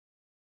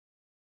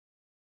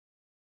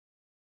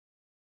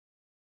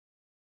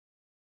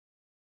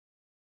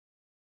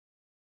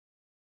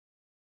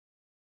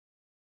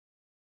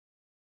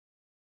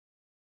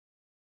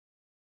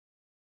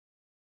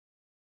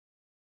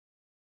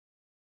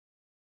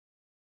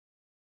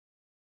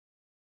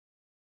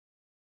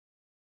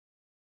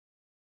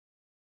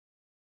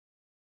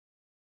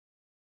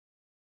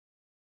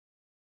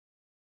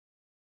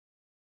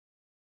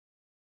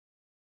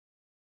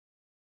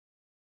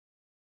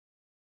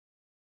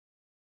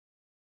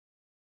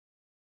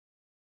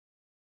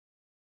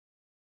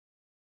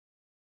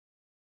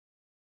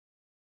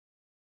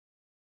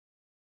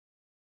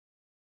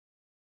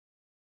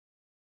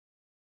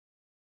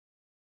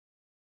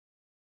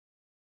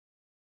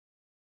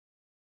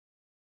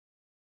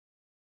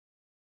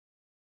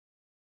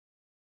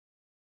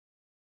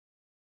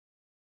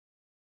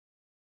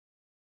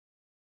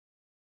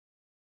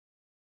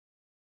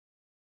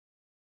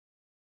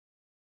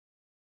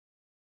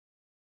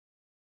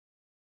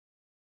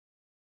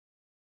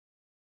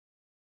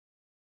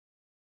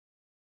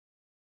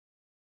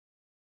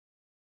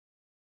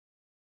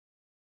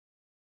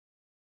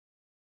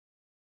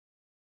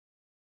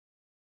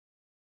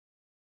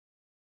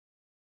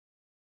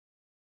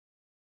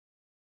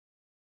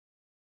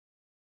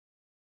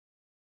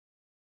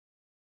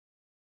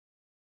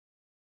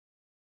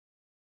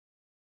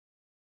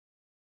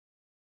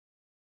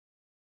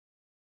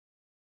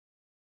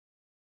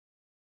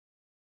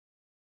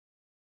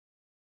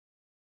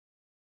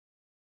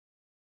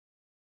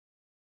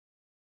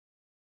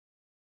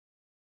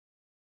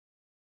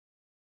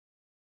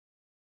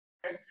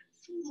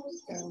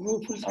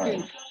Move full All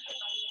screen. right.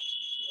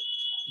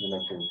 You'll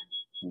have to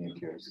mute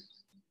yours.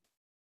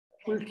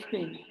 Full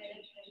screen.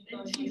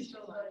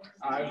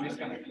 I'll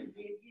disconnect.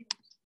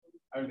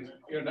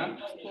 You're done?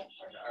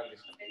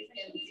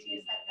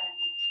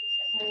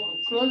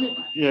 Close it.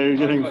 Yeah, you're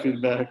getting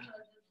feedback.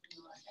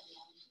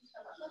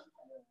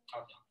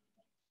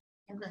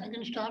 Okay, I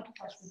can start.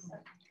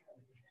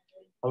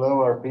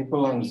 Hello, are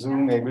people on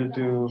Zoom able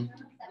to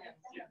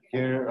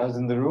hear us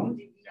in the room?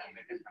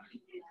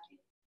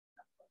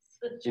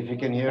 If you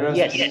can hear us,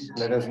 Yes. please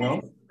let us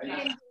know.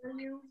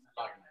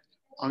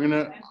 I'm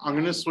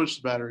gonna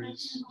switch the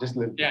batteries. Just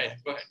let. Yeah,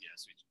 go ahead. Yeah,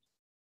 switch.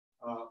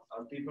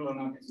 Are people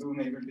on Zoom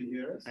able to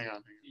hear us? Hang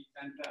on.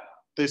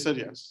 They said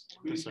yes.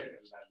 They said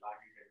yes.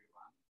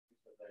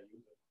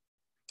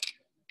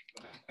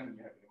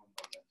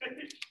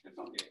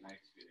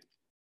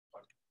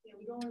 Yeah,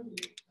 we don't want to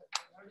be.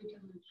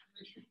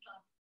 We should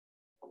start.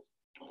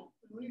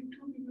 We need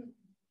two people.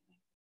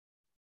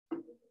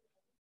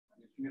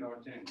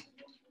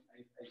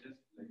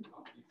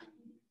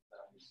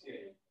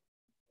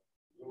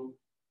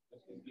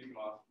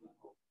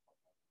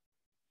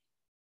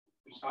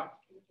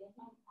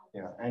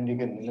 Yeah, and you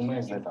can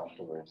minimize that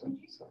afterwards.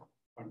 So.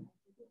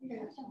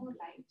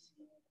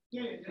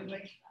 Yeah, they're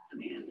like,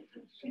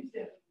 sit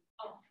there.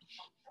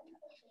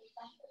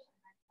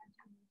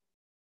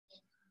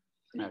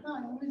 Yeah. No,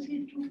 I only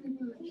see two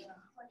people.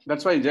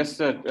 That's why just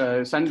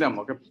send them,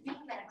 okay?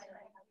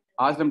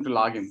 Ask them to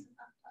log in.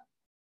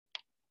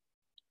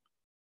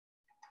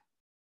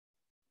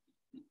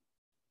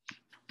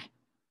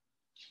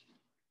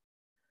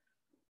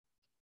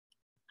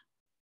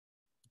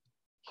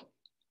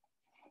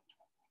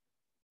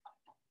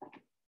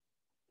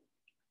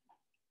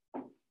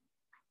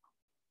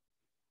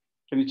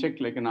 Can you check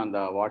like on the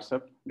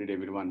WhatsApp? Did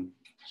everyone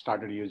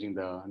started using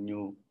the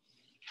new?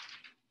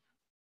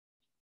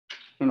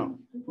 No.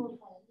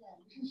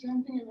 This is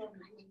same thing about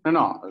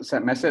this. No.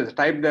 Message.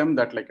 Type them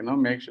that like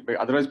make sure.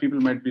 Otherwise, people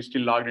might be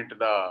still logged into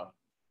the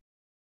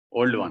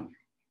old one.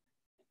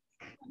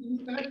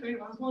 Correct, right?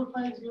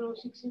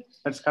 145066.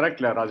 That's correct,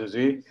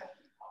 Rajuji.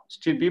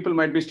 Still, people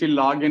might be still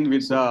logged in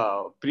with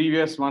the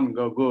previous one.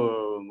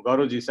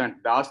 Gauruji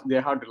sent.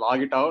 They have to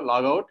log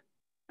out,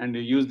 and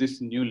use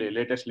this new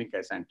latest link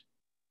I sent.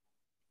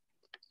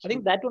 I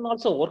think that one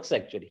also works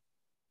actually.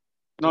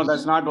 No,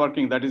 that's not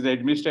working. That is the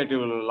administrative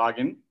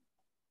login.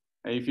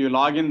 If you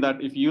log in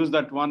that, if you use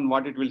that one,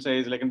 what it will say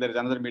is like there is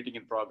another meeting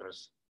in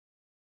progress.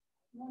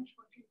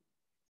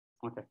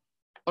 Okay.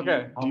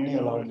 Okay. How many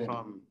are logged in?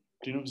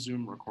 Do you know if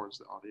Zoom records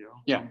the audio?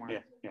 Yeah,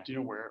 somewhere? yeah. Do you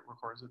know where it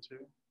records it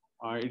to?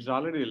 It's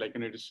already like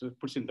it is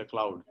puts in the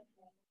cloud.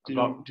 Do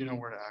you know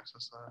where to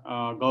access that?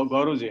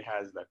 Gauruji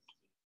has that.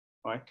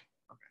 Why?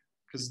 Okay.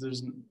 Because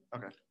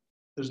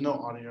there's no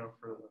audio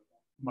for the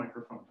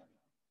microphone.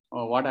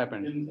 Oh, what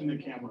happened? In the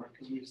camera,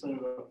 because we set it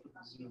up for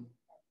the Zoom.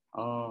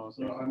 Oh,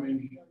 okay. So I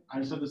mean,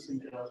 I set this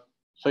thing up.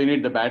 So you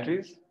need the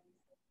batteries?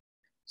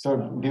 So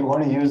do you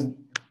want to use,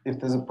 if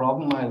there's a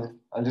problem,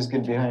 I'll just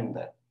get behind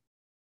that.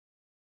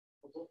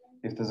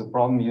 If there's a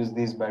problem, use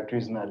these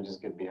batteries and I'll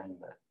just get behind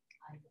that.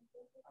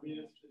 I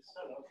mean, it's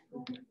set up.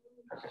 Okay.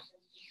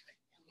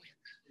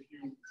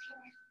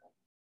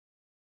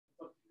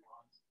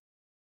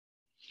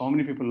 How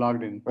many people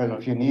logged in? Well,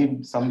 if you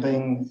need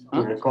something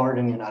to record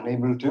and you're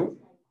unable to,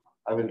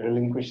 I will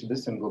relinquish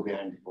this and go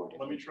behind the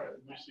podium. Let me try.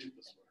 Let me see if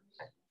this works.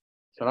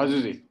 So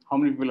Rajuji, how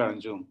many people are on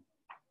Zoom?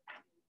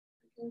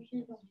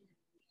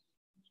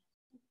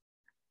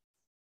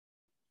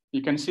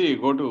 You can see,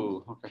 go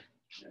to, okay.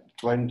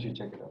 Why don't you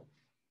check it out?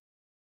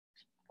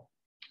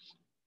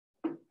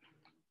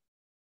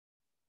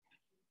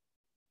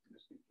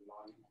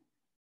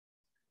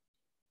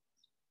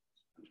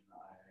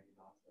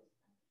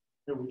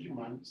 Yeah, would you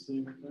mind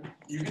sitting right there?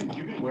 You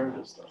can wear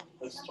this though.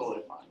 That's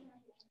totally fine.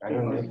 I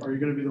don't know. Are you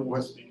going to be the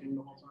one speaking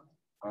the whole time?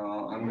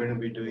 I'm going to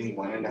be doing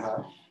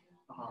 1.5,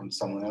 and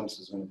someone else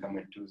is going to come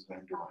at 2 is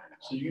going to do 1.5.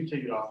 So you can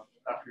take it off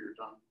after you're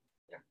done.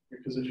 Yeah.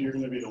 Because if you're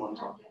going to be the one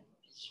talking,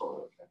 it's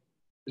totally okay.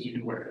 Because you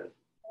can wear it.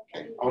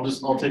 Okay.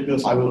 I'll take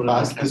this. I will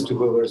pass this to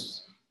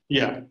whoever's.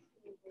 Yeah.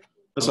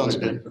 That sounds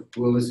good.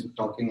 Whoever's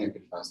talking, I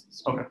can pass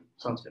this. Okay.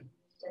 Sounds good.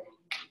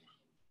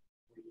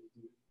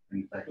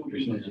 In fact,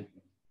 Krishnaji,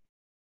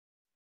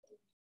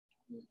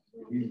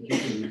 you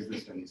can use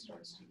this when he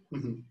starts.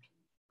 Mm-hmm.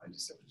 I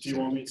just have to Do you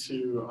want me to?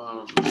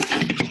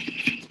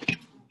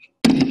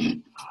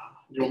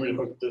 You want me to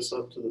hook this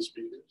up to the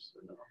speakers?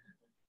 Or no?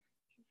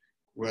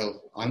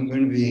 Well, I'm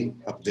going to be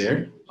up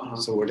there,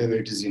 so whatever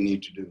it is you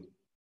need to do.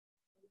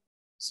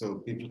 So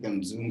people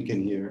Zoom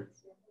can hear,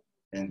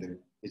 and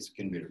it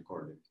can be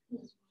recorded.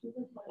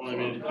 Well, I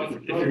mean,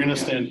 if you're going to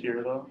stand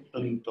here though,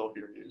 then they'll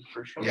hear you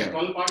for sure. Yeah.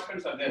 All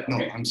participants are there. No,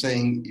 Okay. I'm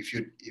saying if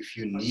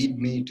you need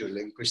me to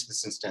relinquish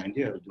this and stand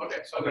here, I'll do Okay.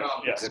 that. So we're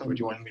all. Yeah. Is that what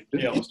you want me to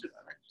do? Yeah, let's do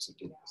that. Right, so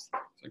take this.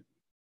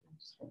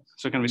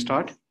 So can we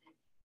start?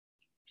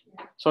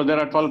 So there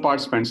are 12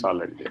 participants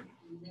already.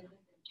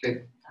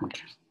 Okay.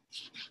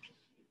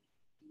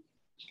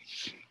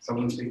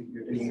 Someone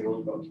you're taking a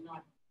roll call.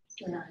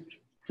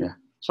 Yeah.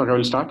 So I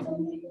will start.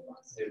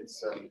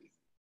 It's,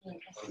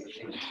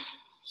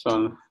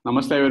 So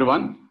namaste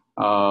everyone.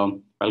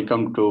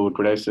 Welcome to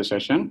today's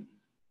session.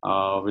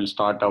 We'll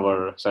start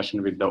our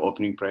session with the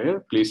opening prayer.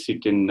 Please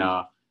sit in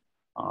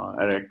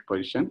erect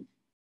position.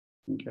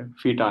 Okay.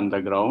 Feet on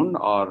the ground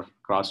or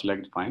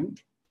cross-legged, fine.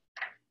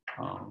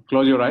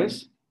 Close your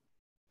eyes.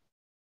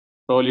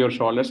 Roll your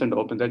shoulders and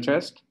open the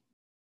chest.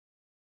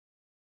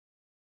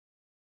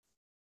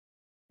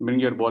 Bring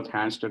your both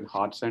hands to the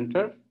heart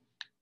center.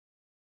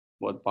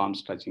 Both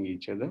palms touching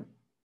each other.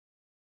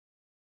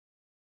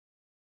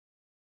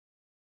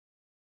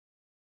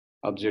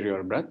 Observe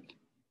your breath.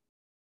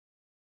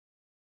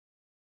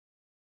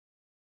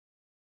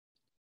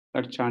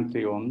 Let's chant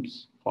the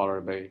Oms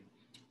followed by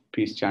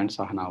peace chant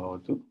Sahana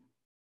Bhavatu.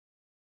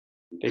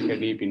 Take a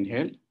deep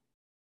inhale.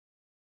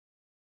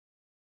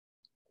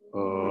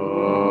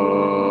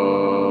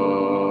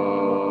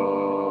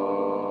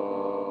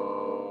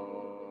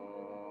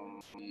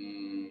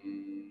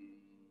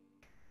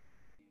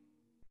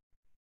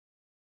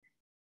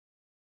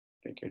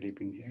 Take a deep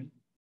inhale.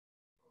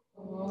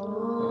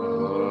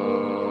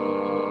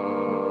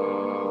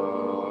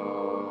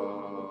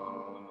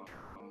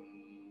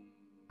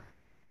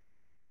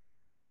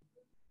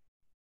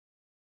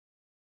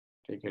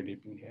 Take a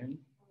deep inhale.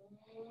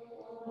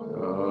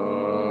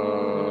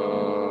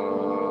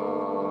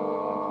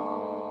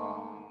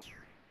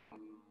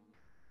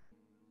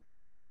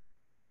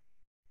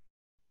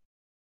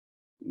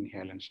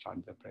 Inhale and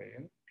start the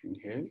prayer.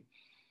 Inhale.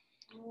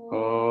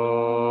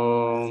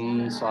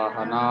 Om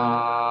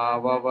Sahana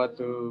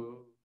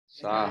Vavatu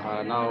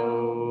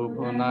Sahanau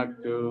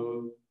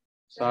Bhunaktu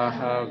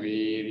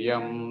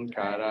Sahaviryam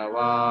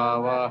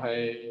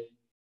Karavavahai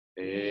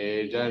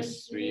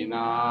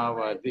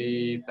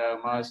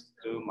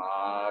Tejasvinavaditamastu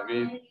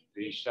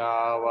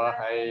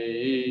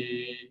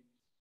Mavidvishavahai.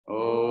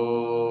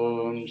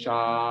 Om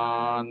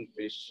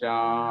Shanti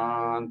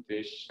Shanti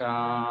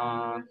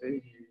Shanti.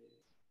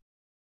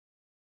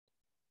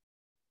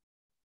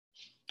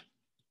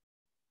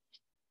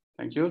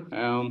 Thank you.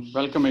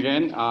 Welcome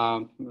again.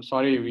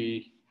 Sorry,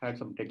 we had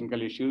some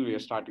technical issues. We are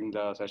starting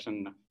the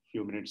session a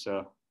few minutes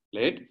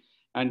late.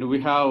 And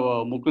we have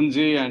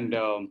Mukundji and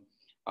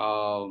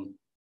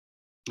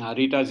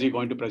Rita ji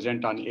going to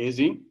present on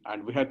aging.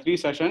 And we have 3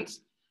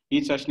 sessions.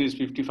 Each session is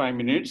 55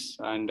 minutes.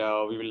 And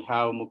we will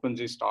have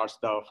Mukundji starts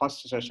the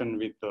first session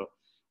with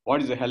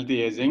what is a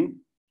healthy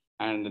aging.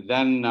 And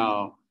then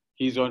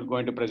he's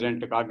going to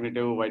present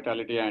cognitive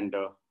vitality and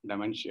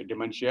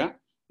dementia.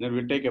 Then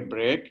we'll take a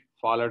break,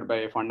 followed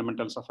by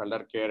fundamentals of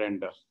elder care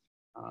and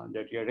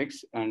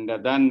geriatrics. And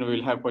then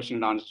we'll have question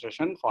and answer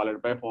session,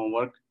 followed by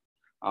homework,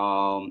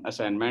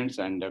 assignments,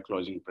 and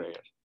closing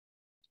prayer.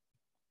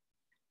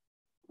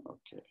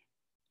 Okay.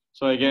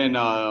 So again,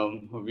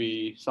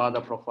 we saw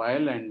the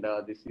profile, and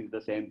this is the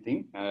same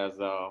thing as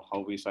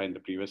how we saw in the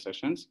previous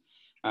sessions.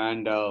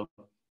 And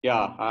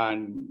yeah,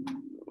 and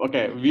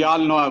okay, we all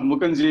know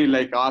Mukundji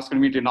like asked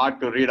me to not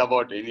to read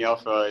about any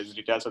of his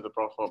details of the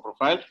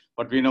profile,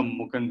 but we know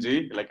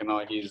Mukundji, like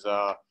he's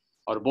our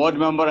board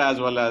member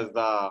as well as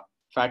the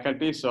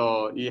faculty,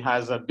 so he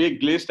has a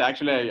big list.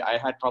 Actually, I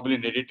had trouble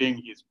in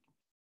editing his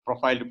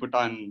profile to put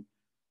on,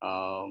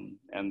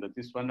 and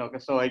this one. Okay,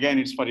 so again,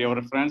 it's for your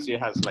reference. He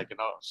has like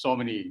so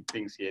many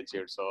things he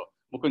achieved. So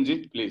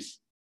Mukundji,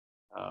 please,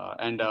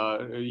 and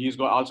he's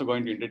also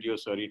going to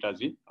introduce Rita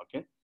ji.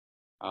 Okay.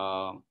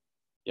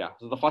 Yeah,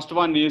 so the first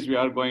one is we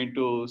are going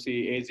to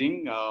see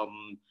aging.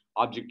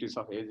 Objectives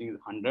of aging is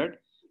 100.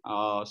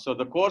 So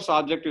the course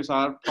objectives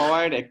are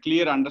provide a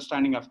clear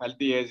understanding of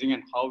healthy aging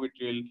and how to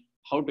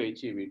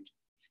achieve it.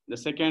 The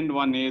second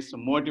one is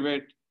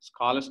motivate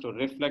scholars to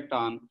reflect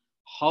on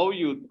how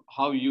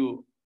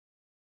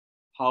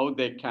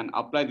they can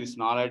apply this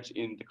knowledge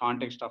in the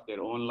context of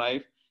their own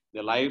life,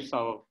 the lives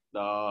of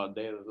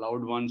their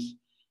loved ones,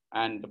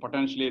 and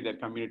potentially their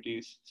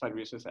communities,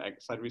 service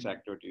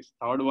activities.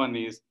 Third one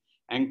is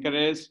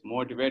encourage,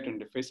 motivate,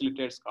 and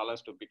facilitate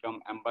scholars to become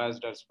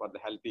ambassadors for the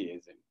healthy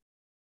aging.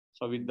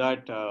 So with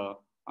that,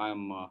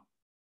 I'm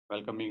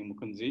welcoming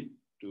Mukundji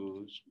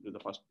to do the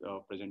first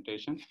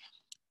presentation.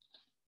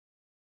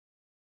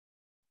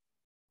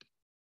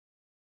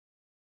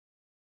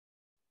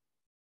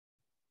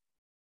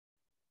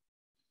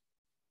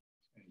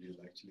 And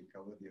we'll actually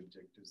cover the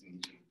objectives in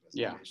each of the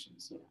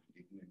presentations. Yeah. So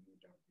you can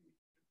note out the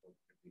report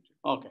repeated.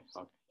 Okay.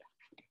 Yeah.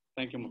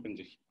 Thank you,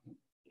 Mukundji.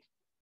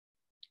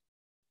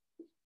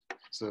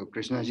 So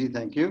Krishnaji,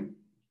 thank you.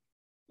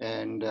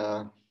 And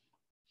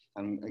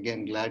I'm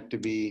again glad to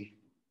be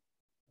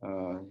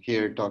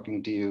here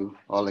talking to you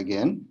all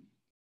again.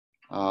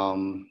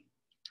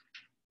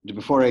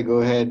 Before I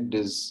go ahead,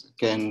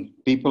 can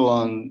people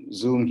on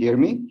Zoom hear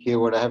me? Hear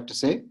what I have to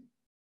say?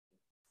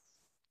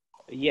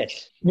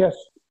 Yes. Yes.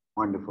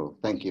 Wonderful,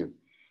 thank you.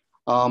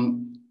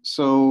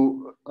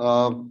 So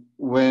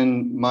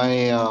when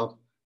my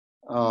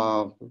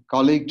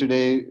colleague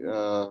today,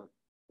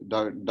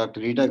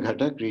 Dr. Rita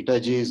Ghatak, Rita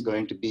ji is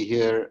going to be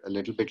here a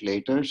little bit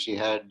later. She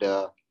had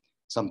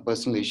some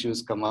personal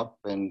issues come up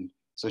and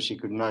so she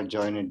could not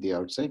join at the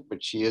outset,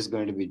 but she is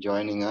going to be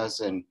joining us,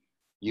 and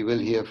you will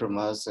hear from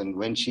us. And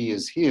when she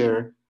is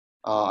here,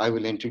 I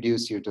will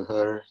introduce you to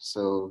her.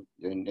 So,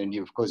 and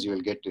you, of course, you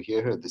will get to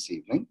hear her this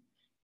evening.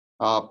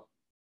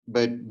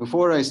 But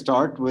before I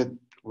start with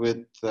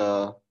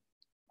the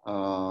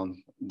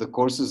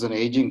courses on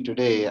aging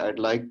today, I'd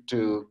like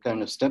to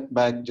kind of step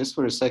back just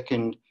for a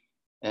second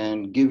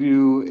and give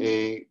you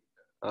a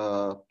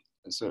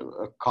sort of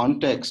a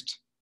context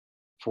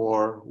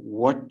for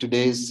what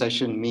today's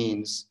session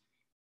means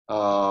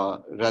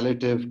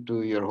relative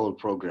to your whole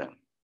program.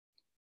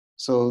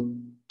 So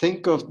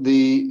think of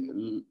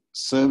the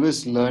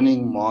service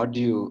learning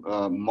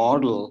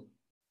model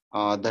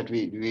that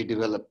we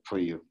developed for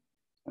you,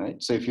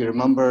 right? So if you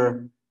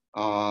remember,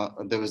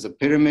 there was a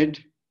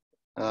pyramid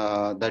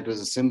that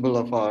was a symbol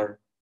of our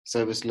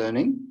service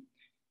learning.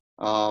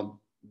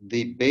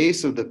 The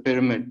base of the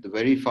pyramid, the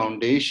very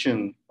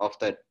foundation of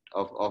that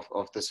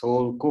of this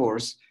whole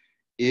course,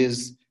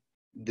 is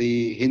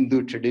the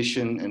Hindu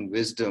tradition and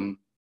wisdom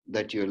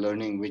that you're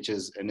learning, which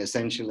is an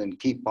essential and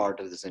key part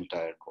of this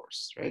entire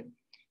course, right?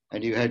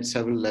 And you had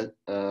several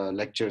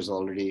lectures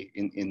already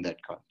in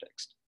that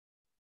context.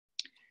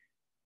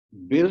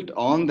 Built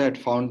on that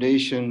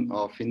foundation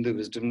of Hindu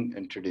wisdom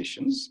and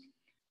traditions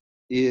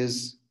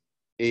is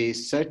a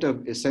set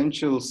of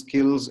essential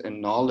skills and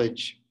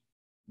knowledge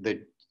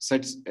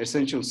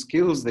essential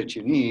skills that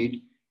you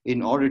need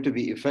in order to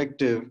be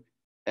effective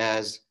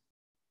as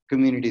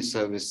community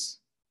service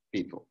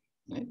people,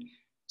 right?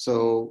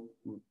 So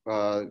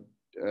I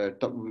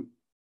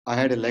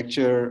had a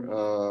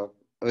lecture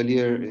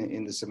earlier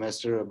in the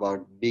semester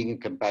about being a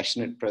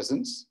compassionate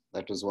presence.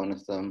 That was one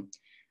of them.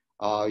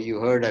 You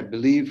heard, I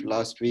believe,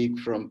 last week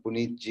from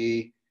Puneet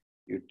ji,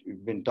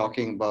 you've been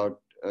talking about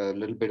a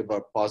little bit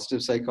about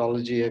positive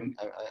psychology,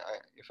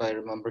 if I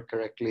remember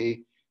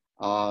correctly.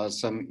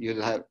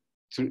 You'll have,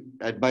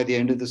 by the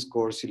end of this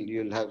course,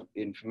 you'll have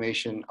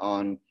information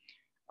on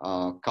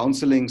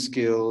counseling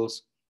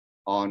skills,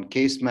 on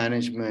case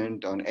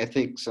management, on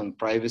ethics, on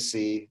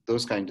privacy,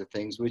 those kinds of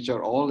things, which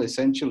are all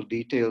essential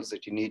details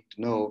that you need to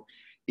know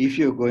if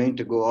you're going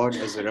to go out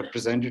as a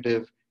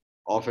representative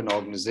of an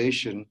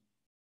organization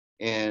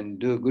and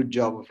do a good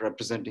job of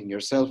representing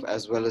yourself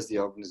as well as the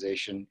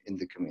organization in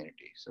the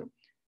community.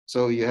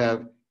 So you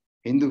have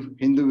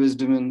Hindu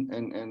wisdom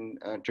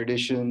and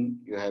tradition,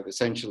 you have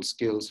essential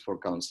skills for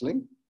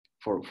counseling,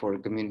 for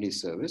community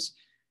service.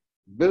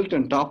 Built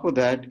on top of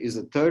that is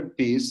a third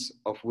piece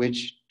of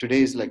which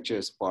today's lecture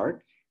is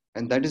part,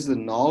 and that is the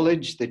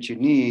knowledge that you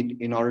need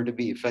in order to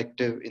be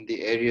effective in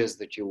the areas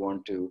that you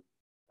want to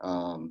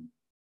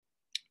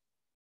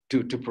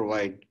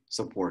provide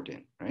support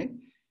in, right?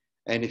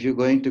 And if you're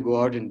going to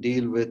go out and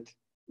deal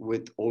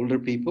with older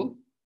people,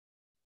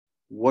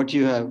 what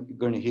you have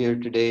going to hear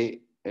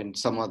today and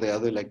some of the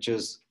other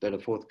lectures that are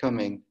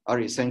forthcoming are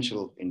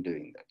essential in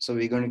doing that. So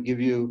we're going to give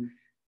you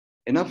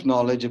enough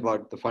knowledge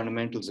about the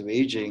fundamentals of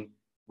aging,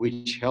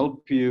 which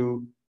help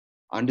you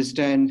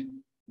understand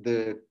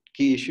the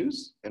key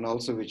issues, and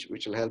also which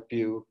will help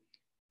you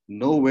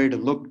know where to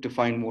look to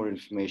find more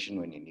information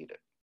when you need it.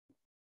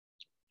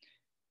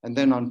 And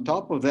then on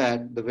top of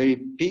that, the very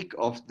peak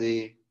of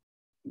this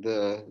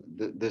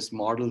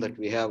model that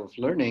we have of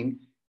learning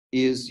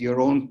is your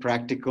own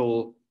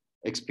practical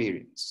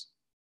experience,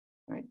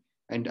 right?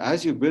 And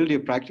as you build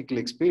your practical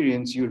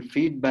experience, you'll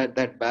feed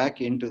that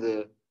back into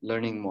the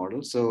learning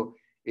model. So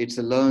it's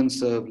a learn,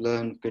 serve,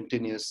 learn,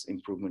 continuous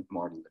improvement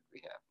model that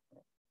we have.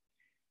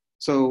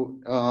 So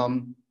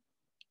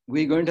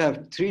we're going to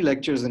have 3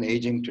 lectures on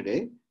aging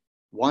today.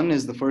 One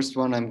is the first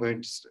one I'm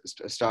going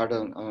to start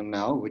on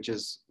now, which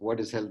is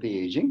what is healthy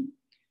aging.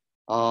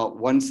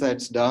 Once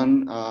that's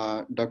done,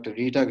 Dr.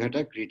 Rita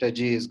Ghatak, Rita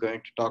ji, is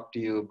going to talk to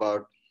you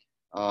about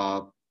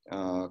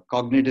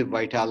cognitive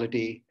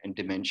vitality and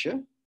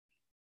dementia.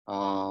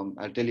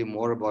 I'll tell you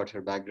more about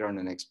her background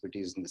and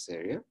expertise in this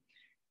area.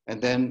 And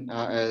then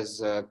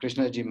as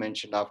Krishna ji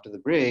mentioned after the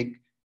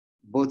break,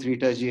 both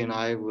Rita ji and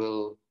I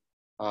will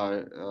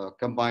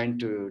combine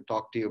to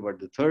talk to you about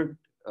the third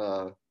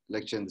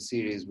lecture in the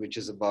series, which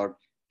is about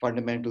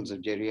fundamentals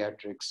of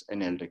geriatrics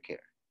and elder care.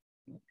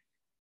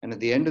 And at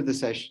the end of the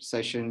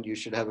session, you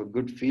should have a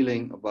good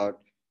feeling about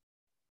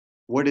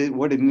what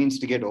it means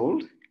to get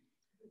old,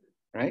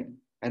 right?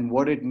 And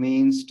what it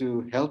means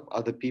to help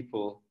other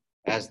people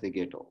as they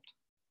get old,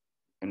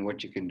 and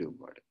what you can do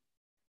about it.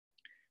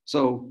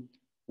 So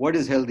what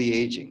is healthy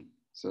aging?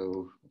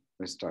 So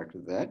let's start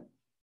with that.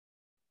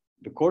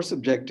 The course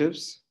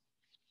objectives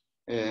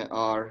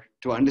are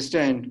to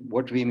understand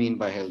what we mean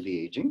by healthy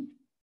aging,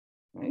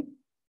 right?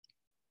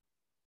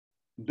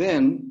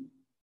 Then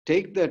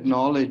take that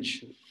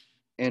knowledge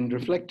and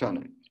reflect on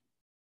it.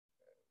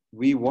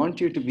 We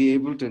want you to be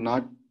able to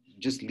not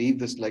just leave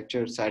this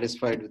lecture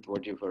satisfied with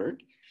what you've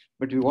heard,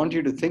 but we want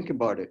you to think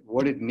about it,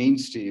 what it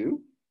means to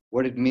you,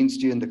 what it means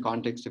to you in the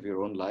context of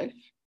your own life.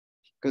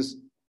 Because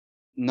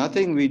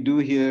nothing we do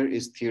here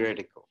is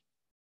theoretical.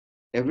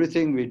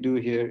 Everything we do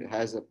here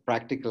has a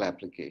practical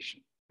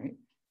application, right?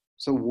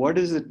 So what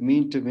does it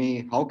mean to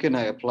me? How can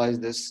I apply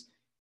this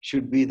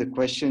should be the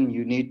question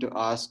you need to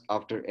ask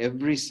after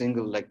every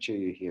single lecture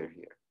you hear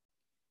here.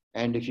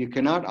 And if you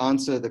cannot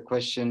answer the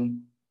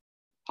question,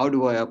 how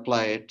do I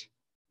apply it?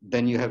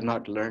 Then you have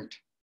not learned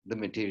the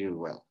material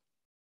well,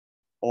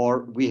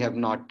 or we have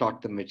not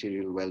taught the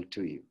material well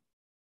to you.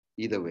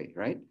 Either way,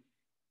 right?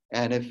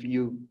 And if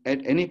you,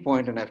 at any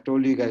point, and I've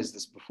told you guys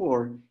this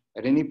before,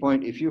 at any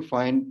point, if you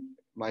find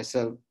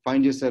yourself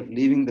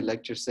leaving the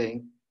lecture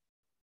saying,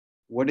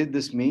 what did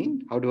this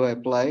mean? How do I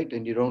apply it?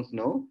 And you don't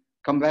know,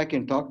 come back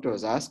and talk to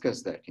us, ask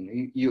us that.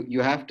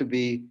 You have to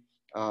be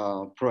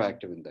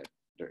proactive in that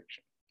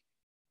direction.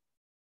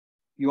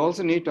 You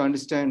also need to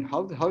understand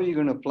how are you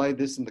going to apply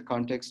this in the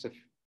context of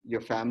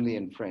your family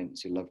and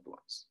friends, your loved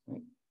ones,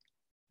 right?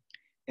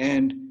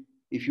 And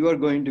if you are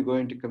going to go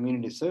into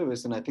community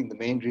service, and I think the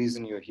main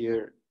reason you're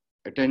here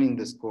attending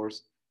this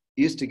course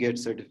is to get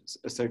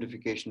a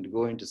certification to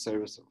go into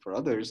service for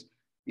others,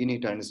 you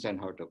need to understand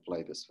how to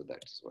apply this for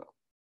that as well.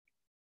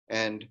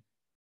 And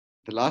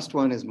the last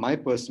one is my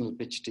personal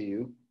pitch to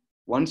you.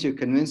 Once you're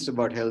convinced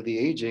about healthy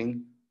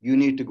aging, you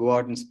need to go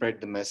out and spread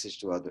the message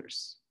to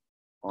others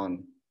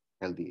on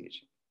healthy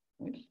aging,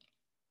 right?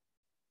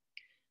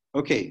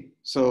 Okay,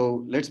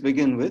 so let's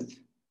begin with,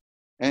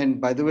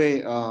 and by the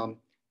way,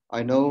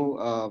 I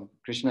know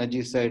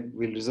Krishnaji said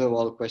we'll reserve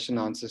all question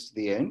answers to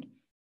the end,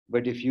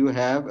 but if you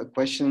have a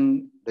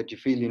question that you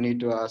feel you need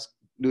to ask,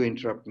 do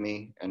interrupt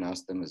me and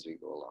ask them as we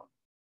go along.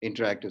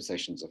 Interactive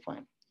sessions are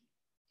fine.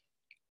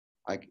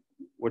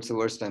 What's the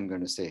worst I'm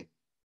going to say?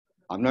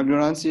 I'm not going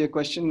to answer your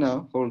question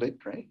now, hold it,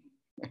 right?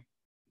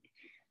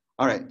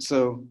 All right,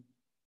 so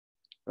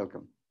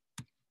welcome.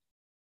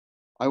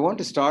 I want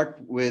to start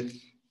with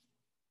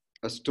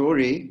a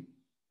story.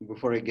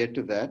 Before I get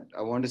to that,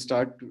 I want to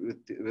start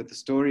with a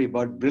story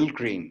about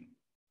Brylcreem.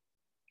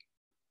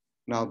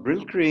 Now,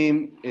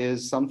 Brylcreem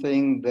is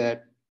something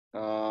that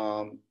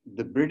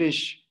the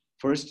British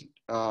first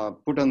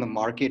put on the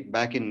market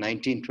back in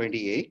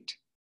 1928,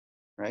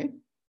 right?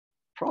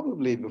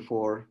 Probably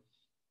before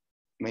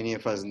many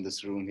of us in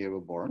this room here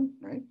were born,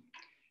 right?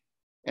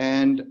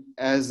 And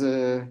as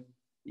a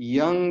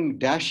young,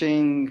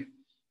 dashing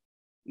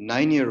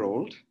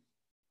 9-year-old,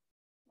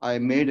 I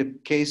made a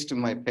case to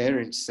my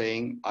parents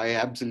saying I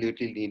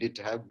absolutely needed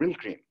to have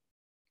Brylcreem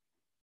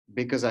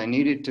because I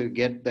needed to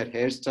get that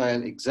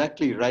hairstyle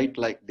exactly right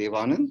like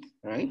Devanand,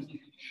 right?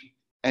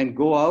 And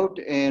go out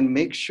and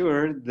make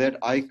sure that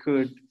I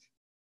could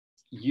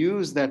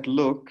use that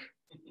look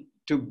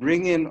to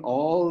bring in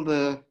all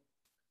the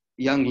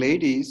young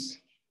ladies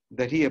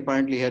that he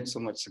apparently had so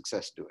much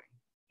success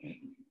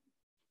doing.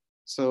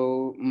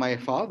 So my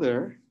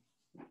father,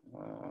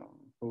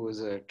 who was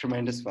a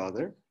tremendous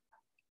father,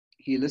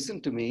 he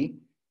listened to me,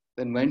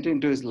 then went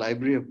into his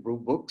library of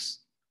books,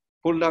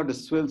 pulled out a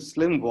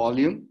slim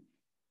volume,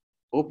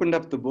 opened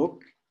up the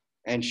book,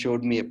 and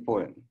showed me a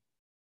poem.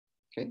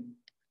 Okay?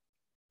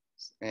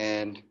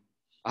 And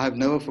I have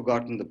never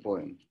forgotten the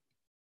poem.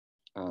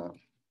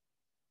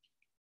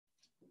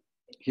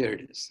 Here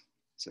it is.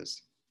 It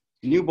says,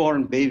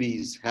 newborn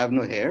babies have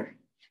no hair.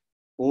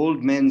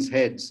 Old men's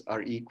heads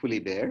are equally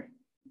bare.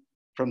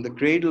 From the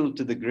cradle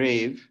to the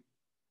grave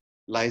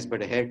lies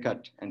but a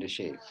haircut and a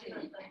shave.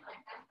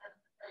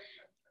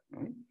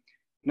 Right?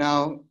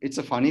 Now, it's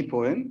a funny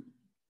poem.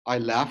 I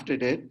laughed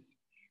at it.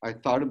 I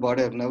thought about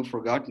it. I've never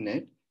forgotten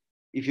it.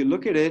 If you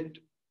look at it,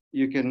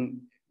 we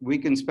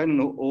can spend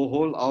a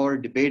whole hour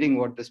debating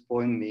what this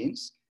poem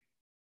means.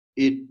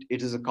 It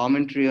is a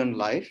commentary on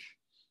life.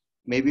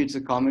 Maybe it's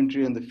a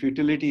commentary on the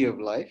futility of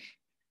life.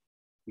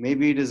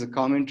 Maybe it is a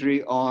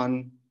commentary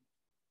on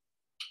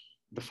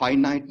the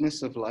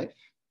finiteness of life,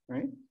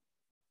 right?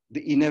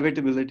 The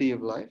inevitability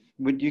of life.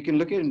 But you can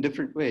look at it in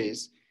different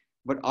ways.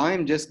 But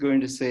I'm just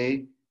going to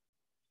say,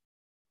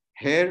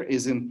 hair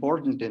is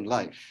important in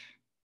life.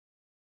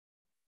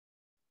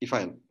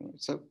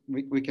 So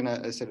we can, as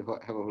I said,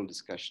 have a whole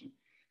discussion.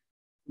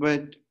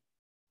 But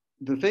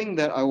the thing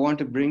that I want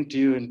to bring to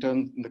you in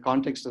the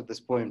context of this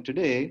poem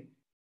today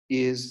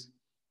is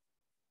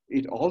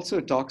it also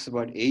talks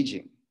about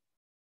aging.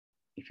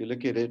 If you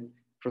look at it,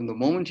 from the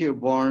moment you're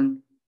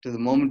born to the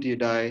moment you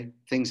die,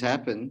 things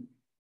happen.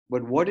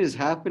 But what is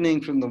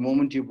happening from the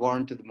moment you're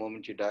born to the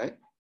moment you die?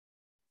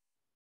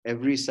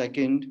 Every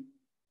second,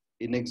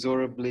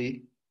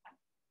 inexorably,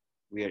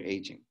 we are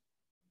aging.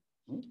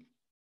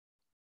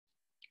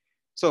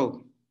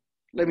 So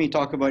let me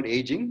talk about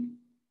aging.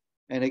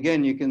 And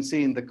again, you can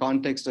see in the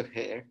context of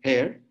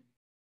hair,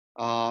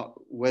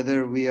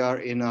 whether we are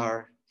in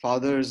our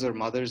father's or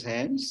mother's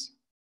hands,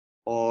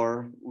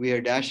 or we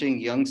are dashing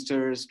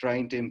youngsters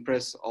trying to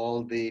impress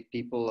all the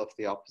people of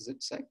the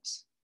opposite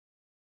sex,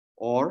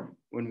 or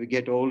when we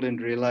get old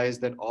and realize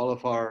that all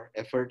of our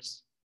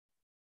efforts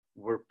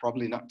were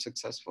probably not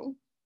successful.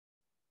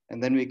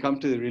 And then we come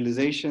to the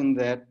realization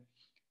that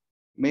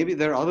maybe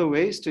there are other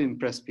ways to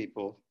impress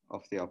people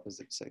of the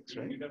opposite sex,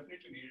 right? You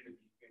definitely needed a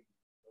weekend.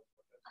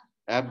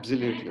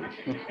 Absolutely.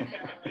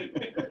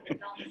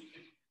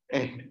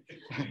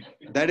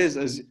 That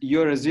is,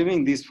 you're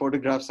assuming these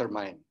photographs are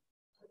mine.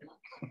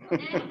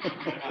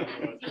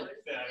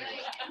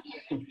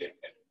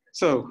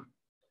 So,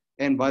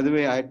 and by the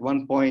way, at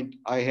one point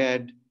I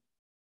had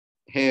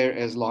hair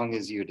as long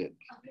as you did.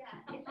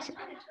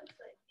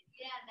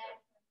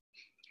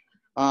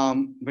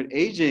 But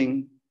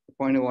aging, the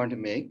point I want to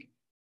make,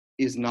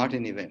 is not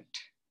an event.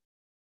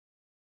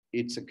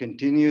 It's a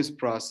continuous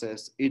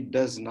process. It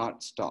does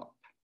not stop.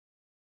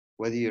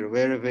 Whether you're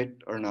aware of it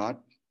or not,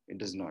 it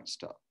does not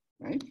stop,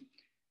 right?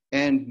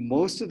 And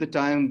most of the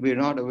time,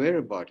 we're not aware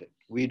about it.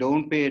 We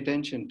don't pay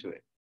attention to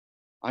it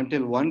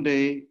until one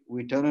day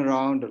we turn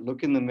around or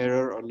look in the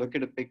mirror or look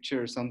at a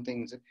picture or something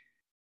and say,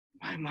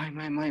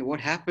 my,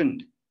 what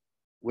happened?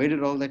 Where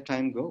did all that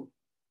time go,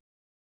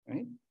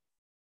 right?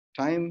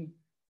 Time,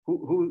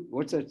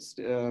 what's that?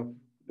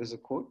 There's a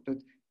quote,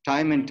 that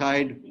time and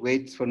tide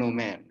waits for no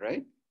man,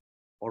 right?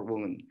 Or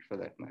woman for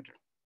that matter.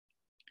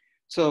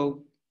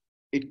 So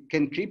it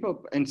can creep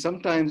up, and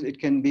sometimes it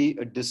can be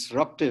a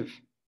disruptive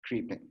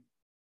creeping.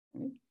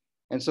 Right?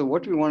 And so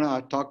what we want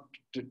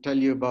to tell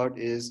you about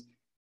is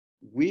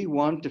we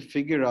want to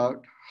figure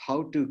out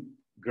how to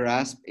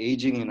grasp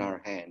aging in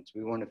our hands.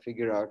 We want to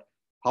figure out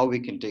how we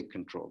can take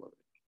control of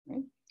it.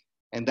 Right?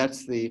 And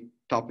that's the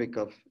topic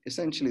of,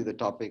 essentially the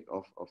topic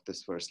of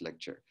this first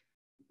lecture.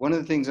 One of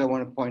the things I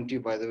want to point to you,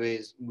 by the way,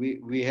 is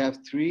we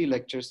have 3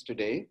 lectures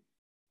today,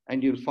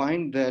 and you'll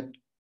find that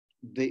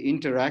they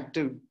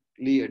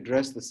interactively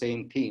address the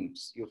same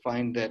themes. You'll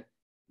find that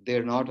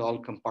they're not all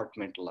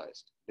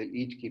compartmentalized. They'll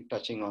each keep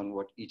touching on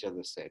what each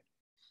other said,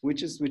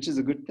 which is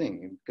a good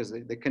thing because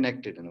they're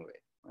connected in a way,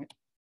 right?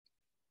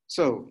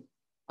 So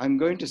I'm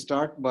going to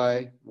start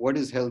by what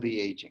is healthy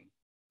aging,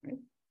 right?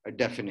 A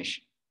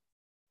definition.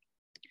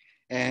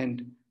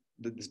 And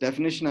this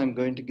definition I'm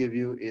going to give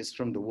you is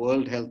from the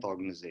World Health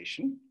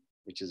Organization,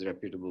 which is a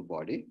reputable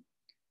body.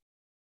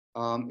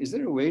 Is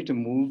there a way to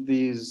move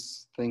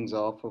these things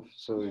off of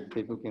so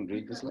people can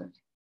read the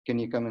slides? Can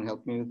you come and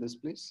help me with this,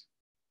 please?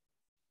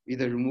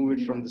 Either remove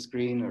it from the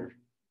screen or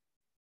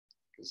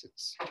because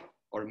it's,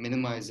 or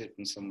minimize it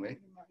in some way.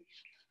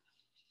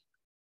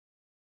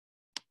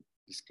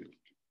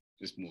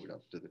 Just move it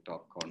up to the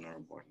top corner or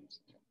bottom.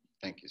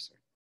 Thank you, sir.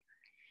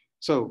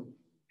 So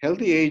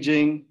healthy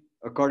aging,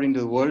 according to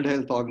the World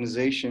Health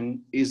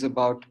Organization, is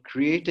about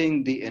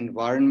creating the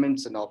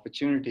environments and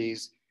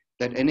opportunities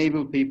that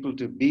enable people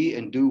to be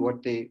and do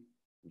what they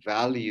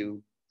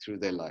value through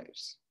their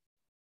lives.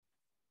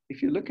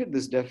 If you look at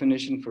this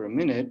definition for a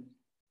minute,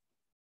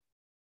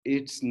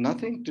 it's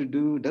nothing to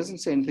do, doesn't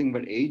say anything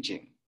but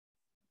aging,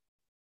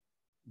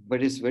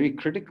 but it's very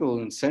critical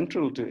and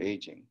central to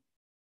aging.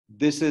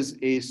 This is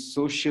a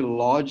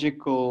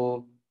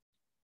sociological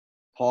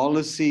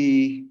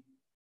policy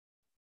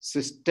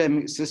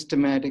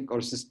systematic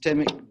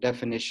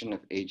definition of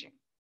aging,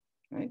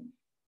 right?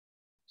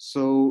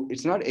 So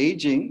it's not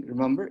aging,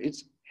 remember,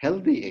 it's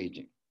healthy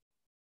aging.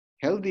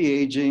 Healthy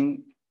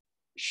aging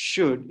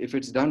should, if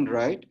it's done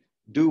right,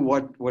 do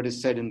what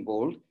is said in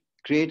bold,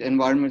 create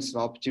environments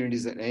and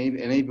opportunities that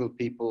enable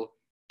people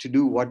to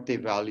do what they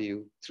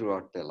value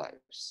throughout their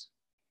lives.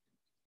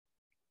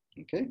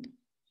 Okay?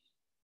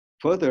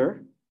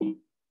 Further,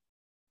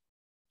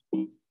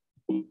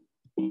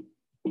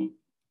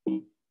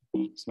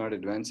 it's not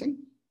advancing.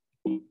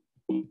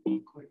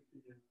 Click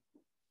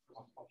the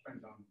up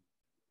and down.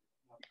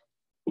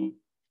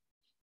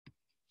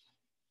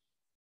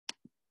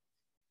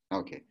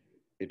 Okay,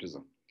 it was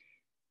on.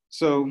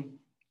 So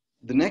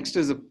the next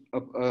is a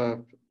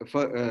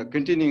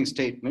continuing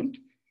statement.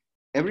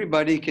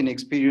 Everybody can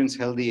experience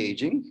healthy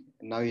aging.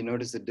 And now you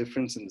notice the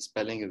difference in the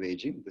spelling of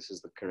aging. This is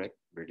the correct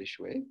British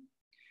way.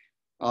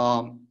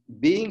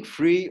 Being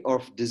free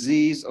of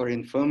disease or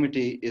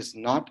infirmity is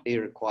not a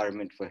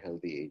requirement for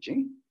healthy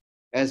aging,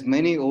 as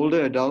many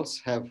older adults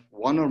have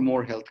one or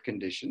more health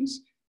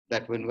conditions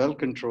that, when well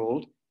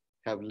controlled,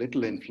 have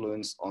little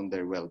influence on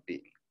their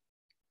well-being.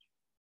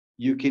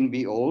 You can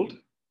be old,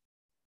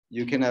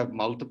 you can have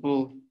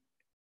multiple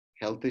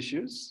health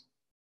issues,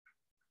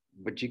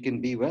 but you can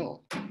be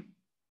well,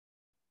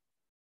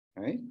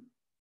 right?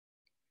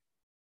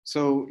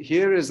 So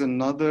here is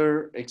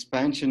another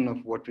expansion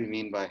of what we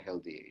mean by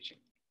healthy aging.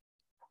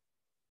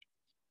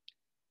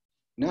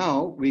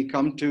 Now we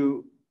come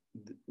to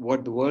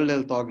what the World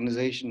Health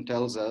Organization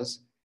tells us,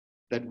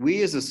 that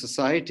we as a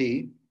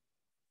society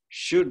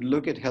should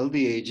look at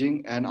healthy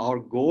aging, and our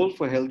goal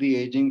for healthy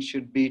aging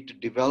should be to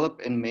develop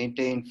and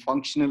maintain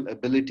functional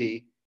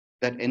ability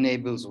that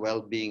enables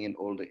well-being in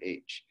older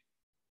age.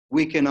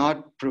 We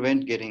cannot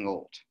prevent getting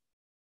old,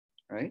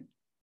 right?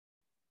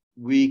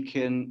 We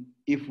can,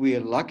 if we are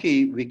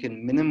lucky, we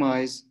can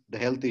minimize the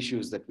health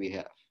issues that we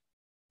have.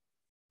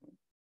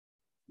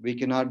 We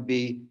cannot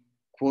be,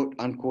 quote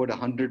unquote,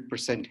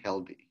 100%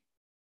 healthy.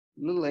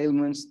 Little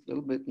ailments,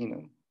 little bit, you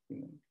know,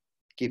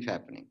 keep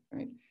happening,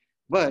 right?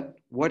 But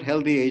what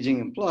healthy aging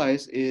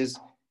implies is,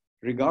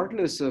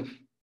 regardless of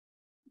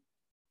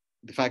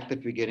the fact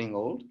that we're getting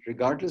old,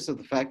 regardless of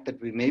the fact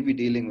that we may be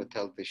dealing with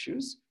health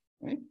issues,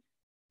 right?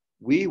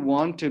 We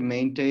want to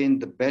maintain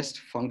the best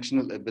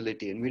functional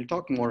ability, and we'll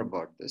talk more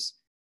about this,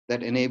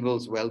 that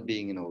enables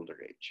well-being in older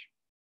age.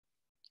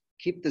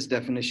 Keep this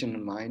definition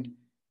in mind.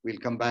 We'll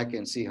come back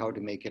and see how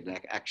to make it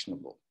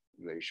actionable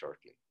very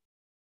shortly.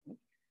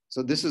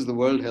 So this is the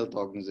World Health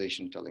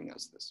Organization telling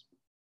us this.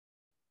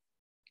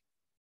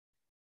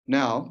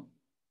 Now,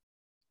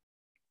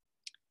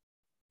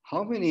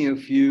 how many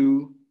of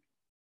you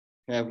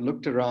have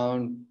looked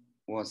around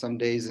some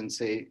days and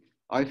say,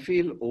 I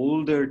feel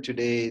older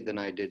today than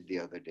I did the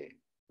other day?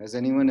 Has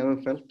anyone ever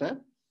felt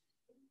that?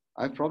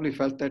 I probably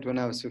felt that when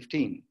I was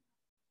 15,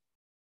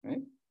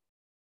 right?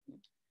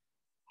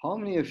 How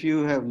many of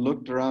you have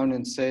looked around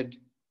and said,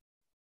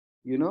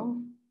 you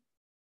know,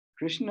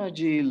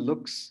 Krishnaji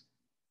looks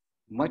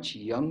much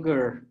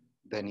younger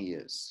than he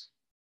is,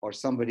 or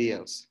somebody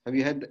else? Have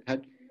you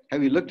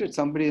have you looked at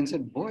somebody and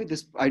said, boy,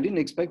 I didn't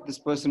expect this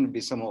person to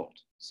be some old,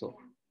 so,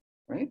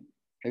 right?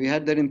 Have you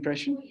had that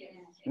impression,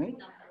 right?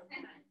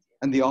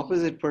 And the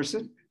opposite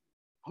person,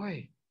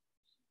 boy,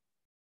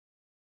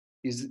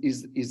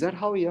 is that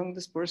how young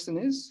this person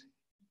is?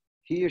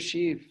 He or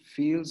she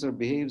feels or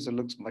behaves or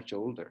looks much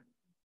older.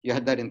 You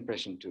had that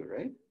impression too,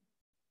 right?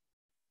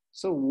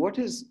 So what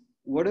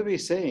are we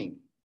saying?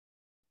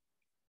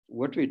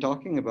 What we're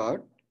talking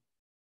about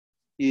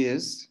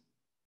is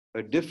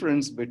a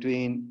difference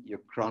between your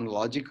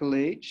chronological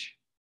age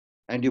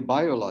and your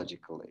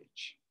biological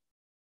age.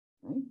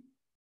 Right?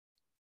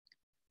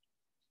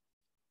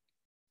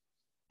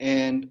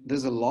 And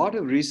there's a lot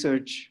of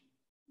research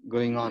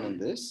going on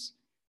this.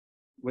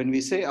 When we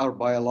say our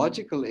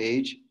biological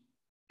age,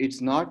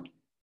 it's not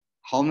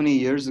how many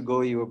years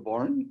ago you were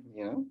born,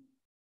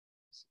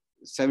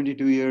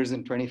 72 years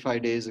and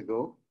 25 days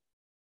ago,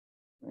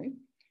 right?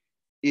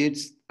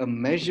 It's a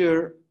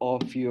measure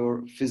of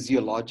your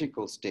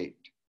physiological state,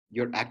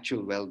 your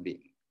actual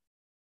well-being.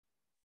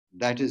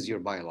 That is your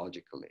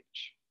biological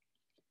age.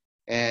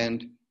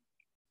 And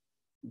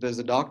there's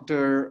a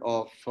doctor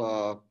of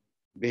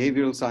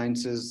behavioral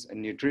sciences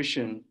and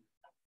nutrition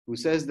who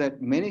says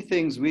that many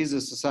things we as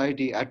a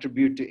society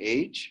attribute to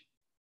age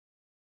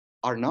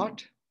are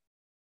not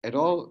at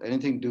all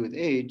anything to do with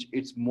age.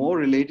 It's more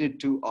related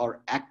to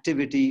our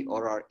activity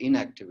or our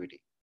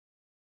inactivity.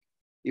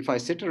 If I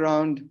sit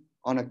around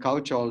on a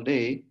couch all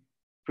day,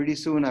 pretty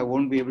soon I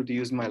won't be able to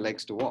use my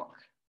legs to walk.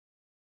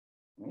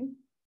 Right?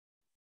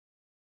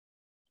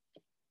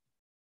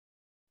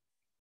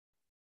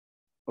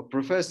 A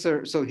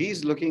professor, so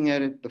he's looking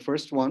at it, the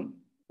first one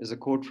is a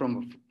quote from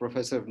a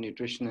professor of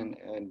nutrition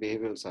and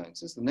behavioral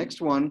sciences. The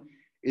next one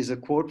is a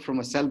quote from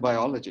a cell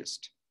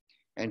biologist.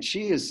 And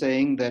she is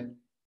saying that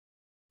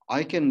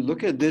I can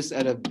look at this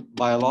at a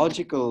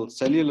biological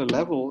cellular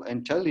level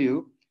and tell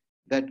you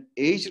that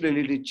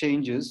age-related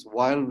changes,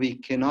 while we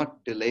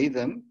cannot delay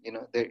them,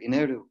 they're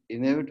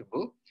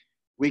inevitable,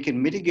 we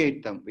can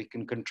mitigate them, we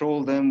can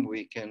control them,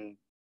 we can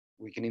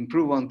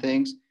improve on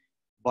things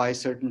by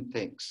certain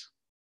things.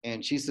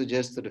 And she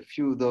suggests that a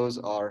few of those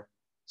are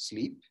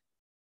sleep,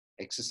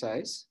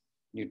 exercise,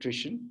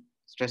 nutrition,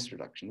 stress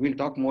reduction. We'll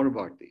talk more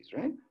about these,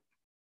 right?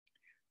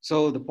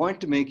 So the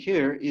point to make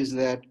here is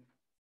that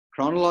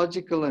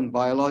chronological and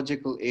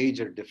biological age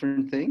are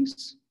different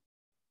things.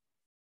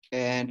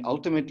 And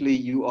ultimately,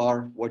 you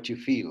are what you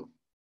feel.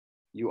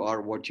 You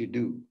are what you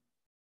do.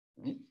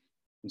 Right?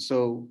 And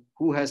so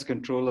who has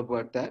control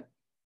about that?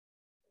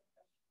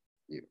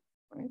 You,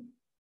 right?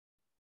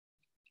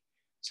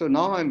 So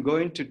now I'm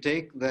going to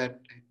take that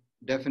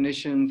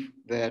definition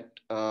that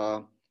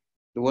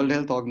the World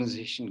Health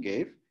Organization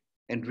gave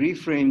and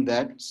reframe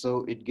that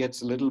so it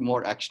gets a little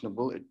more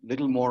actionable, a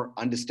little more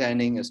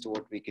understanding as to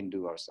what we can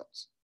do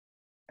ourselves.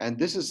 And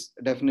this is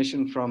a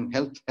definition from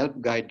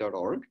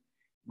helpguide.org.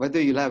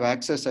 Whether you'll have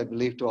access, I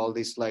believe, to all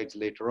these slides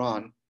later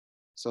on.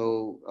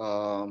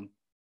 So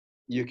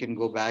you can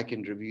go back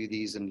and review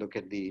these and look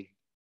at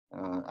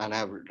and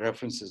have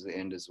references at the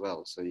end as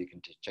well, so you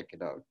can check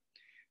it out.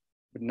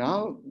 But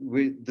now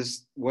with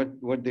this,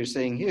 what they're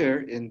saying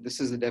here, and this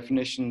is the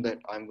definition that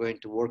I'm going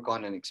to work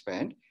on and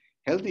expand.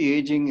 Healthy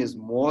aging is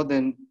more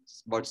than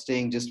about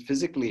staying just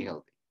physically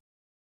healthy.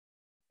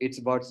 It's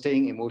about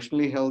staying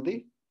emotionally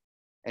healthy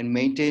and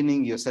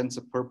maintaining your sense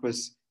of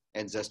purpose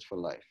and zest for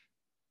life.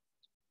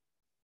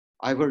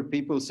 I've heard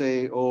people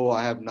say, oh,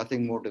 I have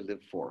nothing more to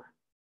live for.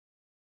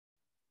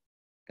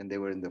 And they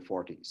were in their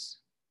 40s,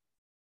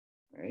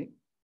 right?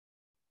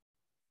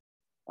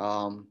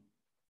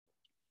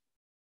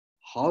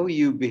 How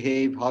you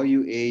behave, how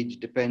you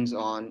age depends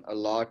on a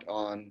lot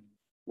on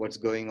what's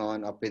going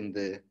on up in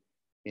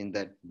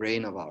that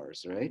brain of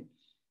ours, right?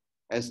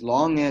 As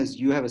long as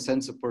you have a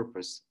sense of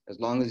purpose, as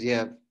long as you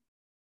have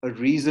a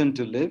reason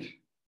to live,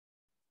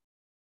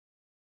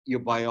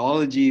 your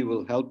biology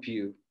will help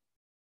you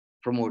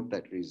promote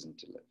that reason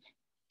to live.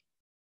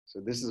 So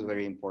this is a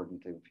very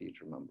important thing for you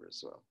to remember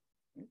as well.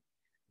 Right?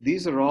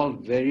 These are all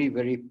very,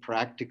 very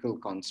practical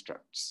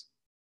constructs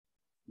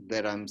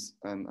that I'm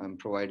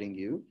providing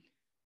you.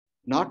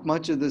 Not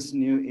much of this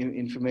new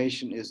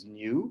information is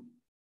new.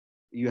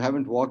 You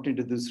haven't walked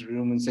into this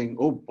room and saying,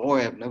 oh boy,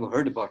 I've never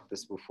heard about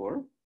this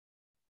before.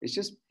 It's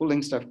just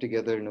pulling stuff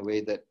together in a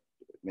way that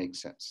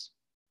makes sense.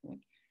 Right?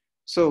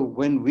 So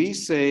when we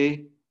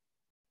say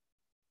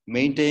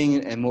maintaining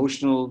an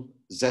emotional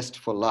zest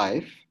for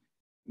life,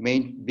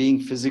 being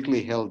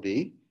physically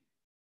healthy,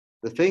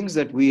 the things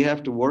that we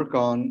have to work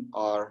on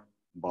are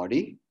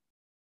body,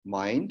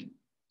 mind,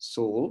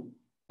 soul,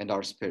 and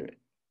our spirit.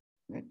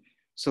 Right?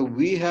 So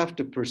we have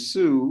to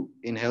pursue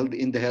in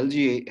the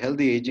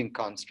healthy aging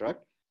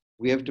construct,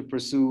 we have to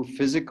pursue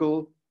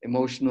physical,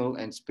 emotional,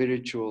 and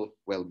spiritual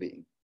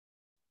well-being.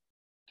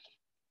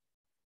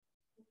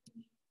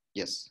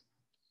 Yes.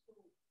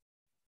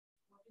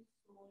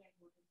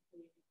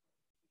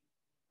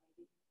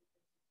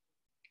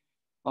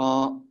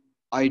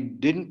 I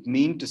didn't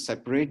mean to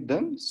separate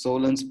them.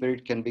 Soul and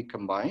spirit can be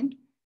combined.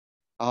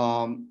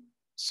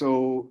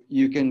 So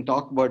you can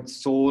talk about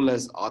soul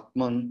as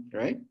Atman,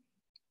 right?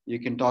 You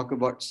can talk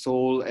about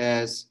soul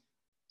as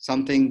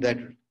something that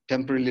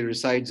temporarily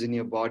resides in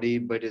your body,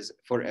 but is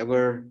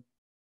forever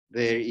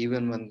there,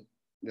 even when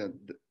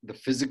the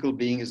physical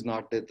being is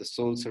not there, the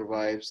soul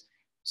survives.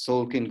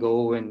 Soul can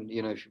go, and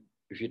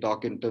if you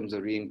talk in terms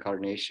of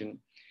reincarnation,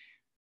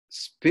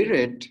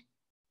 spirit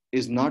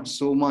is not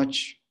so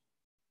much,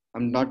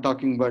 I'm not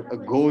talking about a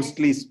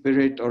ghostly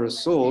spirit or a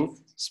soul.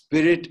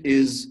 Spirit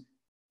is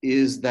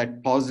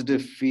that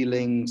positive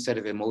feeling set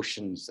of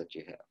emotions that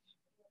you have.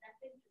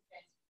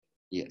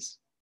 Yes.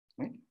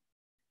 Right?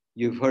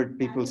 You've heard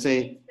people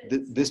say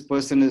this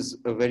person is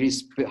a very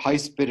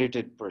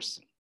high-spirited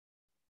person,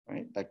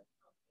 right?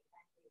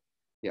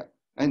 Yeah.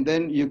 And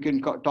then you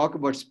can talk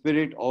about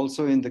spirit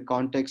also in the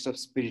context of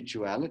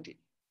spirituality,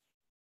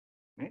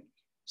 right?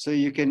 So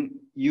you can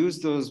use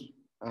those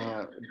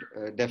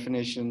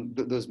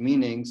those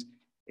meanings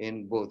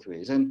in both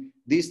ways. And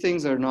these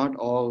things are not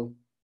all,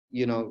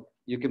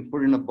 you can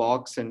put in a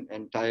box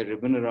and tie a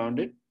ribbon around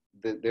it.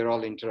 They're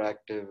all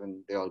interactive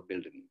and they all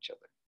build in each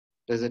other.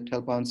 Does it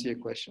help answer your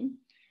question?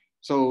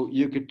 So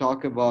you could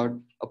talk about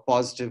a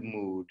positive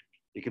mood.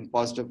 You can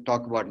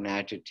talk about an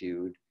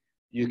attitude.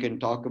 You can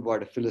talk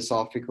about a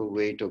philosophical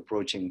way to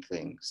approaching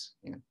things.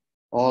 Yeah.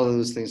 All of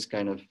those things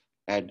kind of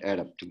add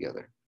up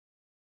together.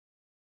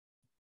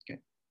 Okay.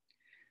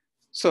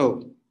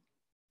 So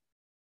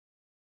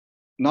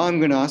now I'm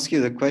going to ask you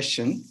the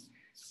question.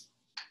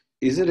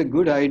 Is it a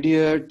good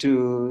idea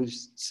to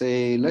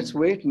say, let's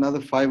wait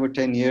another 5 or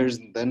 10 years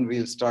and then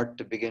we'll start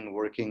to begin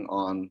working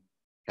on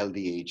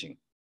healthy aging?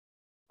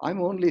 I'm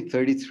only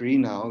 33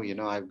 now,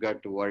 I've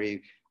got to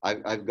worry.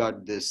 I've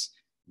got this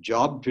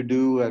job to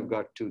do. I've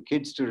got 2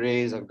 kids to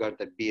raise. I've got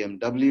that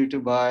BMW to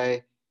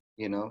buy,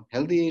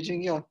 healthy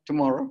aging. Yeah,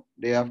 tomorrow,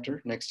 day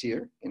after, next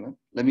year,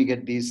 let me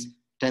get these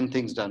 10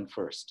 things done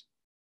first.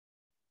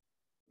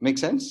 Make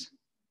sense?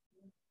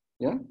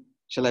 Yeah.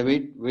 Shall I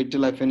wait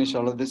till I finish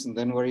all of this and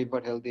then worry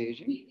about healthy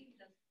aging?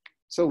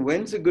 So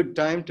when's a good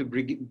time to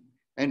begin?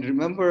 And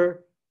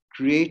remember,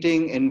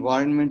 creating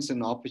environments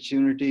and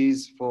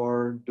opportunities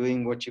for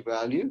doing what you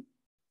value.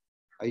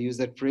 I use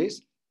that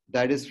phrase.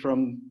 That is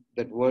from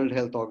that World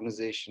Health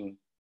Organization,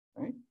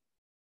 right?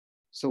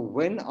 So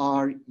when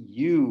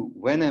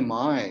am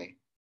I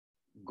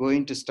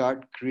going to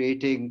start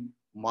creating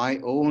my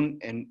own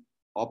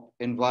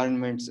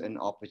environments and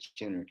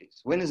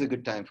opportunities? When is a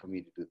good time for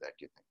me to do that,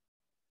 you think?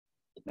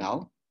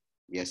 Now?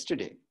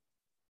 Yesterday,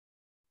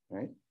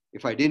 right?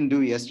 If I didn't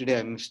do yesterday,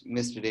 I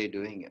missed a day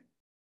doing it,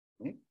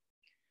 right?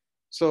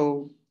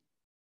 So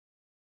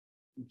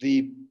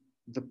the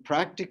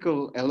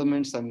practical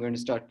elements I'm going to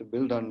start to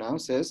build on now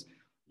says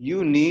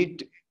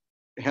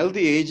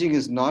healthy aging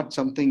is not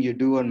something you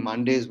do on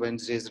Mondays,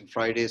 Wednesdays, and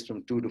Fridays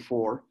from 2 to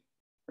 4,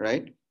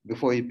 right?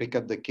 Before you pick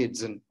up the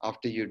kids and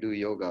after you do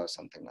yoga or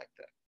something like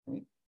that,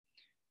 right?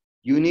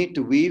 You need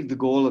to weave the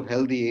goal of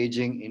healthy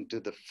aging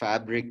into the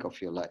fabric of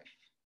your life.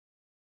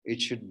 It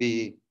should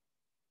be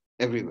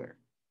everywhere.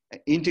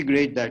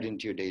 Integrate that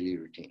into your daily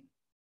routine,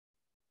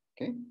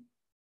 okay?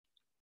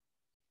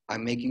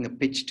 I'm making a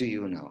pitch to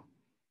you now.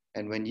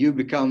 And when you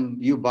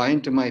buy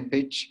into my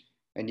pitch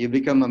and you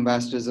become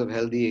ambassadors of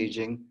healthy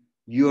aging,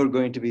 you are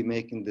going to be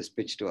making this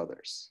pitch to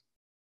others.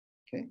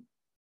 Okay.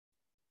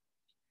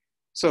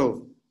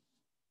 So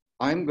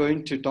I'm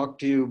going to talk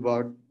to you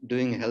about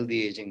doing a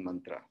healthy aging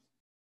mantra.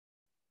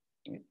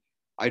 Okay.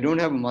 I don't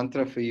have a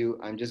mantra for you.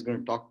 I'm just going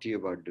to talk to you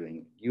about doing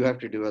it. You have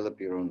to develop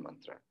your own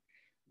mantra.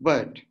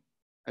 But,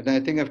 and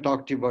I think I've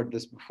talked to you about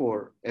this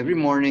before, every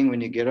morning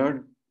when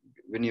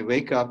you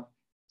wake up,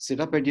 sit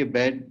up at your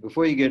bed,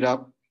 before you get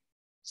up,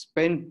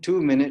 spend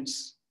 2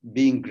 minutes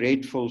being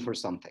grateful for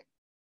something.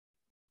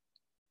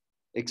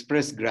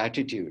 Express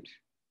gratitude.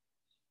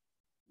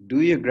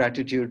 Do your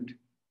gratitude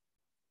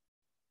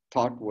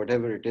thought,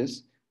 whatever it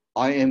is.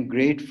 I am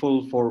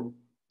grateful for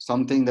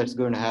something that's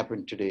going to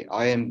happen today.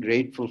 I am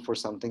grateful for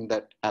something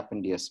that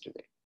happened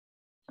yesterday.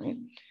 Right?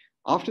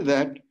 After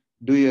that,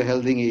 do your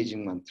healthy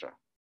aging mantra.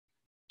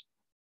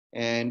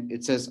 And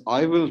it says,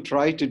 I will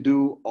try to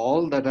do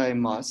all that I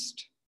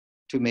must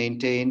to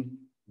maintain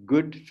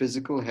good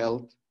physical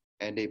health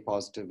and a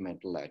positive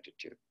mental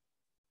attitude.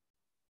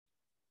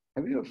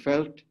 Have you ever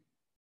felt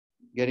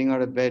getting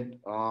out of bed?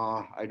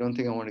 I don't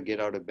think I want to get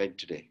out of bed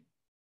today.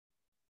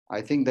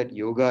 I think that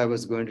yoga I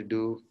was going to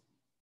do,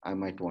 I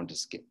might want to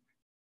skip.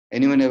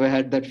 Anyone ever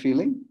had that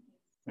feeling?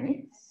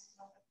 Right?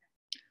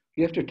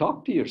 You have to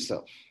talk to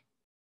yourself.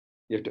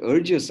 You have to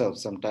urge yourself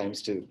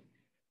sometimes to,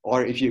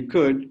 or if you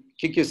could,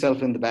 kick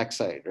yourself in the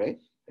backside, right?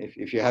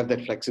 If you have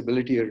that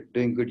flexibility, you're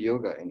doing good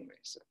yoga anyway.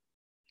 So,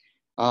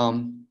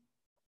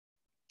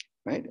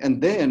 right?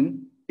 And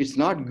then it's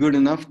not good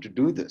enough to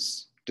do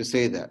this, to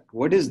say that.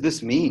 What does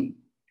this mean?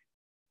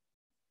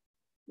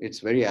 It's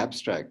very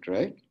abstract,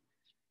 right?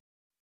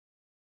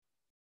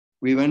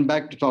 We went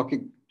back to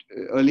talking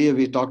earlier,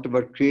 we talked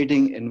about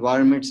creating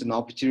environments and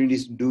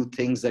opportunities to do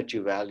things that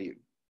you value,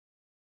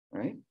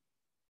 right?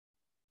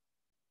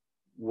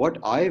 What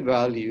I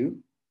value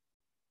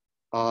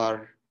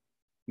are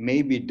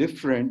maybe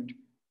different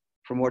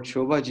from what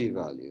Shobhaji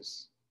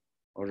values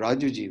or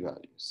Rajuji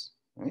values,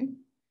 right?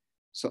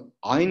 So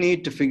I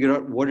need to figure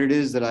out what it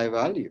is that I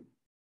value.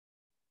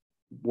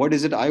 What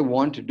is it I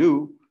want to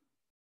do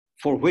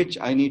for which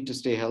I need to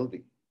stay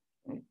healthy,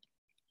 right?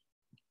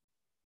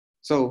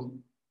 So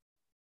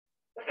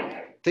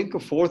think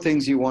of 4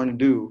 things you want to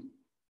do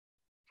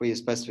for your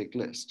specific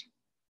list.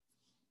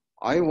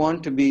 I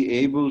want to be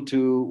able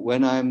to,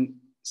 when I'm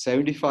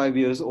 75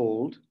 years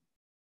old,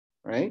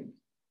 right,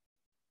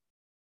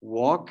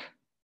 walk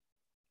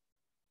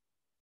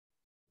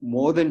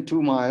more than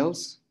 2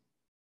 miles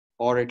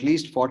or at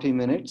least 40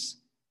 minutes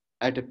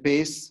at a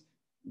pace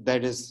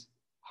that is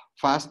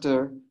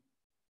faster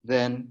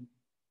than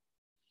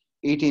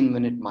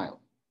 18-minute mile.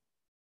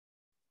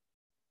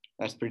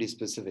 That's pretty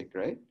specific,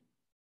 right?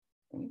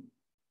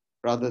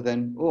 Rather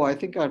than, oh, I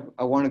think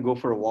I want to go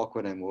for a walk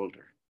when I'm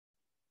older,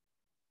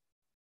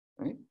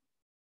 right?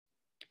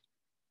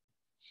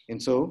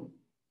 And so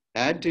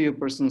add to your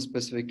personal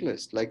specific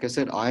list. Like I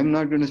said, I'm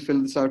not going to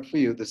fill this out for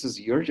you. This is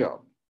your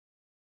job,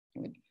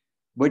 right?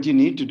 But you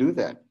need to do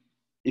that.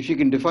 If you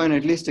can define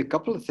at least a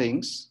couple of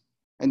things,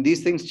 and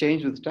these things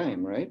change with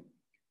time, right?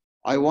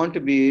 I want to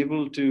be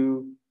able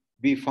to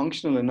be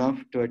functional enough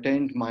to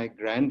attend my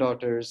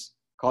granddaughter's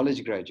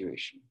college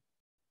graduation.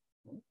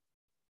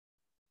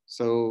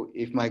 So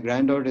if my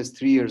granddaughter is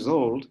 3 years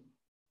old,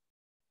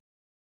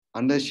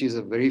 unless she's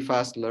a very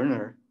fast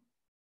learner,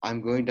 I'm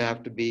going to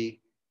have to be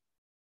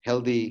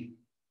healthy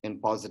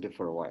and positive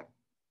for a while.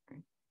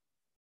 Right?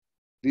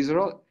 These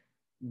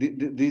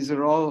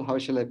are all, how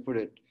shall I put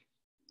it,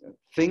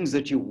 things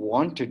that you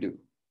want to do.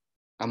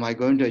 Am I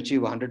going to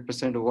achieve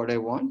 100% of what I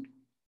want?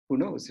 Who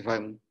knows? If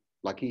I'm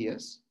lucky,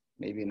 yes,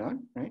 maybe not,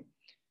 right?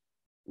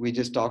 We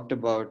just talked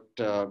about,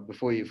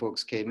 before you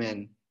folks came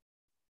in,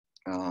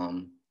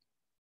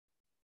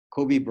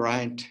 Kobe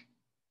Bryant,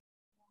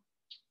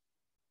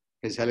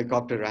 his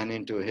helicopter ran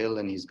into a hill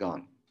and he's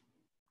gone,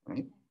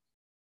 right?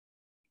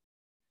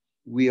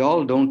 We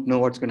all don't know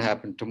what's going to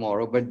happen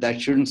tomorrow, but that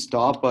shouldn't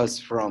stop us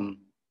from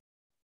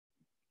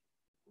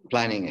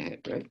planning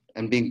ahead, right?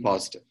 And being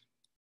positive.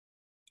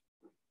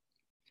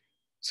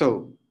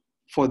 So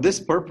for this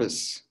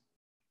purpose,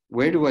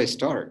 where do I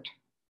start?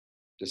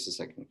 Just a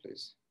second,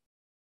 please.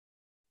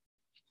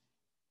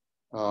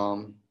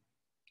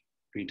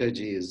 Rita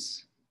ji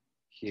is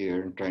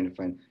here and trying to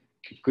find.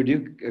 Could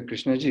you,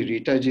 Krishna ji,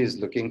 Rita ji is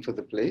looking for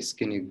the place.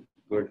 Can you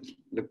go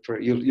look for,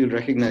 you'll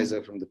recognize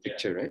her from the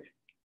picture, right?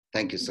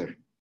 Thank you, sir.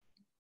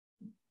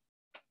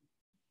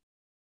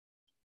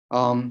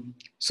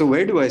 So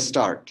where do I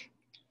start?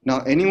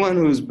 Now, anyone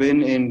who's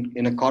been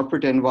in a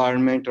corporate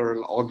environment or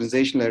an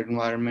organizational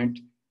environment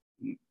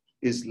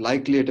is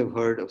likely to have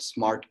heard of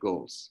SMART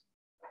goals.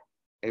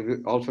 Are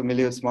you all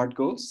familiar with SMART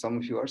goals? Some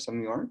of you are, some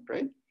of you aren't,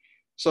 right?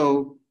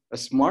 So a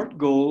SMART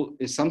goal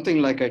is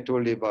something like I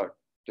told you about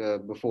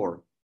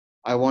before.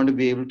 I want to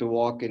be able to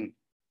walk in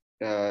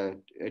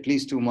at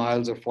least 2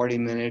 miles or 40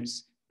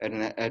 minutes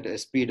at a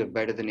speed of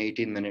better than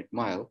 18-minute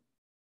mile.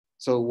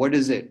 So what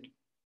is it?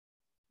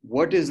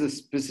 What is the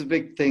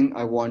specific thing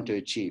I want to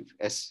achieve?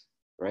 S,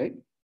 right?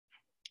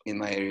 In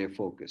my area of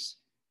focus.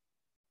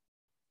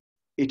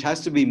 It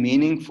has to be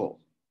meaningful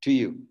to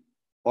you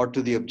or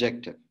to the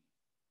objective.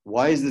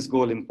 Why is this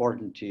goal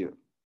important to you?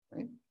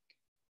 Right?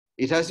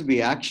 It has to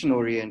be action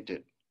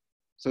oriented.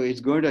 So it's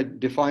going to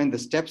define the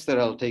steps that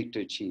I'll take to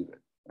achieve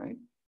it, right?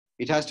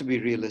 It has to be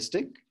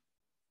realistic.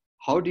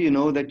 How do you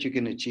know that you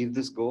can achieve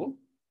this goal,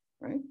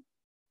 right?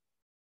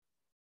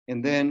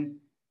 And then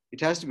it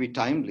has to be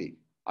timely.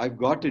 I've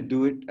got to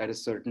do it at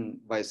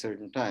by a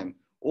certain time.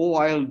 Oh,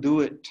 I'll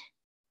do it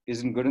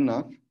isn't good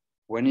enough.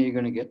 When are you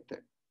going to get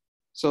there?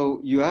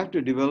 So you have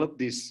to develop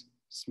these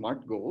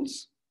SMART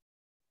goals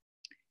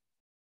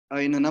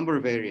in a number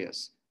of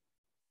areas.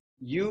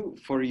 You,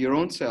 for your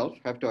own self,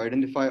 have to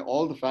identify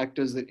all the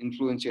factors that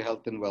influence your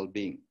health and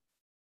well-being,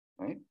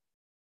 right?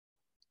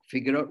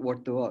 Figure out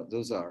what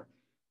those are.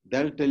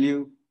 They'll tell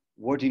you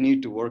what you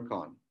need to work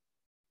on.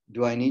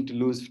 Do I need to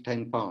lose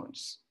 10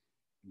 pounds?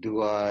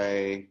 Do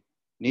I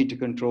need to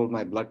control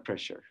my blood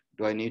pressure?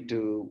 Do I need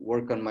to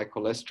work on my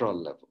cholesterol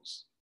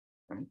levels?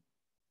 Right?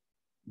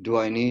 Do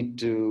I need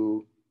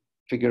to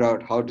figure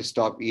out how to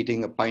stop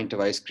eating a pint of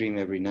ice cream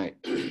every night?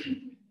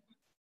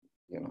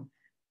 You know,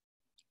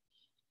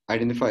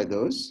 identify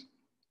those.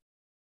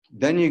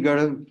 Then you got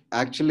to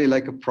actually,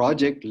 like a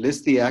project,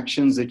 list the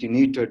actions that you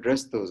need to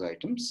address those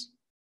items,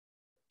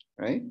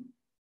 right?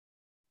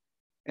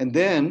 And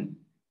then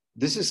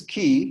this is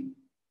key,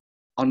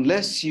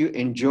 unless you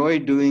enjoy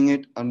doing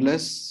it,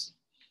 unless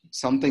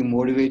something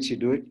motivates you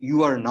to do it,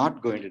 you are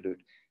not going to do it.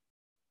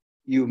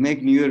 You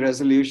make New Year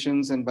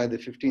resolutions, and by the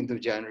 15th of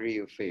January,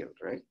 you failed,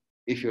 right?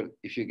 If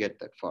you get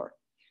that far.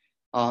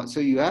 So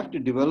you have to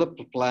develop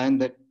a plan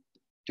that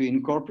to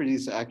incorporate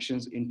these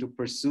actions into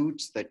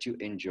pursuits that you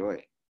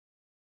enjoy.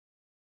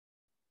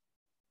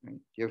 Right?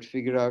 You have to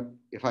figure out,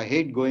 if I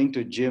hate going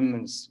to gym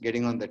and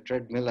getting on the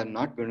treadmill, I'm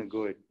not going to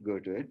go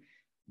to it.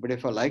 But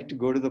if I like to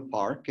go to the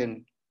park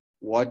and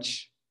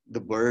watch the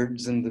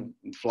birds and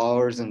the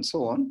flowers and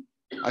so on,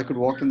 I could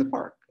walk in the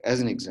park,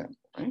 as an example,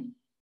 right?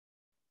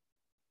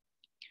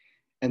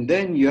 And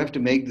then you have to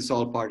make this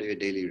all part of your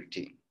daily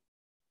routine.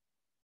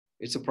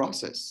 It's a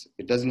process.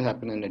 It doesn't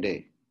happen in a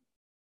day.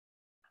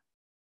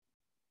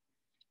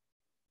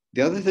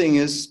 The other thing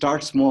is,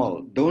 start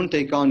small. Don't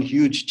take on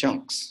huge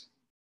chunks.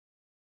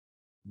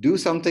 Do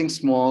something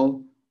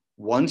small.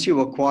 Once you've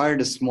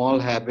acquired a small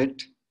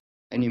habit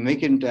and you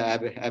make it into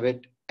a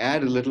habit,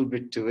 add a little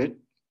bit to it.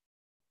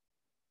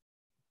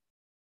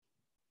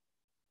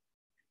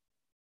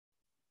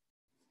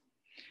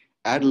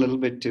 Add a little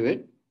bit to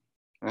it,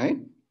 right?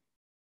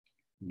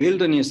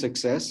 Build on your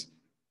success.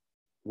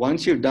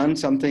 Once you've done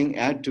something,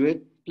 add to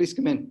it. Please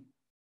come in.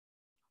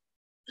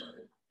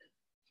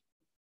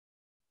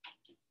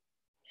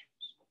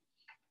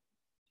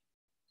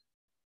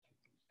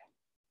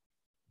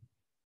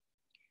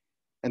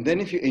 And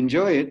then if you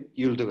enjoy it,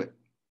 you'll do it,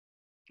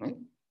 right?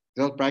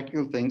 They're all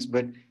practical things,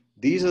 but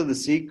these are the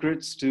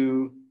secrets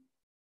to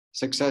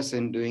success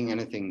in doing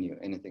anything new,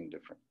 anything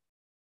different.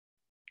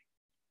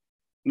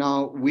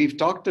 Now, we've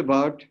talked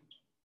about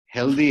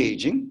healthy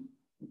aging.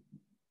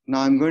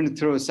 Now I'm going to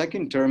throw a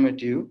second term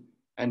at you,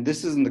 and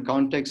this is in the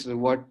context of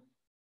what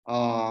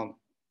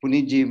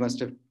Punitji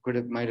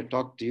might have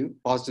talked to you,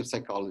 positive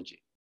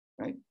psychology,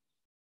 right?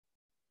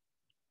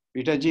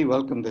 Rita ji,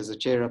 welcome. There's a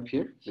chair up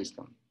here. Please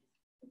come.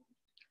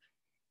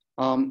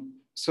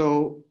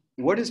 So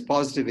what is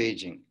positive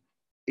aging?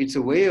 It's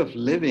a way of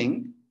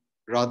living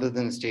rather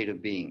than a state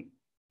of being,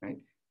 right?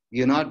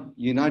 You're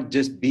not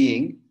just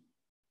being,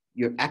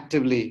 you're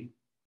actively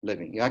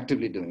living, you're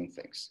actively doing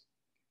things.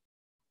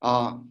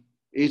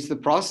 It's the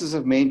process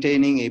of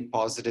maintaining a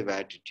positive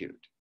attitude,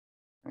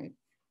 right?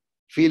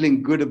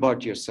 Feeling good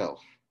about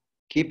yourself,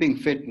 keeping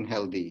fit and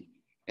healthy,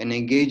 and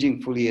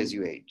engaging fully as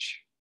you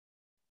age.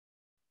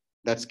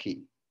 That's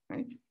key,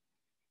 right?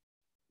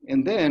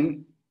 And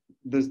then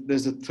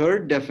there's a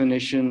third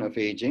definition of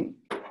aging.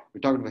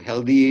 We talked about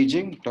healthy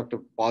aging, we talked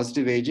about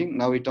positive aging.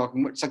 Now we're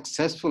talking about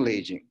successful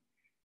aging.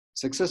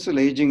 Successful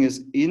aging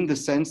is in the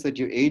sense that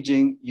you're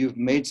aging, you've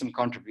made some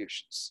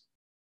contributions.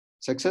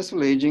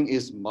 Successful aging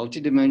is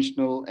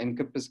multidimensional,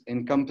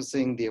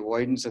 encompassing the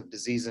avoidance of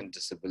disease and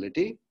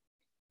disability,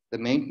 the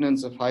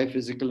maintenance of high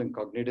physical and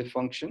cognitive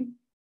function,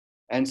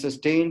 and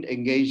sustained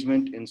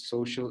engagement in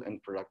social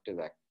and productive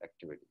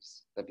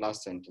activities. That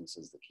last sentence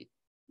is the key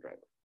driver.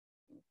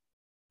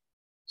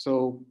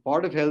 So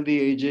part of healthy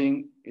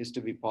aging is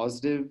to be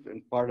positive,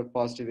 and part of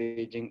positive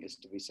aging is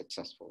to be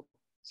successful.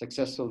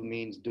 Successful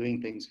means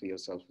doing things for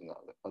yourself and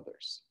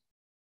others.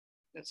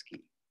 That's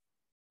key.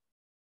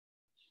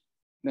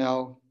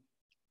 Now,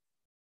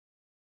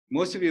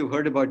 most of you have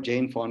heard about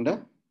Jane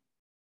Fonda.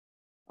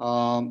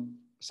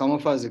 Some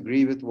of us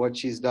agree with what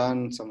she's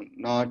done, some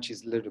not.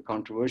 She's lived a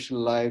controversial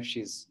life.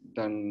 She's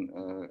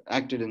done,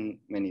 acted in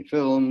many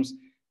films.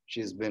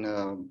 She's been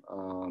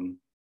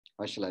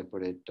how shall I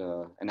put it,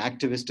 an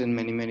activist in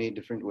many, many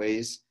different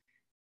ways.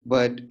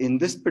 But in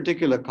this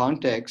particular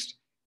context,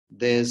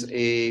 there's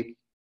a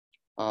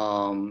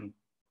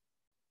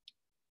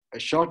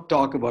short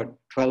talk about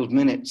 12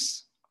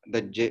 minutes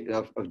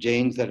of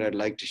Jane's that I'd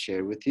like to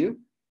share with you.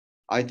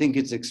 I think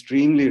it's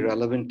extremely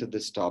relevant to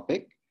this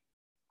topic.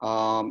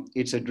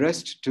 It's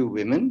addressed to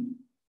women,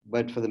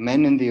 but for the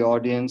men in the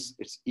audience,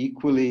 it's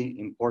equally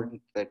important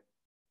that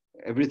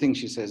everything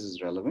she says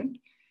is relevant.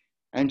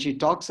 And she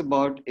talks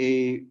about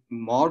a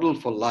model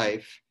for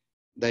life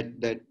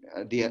that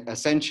the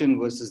ascension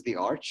versus the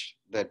arch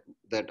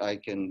that I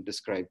can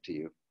describe to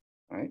you,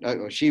 right?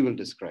 Or she will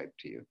describe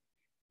to you.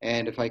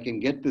 And if I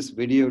can get this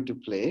video to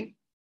play,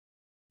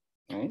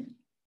 right?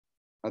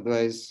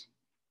 Otherwise,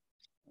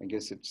 I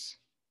guess it's,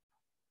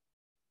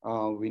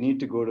 we need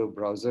to go to a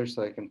browser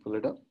so I can pull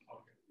it up.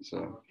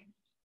 So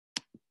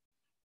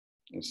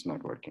it's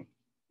not working.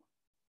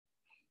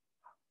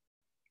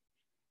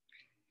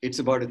 It's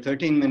about a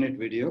 13-minute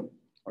video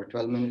or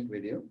 12-minute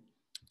video.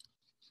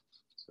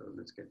 So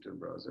let's get to a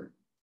browser.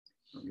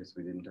 I guess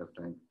we didn't have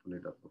time to pull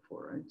it up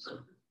before, right? So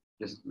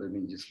just let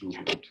me just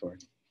Google it for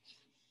it.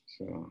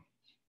 So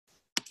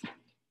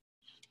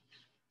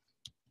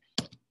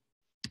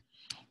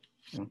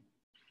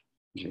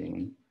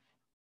Jane.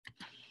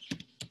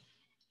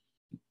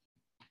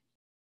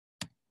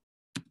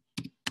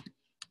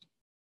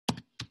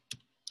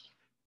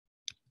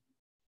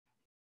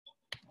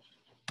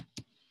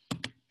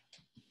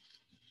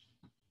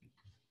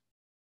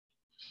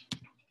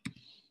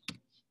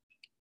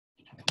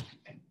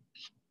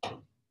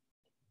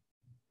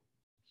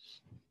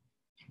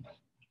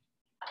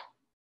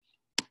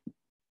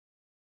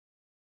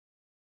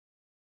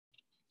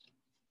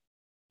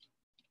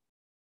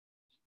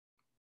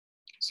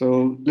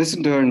 So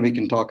listen to her and we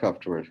can talk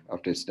afterward,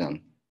 after it's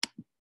done.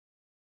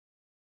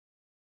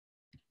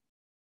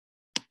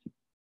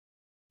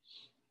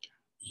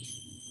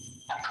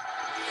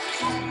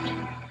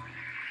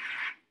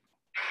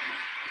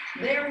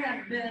 There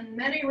have been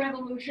many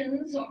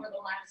revolutions over the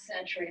last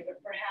century,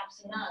 but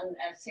perhaps none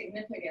as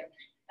significant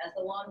as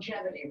the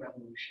longevity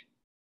revolution.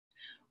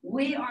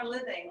 We are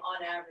living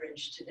on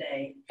average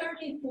today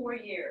 34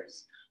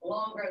 years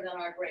longer than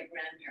our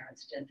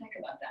great-grandparents did. Think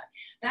about that.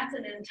 That's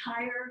an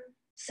entire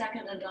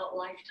second adult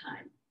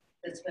lifetime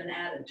that's been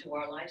added to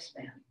our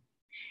lifespan.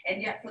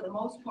 And yet, for the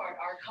most part,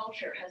 our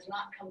culture has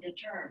not come to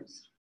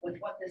terms with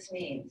what this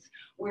means.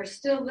 We're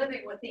still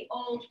living with the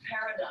old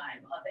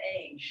paradigm of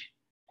age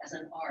as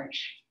an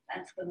arch.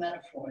 That's the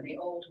metaphor, the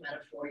old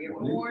metaphor. You're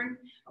born,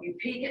 you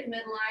peak at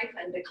midlife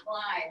and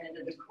decline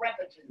into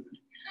decrepitude.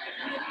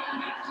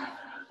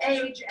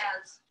 Age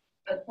as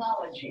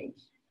pathology.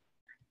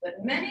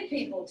 But many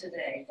people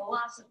today,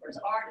 philosophers,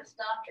 artists,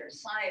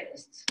 doctors,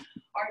 scientists,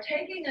 are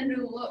taking a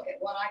new look at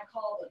what I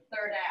call the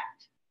third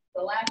act,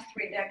 the last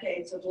 3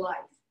 decades of life.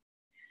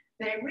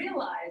 They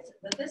realize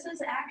that this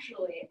is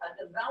actually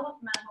a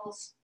developmental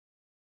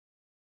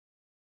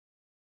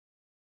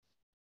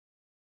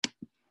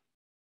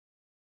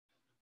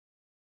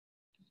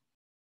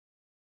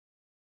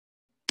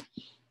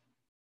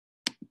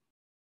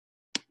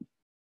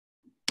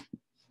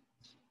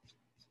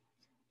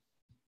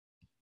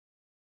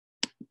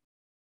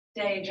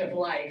stage of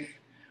life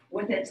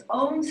with its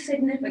own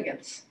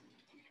significance,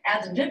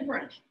 as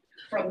different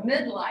from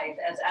midlife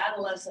as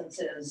adolescence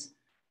is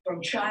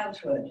from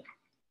childhood.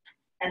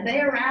 And they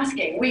are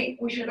asking, we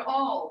should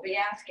all be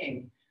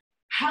asking,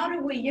 how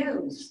do we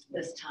use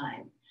this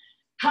time?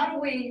 How do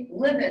we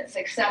live it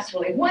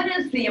successfully? What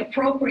is the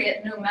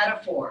appropriate new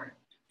metaphor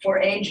for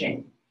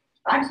aging?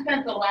 I've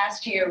spent the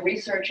last year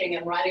researching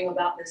and writing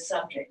about this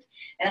subject,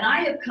 and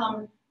I have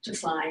come to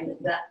find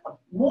that a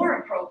more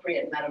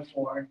appropriate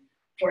metaphor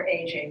for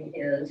aging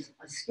is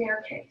a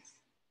staircase,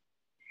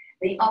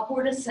 the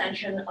upward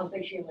ascension of the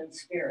human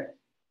spirit,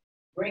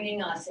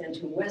 bringing us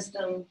into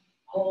wisdom,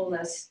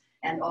 wholeness,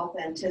 and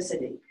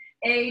authenticity.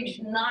 Age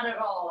not at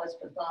all as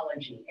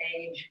pathology,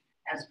 age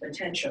as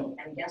potential.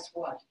 And guess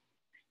what?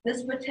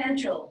 This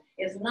potential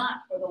is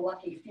not for the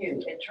lucky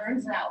few. It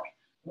turns out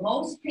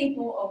most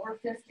people over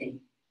 50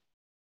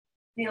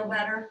 feel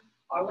better,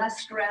 are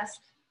less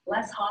stressed,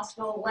 less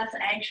hostile, less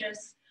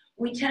anxious.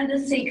 We tend to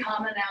see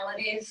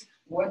commonalities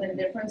more than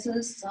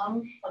differences.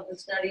 Some of the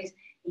studies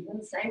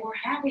even say we're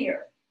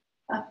happier.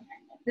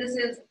 This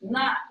is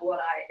not what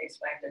I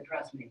expected,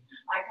 trust me.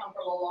 I come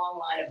from a long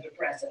line of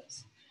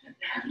depressives.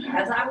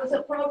 As I was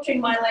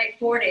approaching my late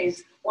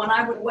 40s, when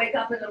I would wake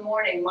up in the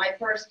morning, my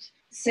first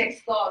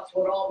 6 thoughts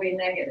would all be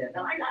negative.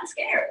 And I got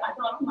scared. I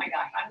thought, oh my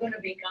gosh, I'm going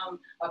to become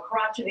a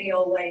crotchety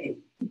old lady.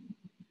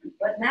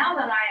 But now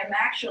that I am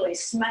actually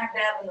smack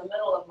dab in the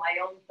middle of my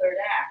own third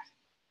act,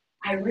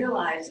 I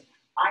realize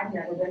I've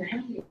never been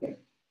happier.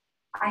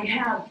 I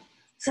have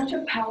such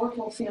a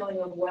powerful feeling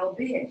of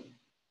well-being.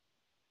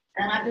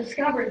 And I've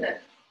discovered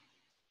that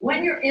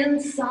when you're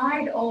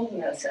inside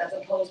oldness, as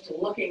opposed to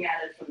looking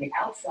at it from the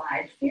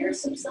outside, fear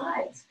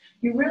subsides.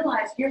 You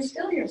realize you're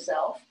still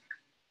yourself,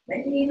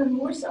 maybe even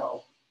more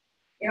so.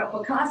 You know,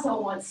 Picasso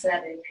once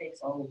said it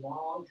takes a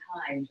long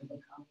time to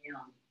become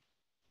young.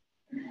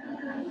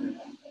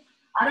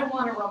 I don't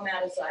want to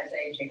romanticize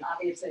aging.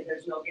 Obviously,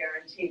 there's no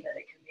guarantee that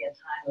it can be a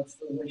time of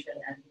fruition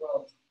and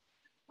growth.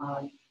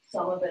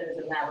 Some of it is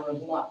a matter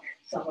of luck.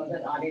 Some of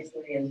it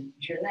obviously is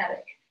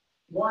genetic.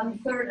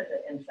 1/3 of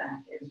it, in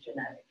fact, is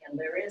genetic, and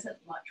there isn't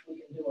much we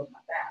can do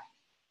about that.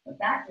 But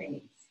that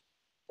means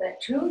that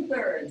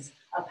 2/3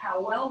 of how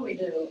well we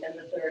do in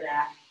the third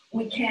act,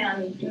 we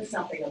can do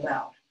something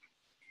about.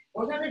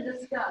 We're going to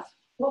discuss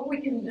what we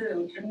can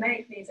do to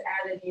make these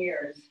added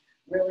years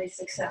really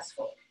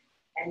successful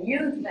and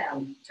use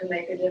them to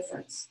make a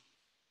difference.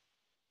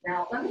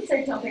 Now, let me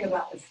say something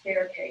about the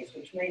staircase,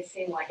 which may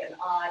seem like an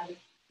odd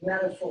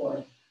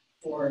metaphor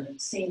for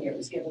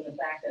seniors, given the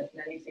fact that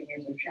many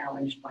seniors are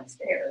challenged by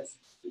stairs,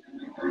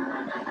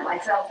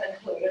 myself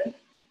included.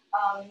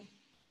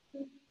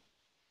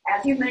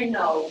 As you may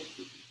know,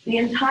 the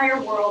entire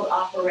world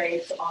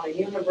operates on a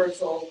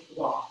universal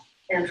law,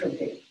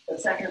 entropy, the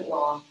second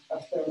law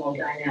of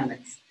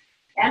thermodynamics.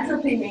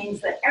 Entropy means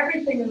that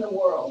everything in the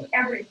world,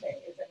 everything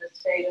is in a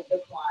state of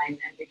decline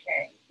and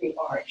decay, the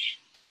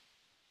arch.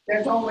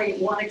 There's only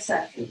one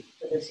exception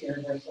to this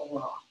universal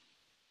law,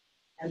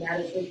 and that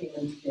is the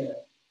human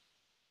spirit,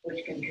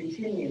 which can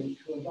continue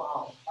to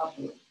evolve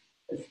upward,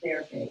 the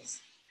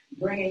staircase,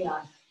 bringing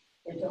us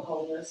into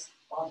wholeness,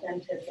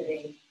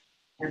 authenticity,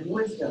 and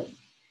wisdom.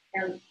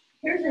 And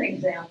here's an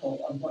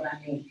example of what I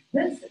mean.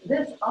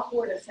 This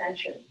upward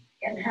ascension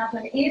can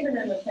happen even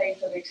in the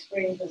face of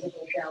extreme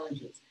physical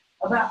challenges.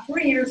 About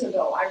 3 years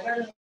ago, I read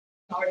an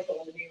article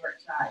in the New York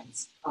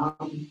Times.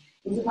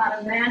 It was about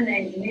a man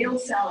named Neil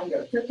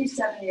Selinger,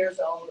 57 years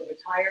old, a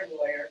retired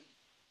lawyer,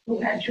 who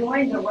had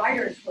joined the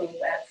writers group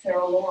at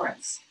Sarah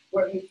Lawrence,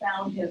 where he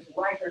found his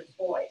writer's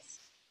voice.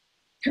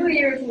 2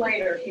 years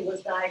later, he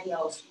was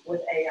diagnosed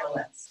with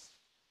ALS,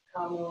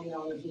 commonly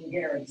known as Lou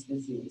Gehrig's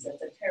disease.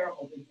 It's a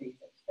terrible disease.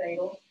 It's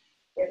fatal.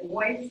 It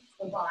wastes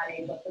the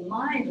body, but the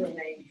mind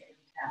remains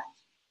intact.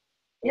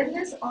 In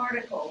this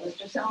article,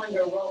 Mr.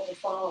 Selinger wrote the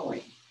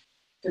following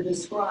to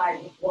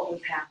describe what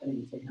was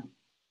happening to him.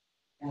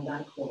 And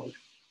I quote,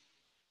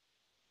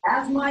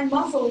 "As my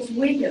muscles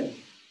weakened,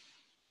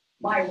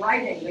 my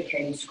writing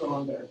became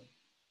stronger.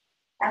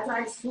 As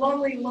I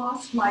slowly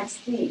lost my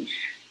speech,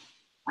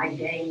 I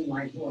gained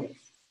my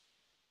voice.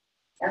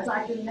 As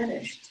I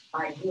diminished,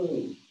 I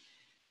grew.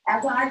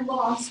 As I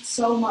lost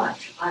so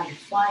much, I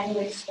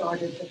finally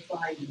started to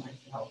find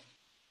myself."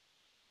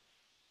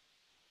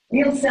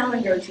 Neil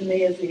Selinger, to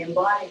me, is the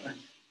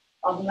embodiment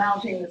of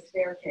mounting the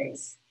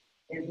staircase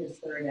in his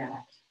third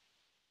act.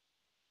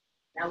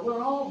 Now,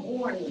 we're all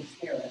born with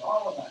spirit,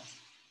 all of us,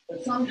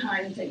 but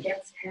sometimes it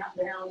gets tamped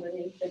down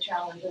beneath the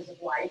challenges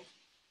of life,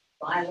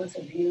 violence,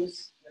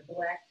 abuse,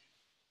 neglect.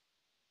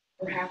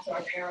 Perhaps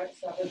our parents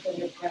suffered from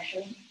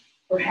depression.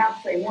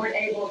 Perhaps they weren't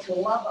able to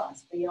love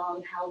us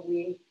beyond how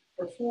we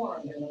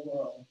performed in the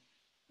world.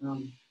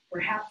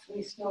 Perhaps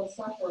we still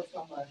suffer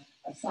from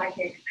a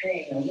psychic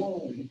pain, a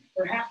wound.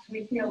 Perhaps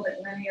we feel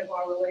that many of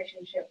our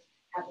relationships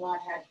have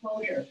not had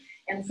closure.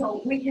 And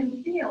so we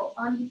can feel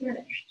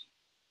unfinished.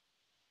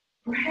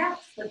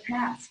 Perhaps the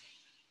task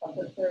of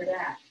the third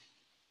act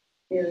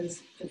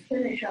is to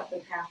finish up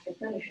the task of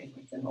finishing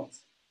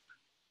ourselves.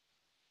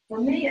 For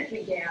me, it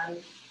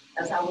began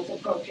as I was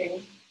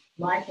approaching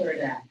my third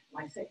act,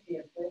 my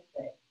 60th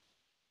birthday.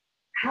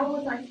 How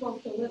was I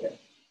supposed to live it?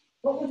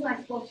 What was I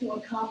supposed to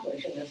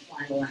accomplish in this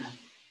final act?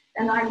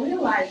 And I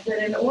realized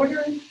that in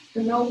order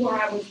to know where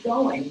I was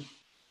going,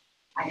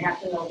 I had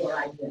to know where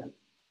I'd been.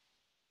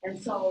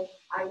 And so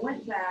I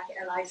went back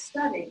and I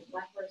studied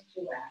my first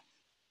two acts,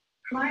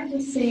 trying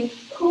to see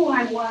who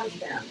I was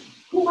then,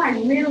 who I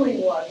really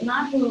was,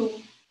 not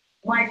who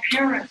my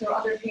parents or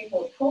other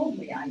people told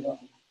me I was,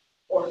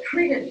 or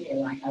treated me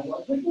like I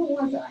was, but who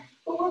was I?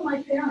 Who were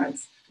my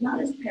parents?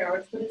 Not as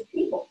parents, but as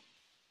people.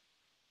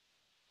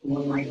 Who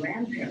were my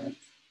grandparents?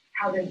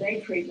 How did they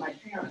treat my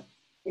parents?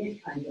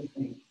 These kinds of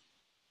things.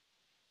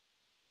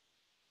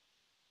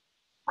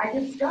 I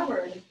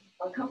discovered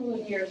a couple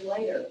of years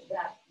later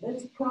that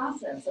this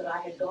process that I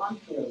had gone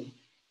through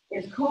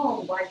is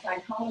called by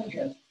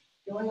psychologists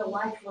doing a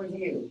life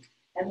review.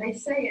 And they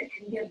say it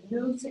can give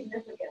new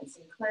significance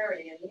and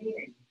clarity and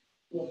meaning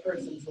to a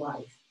person's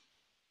life.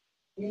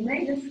 You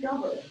may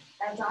discover,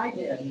 as I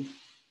did,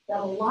 that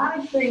a lot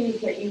of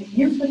things that you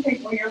used to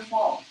think were your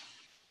fault,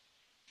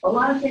 a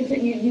lot of things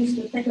that you used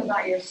to think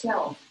about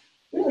yourself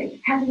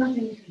really had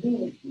nothing to do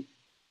with you.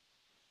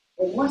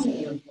 It wasn't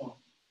your fault.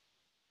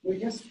 You're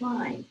just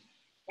fine.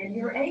 And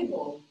you're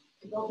able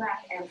to go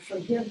back and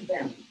forgive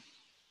them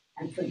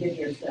and forgive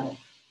yourself.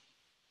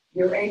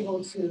 You're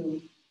able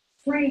to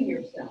free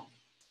yourself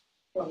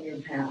from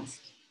your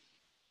past.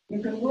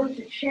 You can work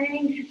to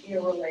change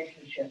your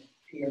relationship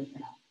to your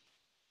past.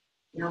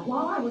 Now,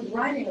 while I was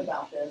writing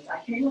about this,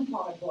 I came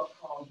upon a book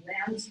called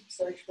Man's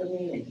Search for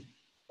Meaning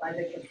by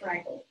Viktor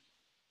Frankl.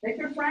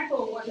 Viktor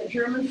Frankl was a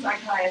German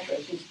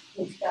psychiatrist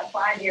who spent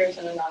 5 years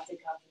in a Nazi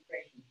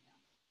concentration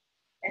camp.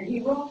 And he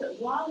wrote that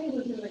while he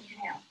was in the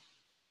camp,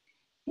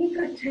 he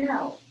could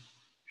tell,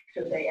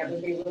 should they ever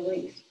be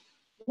released,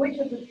 which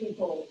of the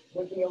people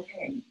would be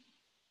okay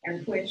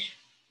and which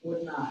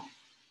would not.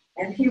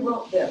 And he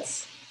wrote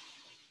this: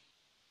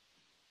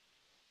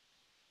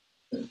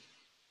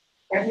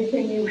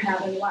 "Everything you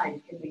have in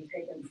life can be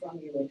taken from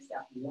you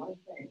except one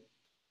thing: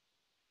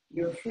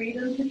 your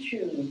freedom to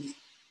choose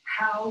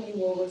how you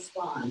will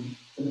respond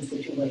to the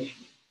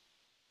situation.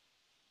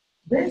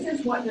 This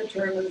is what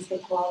determines the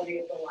quality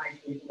of the life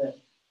we've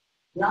lived,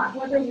 not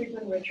whether we've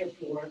been rich or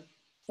poor,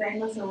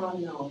 famous or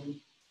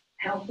unknown,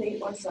 healthy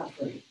or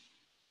suffering.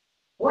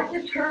 What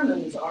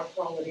determines our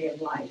quality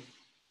of life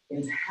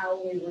is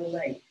how we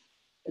relate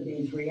to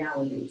these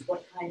realities,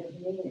 what kind of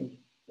meaning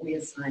we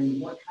assign them,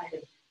 what kind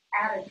of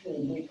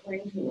attitude we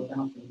cling to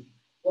about them,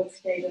 what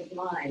state of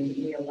mind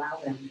we allow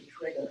them to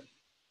trigger."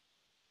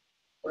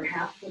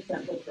 Perhaps the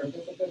central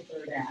purpose of the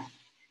third act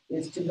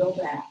is to go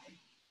back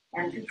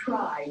and to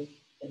try,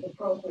 if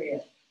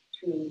appropriate,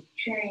 to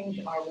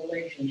change our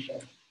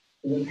relationship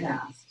to the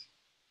past.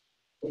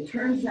 It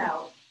turns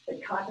out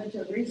that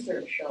cognitive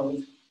research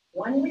shows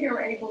when we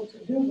are able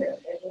to do this,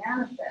 it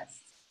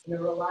manifests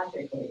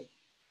neurologically.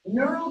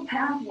 Neural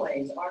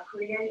pathways are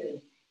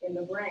created in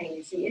the brain.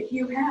 You see, if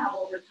you have,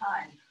 over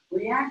time,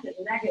 reacted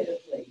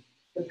negatively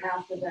to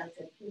past events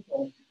and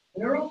people,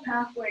 neural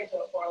pathways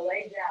are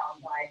laid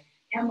down by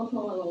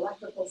chemical and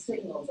electrical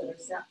signals that are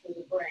sent through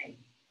the brain.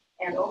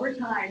 And over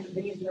time,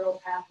 these neural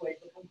pathways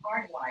become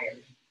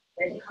hardwired.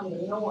 They become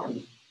the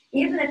norm,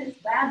 even if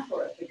it's bad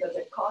for us because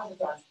it causes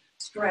us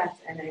stress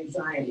and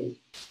anxiety.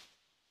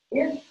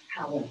 If,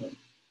 however,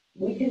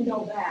 we can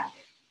go back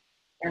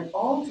and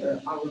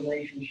alter our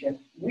relationship,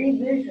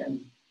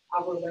 revision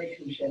our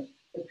relationship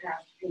to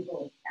past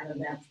people and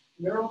events,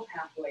 neural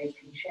pathways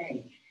can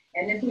change.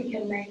 And if we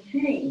can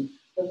maintain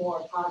the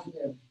more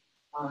positive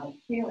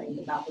feelings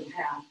about the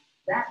past,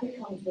 that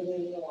becomes the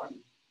new norm.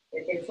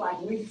 It's like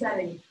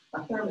resetting a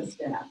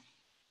thermostat.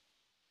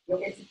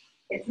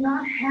 It's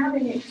not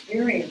having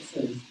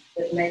experiences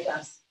that make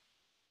us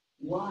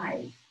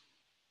wise.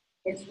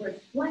 It's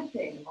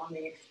reflecting on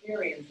the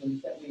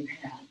experiences that we've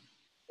had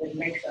that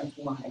makes us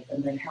wise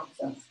and that helps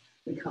us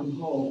become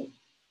whole,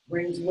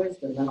 brings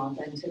wisdom and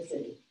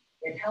authenticity.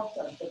 It helps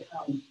us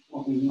become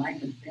what we might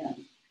have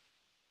been.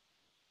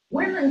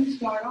 Women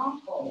start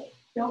off whole,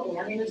 don't we?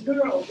 I mean, as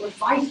girls, we're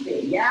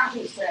feisty. Yeah,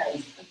 who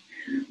says?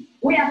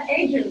 We have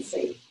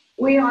agency.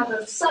 We are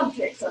the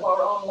subjects of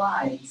our own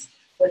lives.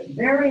 But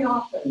very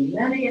often,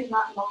 many, if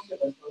not most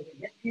of us, when we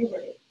hit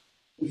puberty,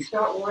 we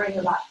start worrying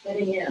about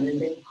fitting in and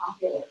being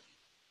popular.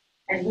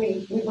 And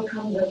we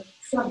become the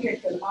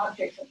subjects and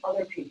objects of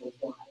other people's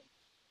lives.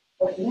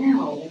 But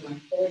now, in our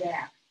third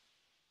act,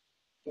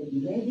 it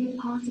may be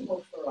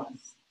possible for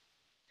us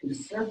to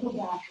circle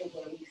back to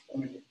where we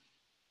started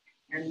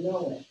and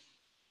know it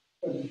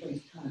for the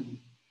first time.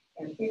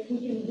 And if we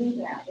can do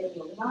that, it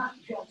will not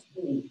just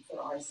be for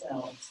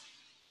ourselves.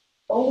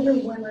 Older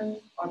women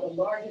are the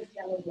largest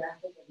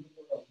demographic in the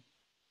world.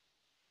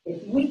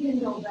 If we can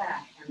go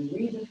back and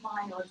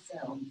redefine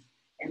ourselves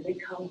and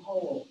become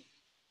whole,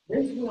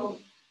 this will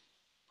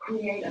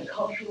create a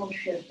cultural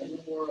shift in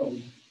the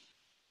world.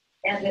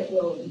 And it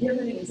will give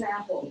an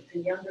example to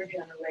younger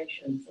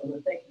generations so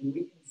that they can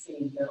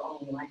reconceive their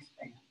own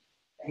lifespan.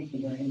 Thank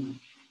you very much.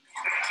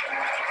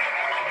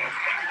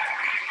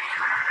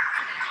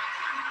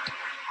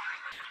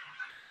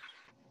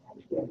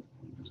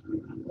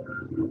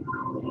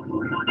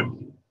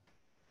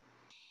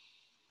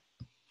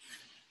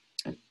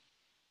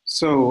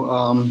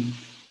 So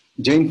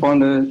Jane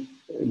Fonda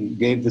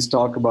gave this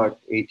talk about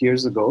 8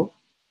 years ago.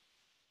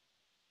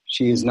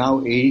 She is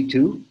now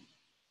 82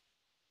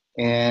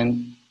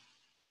 and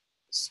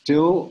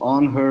still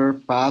on her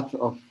path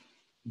of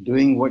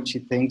doing what she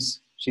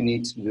thinks she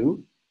needs to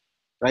do.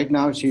 Right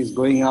now, she's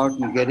going out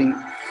and getting...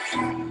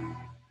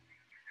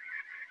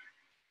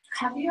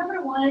 Have you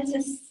ever wanted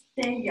to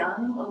stay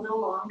young a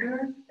little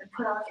longer and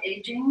put off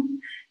aging?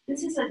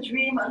 This is a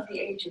dream of the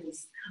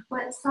ages,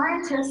 but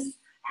scientists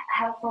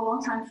have for a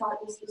long time thought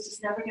this was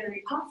just never going to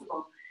be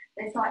possible.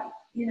 They thought,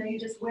 you know, you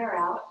just wear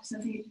out,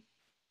 something.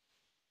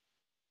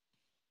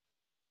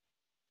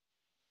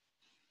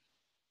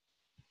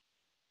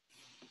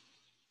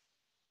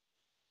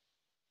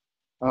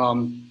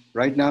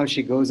 Right now,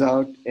 she goes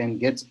out and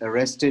gets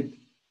arrested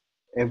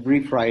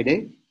every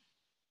Friday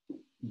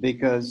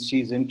because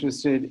she's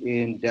interested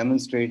in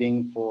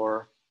demonstrating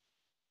for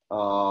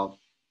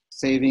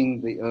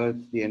saving the earth,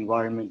 the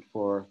environment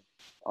for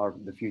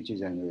the future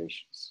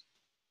generations.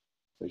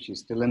 So she's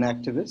still an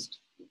activist.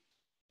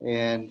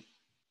 And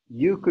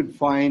you could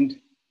find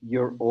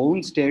your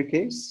own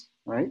staircase,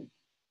 right?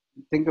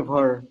 Think of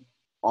her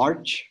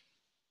arch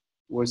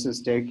versus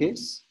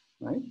staircase,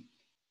 right?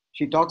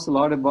 She talks a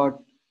lot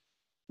about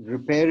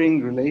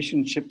repairing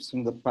relationships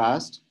from the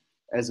past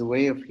as a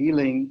way of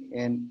healing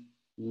and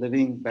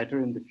living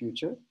better in the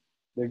future.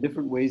 There are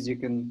different ways you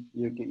can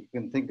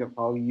think of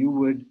how you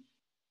would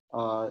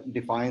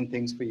define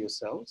things for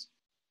yourselves.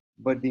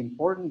 But the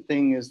important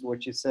thing is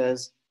what she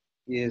says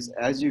is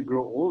as you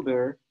grow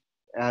older,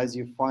 as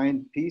you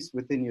find peace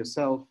within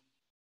yourself,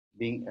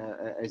 being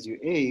as you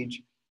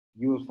age,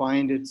 you will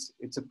find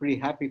it's a pretty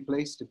happy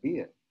place to be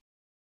in.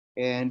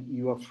 And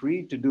you are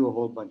free to do a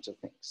whole bunch of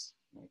things.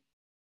 Right?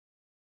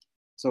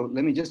 So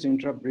let me just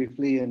interrupt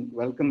briefly and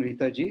welcome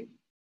Rita ji.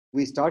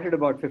 We started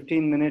about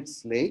 15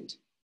 minutes late.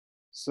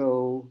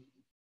 So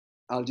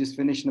I'll just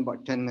finish in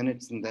about 10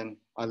 minutes and then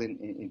I'll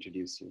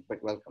introduce you,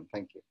 but welcome,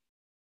 thank you.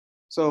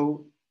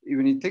 So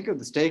when you think of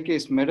the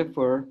staircase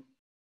metaphor,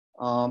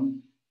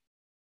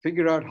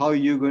 figure out how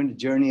you're going to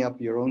journey up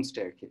your own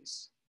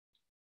staircase.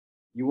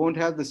 You won't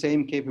have the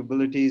same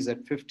capabilities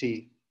at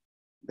 50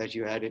 that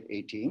you had at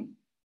 18,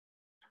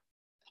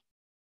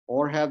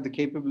 or have the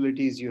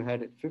capabilities you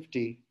had at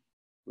 50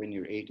 when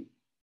you're 80.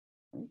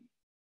 Right?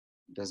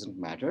 Doesn't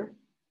matter.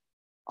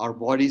 Our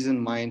bodies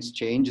and minds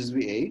change as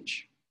we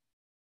age.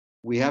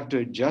 We have to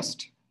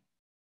adjust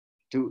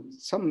to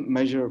some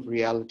measure of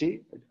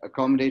reality,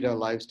 accommodate our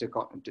lives to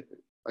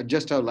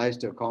adjust our lives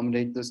to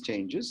accommodate those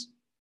changes.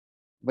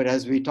 But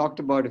as we talked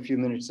about a few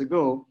minutes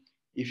ago,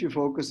 if you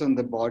focus on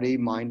the body,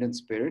 mind, and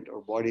spirit,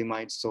 or body,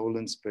 mind, soul,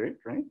 and spirit,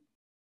 right?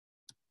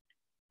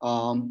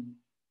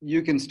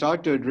 You can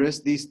start to address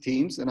these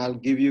themes, and I'll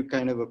give you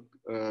kind of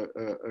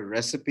a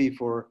recipe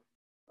for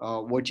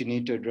what you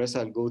need to address.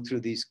 I'll go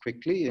through these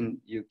quickly, and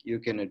you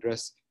can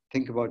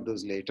think about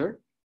those later.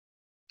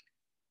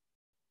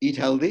 Eat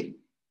healthy,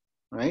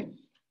 right?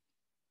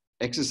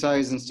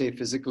 Exercise and stay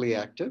physically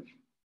active.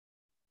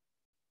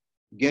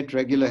 Get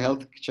regular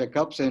health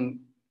checkups, and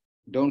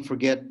don't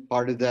forget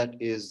part of that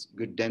is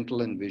good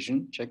dental and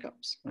vision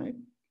checkups, right?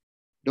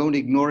 Don't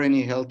ignore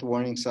any health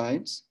warning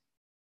signs.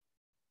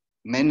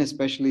 Men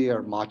especially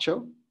are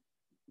macho.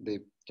 They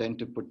tend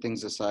to put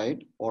things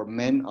aside, or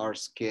men are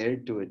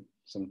scared to it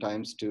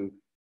sometimes to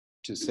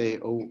say,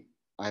 oh,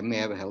 I may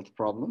have a health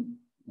problem,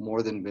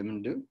 more than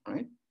women do,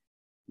 right?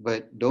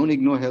 but don't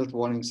ignore health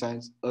warning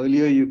signs.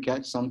 Earlier you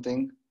catch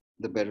something,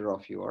 the better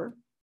off you are.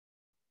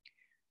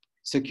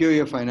 Secure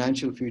your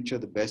financial future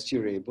the best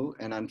you're able.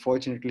 And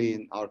unfortunately,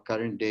 in our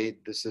current day,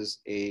 this is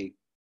a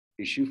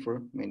issue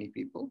for many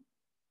people,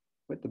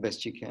 but the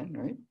best you can,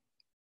 right?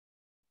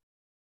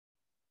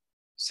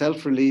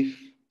 Self-relief,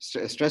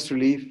 stress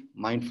relief,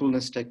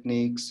 mindfulness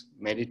techniques,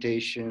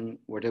 meditation,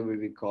 whatever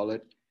we call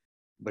it,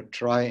 but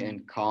try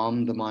and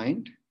calm the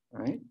mind,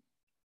 right?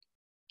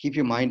 Keep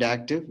your mind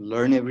active,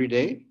 learn every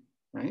day,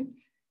 right?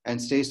 And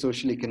stay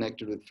socially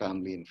connected with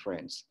family and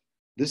friends.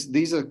 This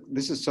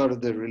is sort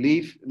of the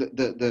relief,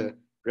 the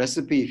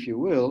recipe, if you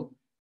will,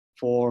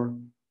 for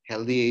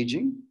healthy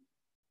aging,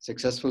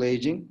 successful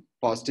aging,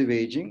 positive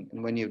aging.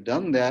 And when you've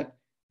done that,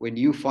 when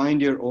you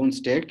find your own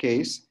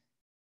staircase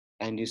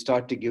and you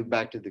start to give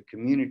back to the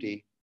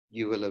community,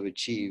 you will have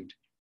achieved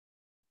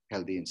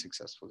healthy and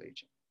successful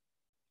aging.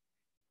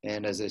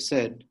 And as I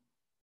said,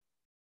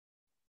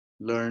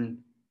 learn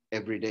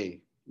every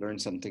day, learn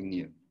something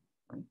new.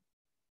 Right?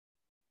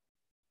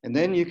 And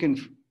then you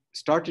can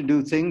start to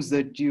do things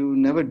that you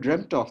never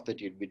dreamt of that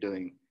you'd be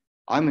doing.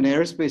 I'm an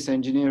aerospace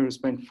engineer who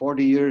spent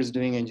 40 years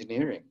doing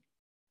engineering.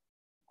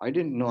 I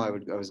didn't know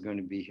I was going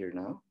to be here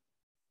now.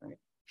 Right?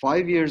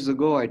 5 years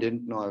ago, I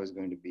didn't know I was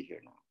going to be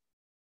here now.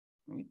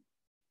 Right?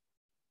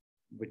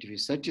 But if you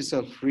set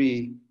yourself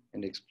free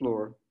and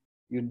explore,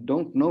 you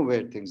don't know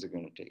where things are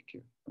going to take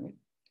you. Right?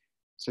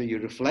 So you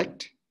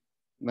reflect.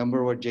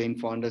 Remember what Jane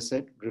Fonda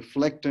said,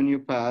 reflect on your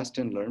past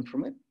and learn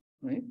from it.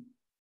 Right?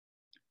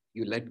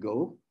 You let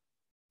go.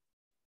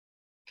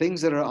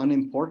 Things that are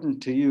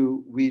unimportant to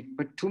you, we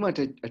put too much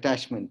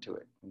attachment to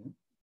it.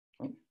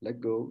 Right?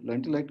 Let go,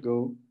 learn to let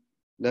go,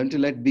 learn to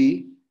let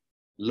be,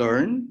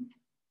 learn,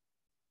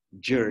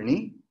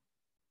 journey.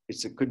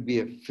 It could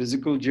be a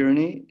physical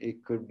journey,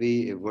 it could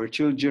be a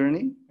virtual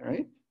journey,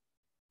 right?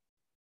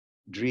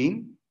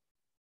 Dream.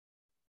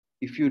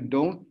 If you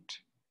don't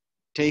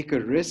take a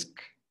risk,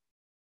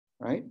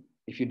 right?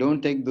 If you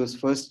don't take those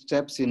first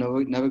steps,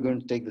 you're never going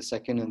to take the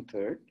second and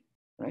third,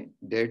 right?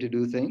 Dare to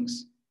do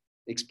things.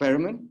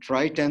 Experiment,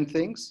 try 10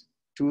 things,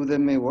 2 of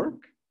them may work,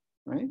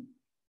 right?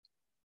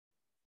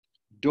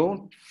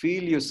 Don't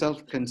feel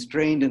yourself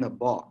constrained in a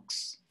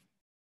box,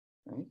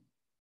 right?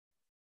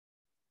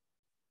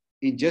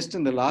 Just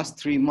in the last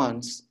 3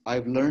 months,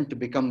 I've learned to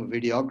become a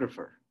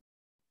videographer.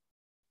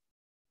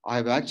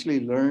 I've actually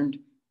learned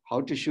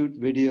how to shoot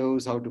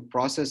videos, how to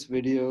process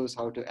videos,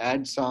 how to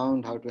add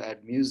sound, how to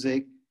add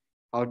music,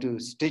 how to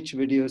stitch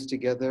videos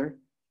together.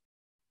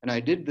 And I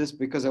did this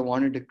because I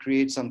wanted to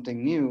create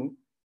something new.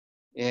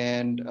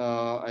 And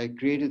I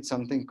created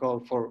something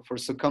called, for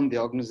Sukham, the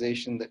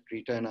organization that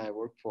Rita and I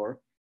work for,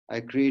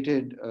 I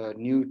created a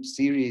new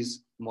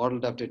series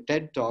modeled after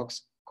TED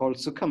Talks called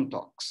Sukham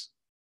Talks.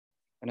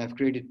 And I've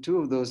created 2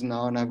 of those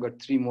now, and I've got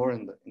 3 more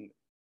in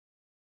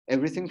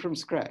everything from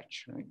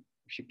scratch, right?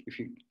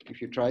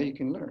 If you try, you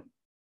can learn.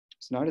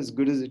 It's not as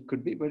good as it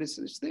could be, but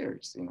it's there,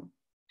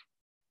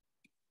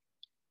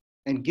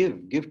 And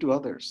give to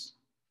others.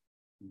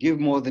 Give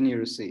more than you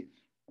receive,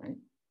 right?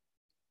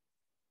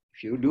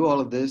 If you do all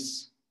of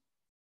this,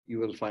 you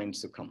will find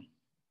Sukham.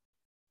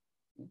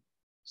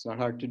 It's not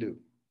hard to do.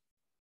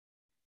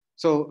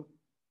 So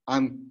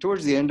I'm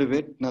towards the end of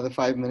it, another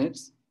 5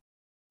 minutes.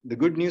 The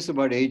good news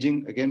about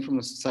aging, again from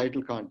a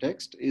societal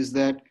context, is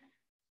that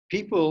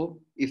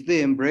people, if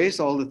they embrace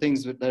all the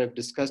things that I've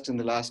discussed in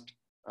the last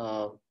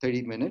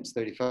 30 minutes,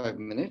 35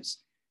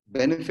 minutes,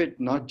 benefit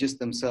not just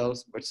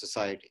themselves, but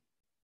society.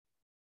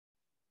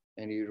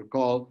 And you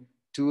recall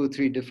 2 or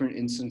 3 different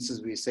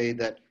instances we say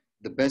that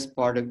the best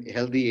part of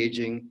healthy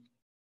aging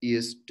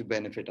is to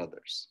benefit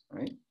others,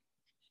 right?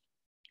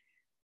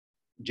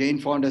 Jane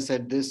Fonda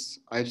said this,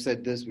 I've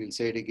said this, we'll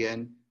say it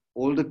again.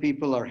 Older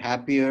people are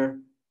happier,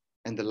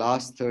 and the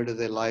last third of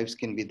their lives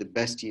can be the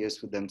best years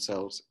for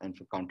themselves and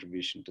for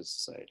contribution to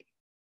society.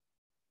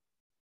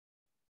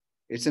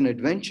 It's an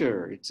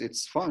adventure,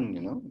 it's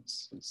fun,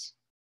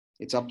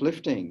 it's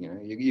uplifting,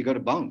 you got to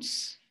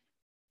bounce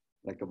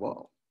like a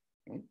ball,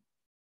 right?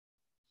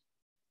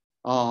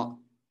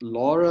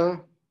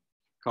 Laura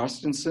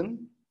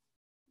Carstensen,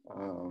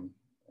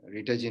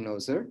 Rita G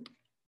knows her.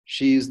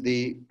 She is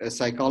a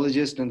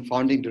psychologist and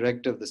founding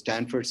director of the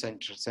Stanford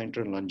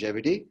Center on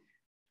Longevity.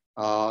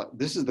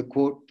 This is the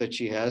quote that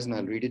she has, and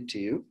I'll read it to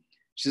you.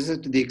 She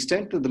said, to the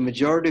extent that the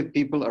majority of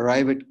people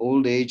arrive at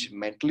old age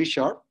mentally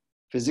sharp,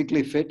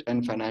 physically fit,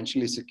 and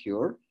financially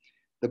secure,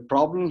 the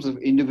problems of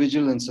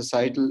individual and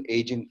societal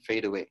aging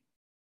fade away.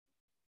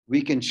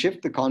 We can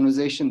shift the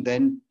conversation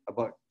then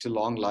to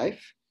long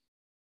life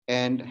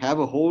and have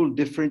a whole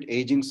different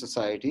aging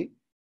society,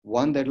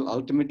 one that will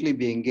ultimately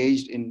be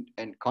engaged in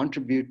and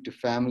contribute to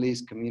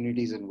families,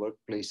 communities, and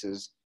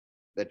workplaces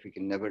that we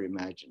can never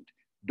imagine.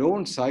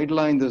 Don't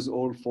sideline those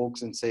old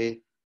folks and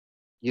say,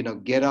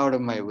 get out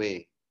of my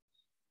way.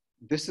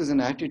 This is an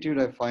attitude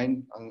I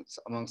find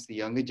amongst the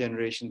younger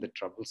generation that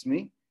troubles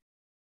me.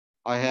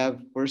 I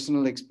have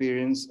personal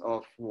experience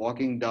of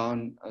walking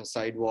down a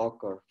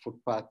sidewalk or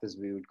footpath, as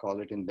we would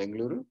call it in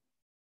Bengaluru.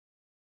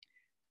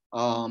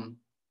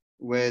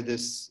 where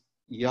this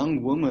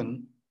young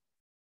woman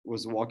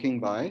was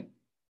walking by,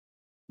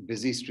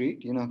 busy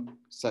street,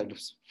 side of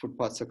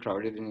footpaths are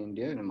crowded in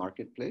India in a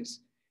marketplace.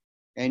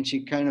 And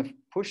she kind of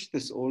pushed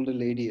this older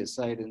lady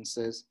aside and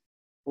says,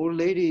 old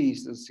lady,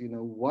 says,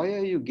 why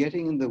are you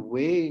getting in the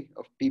way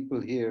of people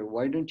here?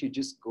 Why don't you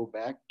just go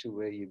back to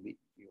where you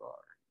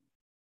are?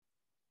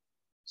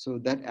 So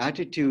that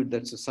attitude,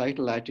 that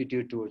societal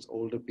attitude towards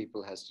older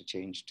people has to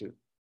change too.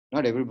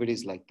 Not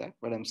everybody's like that,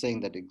 but I'm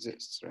saying that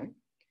exists, right?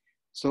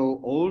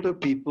 So older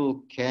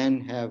people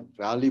can have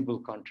valuable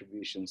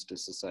contributions to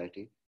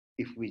society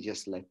if we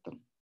just let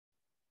them.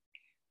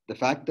 The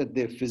fact that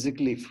they're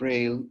physically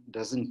frail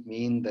doesn't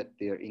mean that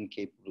they're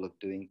incapable of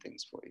doing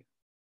things for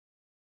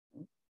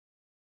you.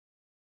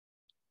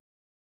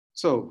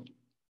 So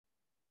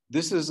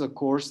this is a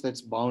course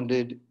that's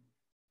bounded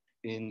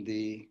in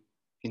the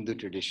Hindu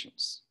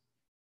traditions.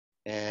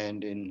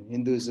 And in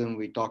Hinduism,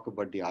 we talk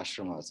about the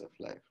ashramas of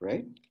life,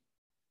 right?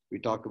 We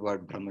talk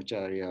about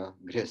brahmacharya,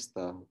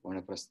 grihastha,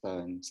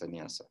 vanaprastha, and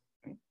sannyasa.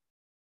 Right?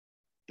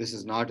 This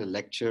is not a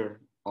lecture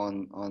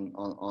on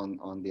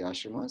the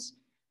ashramas,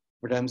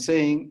 but I'm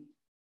saying,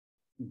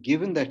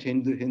 given that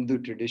Hindu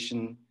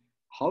tradition,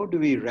 how do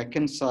we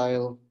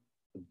reconcile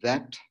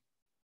that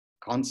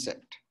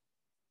concept?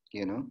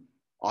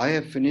 I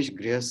have finished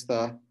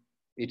grihastha.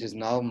 It is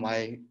now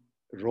my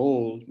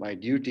role, my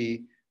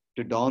duty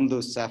to don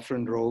those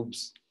saffron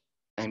robes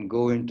and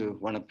go into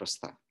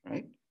vanaprastha,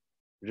 right?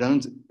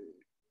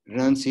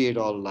 Renunciate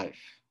all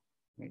life.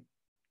 Right?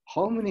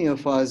 How many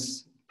of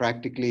us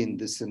practically in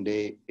this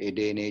day and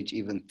age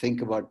even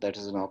think about that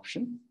as an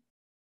option?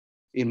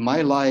 In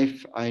my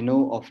life, I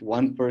know of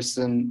one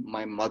person,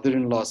 my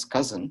mother-in-law's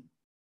cousin,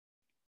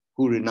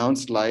 who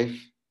renounced life,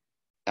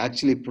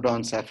 actually put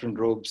on saffron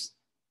robes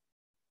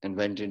and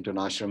went into an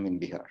ashram in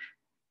Bihar.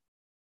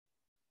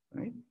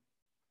 Right?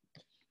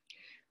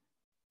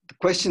 The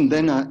question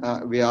then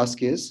we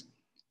ask is,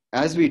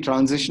 as we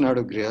transition out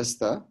of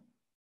grihastha,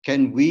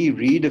 can we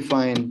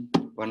redefine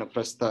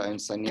vanaprastha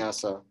and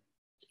sannyasa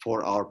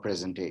for our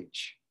present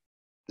age?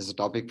 This is a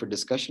topic for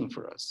discussion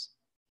for us,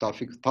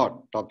 topic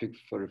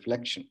for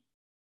reflection.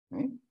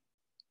 Right?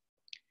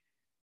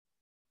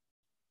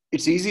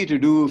 It's easy to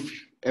do if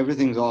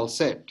everything's all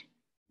set,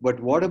 but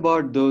what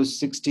about those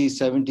 60,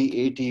 70,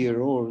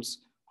 80-year-olds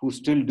who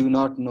still do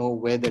not know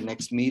where the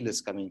next meal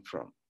is coming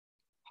from?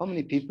 How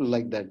many people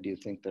like that do you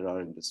think there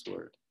are in this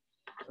world?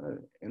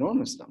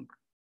 Enormous number,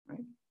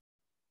 right?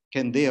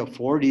 Can they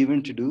afford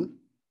even to do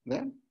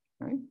that,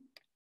 right?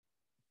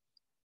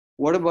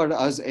 What about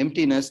us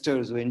empty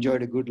nesters who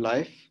enjoyed a good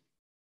life?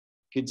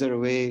 Kids are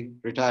away,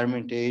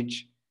 retirement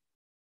age.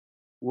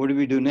 What do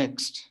we do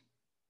next?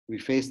 We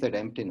face that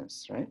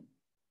emptiness, right?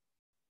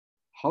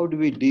 How do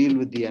we deal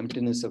with the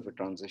emptiness of a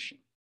transition?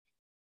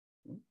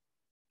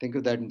 Think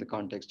of that in the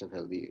context of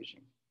healthy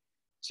aging.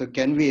 So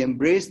can we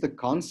embrace the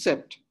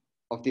concept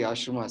of the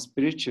ashrama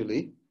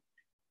spiritually,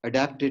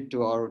 adapt it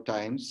to our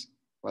times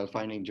while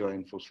finding joy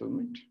and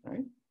fulfillment,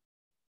 right?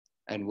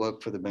 And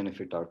work for the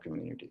benefit of our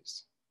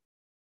communities.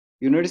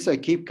 You notice I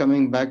keep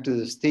coming back to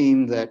this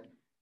theme that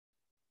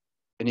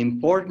an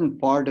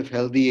important part of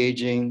healthy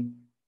aging,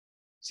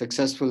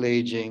 successful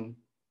aging,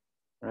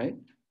 right?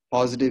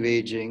 Positive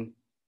aging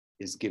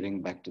is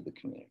giving back to the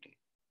community.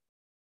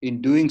 In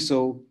doing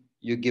so,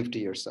 you give to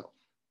yourself.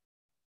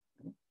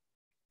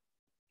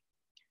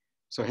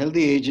 So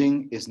healthy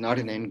aging is not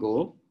an end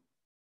goal,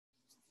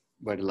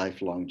 but a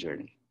lifelong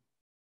journey.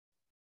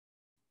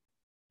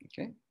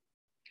 Okay.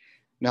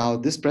 Now,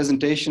 this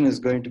presentation is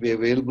going to be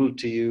available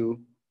to you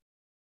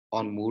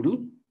on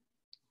Moodle.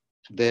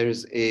 There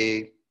is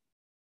a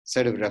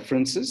set of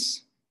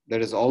references that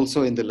is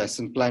also in the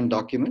lesson plan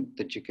document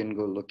that you can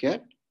go look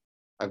at.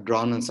 I've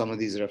drawn on some of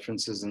these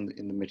references in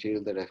the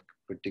material that I've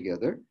put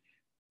together.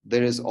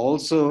 There is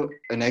also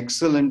an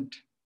excellent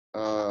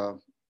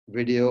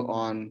video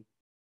on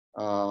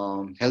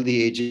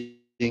healthy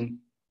aging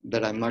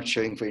that I'm not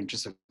showing for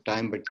interest of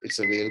time, but it's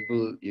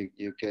available.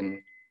 You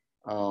can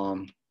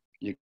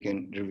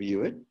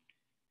review it.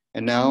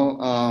 And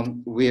now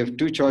we have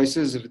two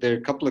choices. If there are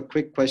a couple of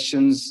quick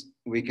questions,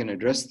 we can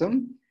address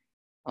them.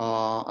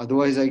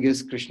 Otherwise, I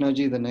guess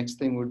Krishnaji, the next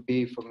thing would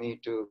be for me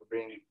to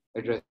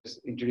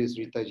introduce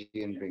Rita ji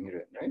and bring her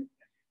in, right?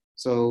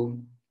 So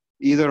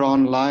either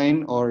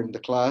online or in the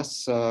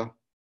class,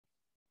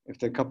 if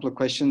there are a couple of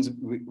questions,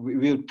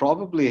 we'll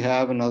probably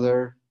have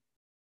another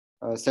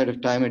set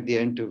of time at the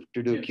end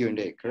to do a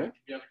Q&A, correct?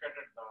 We have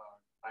allocated the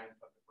time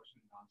for the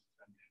question and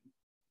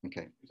answers.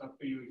 Okay. It's up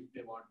to you if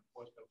they want to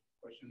post the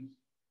questions.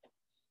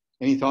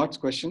 Any thoughts,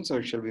 questions,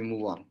 or shall we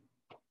move on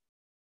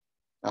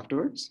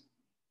afterwards?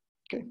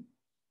 Okay.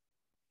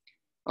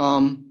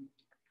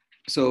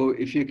 So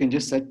if you can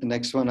just set the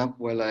next one up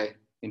while I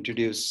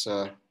introduce.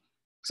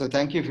 So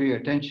thank you for your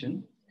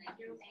attention. Thank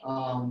you.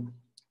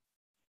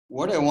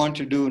 What I want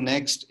to do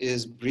next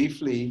is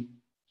briefly,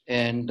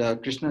 and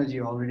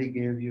Krishnaji already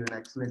gave you an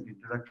excellent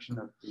introduction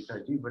of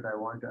Rita ji, but I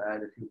want to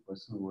add a few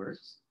personal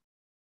words.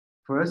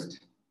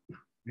 First,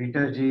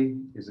 Rita ji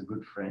is a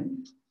good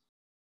friend,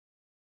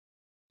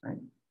 right?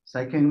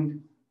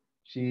 Second,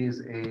 she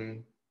is a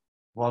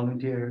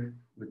volunteer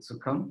with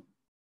Sukham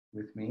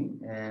with me,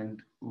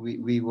 and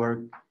we work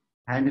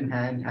hand in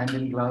hand, hand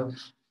in glove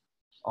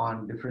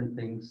on different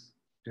things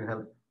to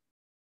help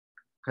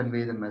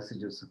convey the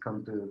message of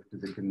Sukham to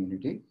the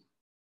community.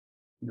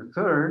 The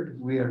third,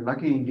 we are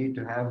lucky indeed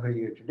to have her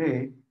here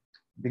today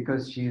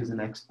because she is an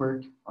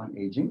expert on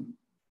aging.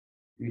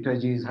 Rita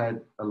ji has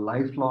had a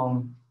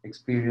lifelong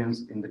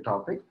experience in the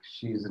topic.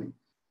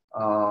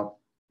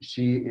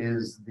 She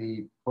is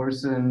the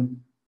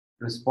person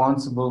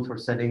responsible for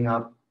setting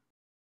up,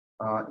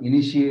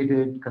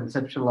 initiated,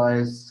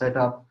 conceptualized, set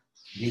up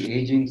the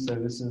aging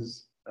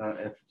services,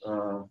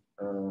 adult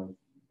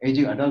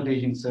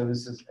aging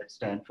services at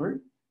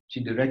Stanford.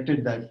 She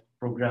directed that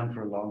program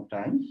for a long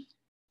time.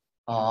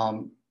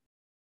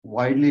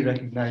 Widely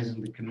recognized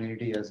in the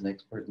community as an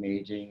expert in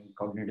aging,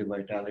 cognitive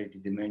vitality,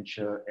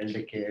 dementia,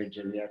 elder care,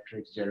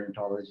 geriatrics,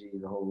 gerontology,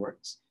 the whole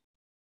works.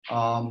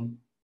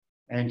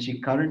 And she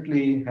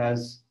currently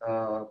has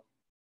her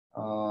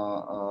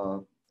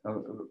own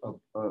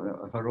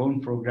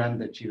program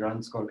that she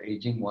runs called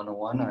Aging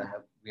 101.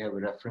 We have a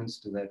reference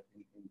to that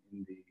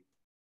in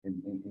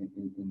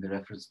the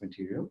reference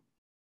material.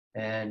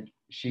 And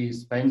she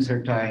spends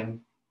her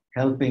time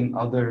helping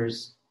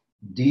others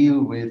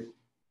deal with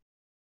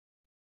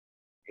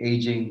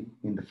aging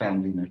in the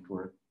family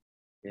network.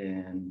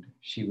 And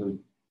she will,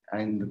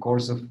 in the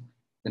course of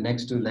the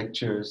next 2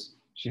 lectures,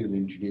 she will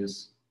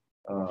introduce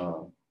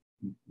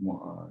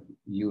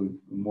you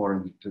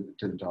more to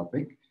the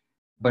topic.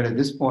 But at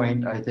this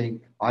point, I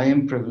think I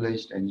am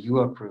privileged and you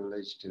are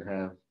privileged to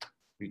have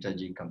Rita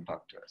ji come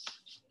talk to us.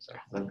 So,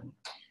 welcome.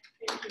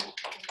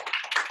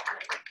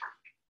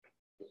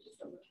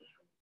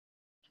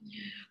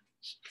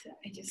 So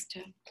I just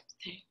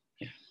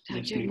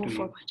you move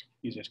forward.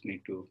 You just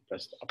need to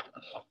press the up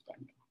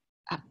button.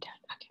 Up, down,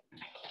 okay.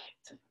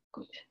 So,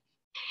 good.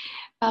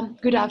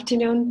 Good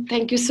afternoon.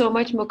 Thank you so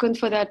much, Mukund,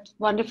 for that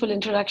wonderful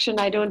introduction.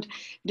 I don't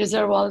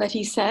deserve all that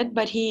he said,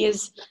 but he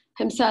is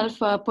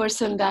himself a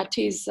person that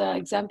is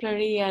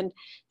exemplary and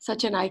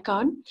such an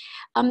icon.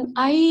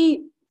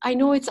 I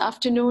know it's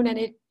afternoon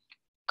and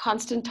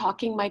constant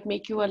talking might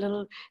make you a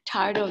little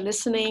tired of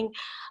listening.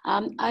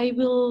 I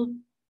will,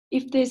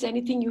 if there's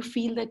anything you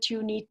feel that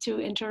you need to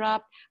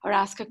interrupt or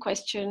ask a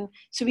question,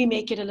 so we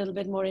make it a little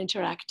bit more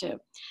interactive.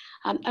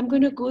 I'm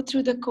going to go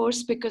through the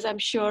course because I'm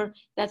sure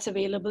that's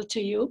available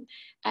to you.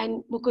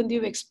 And Mukund,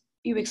 you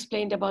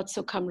explained about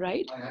Sukham,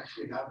 right? I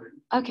actually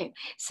haven't. Okay,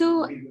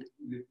 so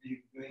we'll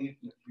be doing it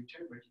in the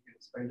future, but you can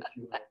spend a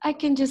few minutes. I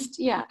can just,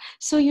 yeah.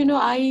 So,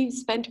 I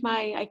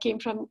came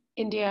from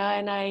India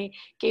and I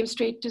came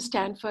straight to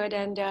Stanford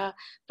and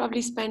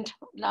probably spent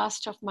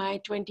last of my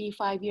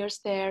 25 years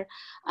there.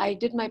 I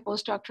did my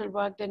postdoctoral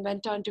work, then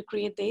went on to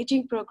create the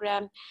aging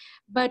program.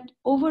 But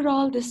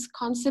overall, this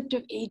concept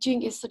of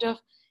aging is sort of,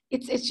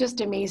 it's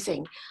just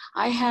amazing.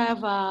 I have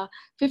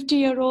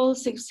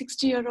 50-year-olds,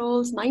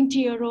 60-year-olds,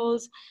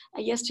 90-year-olds.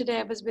 Yesterday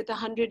I was with a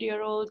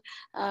 100-year-old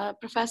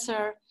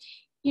professor.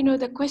 You know,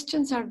 the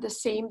questions are the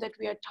same that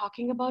we are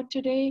talking about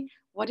today.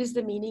 What is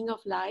the meaning of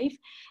life?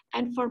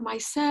 And for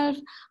myself,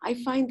 I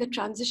find the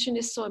transition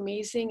is so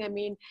amazing. I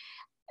mean,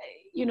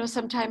 you know,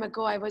 some time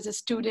ago I was a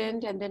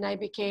student and then I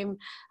became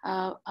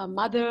a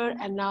mother,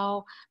 and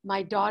now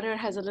my daughter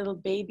has a little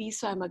baby,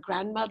 so I'm a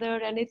grandmother.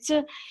 And it's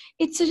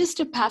just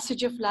a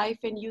passage of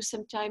life, and you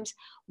sometimes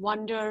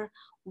wonder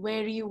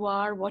where you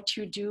are, what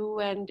you do,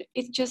 and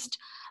it's just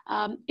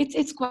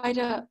it's quite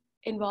a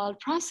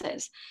involved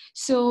process.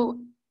 So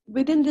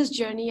within this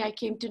journey, I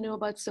came to know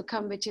about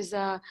Sukham, which is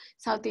a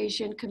South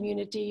Asian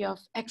community of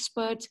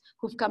experts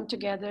who've come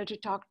together to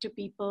talk to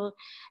people.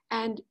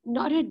 And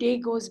not a day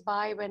goes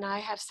by when I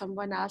have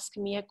someone ask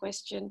me a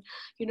question,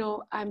 you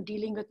know, I'm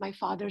dealing with my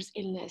father's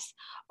illness,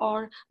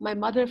 or my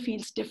mother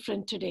feels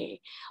different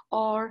today,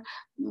 or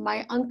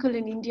my uncle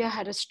in India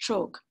had a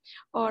stroke,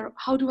 or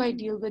how do I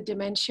deal with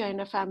dementia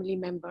in a family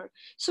member?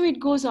 So it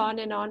goes on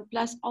and on.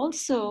 Plus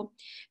also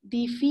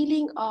the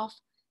feeling of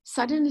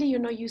suddenly, you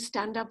know, you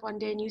stand up one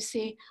day and you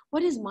say,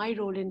 what is my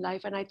role in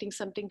life? And I think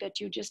something that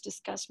you just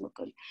discussed,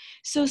 Mukund.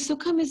 So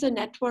Sukham is a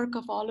network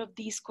of all of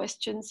these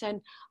questions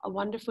and a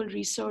wonderful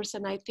resource.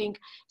 And I think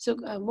so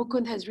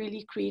Mukund has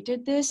really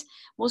created this.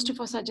 Most of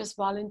us are just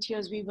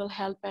volunteers. We will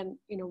help and,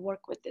 you know,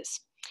 work with this.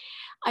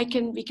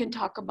 We can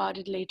talk about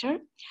it later.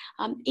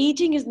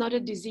 Aging is not a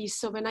disease.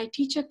 So when I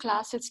teach a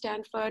class at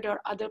Stanford or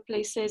other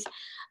places,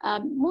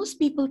 most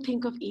people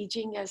think of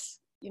aging as,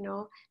 you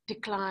know,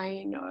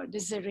 decline or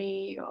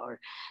disarray or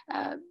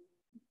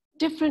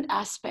different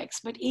aspects,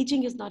 but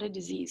aging is not a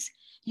disease.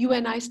 You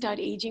and I start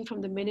aging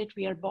from the minute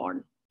we are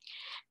born.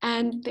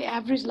 And the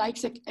average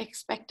life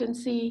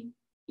expectancy,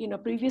 you know,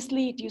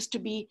 previously it used to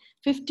be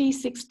 50,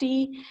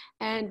 60.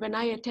 And when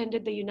I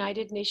attended the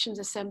United Nations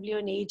Assembly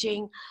on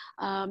Aging,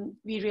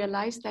 we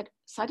realized that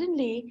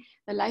suddenly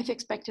the life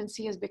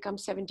expectancy has become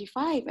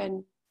 75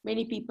 and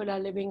many people are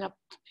living up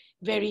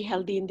very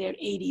healthy in their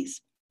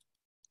 80s.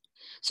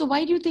 So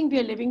why do you think we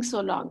are living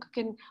so long?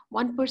 Can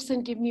one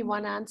person give me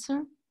one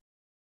answer?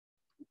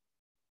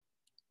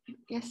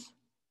 Yes.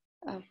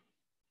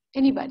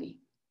 Anybody?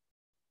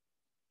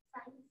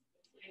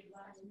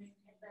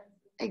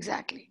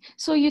 Exactly.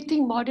 So you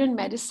think modern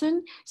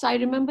medicine? So I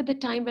remember the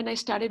time when I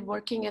started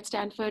working at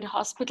Stanford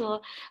Hospital,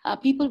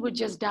 people would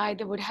just die.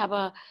 They would have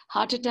a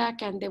heart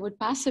attack and they would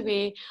pass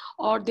away,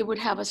 or they would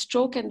have a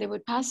stroke and they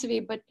would pass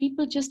away. But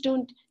people just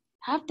don't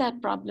have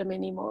that problem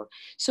anymore.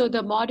 So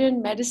the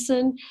modern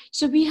medicine,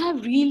 so we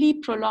have really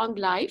prolonged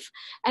life.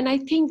 And I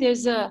think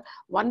there's a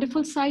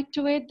wonderful side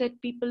to it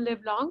that people live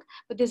long,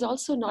 but there's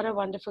also not a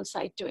wonderful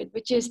side to it,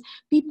 which is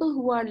people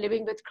who are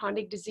living with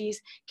chronic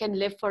disease can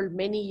live for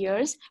many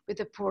years with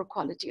a poor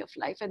quality of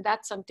life. And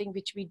that's something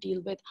which we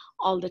deal with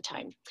all the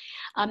time.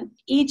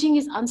 Aging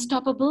is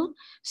unstoppable.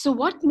 So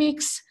what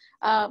makes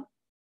a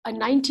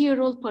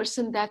 90-year-old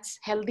person that's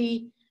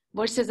healthy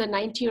versus a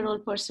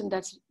 90-year-old person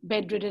that's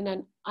bedridden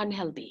and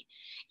unhealthy?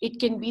 It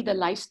can be the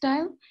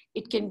lifestyle,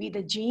 it can be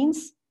the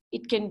genes,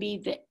 it can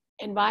be the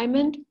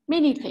environment,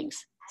 many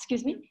things.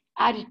 Excuse me,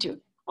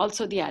 attitude,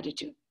 also the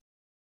attitude.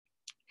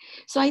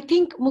 So I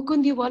think,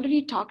 Mukund, you've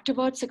already talked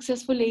about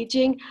successful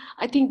aging.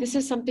 I think this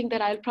is something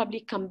that I'll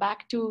probably come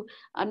back to.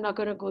 I'm not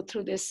going to go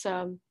through this.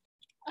 I'm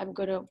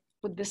going to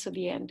put this at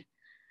the end.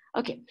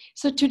 Okay,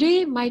 so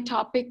today my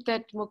topic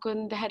that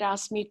Mukund had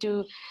asked me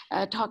to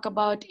talk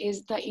about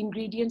is the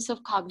ingredients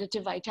of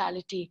cognitive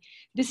vitality.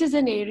 This is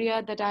an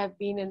area that I've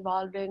been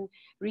involved in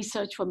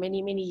research for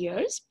many, many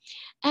years.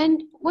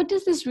 And what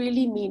does this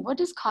really mean? What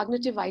does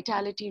cognitive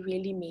vitality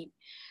really mean?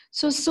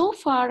 So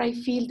far I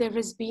feel there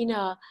has been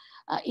a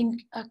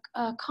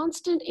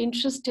constant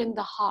interest in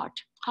the heart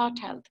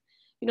health.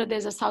 You know,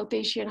 there's a South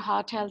Asian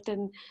heart health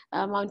in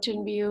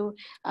Mountain View.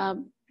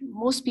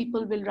 Most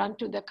people will run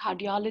to the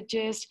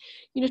cardiologist.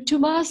 You know,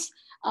 to us,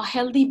 a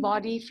healthy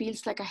body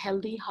feels like a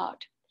healthy heart.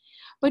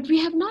 But we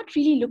have not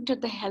really looked at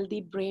the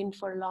healthy brain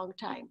for a long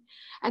time.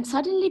 And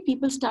suddenly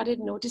people started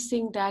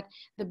noticing that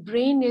the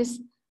brain is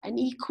an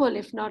equal,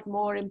 if not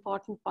more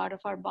important part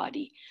of our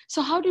body.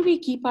 So how do we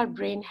keep our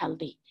brain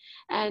healthy?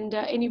 And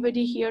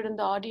anybody here in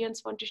the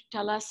audience want to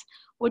tell us,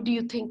 what do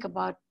you think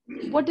about,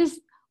 what is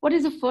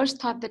the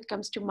first thought that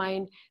comes to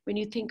mind when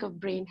you think of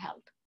brain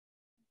health?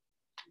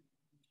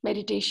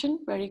 Meditation,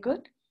 very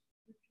good.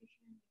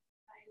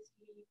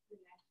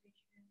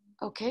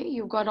 Okay,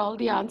 you've got all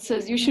the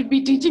answers. You should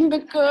be teaching the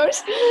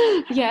course.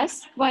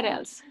 Yes, what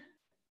else?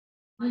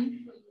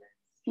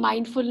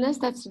 Mindfulness,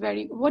 that's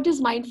very, what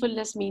does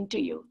mindfulness mean to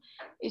you?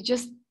 It's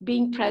just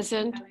being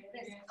present.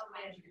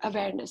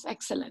 Awareness,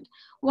 excellent.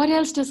 What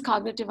else does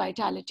cognitive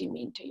vitality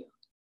mean to you?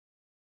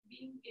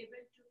 Being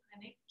able to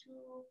connect to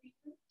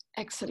people.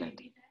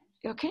 Excellent.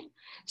 Okay,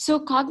 so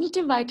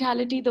cognitive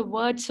vitality, the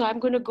word, so I'm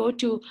going to go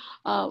to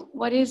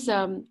what is,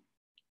 I'm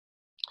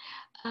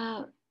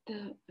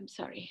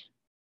sorry.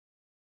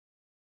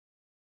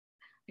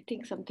 I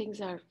think some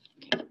things are,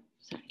 okay,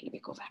 sorry, let me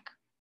go back.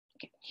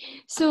 Okay,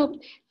 so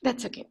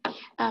that's okay.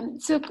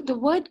 So the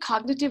word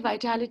cognitive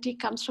vitality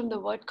comes from the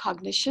word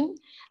cognition,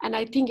 and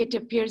I think it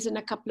appears in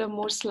a couple of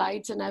more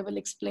slides and I will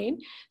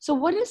explain. So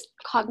what does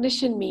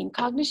cognition mean?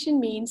 Cognition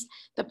means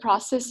the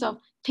process of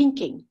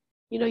thinking,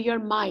 you know, your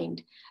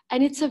mind.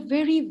 And it's a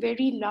very,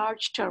 very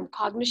large term.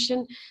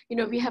 Cognition, you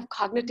know, we have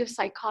cognitive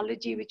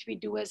psychology, which we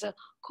do as a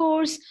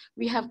course.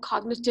 We have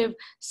cognitive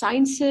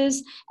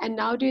sciences. And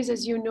nowadays,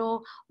 as you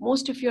know,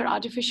 most of your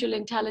artificial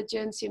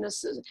intelligence, you know,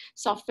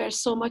 software,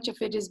 so much of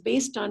it is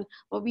based on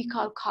what we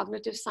call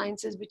cognitive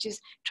sciences, which is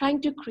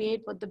trying to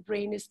create what the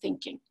brain is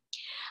thinking.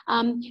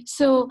 I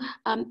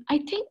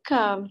think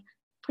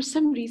for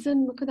some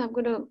reason, Mukund, I'm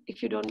going to,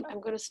 if you don't,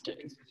 I'm going to,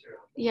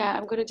 yeah,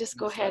 I'm going to just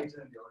go ahead.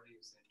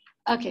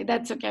 Okay,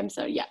 that's okay, I'm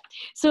sorry, yeah.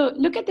 So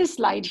look at this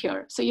slide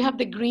here. So you have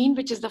the green,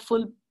 which is the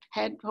full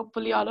head.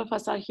 Hopefully all of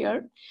us are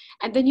here.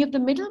 And then you have the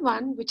middle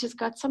one, which has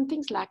got some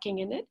things lacking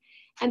in it.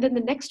 And then the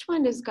next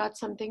one has got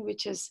something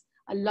which is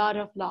a lot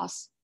of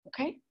loss,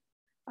 okay?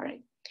 All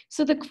right,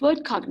 so the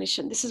word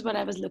cognition, this is what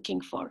I was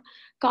looking for.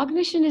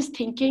 Cognition is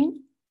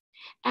thinking,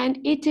 and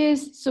it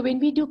is, so when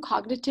we do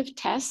cognitive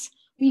tests,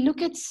 we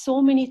look at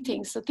so many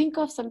things. So think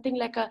of something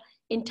like a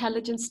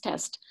intelligence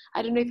test.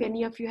 I don't know if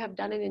any of you have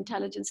done an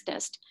intelligence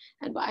test,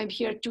 and I'm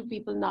here, 2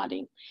 people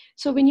nodding.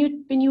 So when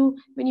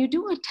you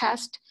do a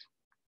test,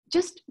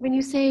 just when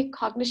you say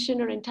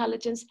cognition or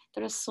intelligence,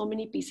 there are so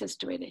many pieces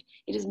to it.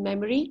 It is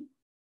memory,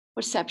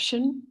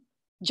 perception,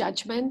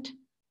 judgment,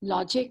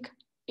 logic,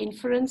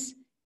 inference.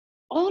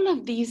 All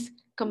of these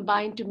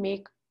combine to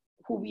make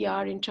who we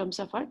are in terms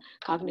of our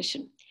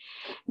cognition.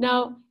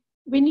 Now,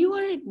 when you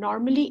are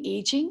normally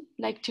aging,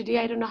 like today,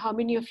 I don't know how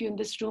many of you in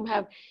this room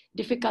have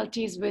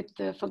difficulties with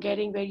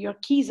forgetting where your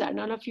keys are.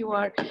 None of you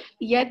are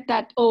yet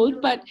that old,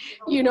 but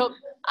you know,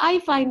 I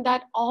find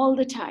that all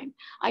the time.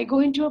 I go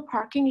into a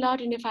parking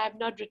lot, and if I have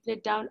not written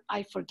it down,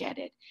 I forget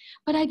it.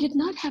 But I did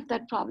not have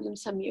that problem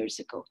some years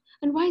ago.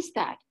 And why is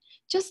that?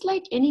 Just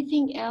like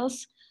anything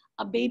else,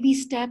 a baby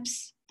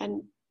steps,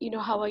 and you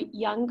know how a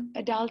young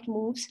adult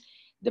moves,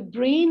 the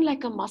brain,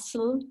 like a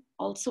muscle,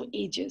 also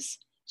ages.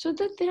 So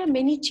that there are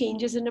many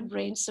changes in the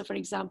brain. So for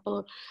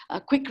example,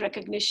 quick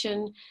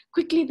recognition,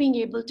 quickly being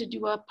able to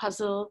do a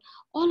puzzle,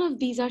 all of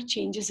these are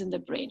changes in the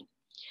brain.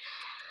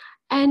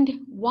 And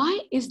why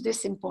is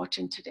this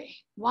important today?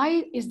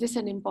 Why is this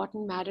an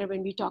important matter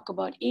when we talk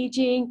about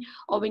aging,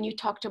 or when you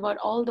talked about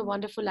all the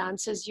wonderful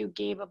answers you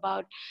gave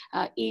about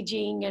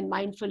aging and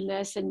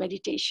mindfulness and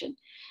meditation?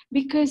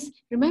 Because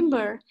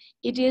remember,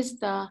 it is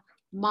the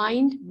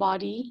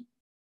mind-body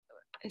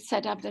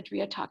setup that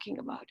we are talking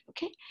about,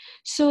 okay?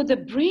 So the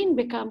brain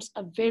becomes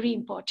a very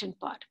important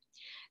part.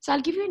 So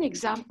I'll give you an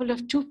example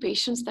of two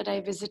patients that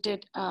I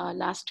visited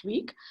last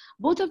week.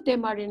 Both of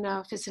them are in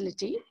a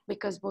facility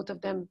because both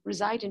of them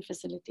reside in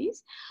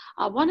facilities.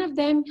 One of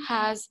them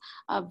has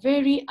a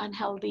very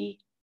unhealthy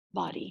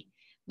body.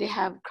 They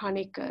have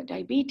chronic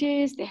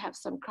diabetes, they have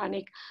some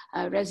chronic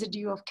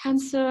residue of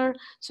cancer,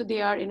 so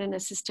they are in an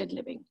assisted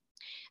living.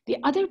 The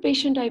other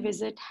patient I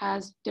visit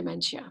has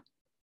dementia.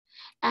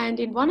 And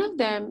in one of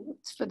them,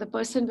 for the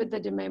person with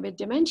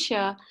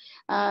dementia,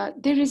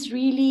 there is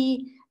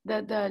really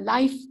the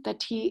life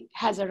that he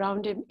has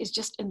around him is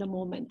just in the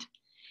moment.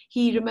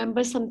 He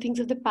remembers some things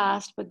of the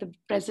past, but the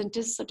present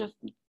is sort of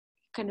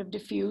kind of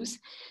diffuse.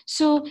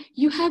 So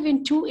you have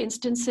in two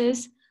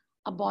instances,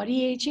 a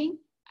body aging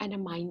and a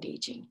mind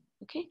aging,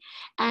 okay?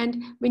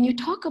 And when you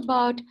talk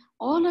about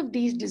all of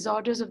these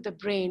disorders of the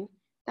brain,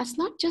 that's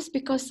not just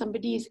because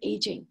somebody is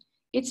aging,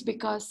 it's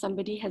because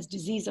somebody has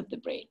disease of the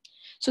brain.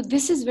 So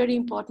this is very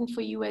important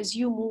for you as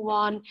you move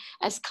on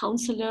as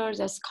counselors,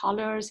 as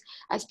scholars,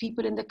 as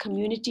people in the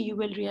community. You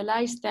will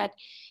realize that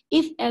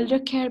if elder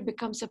care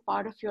becomes a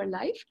part of your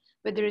life,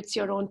 whether it's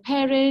your own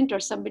parent or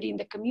somebody in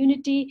the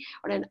community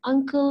or an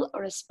uncle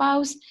or a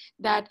spouse,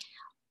 that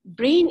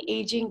brain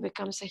aging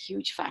becomes a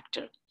huge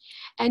factor.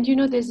 And you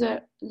know, there's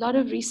a lot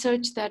of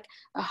research that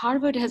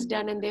Harvard has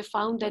done, and they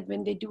found that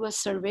when they do a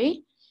survey,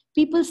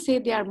 people say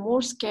they are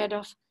more scared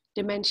of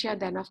dementia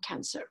than of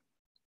cancer,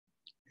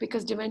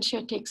 because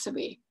dementia takes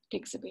away.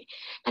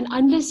 And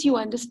unless you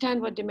understand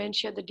what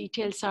dementia, the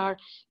details are,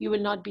 you will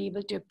not be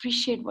able to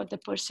appreciate what the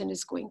person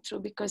is going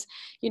through, because,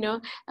 you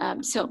know,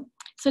 so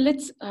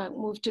let's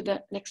move to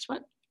the next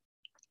one.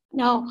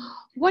 Now,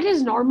 what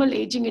is normal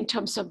aging in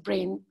terms of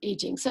brain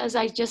aging? So as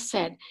I just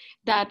said,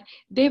 that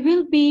there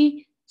will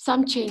be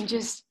some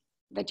changes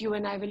that you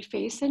and I will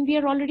face, and we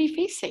are already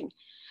facing.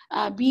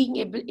 Being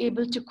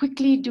able to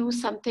quickly do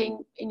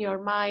something in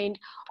your mind,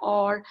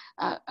 or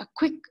a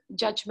quick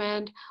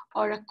judgment,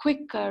 or a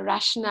quick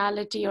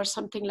rationality, or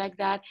something like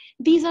that.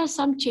 These are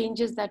some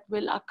changes that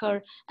will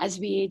occur as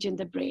we age in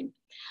the brain.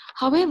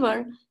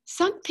 However,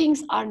 some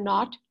things are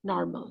not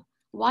normal.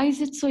 Why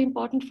is it so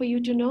important for you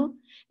to know?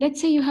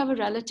 Let's say you have a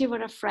relative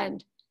or a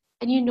friend,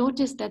 and you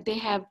notice that they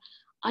have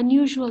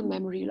unusual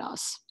memory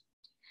loss.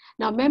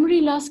 Now,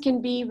 memory loss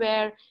can be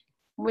where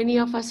many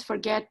of us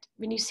forget,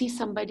 when you see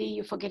somebody,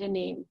 you forget a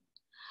name.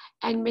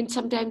 And when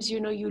sometimes, you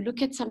know, you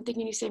look at something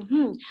and you say,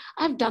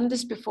 I've done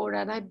this before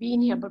and I've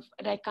been here, but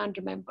I can't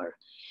remember.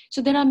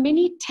 So there are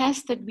many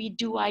tests that we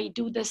do. I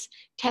do this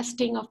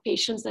testing of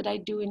patients that I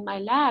do in my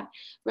lab,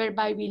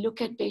 whereby we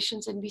look at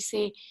patients and we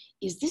say,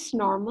 is this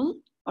normal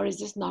or is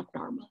this not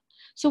normal?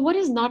 So what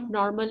is not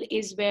normal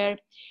is where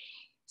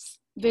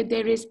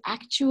there is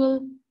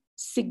actual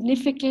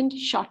significant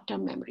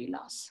short-term memory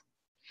loss.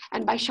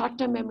 And by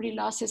short-term memory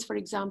loss is, for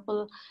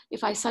example,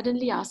 if I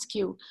suddenly ask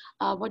you,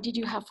 what did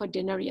you have for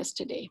dinner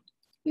yesterday?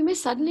 You may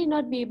suddenly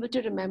not be able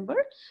to remember,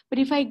 but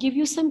if I give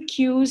you some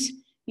cues,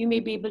 you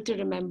may be able to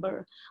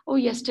remember. Oh,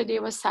 yesterday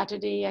was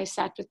Saturday, I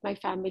sat with my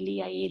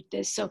family, I ate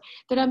this. So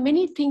there are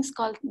many things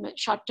called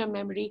short-term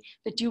memory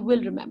that you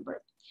will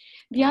remember.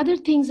 The other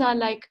things are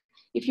like,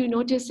 if you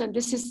notice, and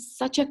this is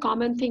such a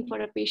common thing for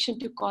a patient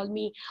to call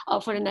me,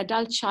 or for an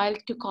adult child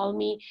to call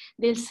me,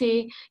 they'll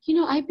say, you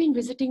know, I've been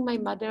visiting my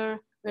mother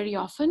very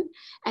often,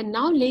 and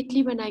now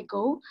lately when I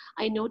go,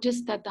 I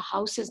notice that the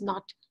house is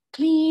not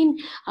clean.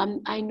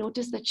 I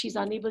notice that she's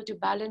unable to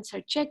balance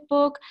her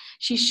checkbook.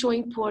 She's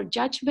showing poor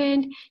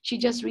judgment. She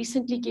just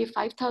recently gave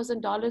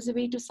 $5,000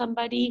 away to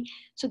somebody.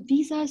 So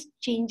these are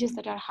changes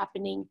that are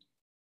happening: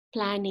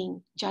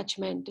 planning,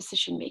 judgment,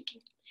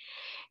 decision-making.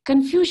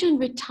 Confusion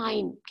with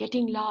time,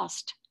 getting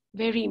lost,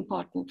 very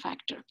important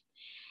factor.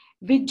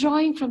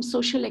 Withdrawing from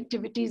social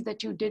activities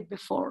that you did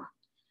before,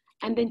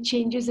 and then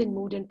changes in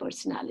mood and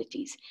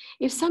personalities.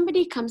 If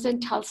somebody comes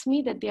and tells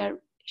me that they are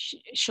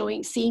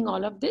seeing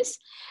all of this,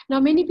 now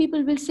many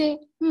people will say,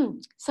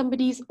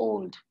 somebody is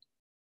old,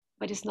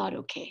 but it's not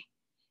okay.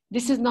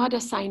 This is not a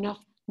sign of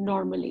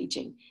normal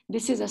aging.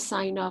 This is a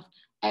sign of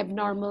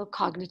abnormal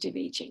cognitive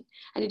aging.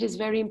 And it is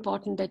very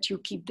important that you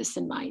keep this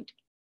in mind.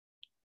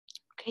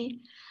 Okay.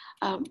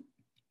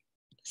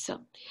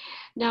 So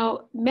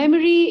now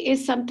memory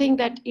is something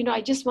that, you know, I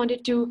just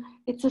wanted to,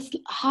 it's a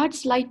hard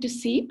slide to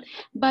see,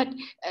 but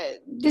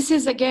this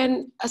is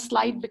again a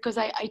slide because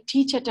I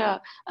teach at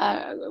a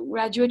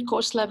graduate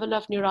course level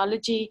of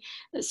neurology.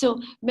 So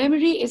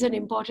memory is an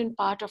important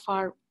part of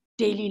our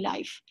daily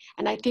life.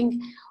 And I think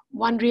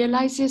one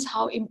realizes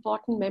how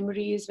important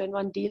memory is when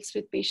one deals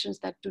with patients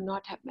that do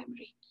not have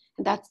memory.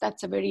 And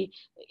that's a very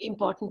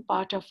important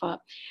part of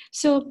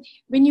so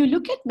when you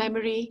look at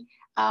memory,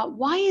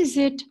 why is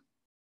it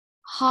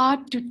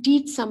hard to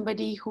teach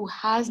somebody who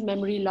has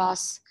memory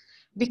loss?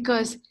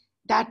 Because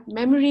that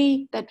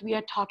memory that we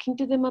are talking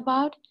to them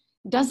about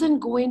doesn't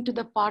go into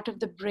the part of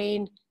the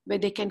brain where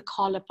they can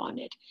call upon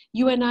it.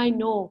 You and I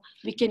know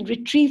we can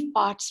retrieve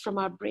parts from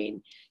our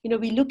brain.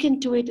 We look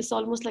into it, it's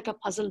almost like a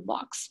puzzle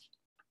box.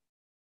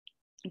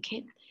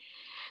 Okay.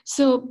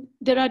 So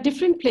there are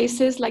different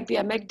places like the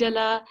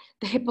amygdala,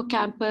 the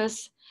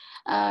hippocampus.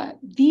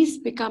 These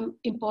become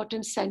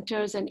important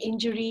centers, and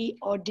injury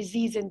or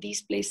disease in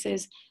these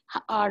places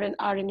are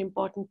an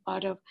important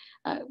part of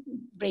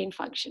brain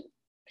function.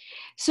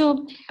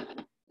 So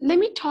let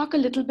me talk a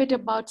little bit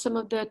about some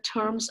of the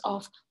terms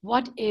of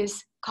what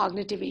is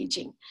cognitive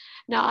aging.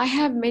 Now, I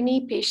have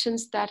many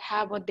patients that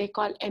have what they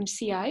call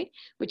MCI,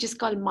 which is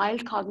called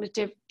mild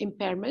cognitive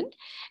impairment.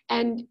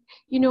 And,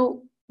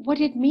 what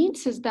it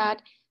means is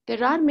that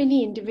there are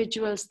many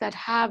individuals that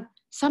have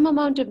some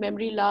amount of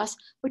memory loss,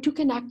 but who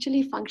can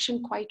actually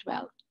function quite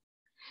well.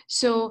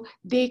 So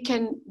they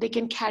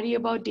can carry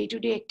about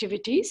day-to-day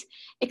activities,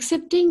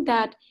 accepting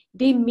that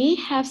they may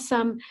have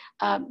some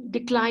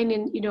decline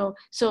in,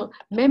 so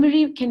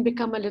memory can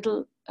become a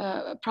little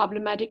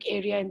problematic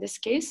area in this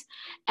case.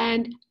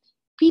 And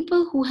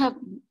people who have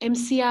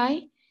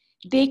MCI,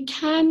 they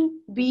can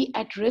be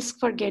at risk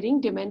for getting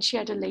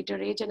dementia at a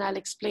later age, and I'll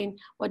explain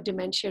what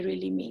dementia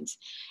really means.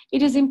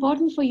 It is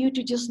important for you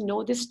to just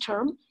know this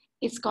term.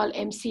 It's called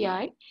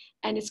MCI,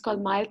 and it's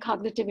called mild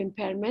cognitive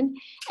impairment.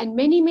 And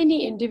many,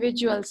 many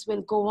individuals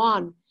will go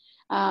on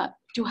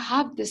to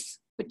have this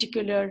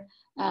particular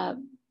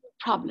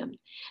problem.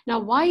 Now,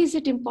 why is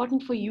it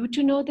important for you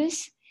to know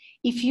this?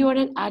 If you are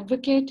an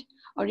advocate,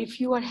 or if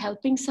you are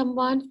helping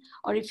someone,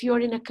 or if you are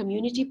in a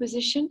community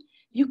position,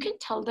 you can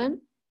tell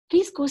them,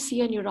 please go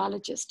see a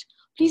neurologist.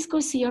 Please go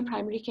see your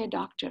primary care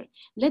doctor.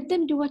 Let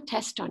them do a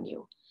test on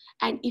you.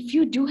 And if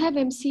you do have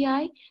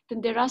MCI,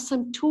 then there are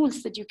some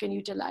tools that you can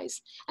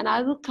utilize. And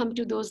I will come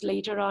to those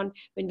later on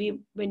when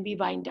we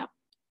wind up.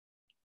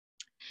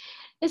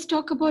 Let's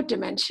talk about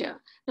dementia.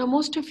 Now,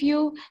 most of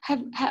you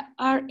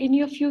are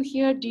any of you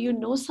here, do you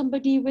know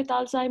somebody with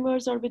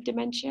Alzheimer's or with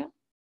dementia?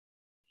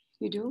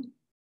 You do?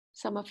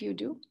 Some of you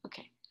do?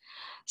 Okay.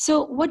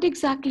 So what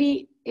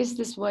exactly is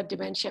this word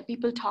dementia?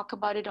 People talk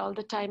about it all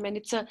the time, and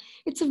it's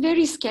a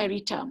very scary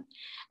term.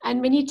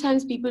 And many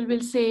times people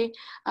will say,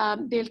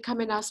 they'll come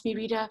and ask me,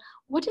 Rita,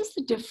 what is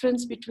the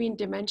difference between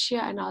dementia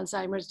and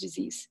Alzheimer's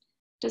disease?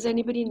 Does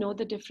anybody know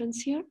the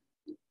difference here?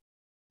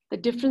 The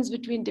difference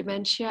between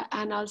dementia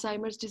and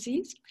Alzheimer's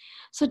disease?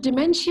 So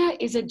dementia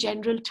is a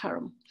general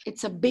term.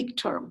 It's a big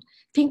term.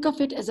 Think of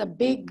it as a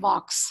big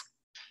box.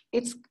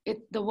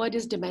 The word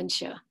is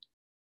dementia.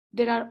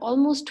 There are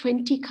almost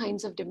 20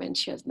 kinds of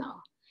dementias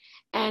now.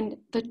 And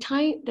the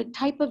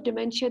type of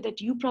dementia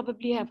that you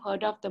probably have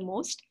heard of the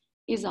most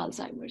is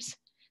Alzheimer's.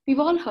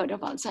 We've all heard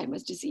of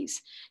Alzheimer's disease.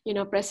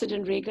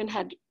 President Reagan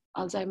had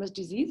Alzheimer's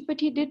disease,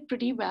 but he did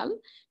pretty well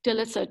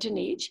till a certain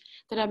age.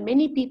 There are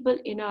many people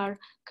in our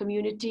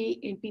community,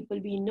 in people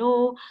we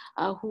know,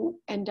 who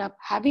end up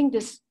having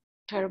this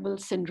terrible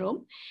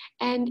syndrome.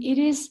 And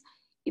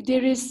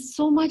there is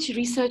so much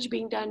research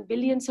being done,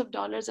 billions of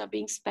dollars are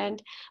being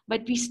spent,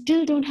 but we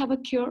still don't have a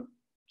cure.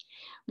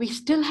 We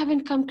still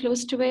haven't come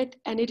close to it,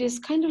 and it is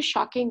kind of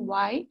shocking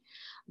why,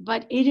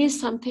 but it is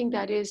something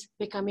that is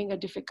becoming a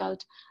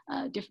difficult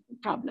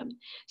problem.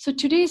 So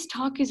today's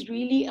talk is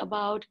really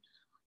about,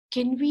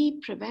 can we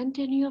prevent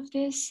any of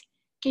this?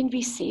 Can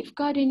we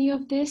safeguard any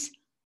of this?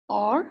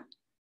 Or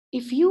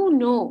if you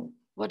know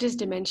what is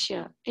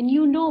dementia and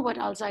you know what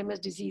Alzheimer's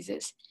disease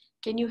is,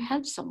 can you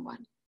help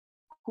someone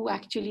who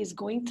actually is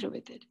going through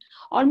with it?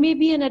 Or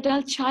maybe an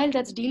adult child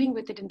that's dealing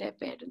with it in their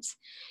parents.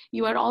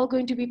 You are all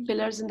going to be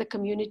pillars in the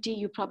community,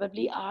 you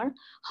probably are.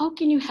 How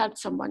can you help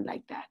someone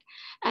like that?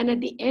 And at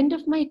the end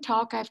of my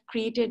talk, I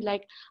created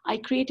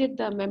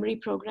the memory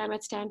program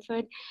at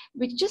Stanford,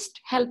 which just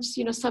helps,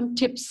 some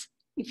tips.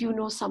 If you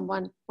know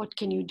someone, what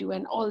can you do?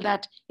 And all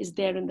that is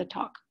there in the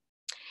talk.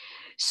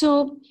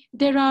 So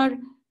there are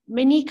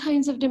many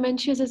kinds of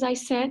dementias, as I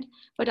said,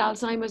 but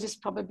Alzheimer's is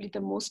probably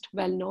the most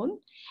well-known.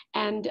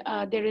 And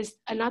there is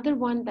another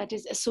one that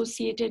is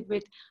associated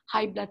with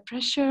high blood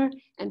pressure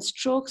and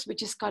strokes,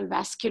 which is called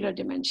vascular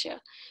dementia.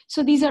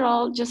 So these are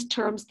all just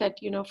terms that,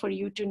 for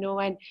you to know.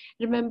 And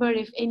remember,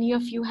 if any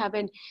of you have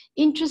an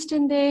interest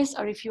in this,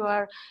 or if you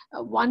are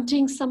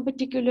wanting some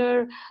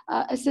particular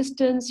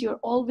assistance, you're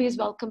always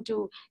welcome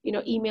to,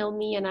 email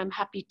me, and I'm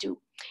happy to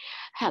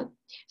help.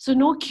 So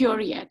no cure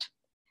yet.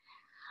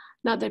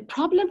 Now the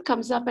problem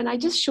comes up, and I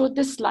just showed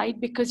this slide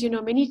because,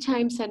 many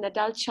times an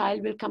adult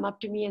child will come up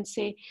to me and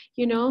say,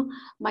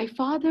 my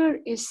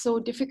father is so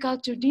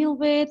difficult to deal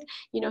with.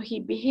 He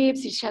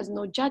behaves, he has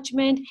no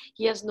judgment,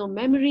 he has no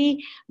memory,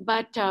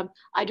 but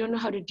I don't know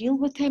how to deal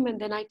with him.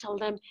 And then I tell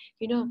them,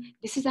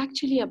 this is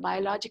actually a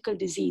biological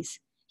disease.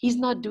 He's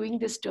not doing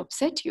this to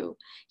upset you.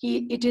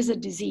 It is a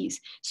disease.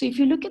 So if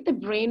you look at the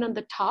brain on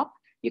the top,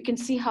 you can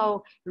see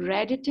how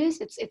red it is.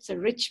 It's a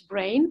rich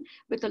brain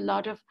with a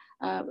lot of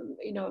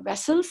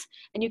vessels,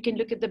 and you can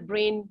look at the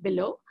brain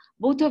below.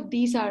 Both of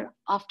these are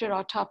after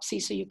autopsy,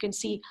 so you can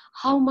see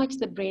how much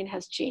the brain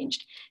has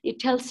changed. It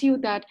tells you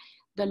that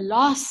the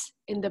loss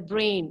in the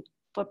brain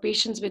for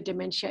patients with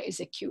dementia is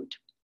acute.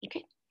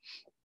 Okay.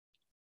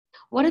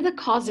 What are the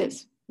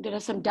causes? There are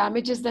some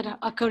damages that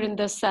occur in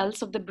the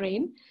cells of the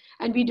brain,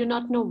 and we do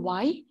not know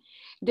why.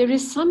 There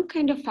is some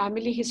kind of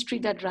family history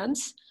that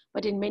runs,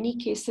 but in many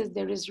cases,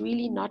 there is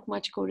really not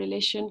much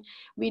correlation.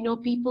 We know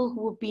people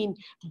who have been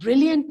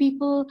brilliant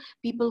people,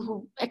 people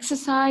who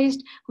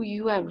exercised, who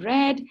you have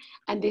read,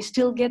 and they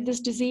still get this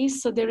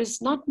disease. So there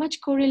is not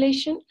much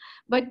correlation,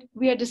 but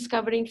we are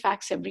discovering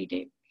facts every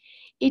day.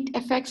 It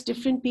affects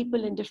different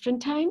people in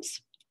different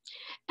times.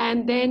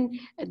 And then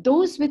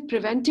those with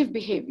preventive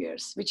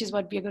behaviors, which is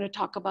what we're going to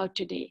talk about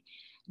today,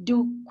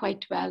 do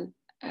quite well.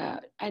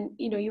 And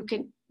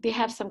they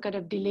have some kind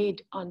of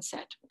delayed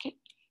onset. Okay.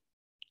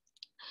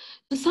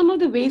 So some of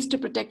the ways to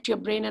protect your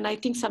brain, and I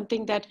think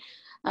something that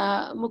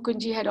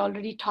Mukundji had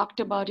already talked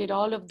about it,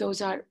 all of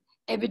those are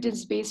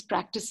evidence-based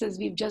practices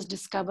we've just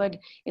discovered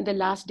in the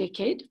last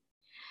decade.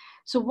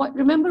 So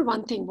remember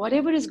one thing,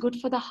 whatever is good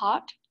for the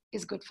heart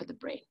is good for the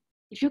brain.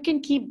 If you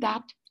can keep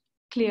that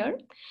clear.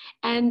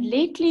 And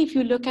lately, if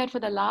you look at for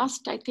the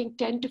last, I think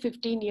 10 to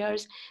 15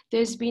 years,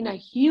 there's been a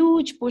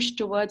huge push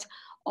towards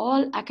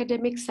all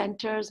academic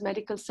centers,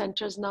 medical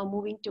centers now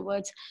moving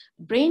towards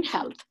brain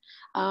health,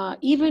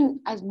 even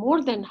as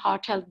more than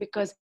heart health,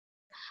 because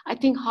I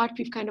think heart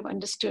we've kind of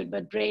understood,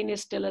 but brain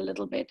is still a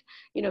little bit,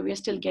 we're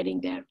still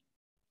getting there.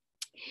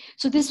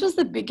 So this was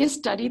the biggest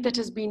study that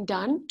has been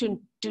done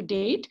to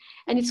date,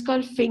 and it's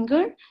called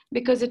FINGER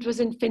because it was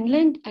in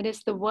Finland, and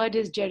the word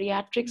is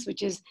geriatrics,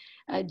 which is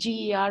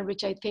GER,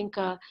 which I think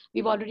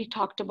we've already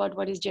talked about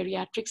what is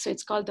geriatrics. So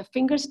it's called the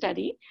FINGER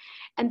study.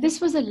 And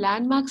this was a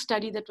landmark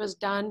study that was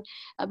done,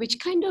 which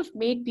kind of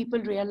made people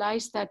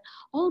realize that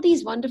all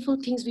these wonderful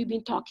things we've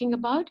been talking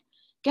about,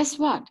 guess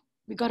what?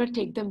 We got to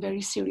take them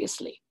very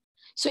seriously.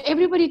 So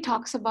everybody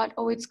talks about,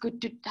 oh, it's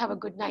good to have a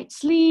good night's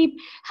sleep,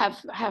 have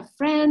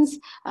friends,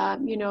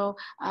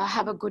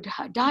 have a good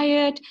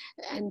diet,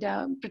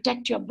 and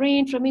protect your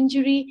brain from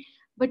injury.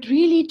 But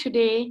really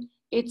today,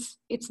 it's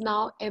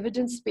now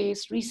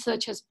evidence-based.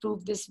 Research has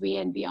proved this way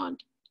and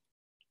beyond.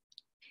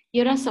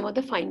 Here are some of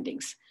the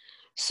findings.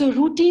 So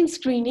routine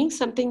screening,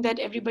 something that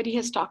everybody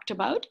has talked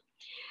about,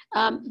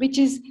 which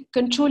is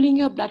controlling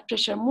your blood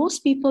pressure.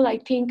 Most people, I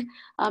think,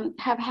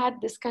 have had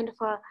this kind of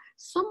a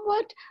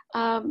somewhat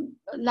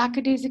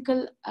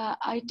lackadaisical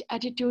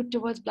attitude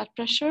towards blood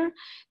pressure.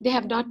 They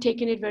have not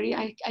taken it very,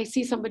 I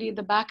see somebody in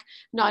the back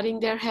nodding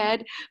their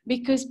head,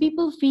 because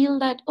people feel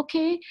that,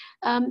 okay,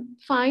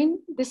 fine,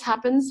 this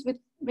happens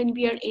when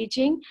we are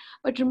aging.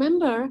 But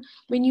remember,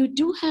 when you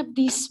do have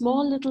these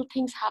small little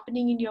things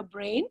happening in your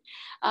brain,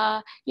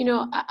 I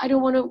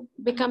don't want to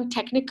become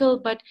technical,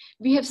 but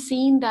we have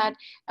seen that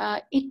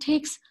it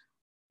takes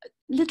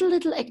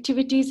little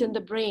activities in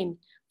the brain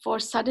for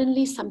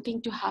suddenly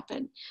something to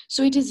happen.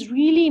 So it is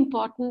really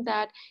important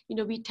that,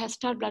 we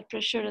test our blood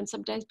pressure, and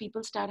sometimes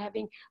people start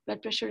having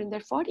blood pressure in their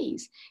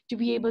 40s, to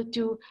be able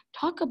to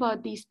talk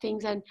about these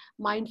things. And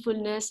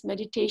mindfulness,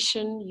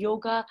 meditation,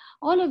 yoga,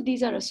 all of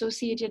these are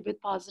associated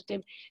with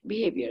positive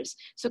behaviors.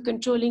 So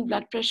controlling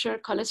blood pressure,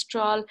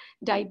 cholesterol,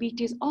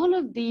 diabetes, all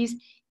of these,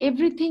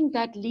 everything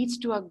that leads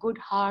to a good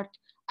heart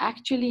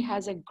actually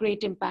has a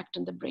great impact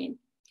on the brain.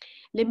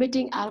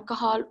 Limiting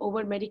alcohol,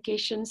 over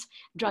medications,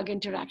 drug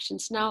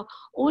interactions. Now,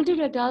 older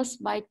adults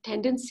by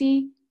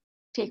tendency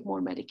take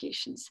more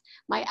medications.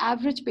 My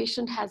average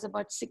patient has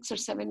about 6 or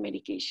 7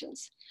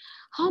 medications.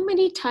 How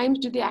many times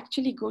do they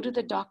actually go to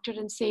the doctor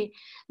and say,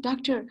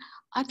 doctor,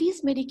 are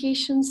these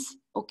medications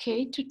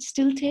okay to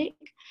still take?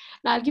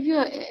 Now, I'll give you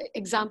an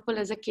example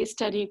as a case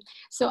study.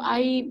 So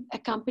I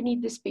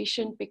accompanied this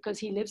patient because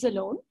he lives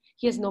alone.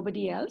 He has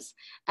nobody else.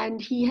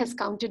 And he has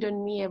counted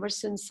on me ever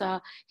since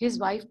his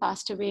wife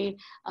passed away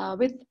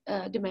with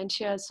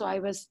dementia. So I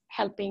was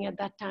helping at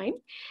that time.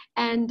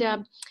 And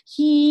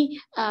he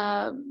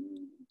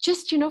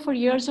just, for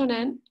years on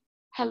end,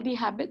 healthy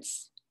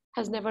habits,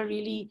 has never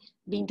really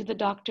been to the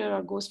doctor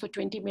or goes for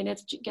 20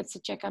 minutes, gets a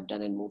checkup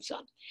done and moves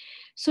on.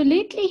 So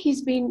lately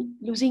he's been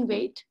losing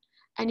weight,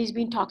 and he's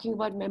been talking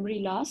about memory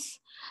loss,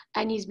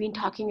 and he's been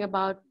talking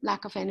about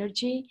lack of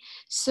energy.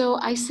 So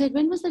I said,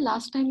 when was the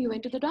last time you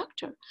went to the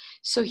doctor?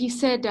 So he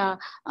said,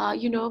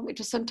 it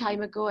was some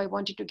time ago. I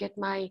wanted to get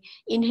my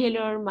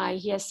inhaler,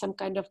 he has some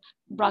kind of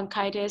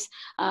bronchitis,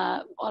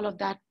 all of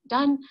that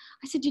done.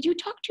 I said, did you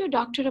talk to your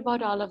doctor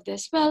about all of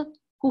this? Well,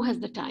 who has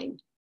the time?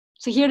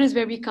 So here is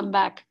where we come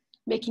back,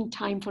 making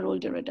time for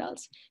older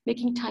adults,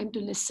 making time to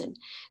listen.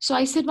 So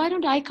I said, why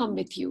don't I come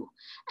with you?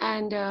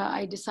 And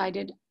I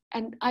decided,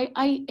 and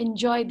I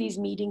enjoy these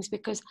meetings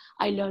because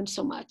I learned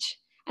so much.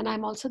 And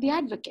I'm also the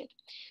advocate.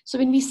 So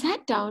when we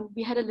sat down,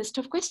 we had a list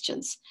of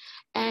questions.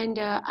 And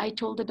I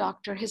told the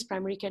doctor, his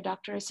primary care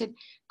doctor, I said,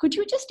 could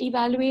you just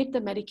evaluate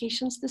the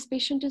medications this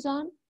patient is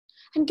on?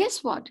 And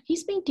guess what?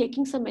 He's been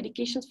taking some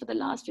medications for the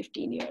last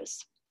 15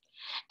 years.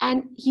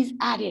 And he's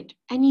added,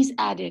 and he's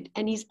added,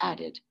 and he's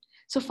added.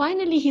 So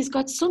finally, he's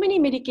got so many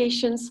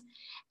medications,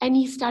 and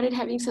he started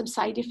having some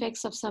side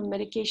effects of some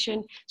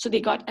medication. So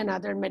they got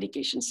another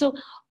medication. So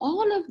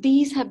all of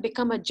these have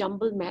become a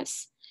jumbled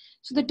mess.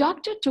 So the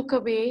doctor took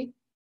away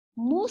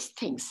most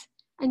things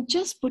and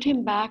just put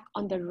him back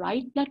on the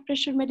right blood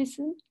pressure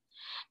medicine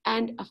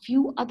and a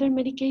few other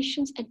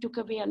medications and took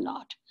away a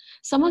lot.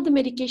 Some of the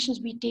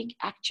medications we take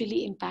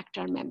actually impact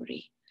our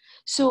memory.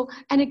 So,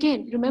 and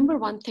again, remember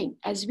one thing,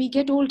 as we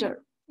get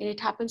older, and it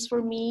happens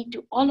for me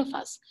to all of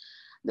us,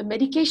 the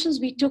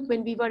medications we took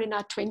when we were in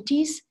our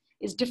 20s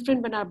is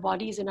different when our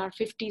body is in our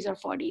 50s or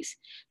 40s,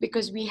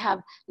 because we have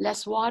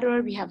less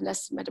water, we have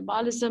less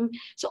metabolism.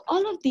 So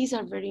all of these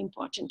are very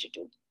important to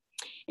do.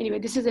 Anyway,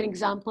 this is an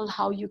example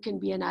how you can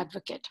be an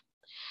advocate.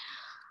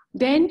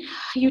 Then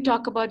you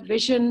talk about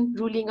vision,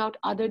 ruling out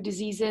other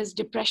diseases.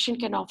 Depression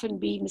can often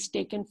be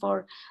mistaken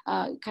for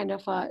kind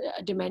of a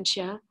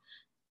dementia.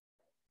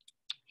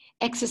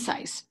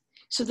 Exercise.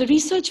 So the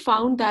research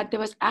found that there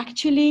was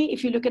actually,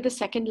 if you look at the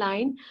second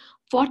line,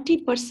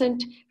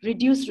 40%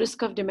 reduced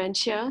risk of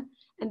dementia,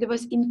 and there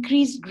was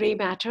increased gray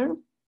matter.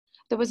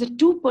 There was a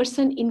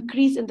 2%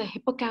 increase in the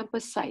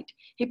hippocampus site.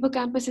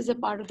 Hippocampus is a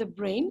part of the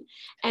brain.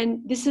 And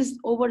this is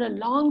over a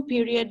long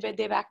period where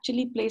they've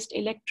actually placed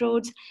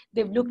electrodes.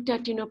 They've looked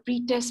at,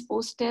 pre-test,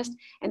 post-test,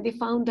 and they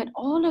found that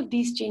all of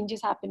these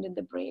changes happened in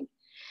the brain.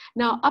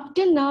 Now, up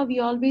till now, we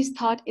always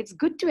thought it's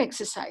good to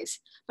exercise,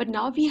 but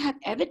now we have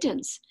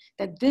evidence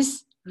that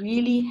this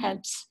really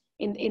helps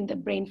in the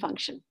brain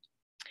function.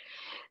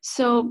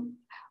 So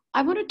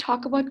I want to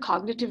talk about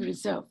cognitive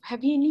reserve. Have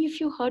any of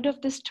you heard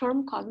of this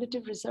term,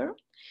 cognitive reserve?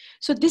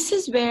 So this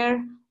is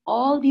where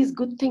all these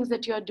good things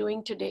that you are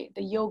doing today,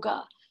 the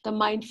yoga, the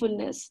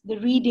mindfulness, the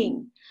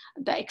reading,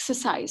 the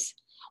exercise,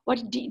 what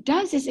it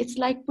does is it's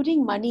like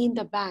putting money in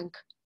the bank.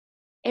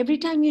 Every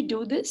time you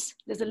do this,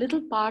 there's a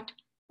little part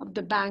of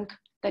the bank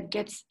that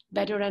gets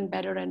better and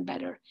better and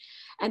better.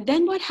 And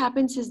then what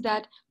happens is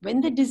that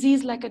when the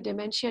disease like a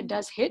dementia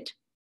does hit,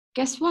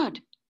 guess what?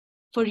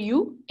 For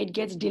you, it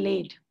gets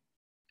delayed.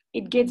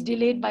 It gets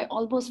delayed by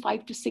almost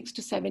 5 to 6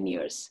 to 7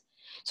 years.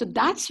 So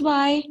that's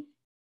why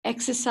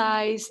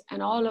exercise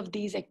and all of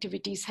these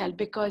activities help,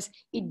 because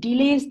it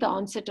delays the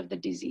onset of the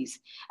disease.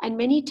 And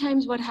many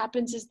times what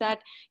happens is that,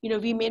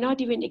 we may not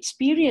even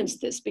experience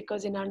this,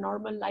 because in our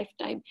normal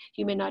lifetime,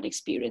 you may not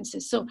experience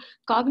this. So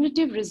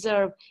cognitive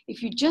reserve,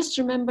 if you just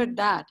remember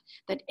that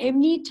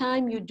every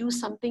time you do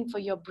something for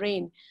your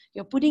brain,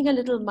 you're putting a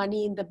little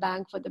money in the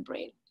bank for the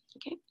brain,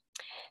 okay?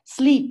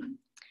 Sleep.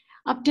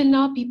 Up till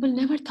now, people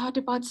never thought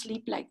about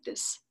sleep like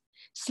this.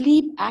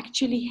 Sleep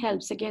actually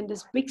helps. Again,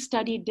 this big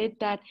study did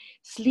that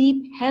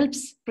sleep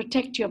helps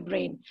protect your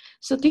brain.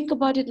 So think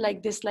about it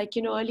like this,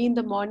 early in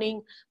the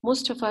morning,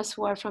 most of us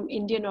who are from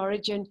Indian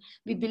origin,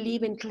 we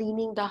believe in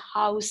cleaning the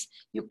house.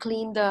 You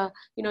clean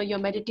your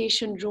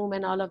meditation room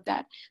and all of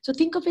that. So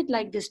think of it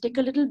like this, take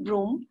a little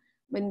broom.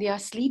 When they are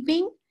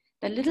sleeping,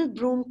 the little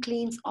broom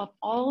cleans up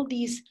all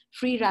these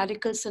free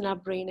radicals in our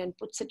brain and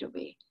puts it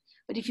away.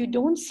 But if you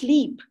don't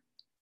sleep,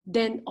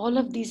 then all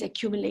of these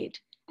accumulate,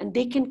 and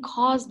they can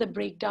cause the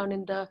breakdown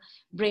in the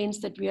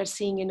brains that we are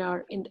seeing in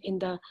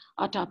the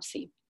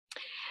autopsy.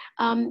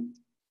 All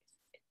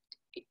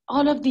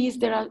of these,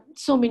 there are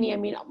so many.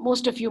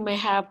 Most of you may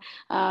have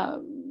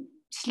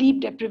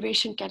sleep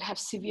deprivation can have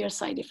severe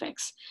side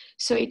effects.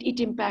 So it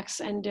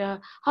impacts. And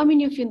how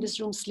many of you in this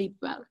room sleep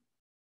well?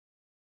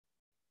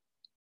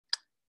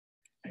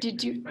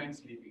 Did you?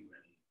 Sleeping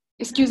well.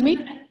 Excuse me?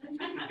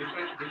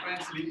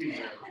 Define sleeping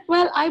well.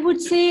 Well, I would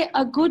say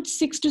a good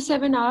 6 to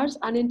 7 hours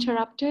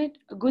uninterrupted,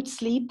 a good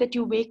sleep that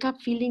you wake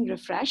up feeling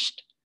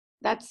refreshed.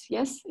 That's,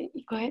 yes,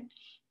 go ahead.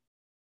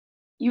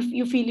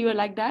 You feel you're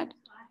like that?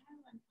 I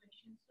have one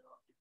question. So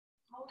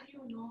how do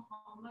you know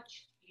how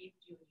much sleep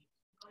you need?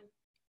 Because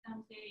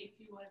some say if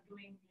you are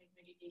doing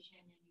meditation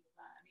and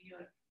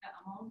the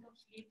amount of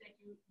sleep that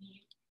you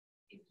need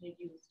is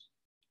reduced.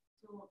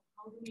 So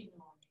how do we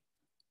know?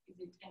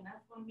 Is it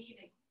enough for me,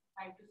 like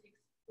 5 to 6?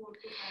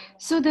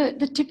 So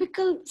the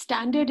typical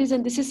standard is,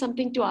 and this is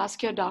something to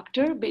ask your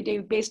doctor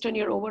based on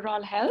your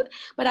overall health,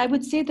 but I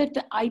would say that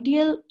the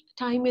ideal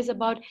time is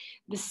about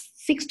the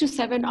 6 to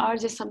 7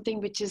 hours is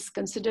something which is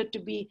considered to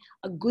be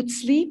a good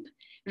sleep,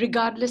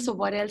 regardless of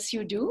what else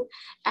you do.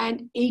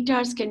 And 8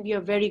 hours can be a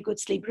very good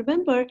sleep.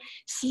 Remember,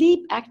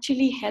 sleep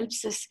actually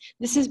helps us.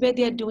 This is where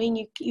they are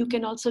doing, you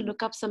can also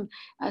look up some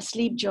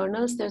sleep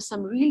journals. There's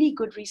some really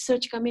good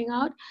research coming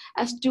out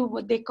as to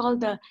what they call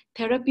the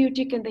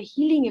therapeutic and the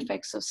healing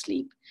effects of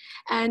sleep.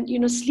 And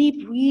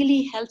sleep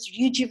really helps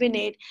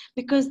rejuvenate,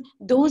 because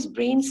those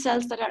brain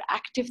cells that are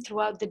active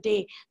throughout the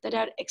day, that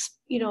are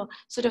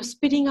sort of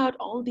spitting out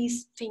all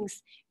these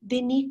things,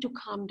 they need to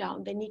calm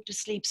down, they need to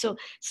sleep. So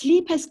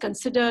sleep is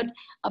considered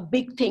a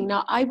big thing.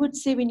 Now, I would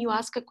say when you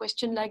ask a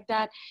question like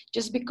that,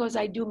 just because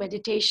I do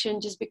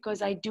meditation, just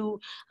because I do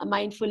a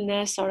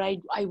mindfulness, or I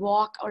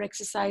walk or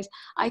exercise,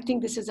 I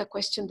think this is a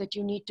question that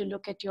you need to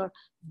look at your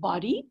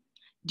body.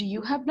 Do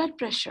you have blood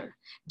pressure?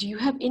 Do you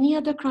have any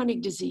other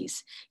chronic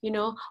disease?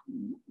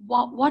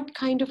 What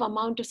kind of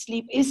amount of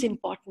sleep is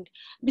important?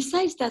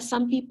 Besides that,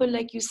 some people,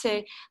 like you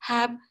say,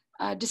 have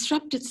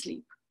disrupted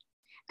sleep.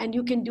 And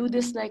you can do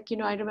this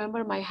I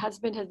remember my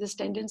husband has this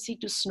tendency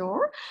to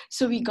snore.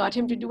 So we got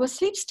him to do a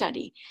sleep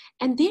study.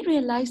 And they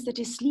realized that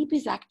his sleep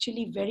is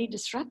actually very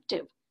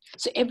disruptive.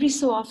 So every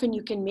so often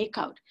you can make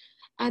out,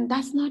 and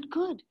that's not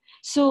good.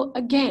 So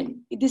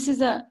again, this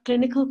is a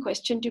clinical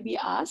question to be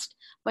asked,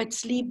 but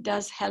sleep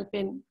does help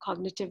in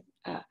cognitive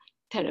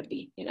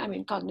therapy. I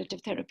mean,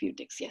 cognitive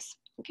therapeutics, yes.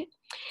 Okay.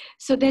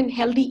 So then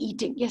healthy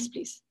eating. Yes,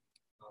 please.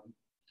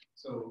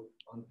 So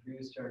on the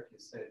previous chart, you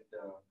said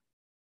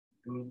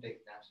don't take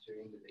naps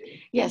during the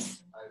day.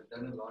 Yes. I've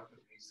done a lot of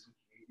recent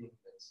reading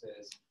that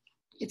says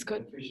it's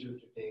good. Beneficial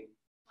to take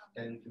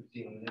 10,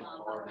 15 minute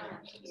power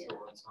naps and so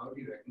on. So how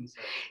do you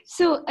reconcile this?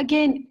 So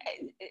again,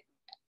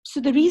 so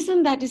the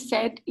reason that is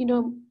said,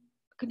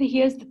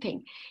 here's the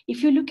thing.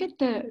 If you look at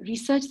the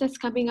research that's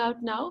coming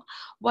out now,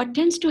 what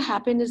tends to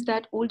happen is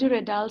that older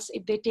adults,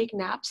 if they take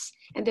naps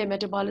and their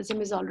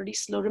metabolism is already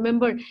slow,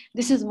 remember,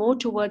 this is more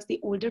towards the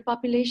older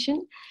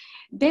population,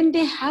 then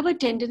they have a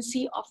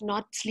tendency of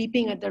not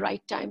sleeping at the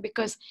right time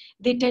because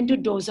they tend to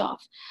doze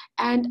off.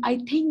 And I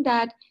think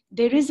that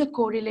there is a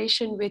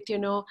correlation with,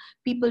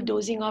 people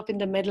dozing off in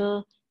the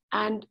middle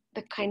and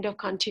the kind of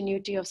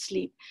continuity of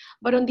sleep.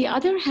 But on the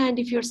other hand,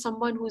 if you're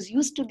someone who's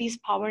used to these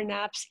power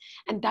naps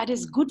and that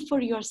is good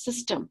for your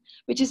system,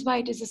 which is why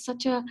it is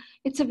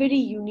it's a very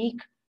unique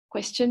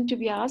question to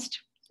be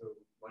asked. So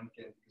one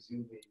can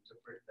presumably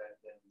interpret that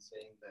then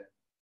saying that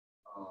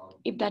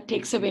if that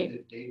takes away.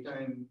 The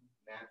daytime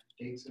nap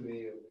takes away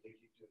your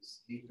ability to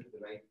sleep at the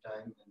right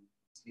time and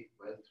sleep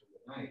well through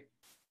the night,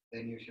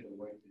 then you should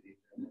avoid the daytime.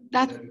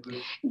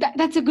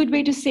 That's a good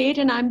way to say it.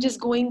 And I'm just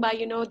going by,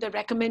 the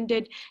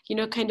recommended,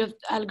 kind of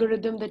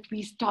algorithm that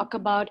we talk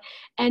about.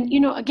 And,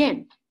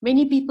 again,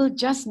 many people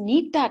just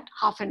need that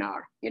half an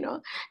hour,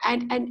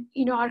 and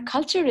our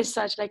culture is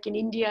such, like in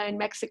India and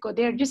Mexico,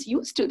 they're just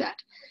used to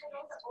that.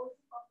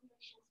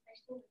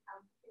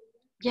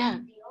 Yeah.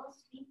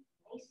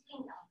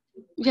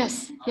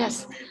 Yes,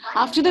 yes.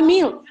 After the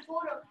meal.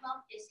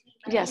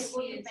 Yes,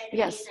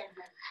 yes.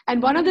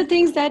 And one of the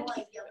things that,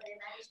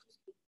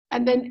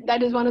 and then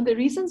that is one of the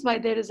reasons why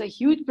there is a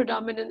huge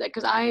predominance,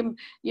 because I'm,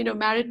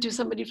 married to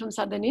somebody from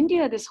Southern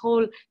India, this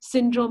whole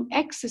syndrome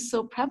X is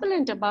so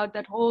prevalent about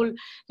that whole,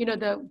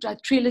 the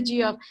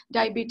trilogy of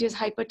diabetes,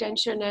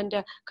 hypertension,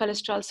 and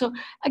cholesterol. So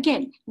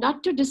again,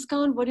 not to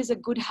discount what is a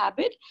good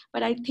habit,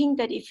 but I think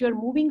that if you're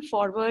moving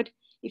forward,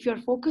 if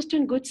you're focused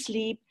on good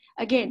sleep,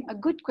 again, a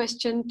good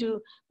question to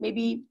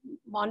maybe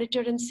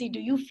monitor and see, do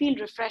you feel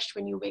refreshed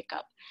when you wake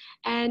up?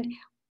 And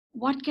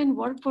what can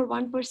work for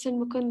one person,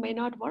 Mukund, may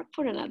not work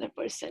for another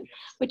person.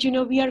 But,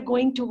 we are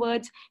going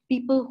towards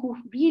people who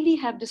really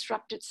have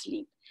disrupted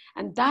sleep.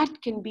 And that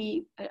can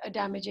be a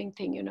damaging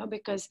thing,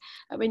 because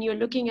when you're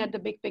looking at the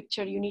big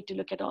picture, you need to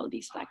look at all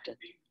these factors. I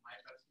think my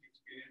personal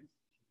experience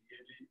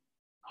really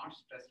not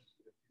stressed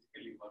to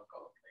physically work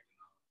out. Like,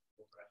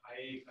 go for a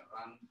hike, a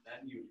run,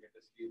 then you get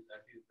a sleep.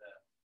 That is the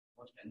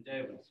most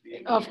enjoyable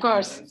sleep. Of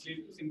course.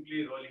 Sleep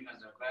simply rolling on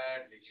the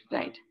bed, like,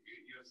 right.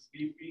 You're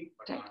sleeping,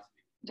 but right. not sleeping.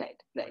 Right,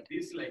 right. But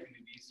this, like in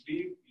the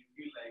sleep, you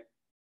feel like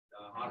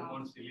the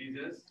hormones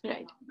releases.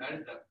 Right. That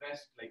is the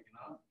best, like,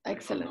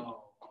 Excellent.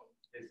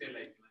 They say,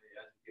 like,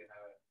 as if you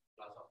have a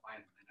glass of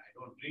wine, and I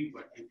don't drink,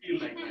 but you feel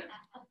like that.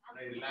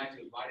 Relax,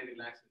 your body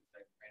relaxes,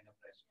 like kind of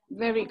rest.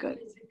 Very good.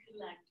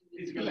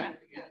 Physical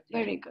activity. Yeah.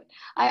 Very good.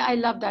 I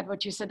love that,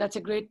 what you said. That's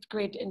a great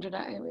tip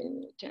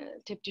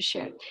to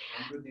share.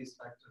 Remember, these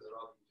factors are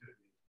all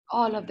interrelated.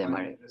 All of them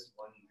are.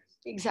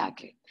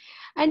 Exactly.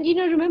 And,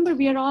 remember,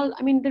 we are all,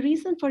 the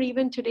reason for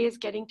even today's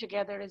getting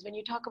together is when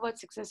you talk about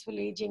successful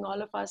aging,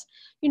 all of us,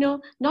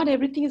 not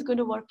everything is going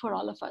to work for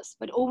all of us,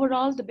 but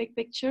overall, the big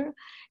picture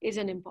is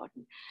an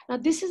important. Now,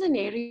 this is an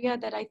area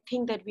that I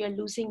think that we are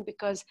losing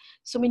because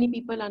so many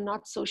people are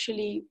not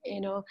socially,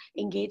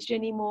 engaged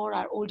anymore.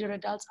 Our older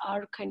adults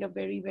are kind of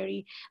very,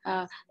 very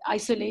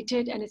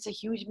isolated, and it's a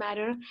huge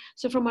matter.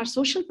 So from our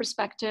social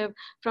perspective,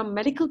 from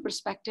medical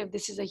perspective,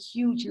 this is a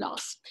huge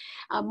loss.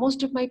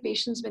 Most of my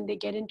patients, when they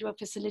get into a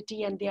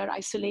facility and they are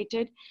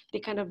isolated, they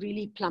kind of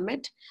really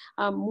plummet.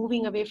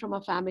 Moving away from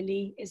a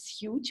family is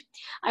huge.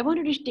 I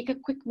wanted to take a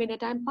quick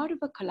minute. I'm part of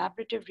a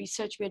collaborative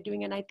research we're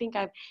doing, and I think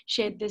I've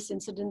shared this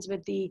incidence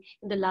in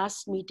the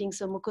last meeting,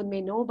 so Mukund may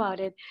know about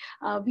it.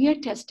 We are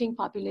testing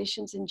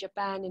populations in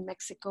Japan, in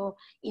Mexico,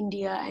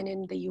 India, and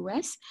in the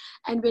US,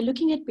 and we're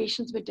looking at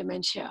patients with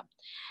dementia.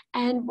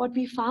 And what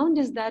we found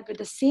is that with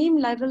the same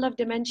level of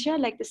dementia,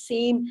 like the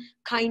same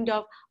kind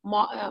of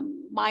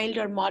mild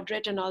or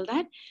moderate and all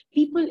that,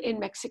 people in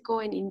Mexico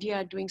and India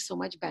are doing so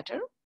much better.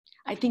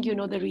 I think you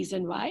know the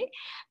reason why.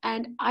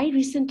 And I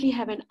recently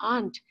have an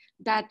aunt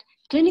that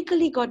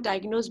clinically got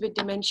diagnosed with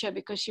dementia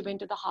because she went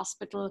to the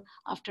hospital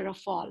after a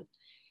fall,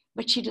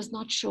 but she does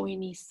not show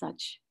any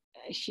such.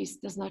 She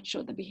does not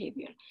show the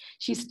behavior.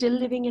 She's still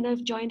living in a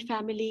joint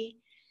family.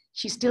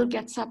 She still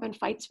gets up and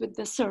fights with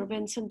the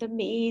servants and the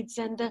maids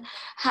and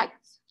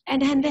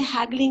and they're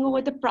haggling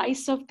over the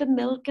price of the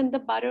milk and the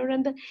butter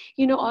and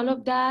the, all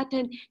of that.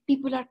 And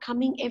people are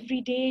coming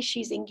every day.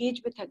 She's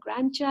engaged with her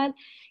grandchild.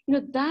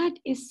 That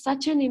is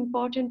such an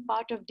important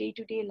part of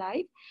day-to-day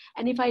life.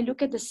 And if I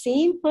look at the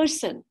same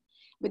person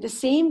with the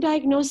same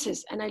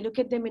diagnosis and I look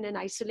at them in an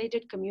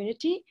isolated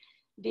community,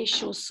 they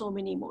show so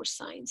many more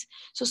signs.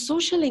 So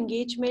social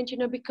engagement,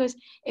 because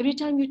every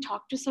time you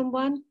talk to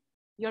someone,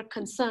 you're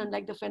concerned.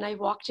 Like when I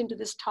walked into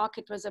this talk,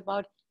 it was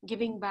about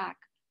giving back,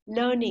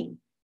 learning,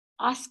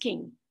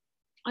 asking,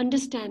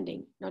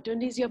 understanding. Not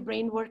only is your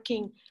brain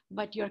working,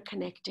 but you're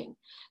connecting.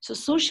 So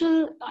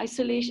social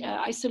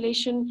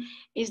isolation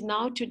is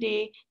now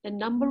today the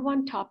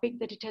 #1 topic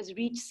that it has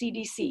reached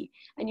CDC.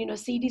 And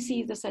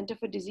CDC is the Center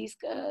for Disease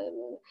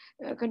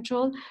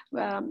Control.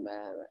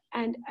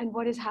 And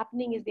what is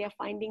happening is they are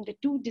finding the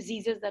 2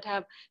 diseases that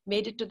have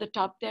made it to the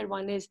top there.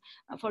 One is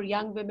for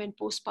young women,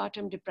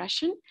 postpartum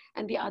depression,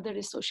 and the other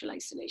is social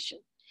isolation.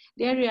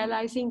 They're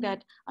realizing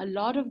that a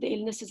lot of the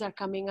illnesses are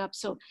coming up.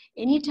 So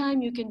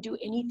anytime you can do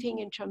anything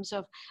in terms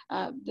of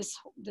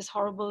this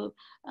horrible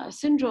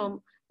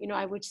syndrome,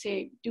 I would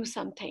say do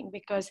something,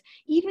 because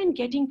even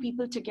getting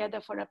people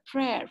together for a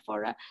prayer,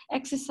 for an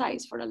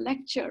exercise, for a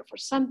lecture, for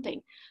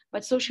something,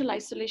 but social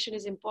isolation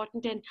is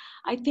important. And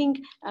I think,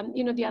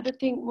 the other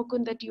thing,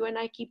 Mukund, that you and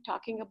I keep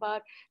talking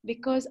about,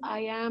 because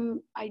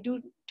I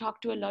do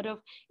talk to a lot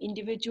of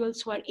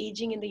individuals who are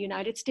aging in the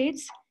United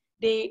States.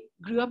 They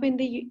grew up in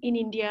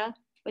India,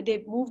 but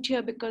they've moved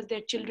here because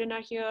their children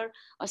are here,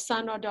 a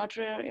son or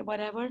daughter or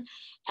whatever,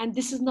 and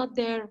this is not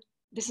their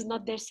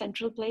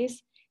central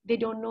place. They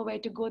don't know where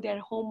to go.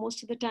 They're home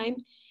most of the time.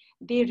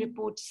 They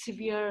report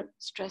severe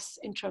stress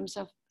in terms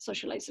of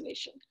social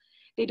isolation.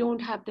 They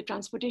don't have the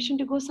transportation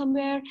to go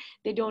somewhere.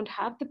 They don't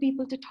have the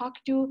people to talk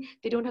to.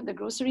 They don't have the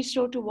grocery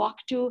store to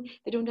walk to.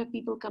 They don't have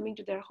people coming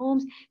to their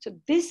homes. So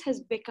this has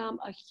become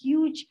a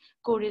huge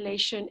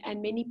correlation, and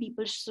many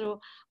people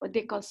show what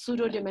they call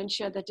pseudo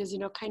dementia, that is,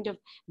 kind of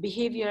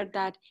behavior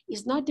that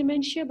is not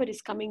dementia, but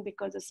is coming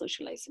because of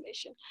social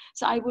isolation.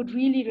 So I would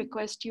really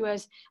request you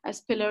as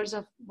pillars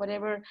of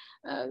whatever,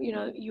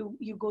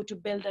 you go to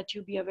build, that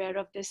you be aware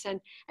of this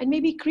and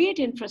maybe create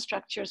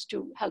infrastructures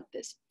to help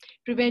this.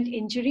 Prevent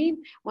injury.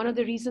 One of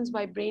the reasons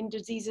why brain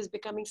disease is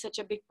becoming such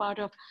a big part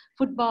of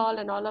football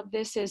and all of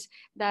this is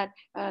that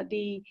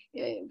the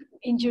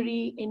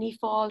injury, any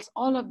falls,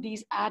 all of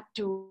these add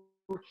to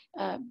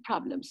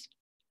problems.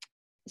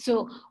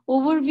 So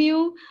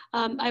overview,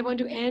 I want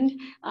to end.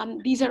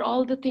 These are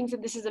all the things,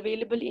 and this is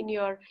available in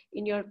your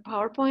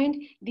PowerPoint.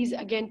 These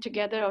again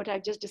together what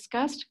I've just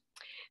discussed.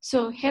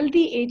 So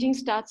healthy aging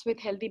starts with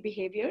healthy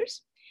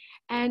behaviors.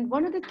 And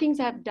one of the things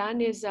I've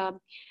done is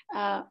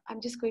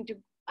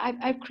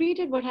I've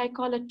created what I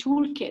call a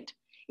toolkit.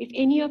 If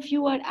any of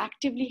you are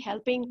actively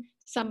helping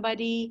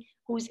somebody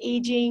who's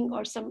aging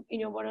or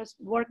want to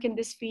work in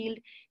this field,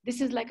 this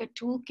is like a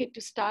toolkit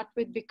to start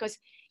with, because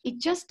it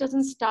just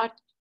doesn't start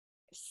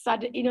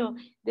sudden.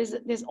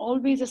 There's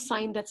always a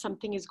sign that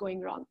something is going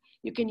wrong.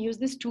 You can use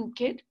this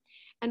toolkit.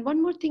 And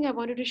one more thing I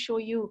wanted to show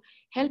you,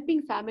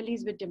 helping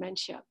families with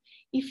dementia.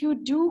 If you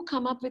do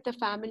come up with a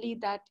family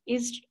that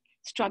is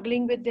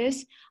struggling with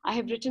this, I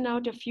have written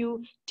out a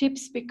few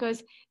tips,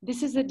 because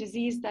this is a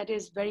disease that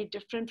is very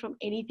different from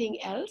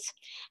anything else.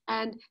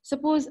 And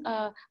suppose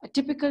a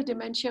typical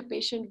dementia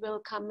patient will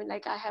come in,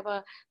 like I have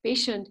a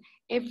patient,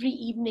 every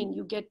evening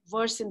you get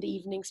worse in the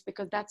evenings,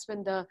 because that's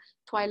when the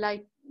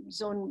twilight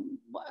zone,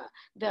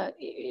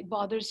 it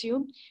bothers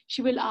you.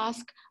 She will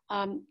ask,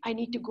 I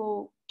need to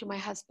go to my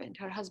husband.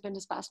 Her husband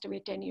has passed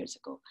away 10 years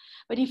ago.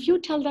 But if you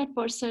tell that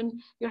person,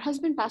 your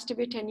husband passed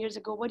away 10 years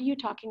ago, what are you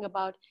talking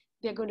about?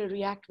 They're going to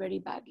react very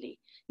badly.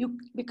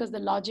 Because the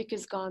logic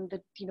is gone,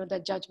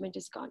 the judgment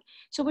is gone.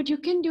 So what you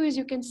can do is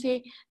you can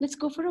say, let's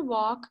go for a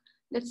walk.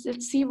 Let's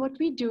see what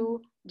we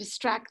do,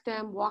 distract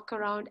them, walk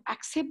around,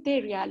 accept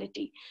their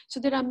reality. So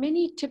there are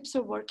many tips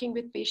of working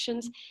with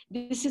patients.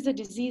 This is a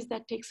disease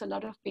that takes a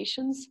lot of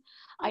patience.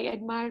 I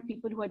admire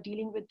people who are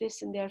dealing with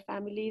this in their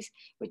families,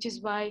 which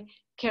is why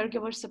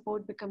caregiver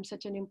support becomes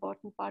such an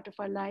important part of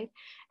our life.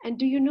 And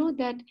do you know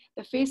that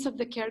the face of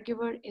the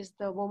caregiver is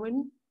the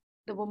woman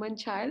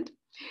child,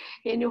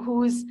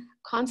 who's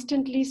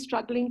constantly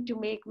struggling to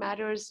make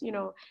matters,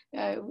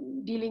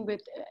 dealing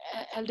with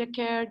elder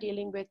care,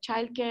 dealing with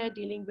childcare,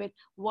 dealing with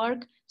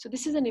work. So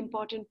this is an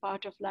important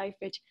part of life,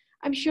 which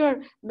I'm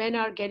sure men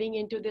are getting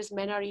into this.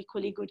 Men are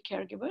equally good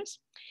caregivers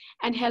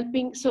and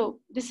helping. So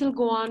this will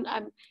go on.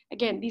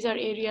 Again, these are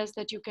areas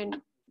that you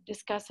can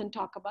discuss and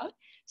talk about.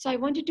 So I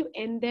wanted to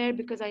end there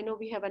because I know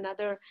we have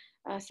another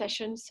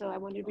session. So I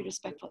wanted to be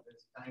respectful.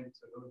 Time,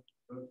 so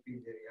don't feel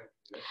that you have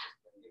to rest.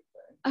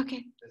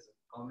 Okay. There's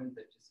a comment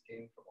that just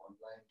came from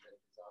online that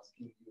is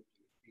asking you to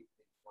repeat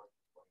the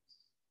important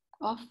points.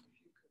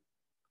 If you could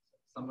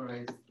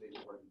summarize the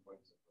important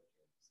points of what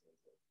you have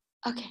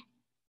to say. Okay.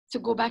 So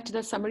go back to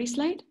the summary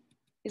slide.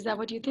 Is that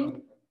what you think?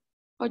 No,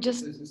 or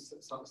just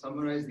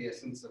summarize the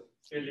essence of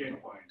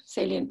salient points.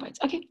 Salient points.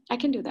 Okay, I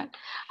can do that.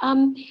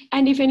 And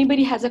if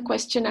anybody has a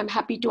question, I'm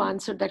happy to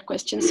answer that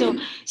question. So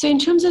in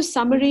terms of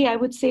summary, I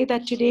would say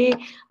that today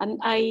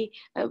I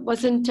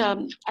wasn't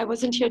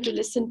here to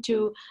listen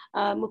to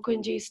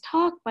Mukundji's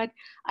talk, but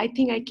I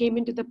think I came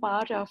into the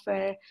part of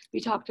where we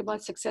talked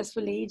about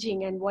successful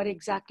aging and what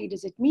exactly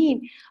does it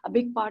mean. A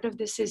big part of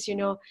this is,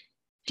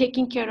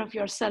 taking care of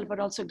yourself, but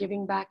also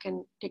giving back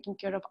and taking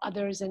care of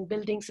others and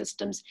building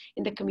systems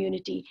in the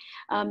community.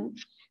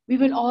 We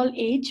will all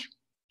age.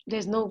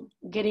 There's no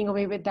getting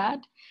away with that.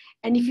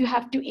 And if you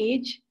have to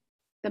age,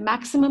 the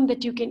maximum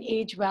that you can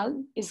age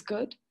well is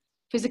good.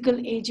 Physical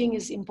aging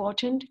is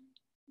important.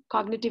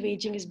 Cognitive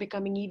aging is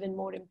becoming even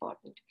more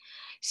important.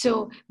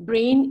 So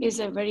brain is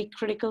a very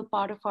critical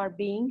part of our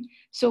being.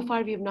 So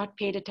far, we have not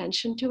paid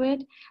attention to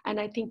it. And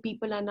I think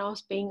people are now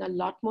paying a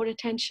lot more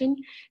attention.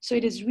 So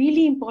it is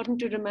really important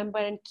to remember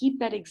and keep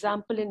that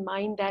example in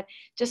mind, that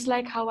just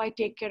like how I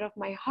take care of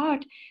my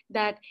heart,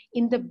 that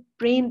in the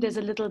brain, there's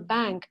a little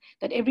bank,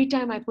 that every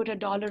time I put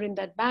 $1 in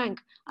that bank,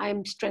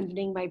 I'm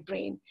strengthening my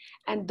brain.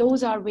 And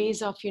those are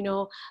ways of,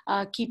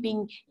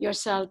 keeping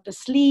yourself, the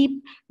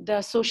sleep,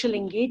 the social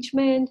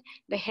engagement,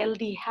 the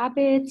healthy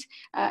habits,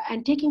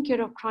 and taking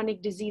care of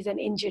chronic disease and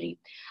injury.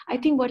 I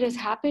think what has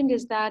happened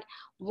is that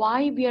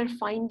why we are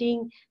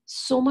finding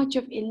so much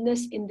of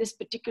illness in this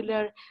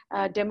particular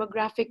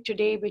demographic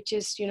today, which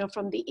is,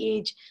 from the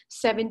age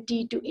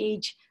 70 to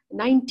age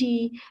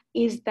 90,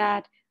 is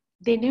that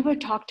they never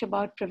talked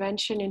about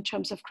prevention in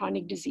terms of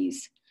chronic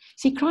disease.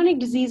 See, chronic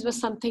disease was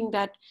something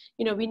that,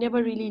 we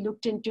never really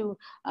looked into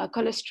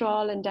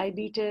cholesterol and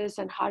diabetes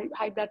and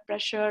high blood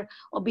pressure,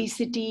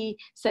 obesity,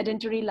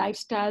 sedentary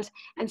lifestyles,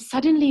 and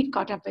suddenly it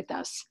caught up with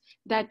us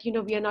that,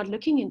 we are not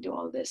looking into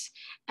all this.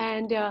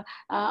 And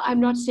I'm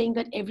not saying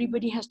that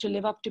everybody has to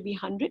live up to be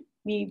 100.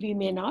 We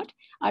may not.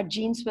 Our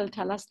genes will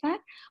tell us that.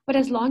 But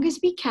as long as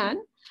we can,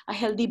 a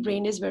healthy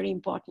brain is very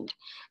important.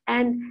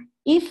 And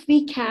if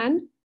we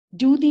can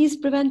do these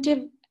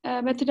preventive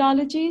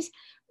methodologies,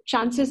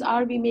 chances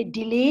are we may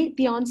delay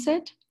the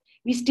onset.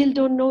 We still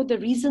don't know the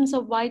reasons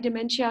of why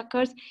dementia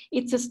occurs.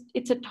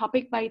 It's a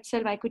topic by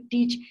itself. I could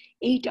teach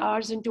 8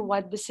 hours into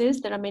what this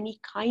is. There are many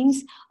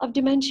kinds of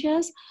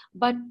dementias,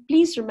 but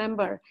please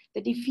remember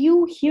that if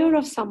you hear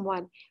of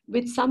someone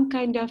with some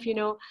kind of,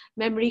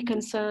 memory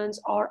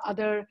concerns or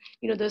other,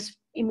 those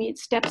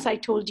steps I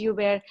told you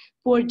where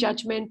poor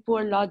judgment,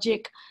 poor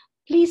logic,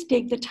 please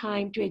take the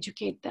time to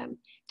educate them.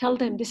 Tell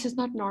them this is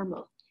not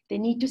normal. They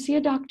need to see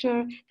a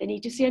doctor, they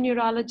need to see a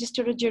neurologist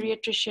or a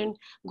geriatrician,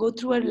 go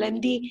through a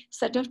lengthy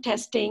set of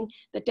testing.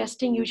 The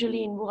testing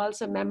usually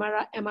involves a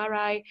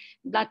MRI,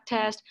 blood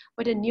test,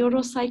 but a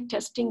neuropsych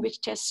testing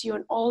which tests you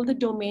on all the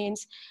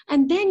domains,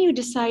 and then you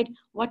decide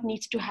what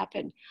needs to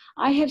happen.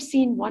 I have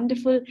seen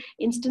wonderful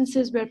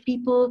instances where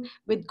people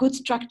with good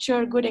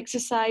structure, good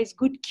exercise,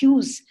 good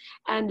cues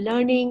and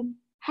learning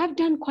have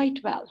done quite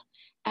well.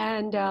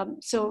 And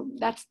so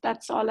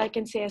that's all I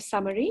can say as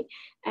summary.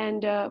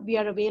 And we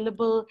are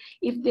available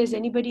if there's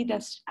anybody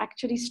that's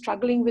actually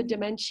struggling with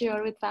dementia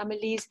or with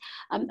families.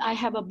 I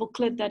have a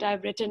booklet that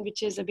I've written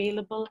which is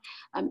available.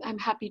 I'm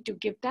happy to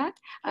give that,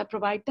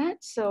 provide that.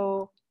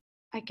 So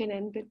I can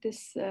end with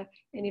this. And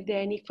if there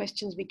are any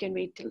questions, we can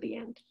wait till the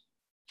end.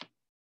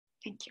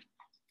 Thank you.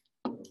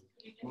 I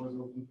have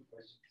one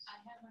question.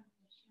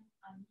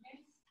 Unless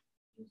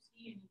you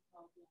see any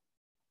problem,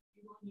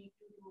 you don't need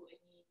to do any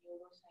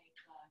neuropsych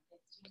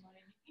testing or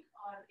anything,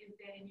 or is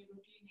there any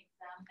routine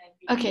exam that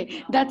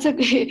Okay,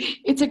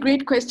 it's a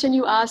great question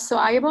you asked. So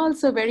I am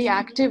also very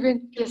active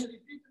in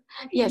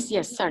yes,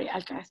 sorry,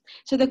 I'll ask.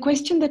 So the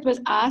question that was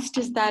asked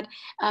is that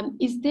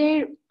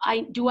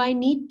do I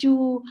need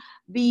to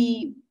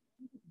be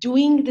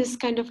doing this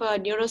kind of a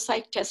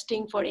neuropsych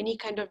testing for any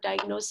kind of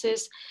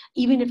diagnosis,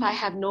 even if I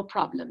have no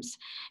problems?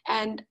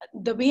 And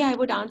the way I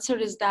would answer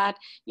is that,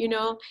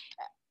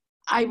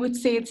 I would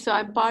say, so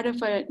I'm part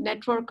of a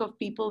network of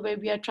people where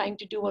we are trying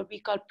to do what we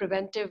call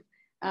preventive,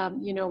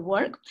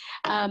 work.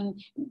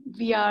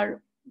 We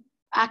are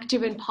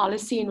active in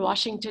policy in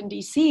Washington,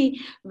 D.C.,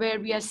 where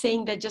we are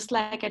saying that just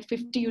like at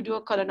 50, you do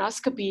a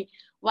colonoscopy,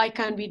 why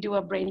can't we do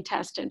a brain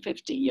test at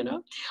 50,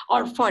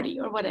 or 40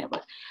 or whatever?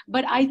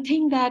 But I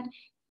think that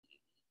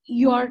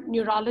your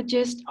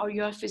neurologist or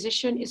your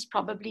physician is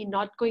probably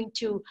not going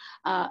to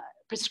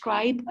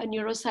prescribe a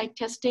neuropsych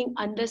testing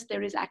unless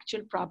there is actual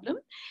problem.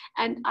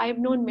 And I've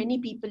known many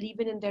people,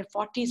 even in their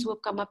 40s, who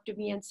have come up to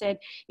me and said,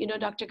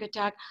 Dr.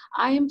 Ghatak,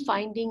 I am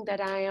finding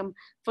that I am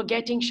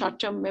forgetting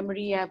short-term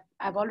memory.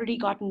 I've already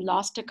gotten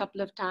lost a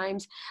couple of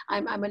times.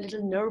 I'm a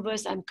little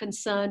nervous, I'm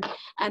concerned.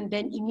 And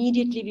then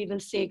immediately we will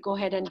say, go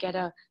ahead and get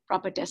a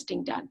proper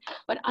testing done.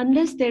 But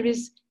unless there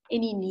is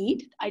any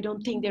need, I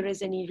don't think there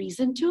is any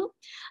reason to.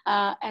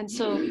 And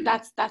so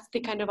that's the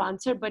kind of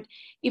answer. But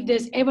if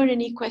there's ever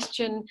any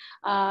question,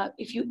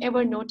 if you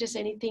ever notice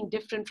anything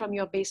different from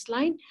your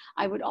baseline,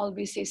 I would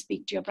always say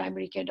speak to your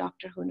primary care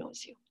doctor who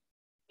knows you.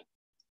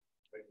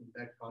 But in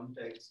that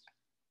context,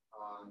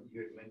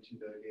 you had mentioned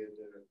earlier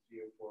there are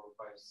 3 or 4 or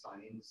 5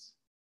 signs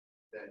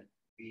that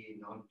we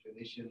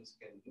non-clinicians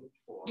can look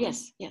for.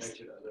 Yes. That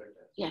should alert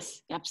us.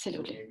 Yes, right?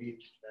 absolutely. So maybe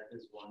that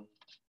is one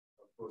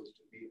approach,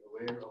 to be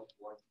aware of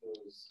what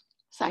those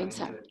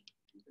Signs are.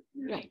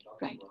 Right.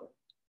 About.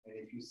 And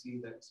if you see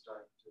that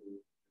start to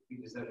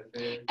Is that a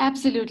fair?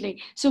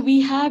 Absolutely. So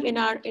we have in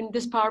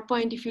this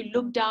PowerPoint, if you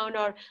look down,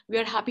 or we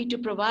are happy to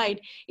provide,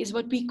 is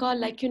what we call,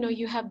 like,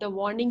 you have the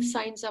warning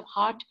signs of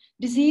heart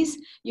disease,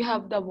 you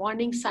have the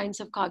warning signs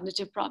of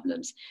cognitive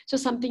problems. So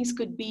some things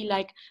could be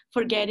like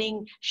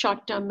forgetting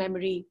short-term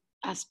memory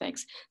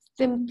aspects.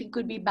 Something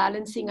could be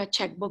balancing a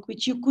checkbook,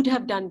 which you could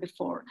have done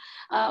before.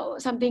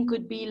 Something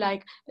could be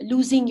like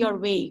losing your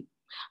way,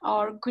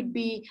 or could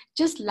be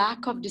just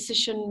lack of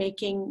decision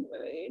making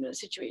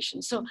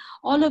situation. So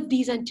all of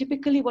these, and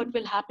typically what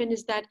will happen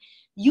is that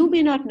you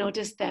may not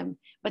notice them,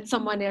 but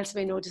someone else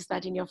may notice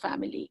that in your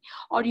family,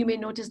 or you may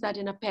notice that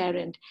in a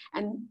parent.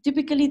 And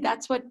typically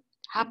that's what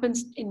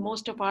happens in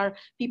most of our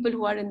people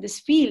who are in this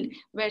field,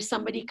 where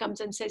somebody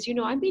comes and says,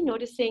 I've been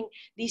noticing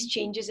these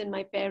changes in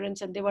my parents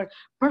and they were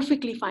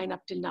perfectly fine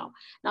up till now.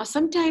 Now,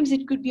 sometimes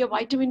it could be a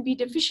vitamin B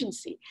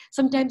deficiency.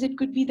 Sometimes it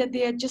could be that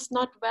they are just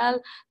not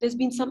well. There's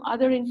been some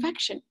other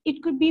infection.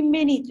 It could be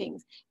many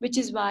things, which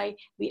is why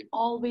we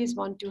always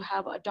want to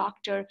have a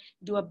doctor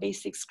do a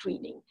basic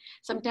screening.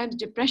 Sometimes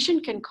depression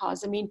can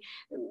cause, in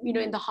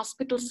the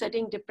hospital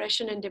setting,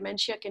 depression and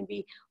dementia can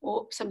be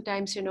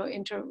sometimes,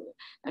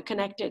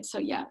 interconnected.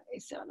 So yeah,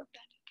 it's all of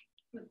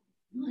that.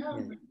 You have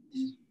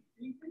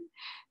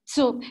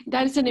So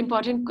that is an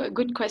important,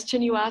 good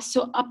question you asked.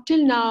 So up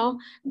till now,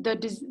 the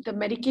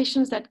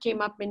medications that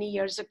came up many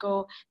years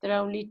ago, there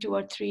are only 2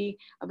 or 3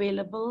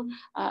 available.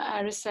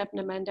 Aricept,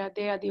 Namenda,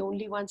 they are the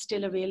only ones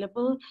still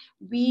available.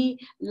 We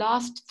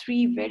lost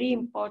 3 very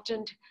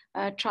important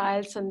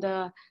trials in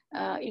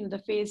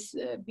the phase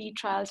B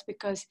trials,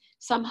 because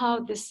somehow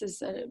this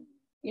is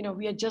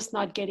we are just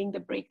not getting the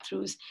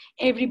breakthroughs.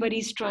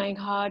 Everybody's trying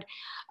hard.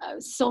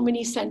 So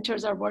many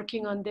centers are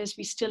working on this.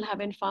 We still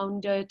haven't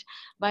found it,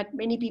 but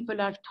many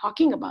people are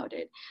talking about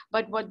it.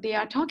 But what they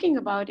are talking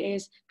about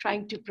is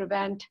trying to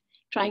prevent,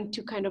 trying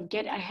to kind of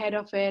get ahead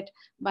of it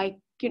by,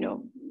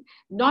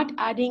 not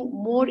adding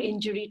more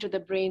injury to the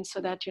brain, so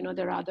that,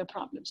 there are other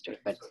problems to it.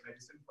 But So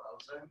medicine for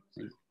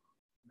Alzheimer's?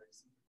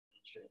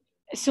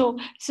 so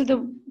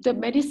the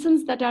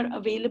medicines that are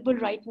available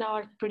right now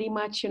are pretty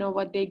much,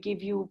 what they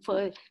give you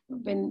for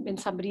when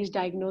somebody is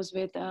diagnosed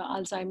with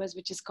Alzheimer's,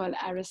 which is called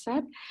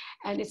Aricept,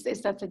 and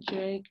that's a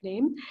generic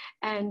name.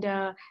 And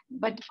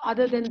but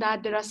other than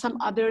that, there are some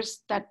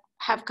others that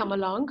have come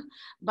along,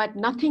 but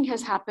nothing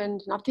has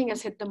happened, nothing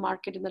has hit the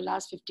market in the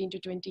last 15 to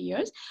 20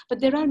 years.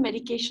 But there are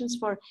medications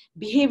for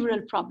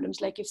behavioral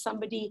problems. Like if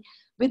somebody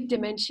with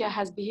dementia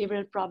has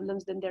behavioral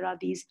problems, then there are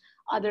these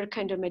other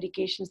kind of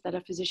medications that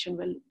a physician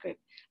will give.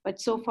 But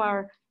so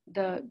far,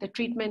 the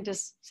treatment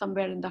is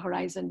somewhere in the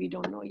horizon. We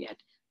don't know yet.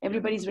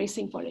 Everybody's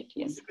racing for it,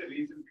 yes. Is it the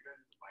reason because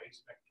it's wide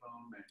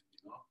spectrum and,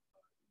 it's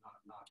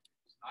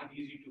not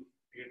easy to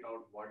figure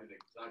out what is the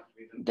exact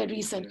reason? The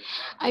reason.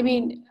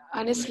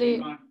 Honestly,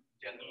 Like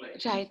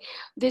generalize. right.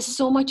 There's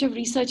so much of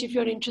research. If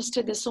you're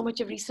interested, there's so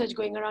much of research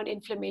going around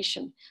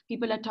inflammation.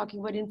 People are talking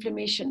about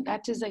inflammation.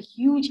 That is a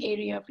huge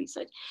area of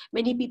research.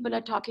 Many people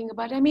are talking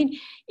about,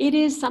 it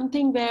is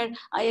something where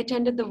I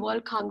attended the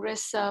World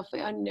Congress on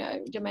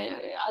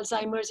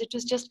Alzheimer's. It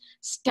was just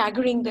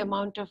staggering the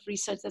amount of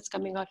research that's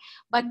coming out.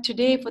 But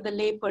today, for the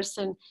lay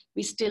person,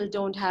 we still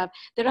don't have.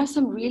 There are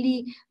some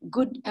really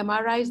good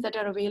MRIs that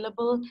are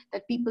available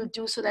that people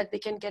do so that they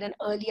can get an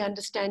early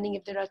understanding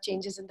if there are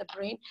changes in the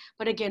brain.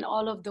 But again,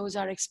 all of those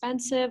are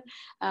expensive.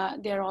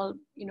 They're all,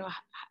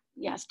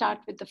 start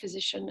with the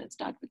physician and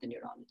start with the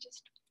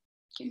neurologist.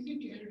 Is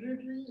it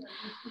hereditary?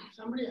 If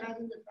somebody has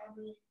in the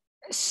family,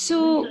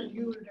 so,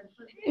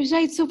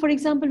 right. So for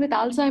example, with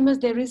Alzheimer's,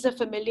 there is a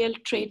familial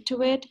trait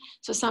to it.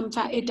 So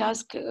it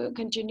does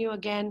continue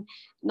again,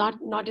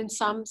 not in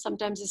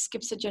sometimes it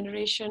skips a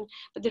generation,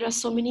 but there are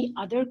so many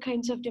other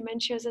kinds of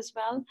dementias as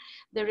well.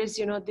 There is,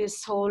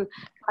 this whole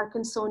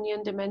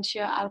Parkinsonian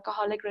dementia,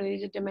 alcoholic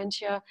related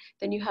dementia,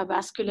 then you have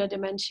vascular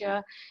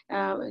dementia.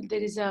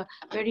 There is a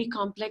very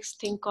complex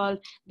thing called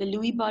the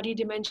Lewy body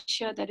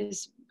dementia that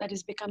is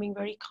becoming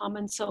very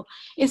common. So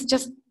it's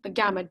just the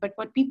gamut. But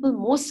what people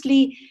most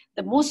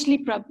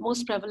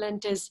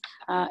prevalent is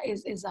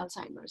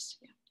Alzheimer's.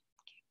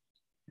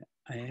 Yeah.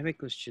 I have a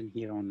question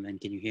here online.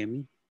 Can you hear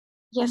me?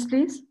 Yes,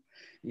 please.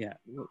 Yeah,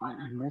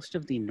 most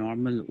of the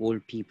normal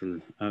old people,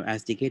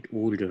 as they get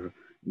older,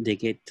 they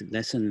get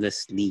less and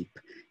less sleep.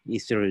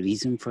 Is there a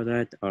reason for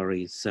that, or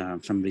is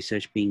some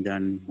research being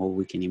done how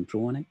we can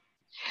improve on it?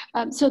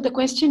 So the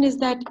question is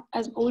that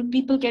as old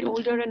people get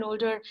older and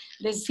older,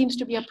 there seems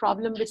to be a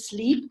problem with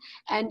sleep.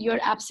 And you're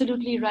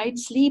absolutely right.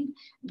 Sleep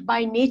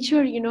by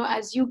nature,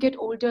 as you get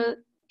older,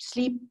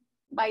 sleep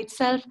by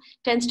itself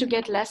tends to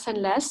get less and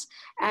less.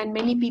 And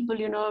many people,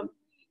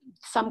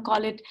 some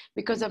call it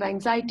because of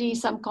anxiety,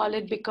 some call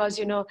it because,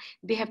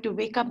 they have to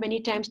wake up many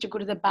times to go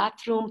to the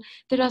bathroom.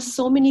 There are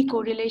so many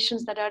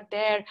correlations that are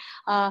there.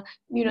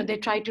 They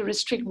try to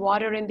restrict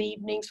water in the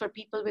evenings for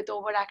people with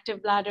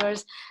overactive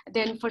bladders.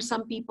 Then for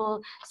some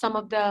people, some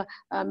of the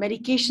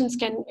medications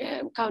can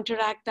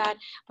counteract that.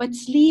 But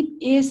sleep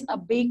is a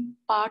big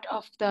part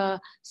of the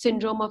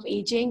syndrome of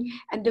aging.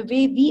 And the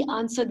way we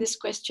answer this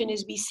question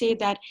is we say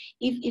that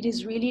if it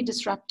is really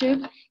disruptive,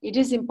 it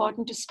is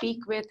important to speak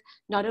with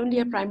not only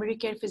a primary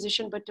care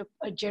physician, but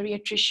a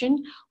geriatrician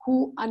who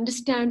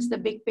understands the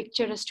big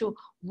picture as to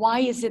why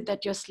is it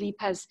that your sleep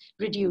has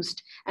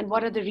reduced and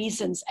what are the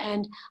reasons.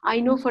 And I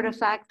know for a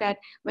fact that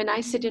when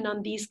I sit in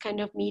on these kind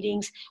of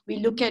meetings, we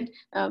look at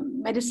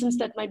medicines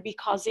that might be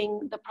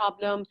causing the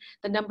problem,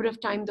 the number of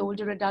times the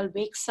older adult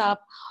wakes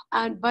up,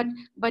 and but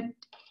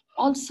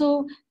also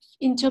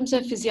in terms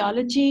of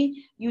physiology,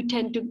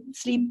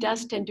 sleep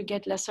does tend to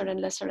get lesser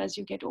and lesser as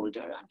you get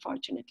older.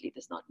 Unfortunately,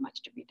 there's not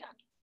much to be done.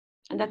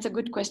 And that's a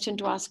good question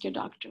to ask your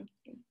doctor.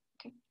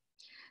 Okay.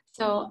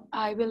 So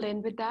I will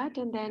end with that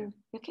and then,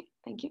 okay,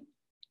 thank you.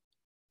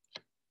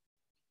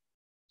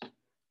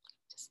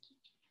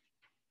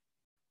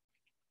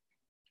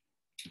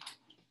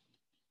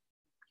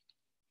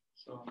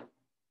 So,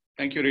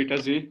 thank you, Rita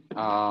ji.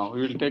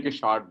 We will take a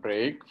short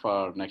break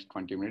for next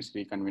 20 minutes.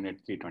 Reconvene at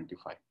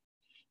 3:25.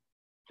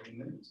 20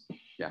 minutes?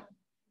 Yeah.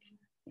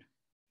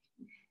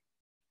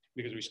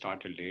 Because we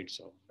started late,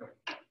 so.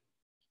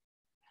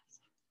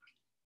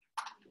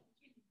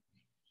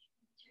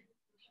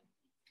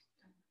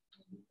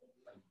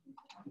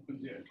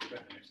 Yeah.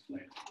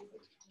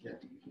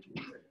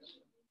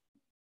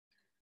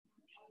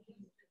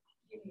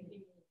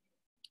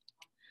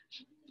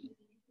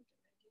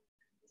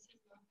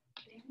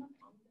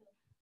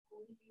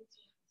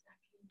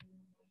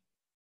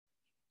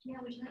 Yeah,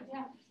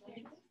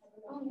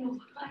 oh no,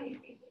 hi.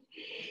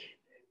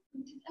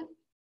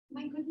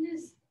 My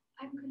goodness,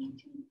 I'm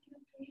connecting with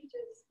your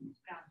pages.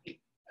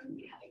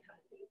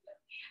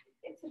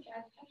 It's a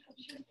bad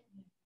time.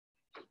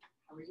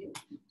 How are you?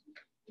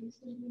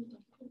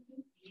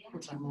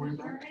 What time are we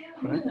back?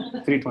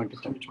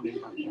 3:25. Do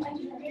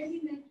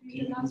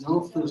you know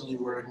if there's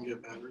anywhere I can get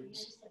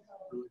batteries?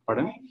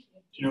 Pardon? Do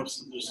you know if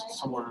there's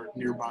somewhere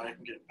nearby I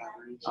can get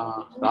batteries?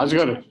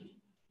 Rajgar,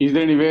 is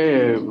there any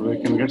way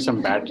we can get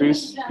some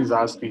batteries? He's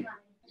asking.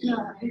 Yeah,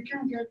 you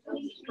can get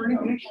 20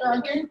 minutes.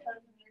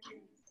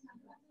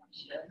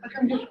 I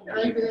can just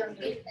drive there and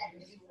get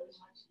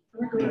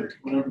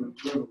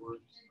Whatever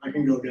works. I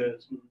can go get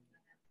it.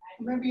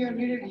 maybe I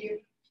need it here.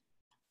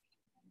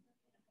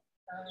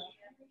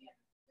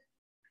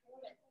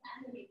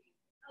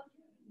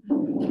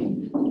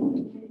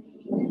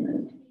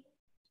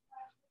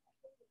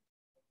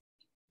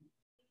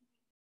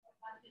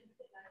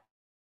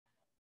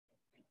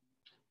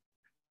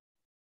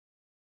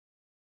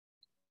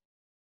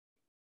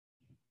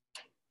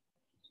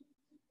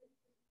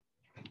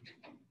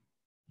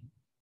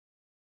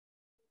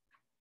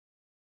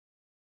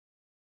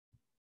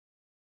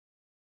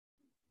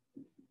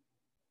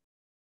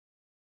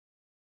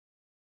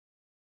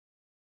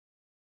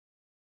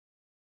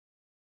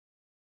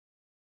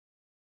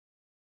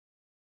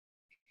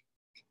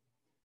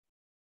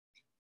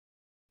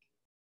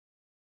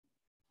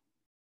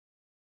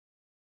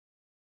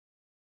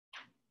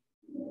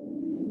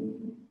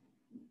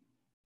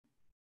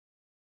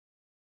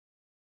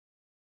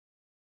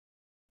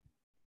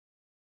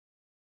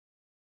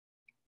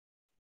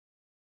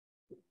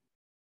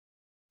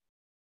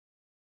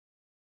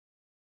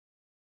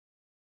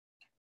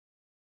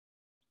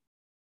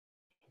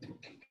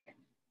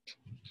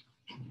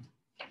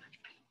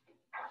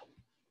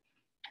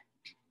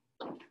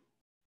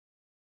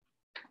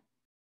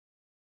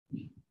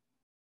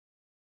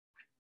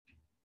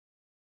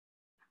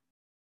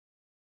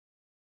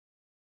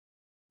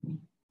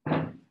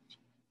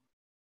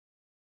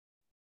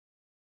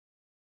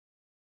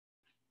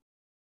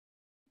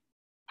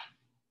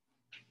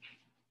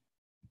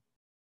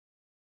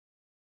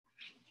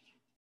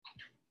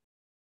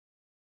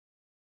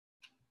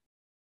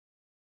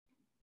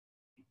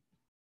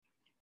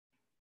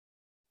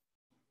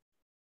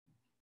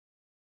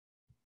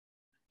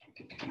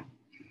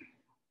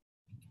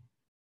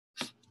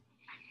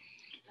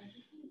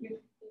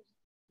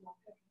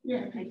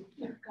 Yeah, I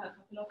took a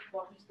couple of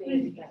bottles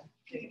there.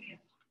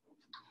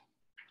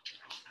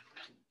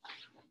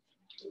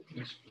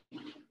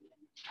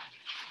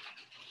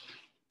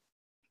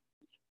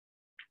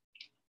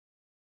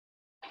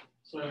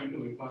 So I went to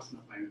Vipassana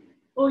finally.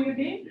 Oh, you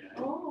did? Yeah.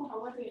 Oh, how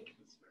was it?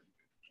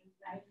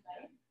 Nice,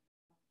 right?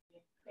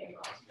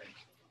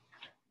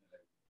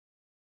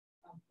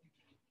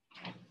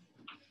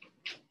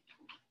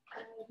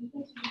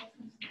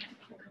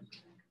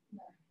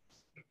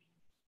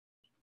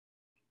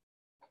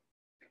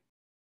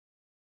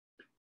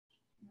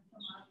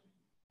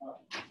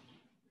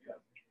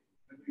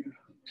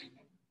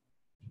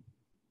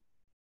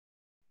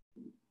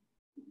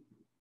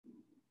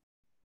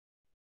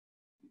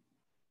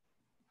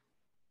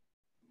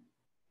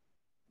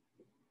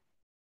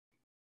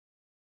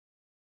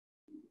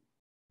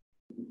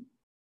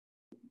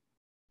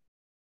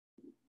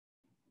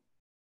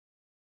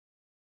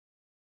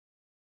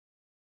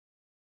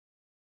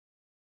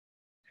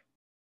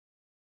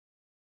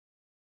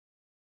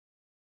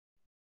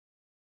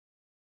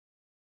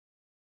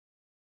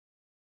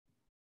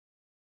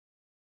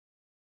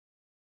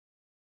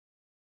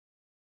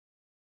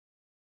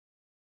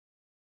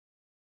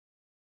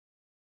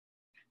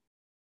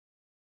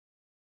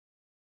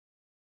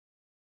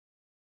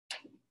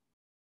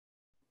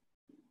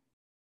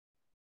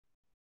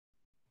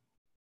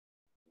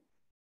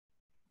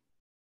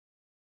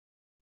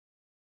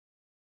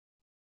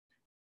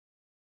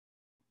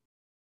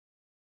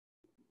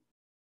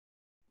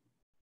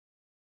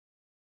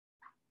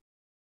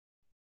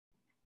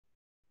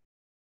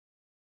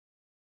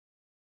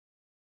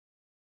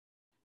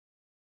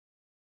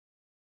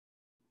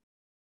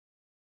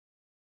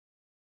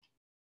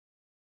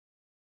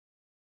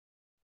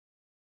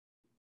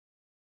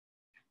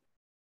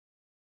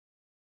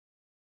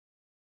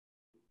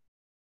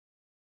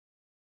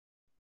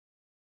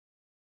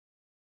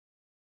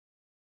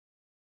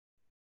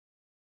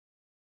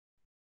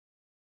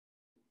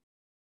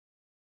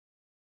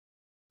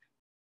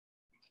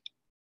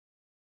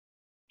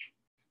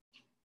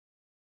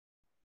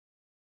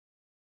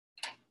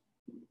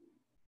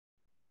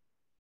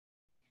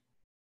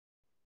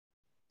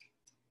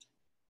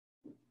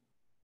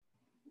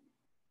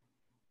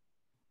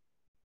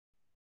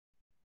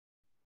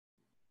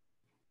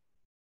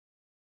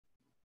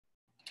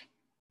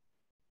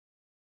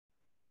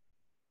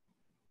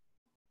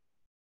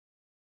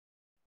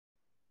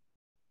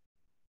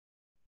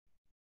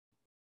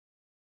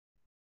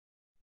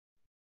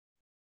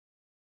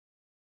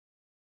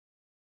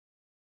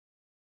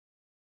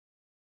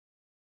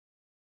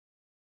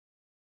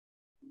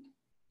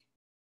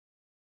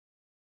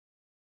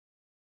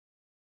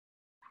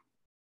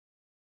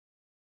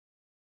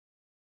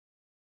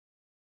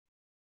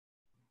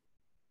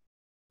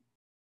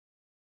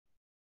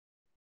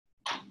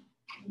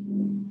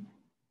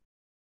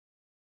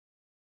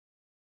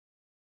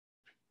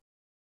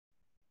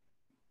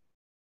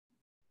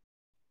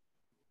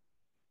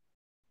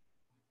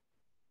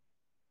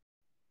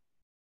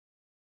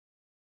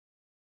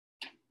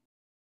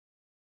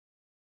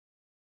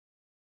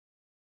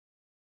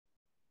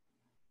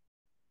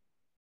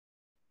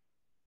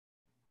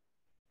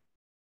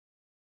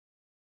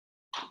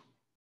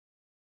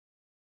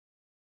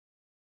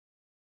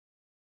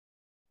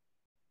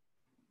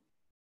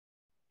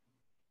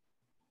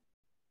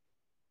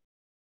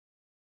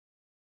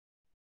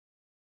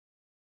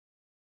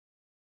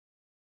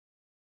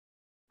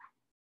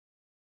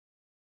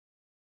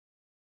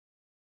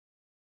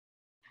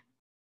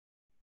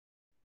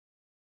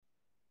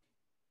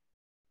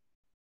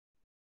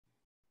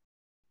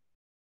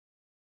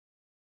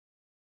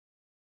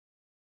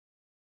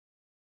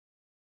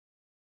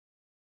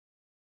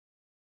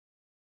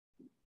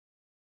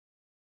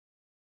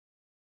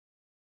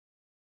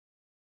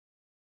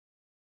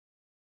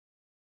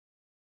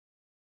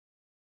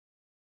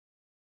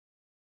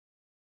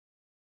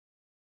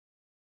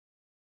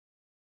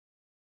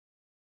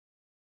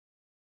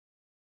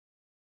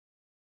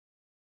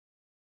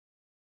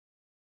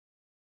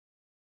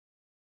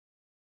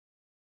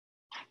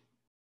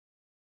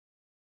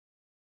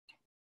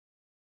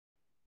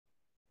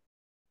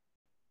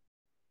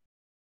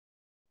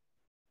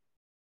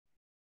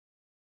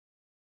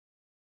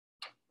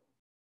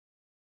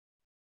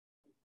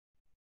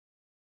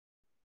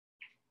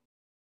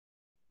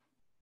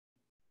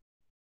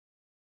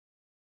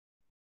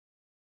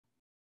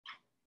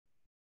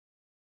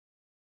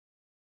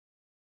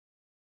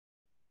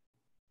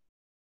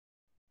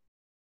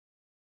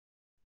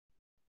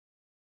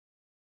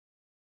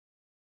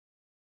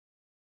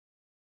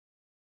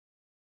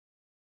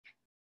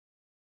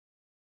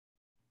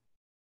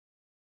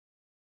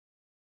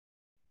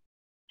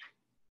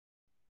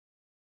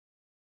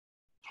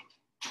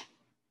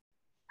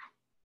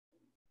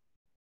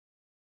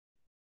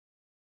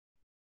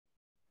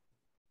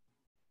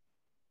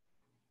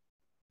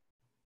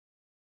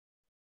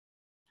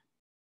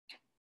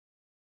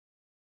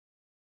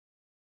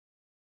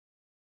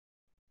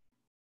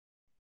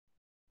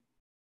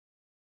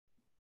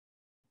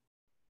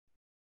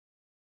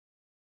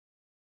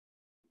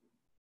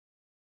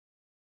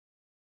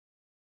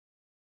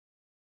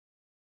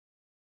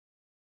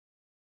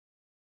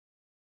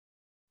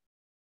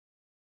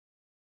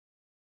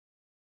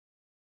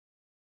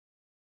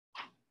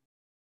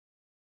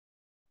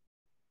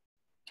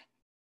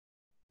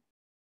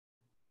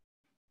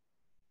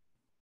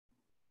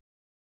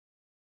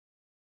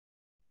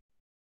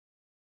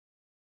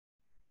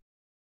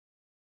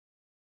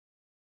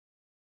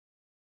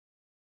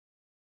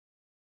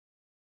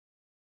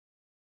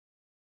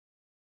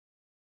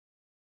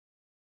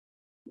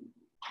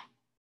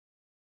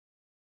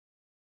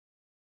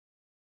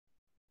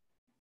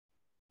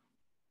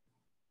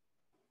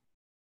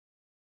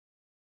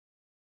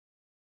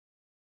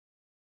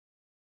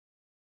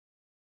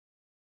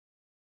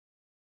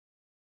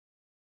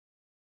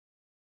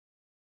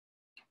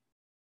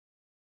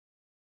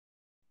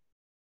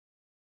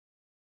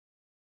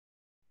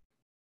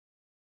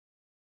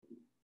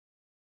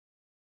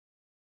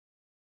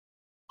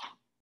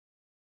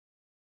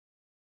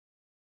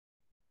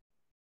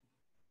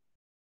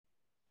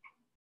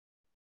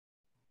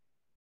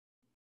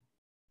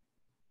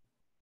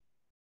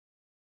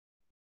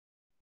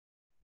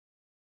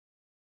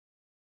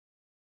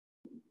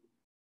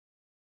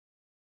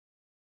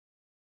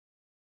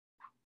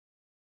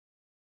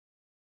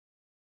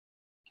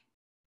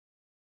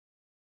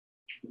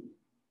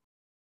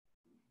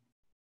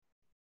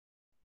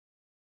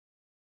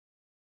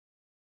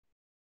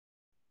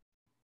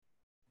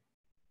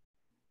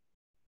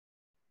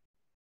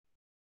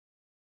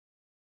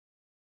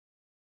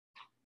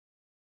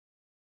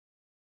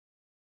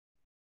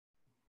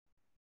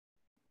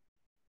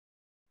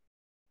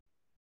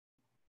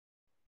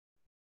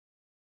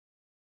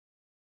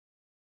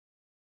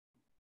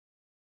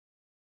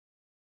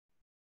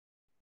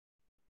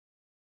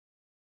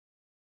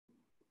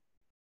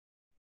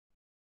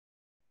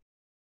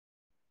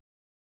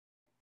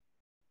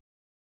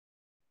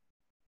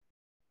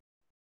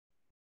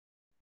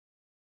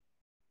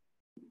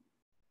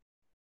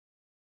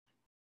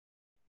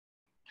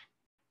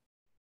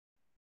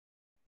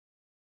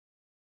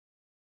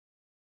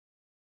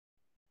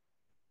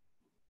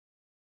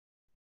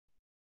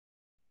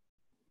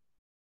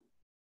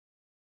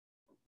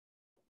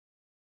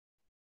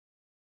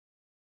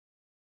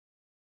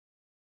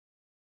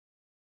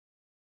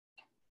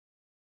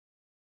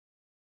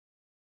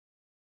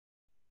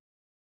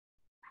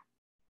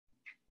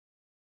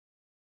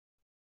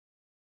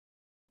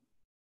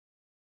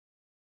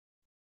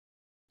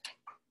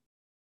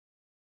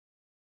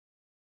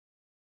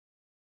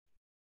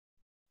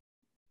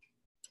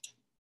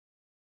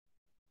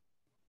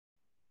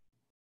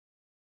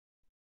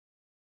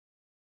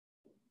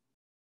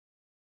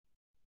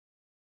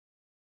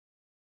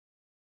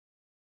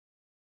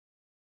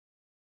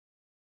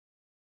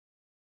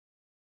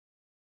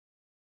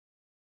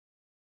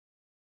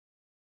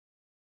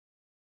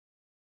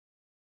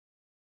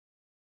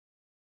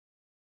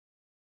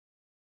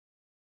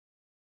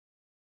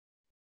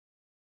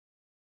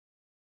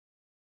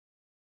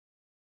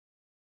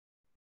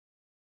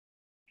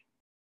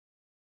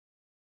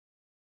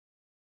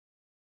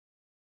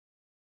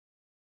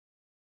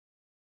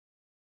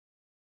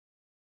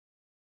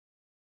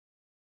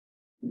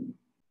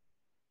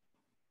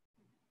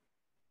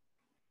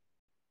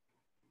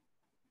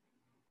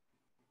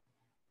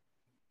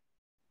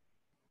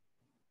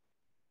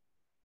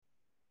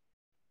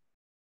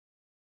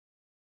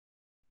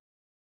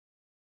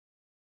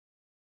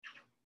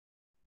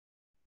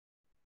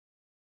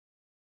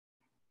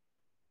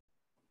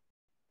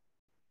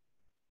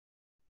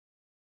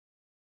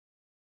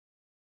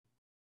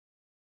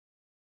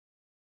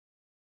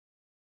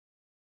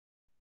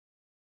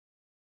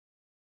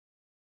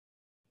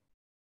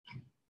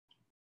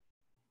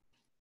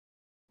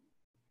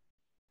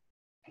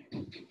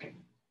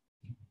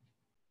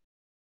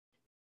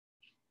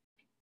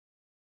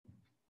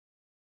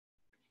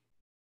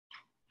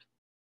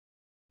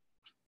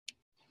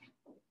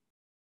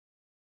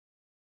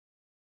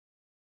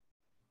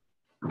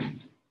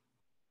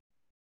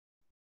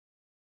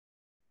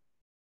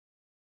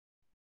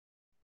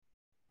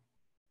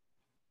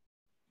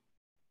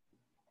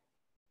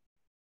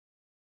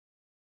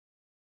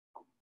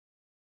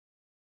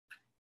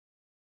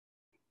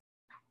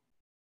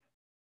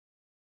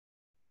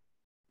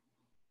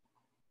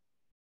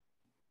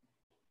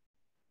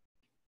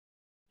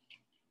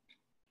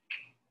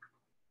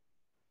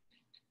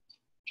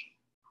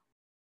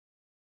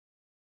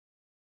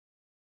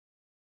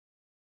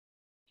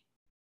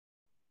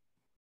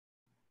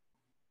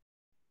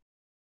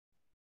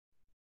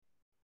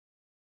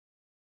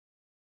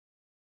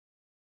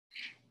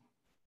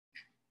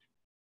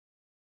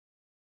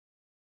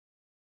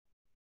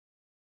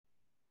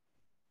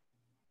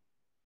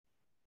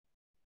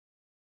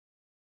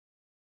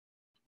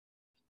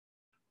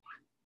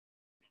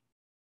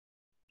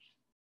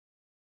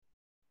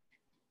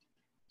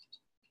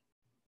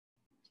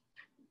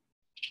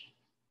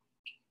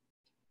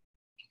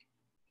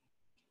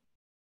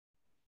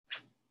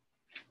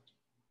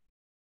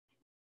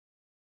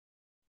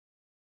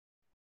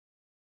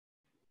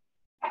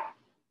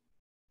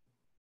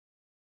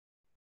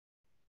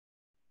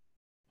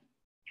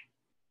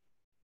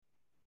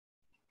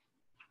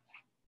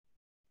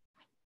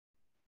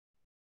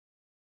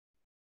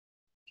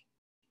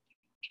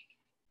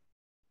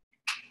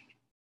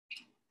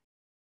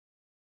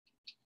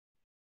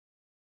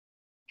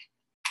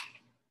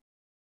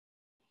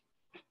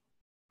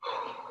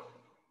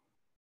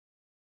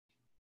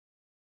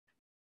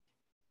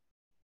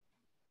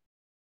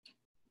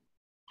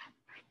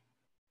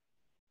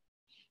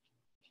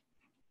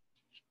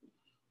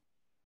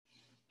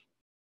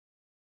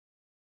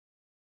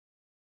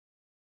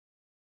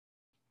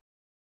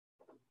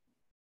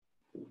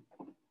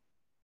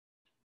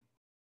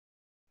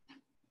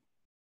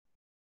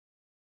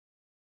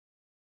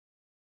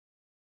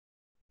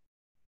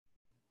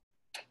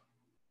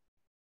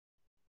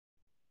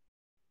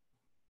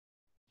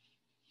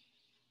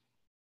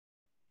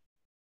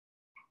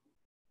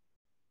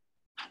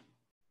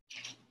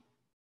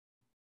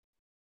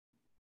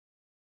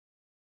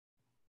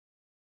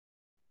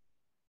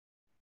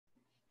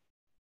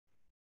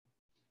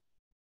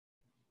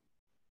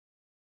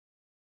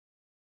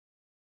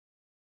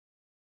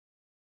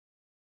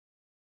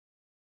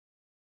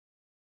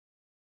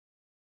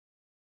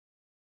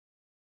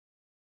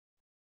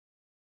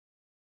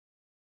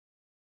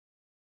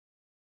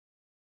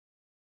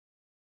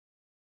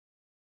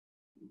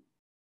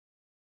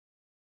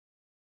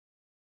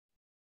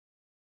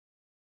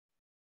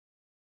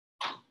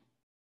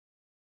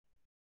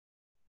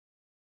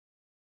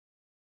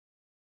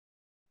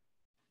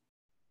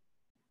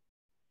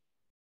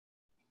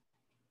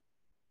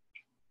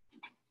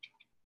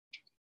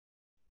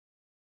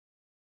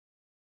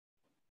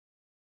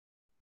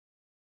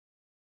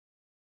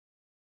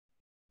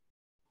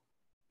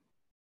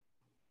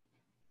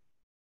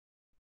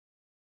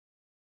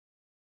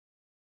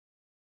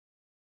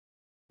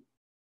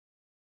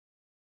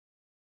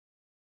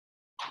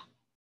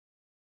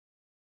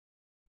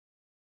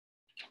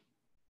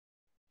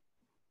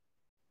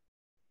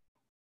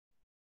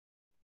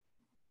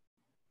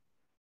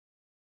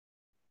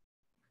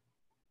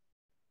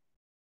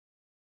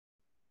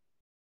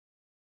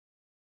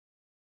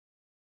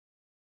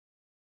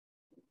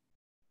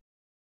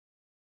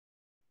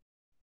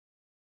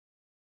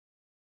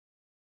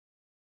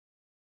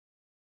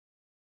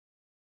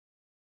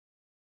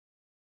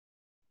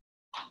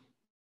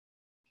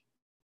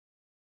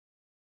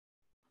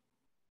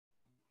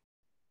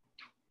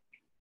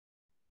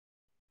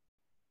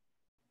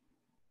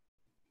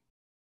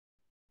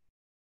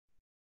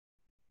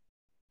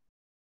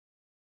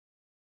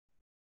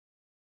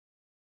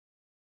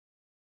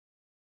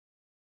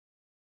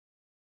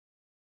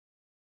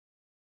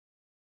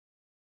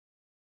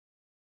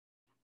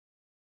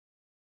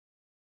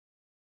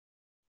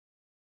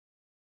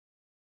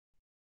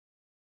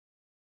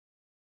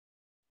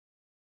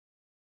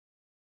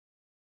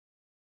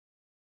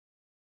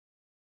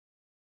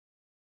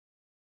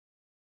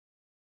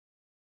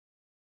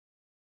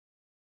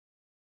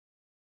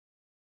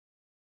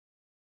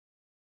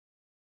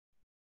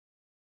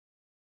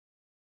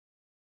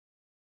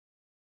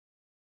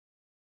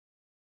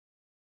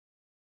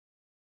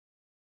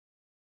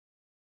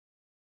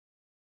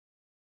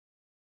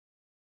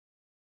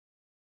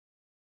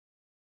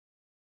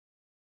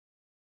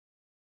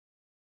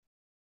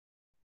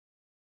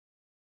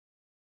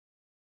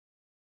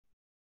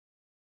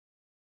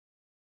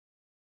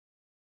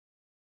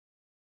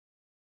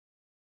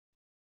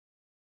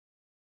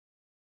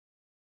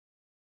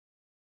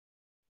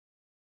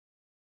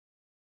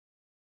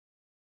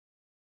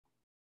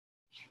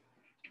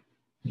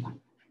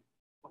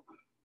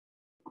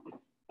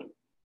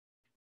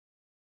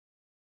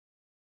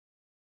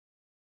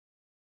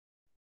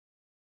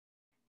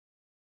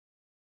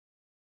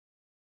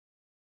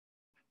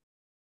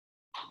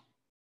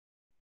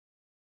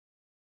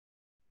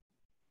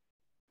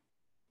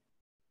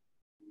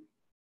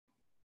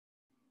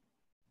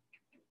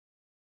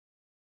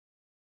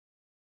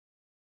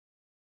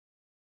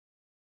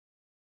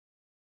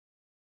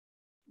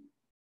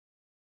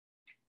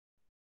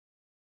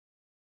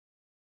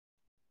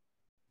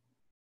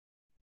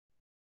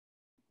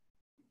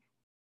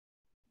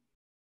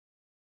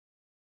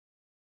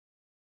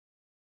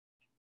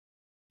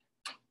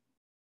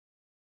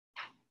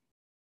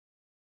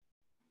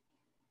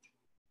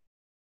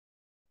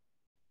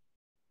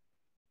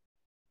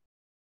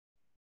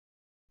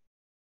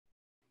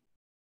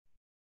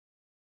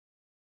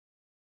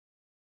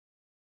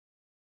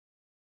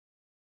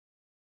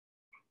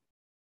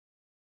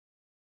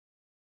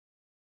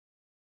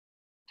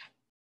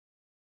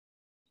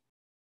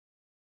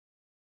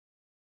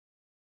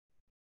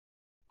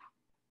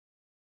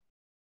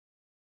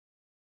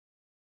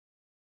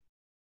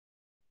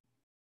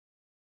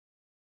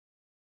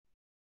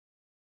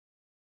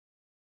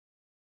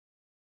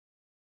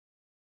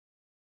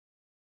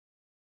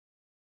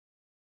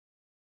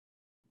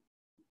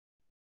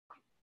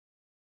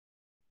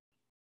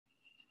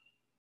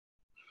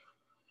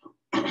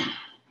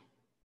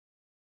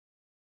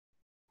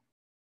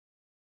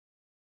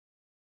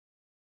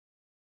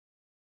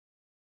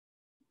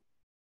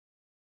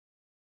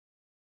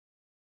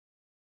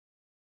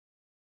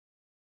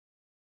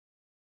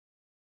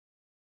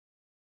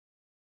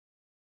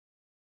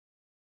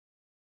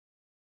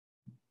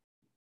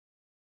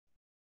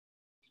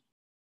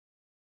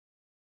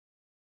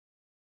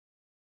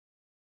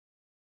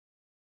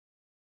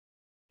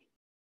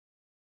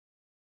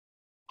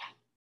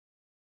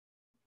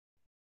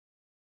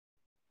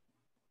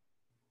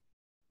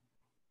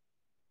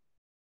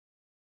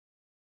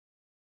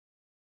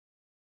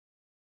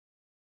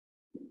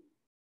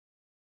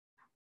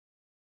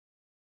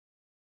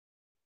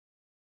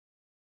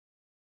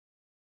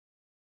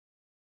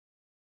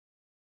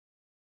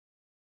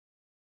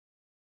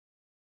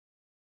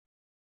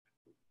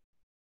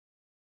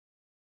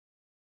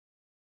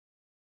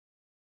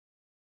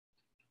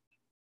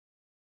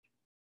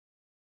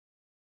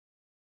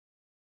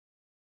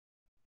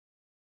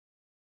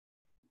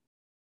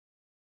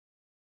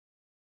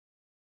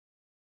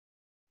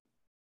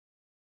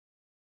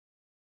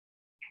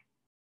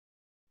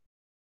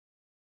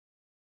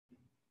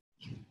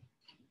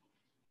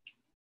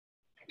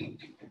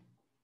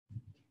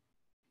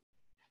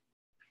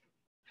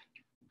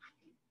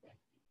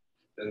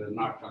 They're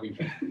not coming.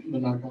 They're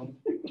not coming.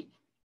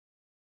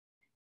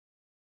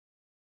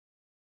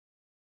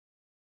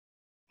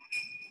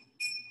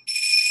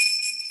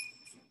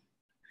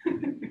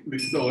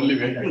 This is the only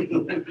way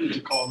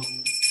To call them.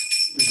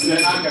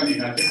 They're not coming.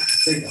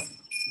 Take them.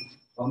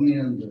 On the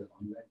online.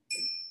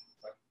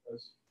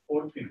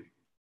 14.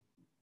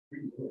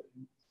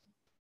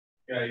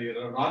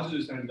 Yeah, Raj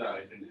just sent the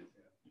attendance.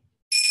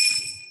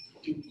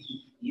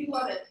 You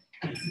love it.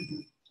 Does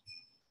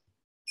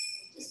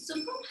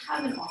Mukund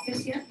have an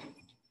office here?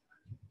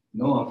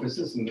 No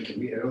offices in the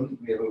we ever will. Did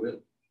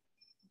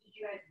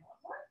you guys want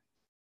one?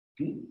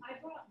 I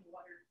brought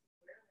water.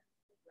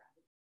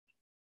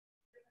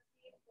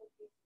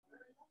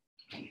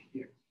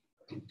 Here.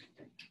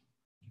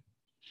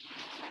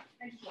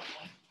 I just want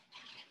one.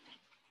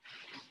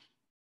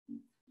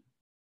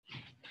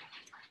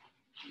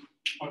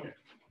 Okay.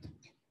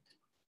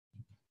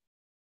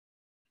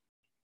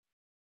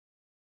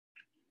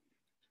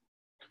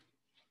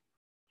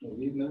 No,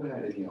 we've never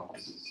had any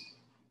offices.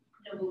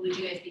 No, but would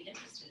you guys be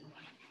interested in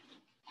one?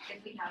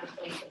 If we have a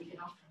place that we can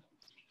offer.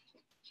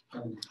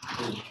 What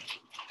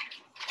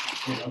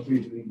we're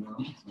doing now,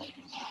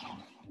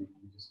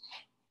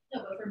 No,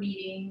 but for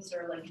meetings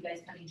or like you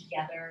guys coming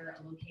together,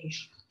 a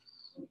location.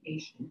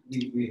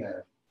 we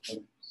have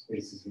some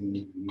spaces we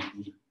need.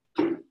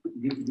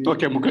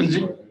 Okay, Mukundji.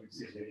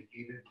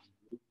 Dedicated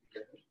group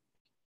together.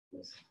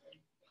 Yes.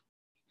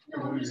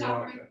 No, I'm just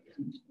offering.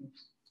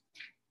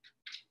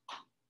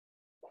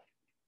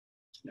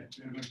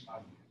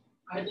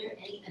 Are there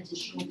any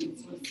additional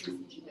resources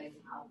that you guys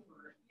have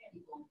for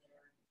people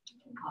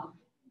that are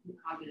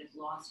cognitive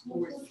loss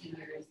or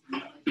seniors?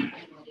 I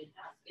didn't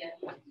ask yet,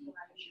 but you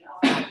should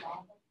also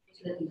call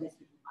so that you guys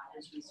can provide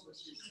those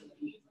resources so that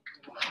we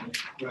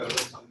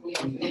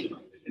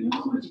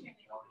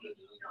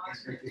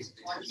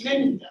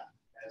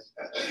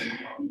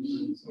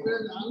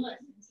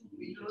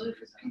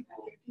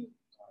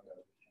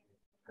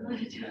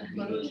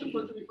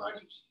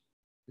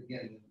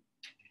Again,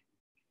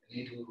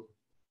 enable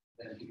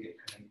them to get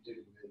connected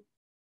with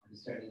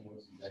understanding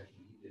what's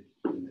exactly needed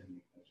and then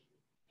make that.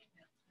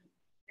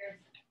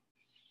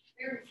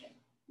 Very good.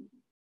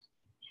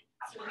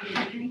 So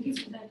thank you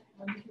for that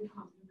wonderful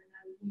compliment.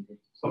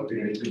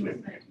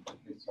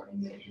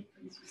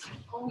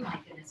 Oh my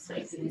goodness, my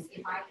goodness.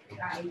 If I think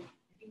I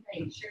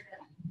shared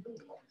that.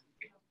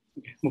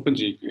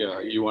 Mukundji,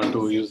 you want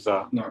to use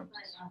the... No.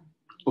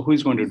 Who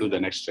is going to do the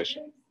next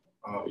session?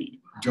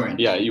 Join.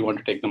 Yeah, you want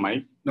to take the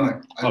mic?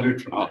 No, I'll do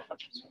it from there.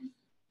 Okay.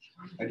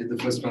 I did the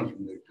first one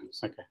from there too.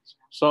 Okay.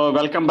 So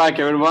welcome back,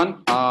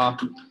 everyone.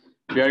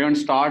 We are going to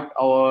start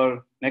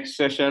our next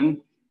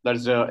session.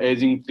 That's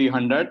Aging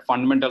 300,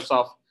 Fundamentals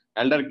of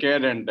Elder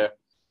Care and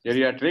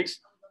Geriatrics.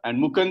 And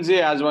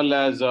Mukundji as well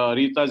as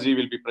Rita ji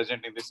will be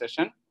presenting this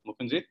session.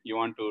 Mukundji, you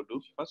want to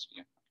do first?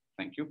 Yeah.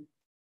 Thank you.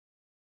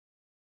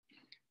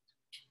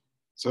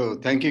 So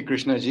thank you,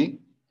 Krishna ji.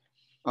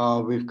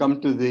 We've come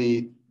to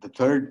the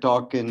third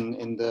talk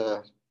in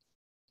the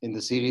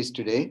series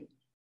today.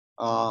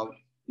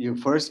 You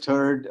first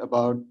heard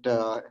about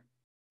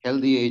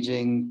healthy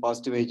aging,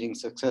 positive aging,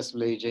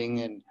 successful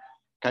aging, and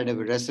kind of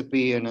a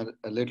recipe and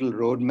a little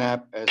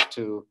roadmap as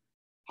to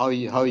how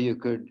you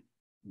could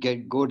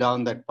go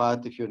down that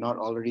path if you're not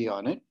already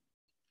on it.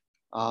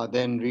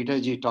 Then Rita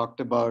ji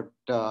talked about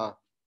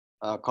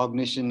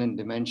cognition and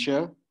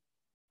dementia,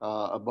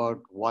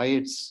 about why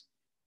it's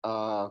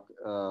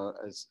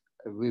as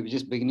we were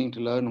just beginning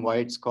to learn why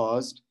it's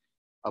caused,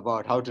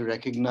 about how to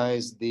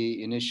recognize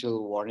the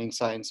initial warning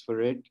signs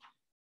for it,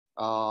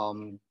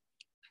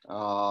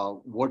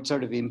 what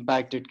sort of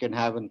impact it can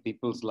have on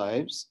people's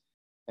lives,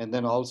 and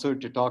then also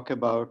to talk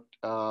about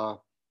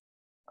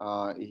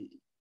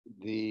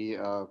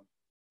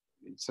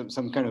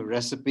some kind of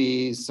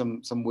recipes,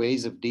 some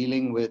ways of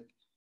dealing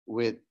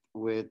with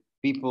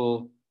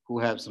people who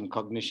have some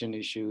cognition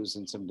issues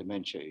and some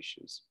dementia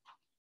issues.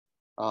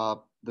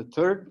 The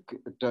third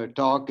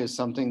talk is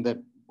something that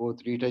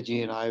both Rita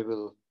ji and I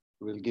will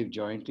give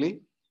jointly.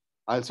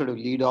 I'll sort of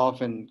lead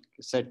off and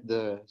set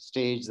the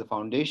stage, the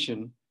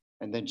foundation,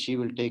 and then she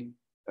will take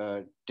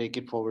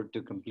it forward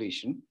to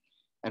completion.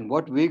 And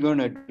what we're going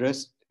to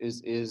address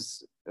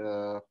is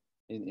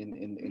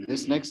in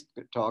this next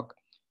talk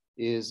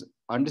is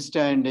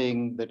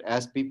understanding that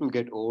as people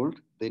get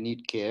old, they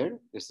need care.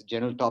 It's a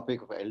general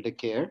topic of elder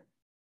care.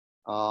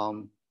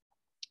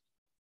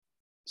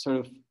 Sort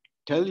of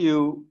tell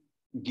you,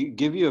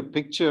 give you a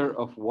picture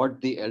of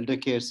what the elder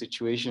care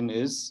situation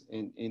is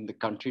in the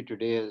country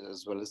today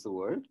as well as the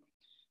world,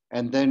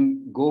 and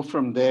then go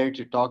from there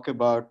to talk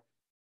about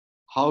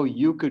how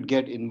you could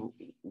get in,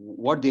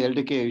 what the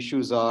elder care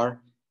issues are,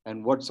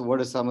 and what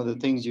are some of the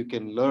things you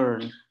can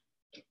learn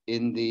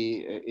in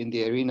the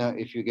arena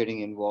if you're getting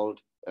involved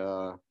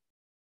in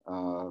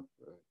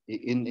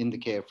the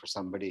care for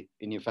somebody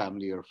in your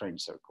family or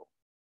friend circle,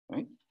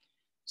 right?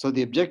 So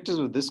the objectives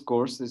of this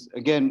course is,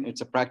 again,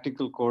 it's a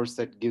practical course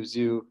that gives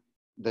you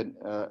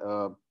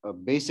a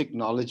basic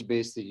knowledge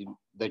base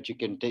that you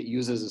can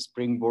use as a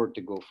springboard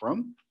to go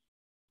from.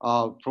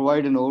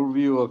 Provide an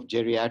overview of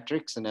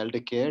geriatrics and elder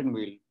care, and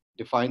we'll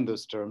define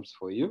those terms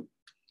for you.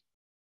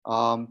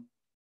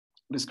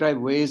 Describe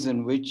ways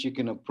in which you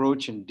can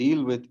approach and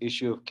deal with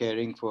issue of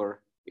caring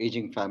for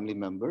aging family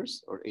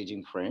members or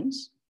aging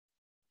friends.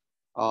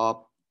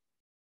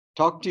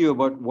 Talk to you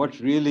about what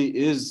really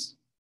is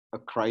a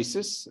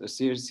crisis, a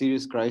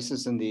serious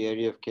crisis in the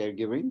area of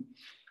caregiving,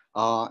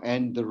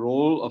 and the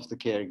role of the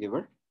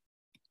caregiver.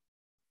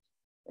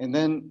 And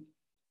then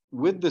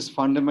with this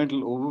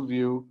fundamental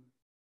overview,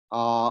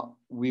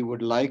 we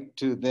would like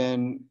to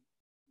then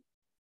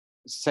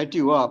set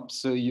you up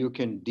so you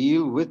can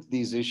deal with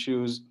these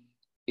issues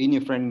in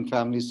your friend and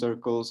family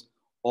circles,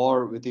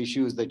 or with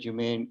issues that you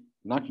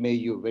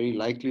you're very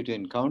likely to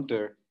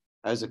encounter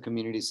as a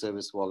community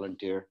service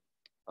volunteer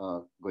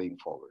going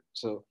forward.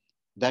 So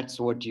that's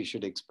what you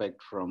should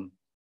expect from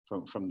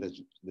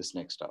this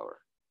next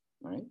hour,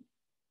 right?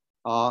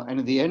 And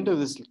at the end of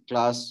this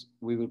class,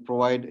 we will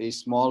provide a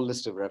small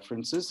list of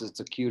references.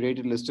 It's a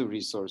curated list of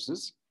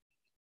resources,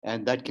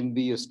 and that can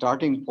be a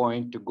starting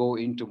point to go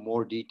into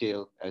more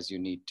detail as you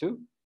need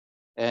to.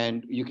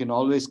 And you can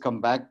always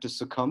come back to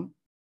Sukham, you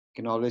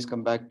can always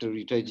come back to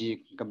Rita ji, you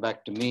can come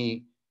back to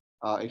me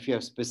if you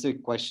have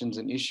specific questions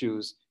and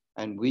issues,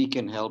 and we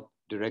can help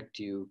direct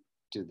you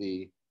to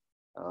the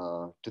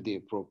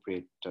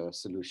appropriate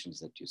solutions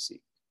that you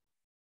seek.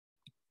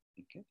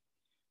 Okay,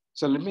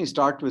 so let me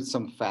start with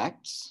some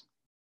facts.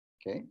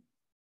 Okay,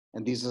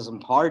 and these are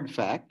some hard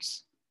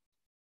facts.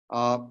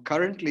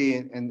 Currently,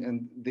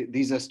 and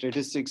these are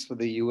statistics for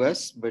the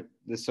US, but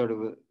the sort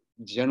of a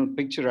general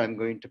picture I'm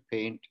going to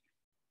paint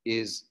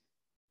is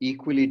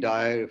equally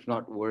dire, if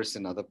not worse,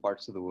 in other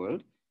parts of the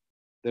world.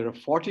 There are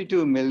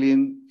 42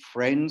 million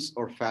friends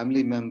or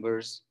family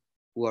members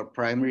who are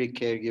primary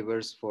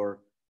caregivers for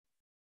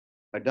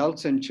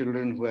adults and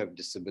children who have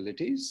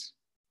disabilities,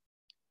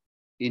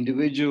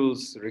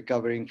 individuals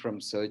recovering from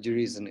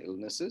surgeries and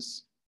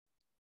illnesses,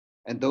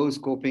 and those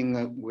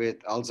coping with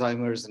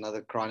Alzheimer's and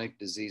other chronic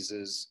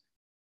diseases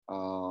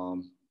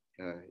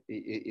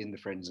in the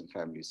friends and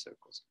family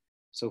circles.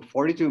 So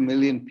 42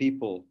 million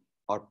people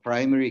are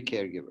primary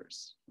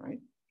caregivers, right?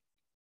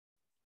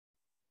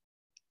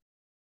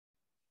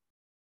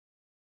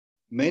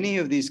 Many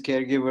of these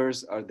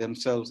caregivers are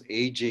themselves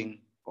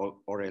aging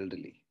or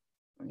elderly,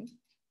 right?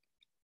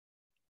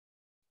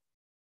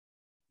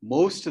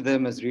 Most of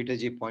them, as Rita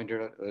ji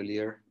pointed out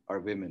earlier, are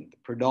women. The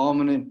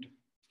predominant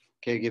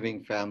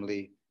caregiving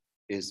family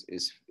is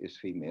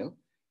female.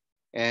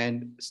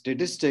 And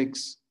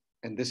statistics,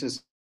 and this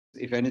is,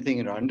 if anything,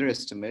 an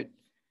underestimate,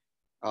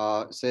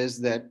 says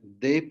that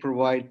they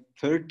provide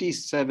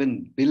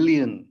 37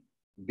 billion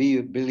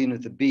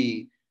with a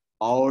B,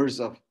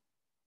 hours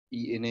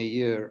in a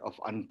year of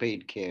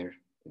unpaid care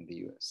in the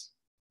US.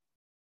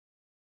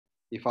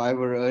 If I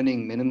were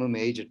earning minimum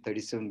age at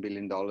 $37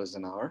 billion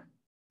an hour,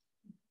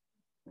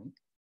 right?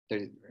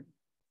 A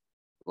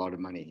lot of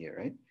money here,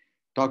 right?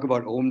 Talk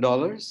about home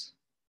dollars,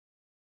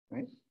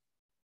 right?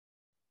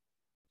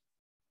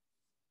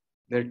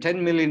 There are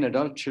 10 million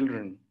adult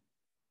children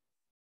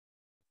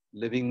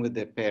living with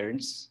their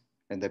parents,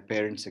 and their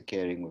parents are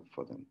caring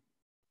for them.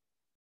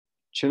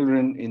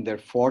 Children in their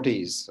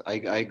 40s.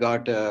 I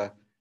got a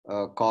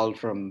call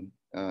from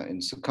in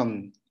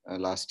Sukhum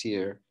last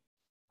year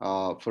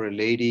for a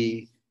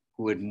lady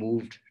who had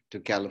moved to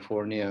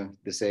California,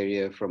 this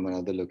area, from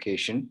another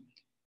location.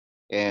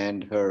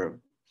 And her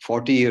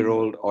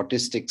 40-year-old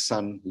autistic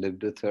son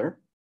lived with her,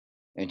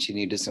 and she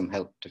needed some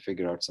help to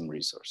figure out some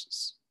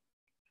resources.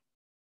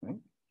 Right?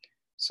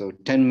 So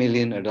 10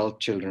 million adult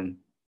children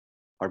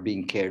are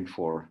being cared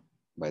for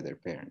by their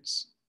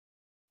parents.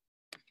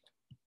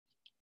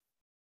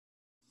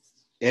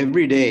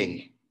 Every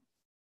day,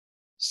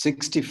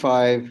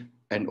 65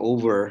 and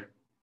over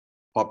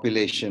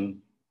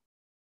population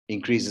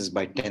increases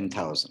by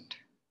 10,000.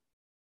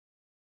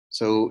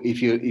 So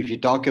if you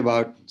talk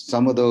about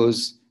some of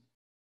those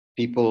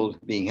people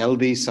being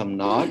healthy, some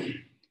not.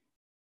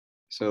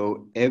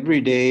 So every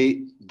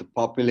day, the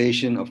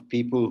population of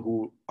people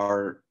who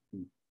are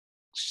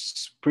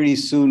pretty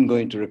soon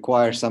going to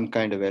require some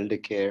kind of elder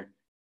care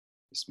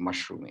is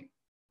mushrooming,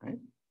 right?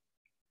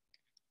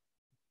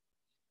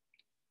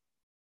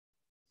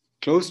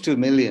 Close to 1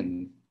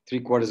 million,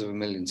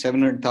 750,000,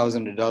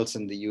 700,000 adults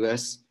in the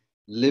US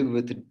live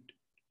with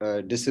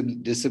a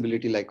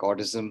disability like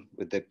autism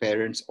with their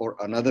parents or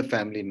another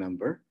family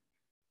member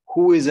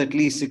who is at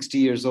least 60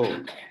 years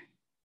old,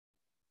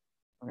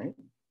 right?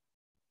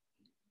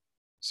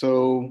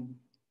 So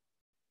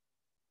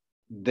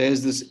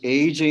there's this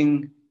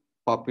aging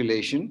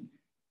population.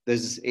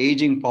 There's this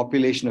aging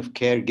population of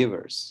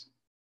caregivers.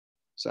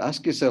 So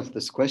ask yourself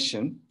this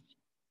question: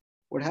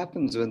 what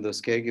happens when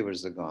those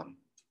caregivers are gone?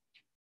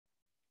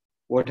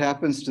 What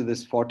happens to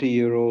this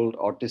 40-year-old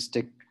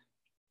autistic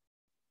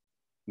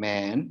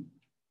man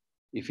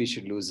if he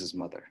should lose his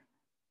mother?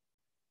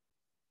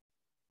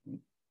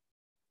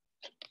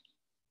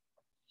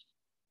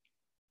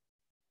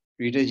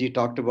 Rita ji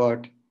talked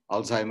about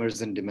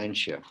Alzheimer's and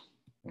dementia,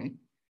 right?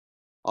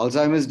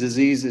 Alzheimer's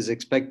disease is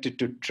expected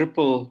to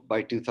triple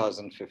by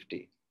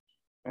 2050,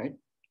 right?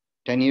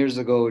 10 years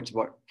ago, it's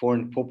about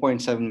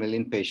 4.7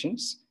 million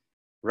patients.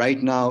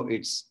 Right now,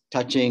 it's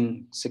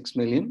touching 6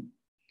 million.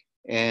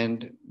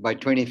 And by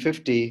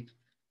 2050,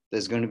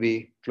 there's going to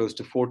be close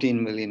to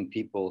 14 million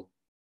people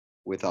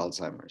with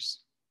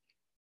Alzheimer's.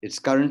 It's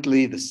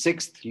currently the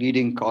 6th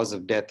leading cause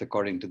of death,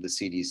 according to the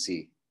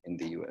CDC in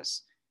the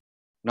US.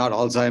 Not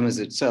Alzheimer's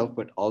itself,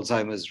 but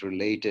Alzheimer's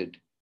related.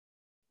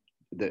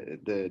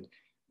 The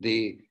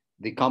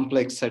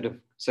complex set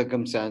of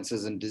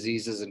circumstances and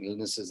diseases and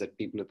illnesses that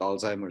people with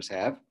Alzheimer's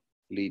have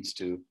leads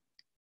to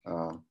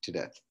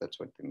death. That's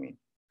what they mean.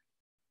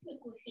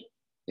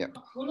 Yeah.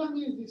 How long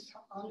is this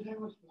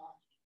Alzheimer's last?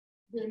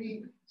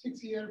 Maybe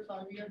 6 years,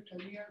 5 years,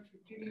 10 years,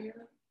 15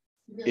 years?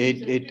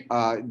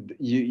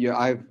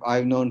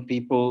 I've known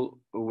people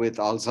with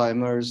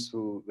Alzheimer's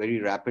who very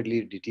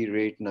rapidly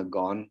deteriorate and are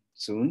gone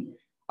soon.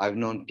 I've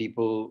known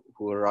people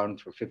who are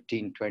around for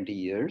 15, 20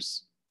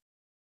 years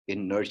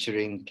in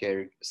nurturing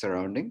care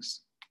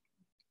surroundings.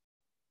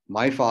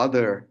 My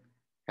father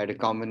had a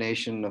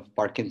combination of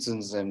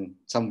Parkinson's and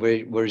some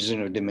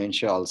version of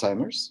dementia,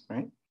 Alzheimer's,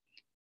 right?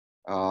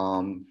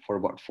 For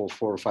about 4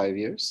 or 5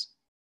 years.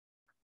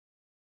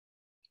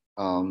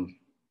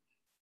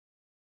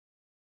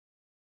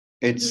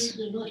 There's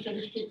no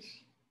statistics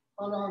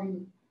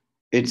around.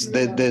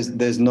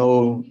 There's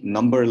no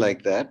number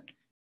like that.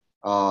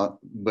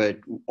 But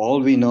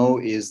all we know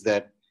is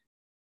that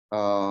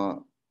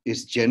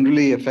it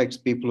generally affects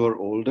people who are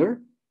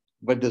older,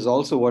 but there's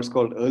also what's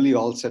called early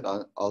onset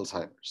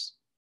Alzheimer's,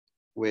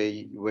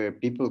 where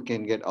people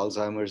can get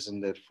Alzheimer's in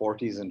their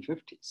 40s and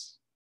 50s.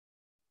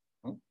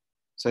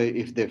 So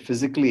if they're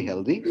physically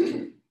healthy,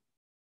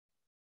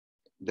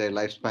 their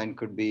lifespan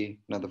could be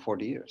another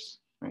 40 years,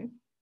 right?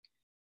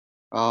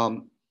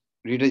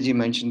 Rita ji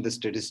mentioned the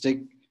statistic,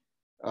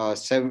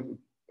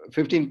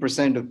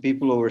 15% of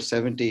people over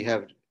 70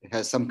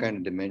 has some kind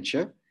of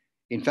dementia.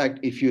 In fact,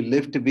 if you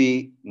live to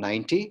be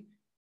 90,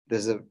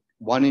 there's a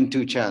 1 in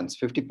 2 chance,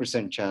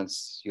 50%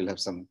 chance you'll have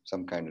some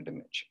kind of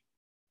dementia.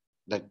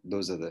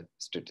 Those are the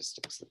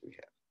statistics that we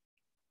have.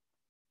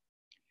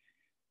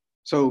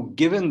 So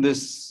given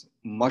this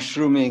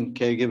mushrooming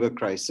caregiver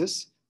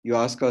crisis, you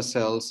ask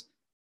ourselves,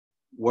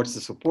 what's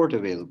the support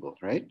available,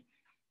 right?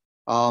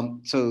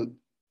 So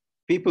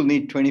people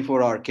need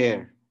 24-hour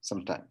care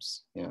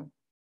sometimes,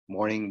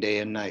 morning, day,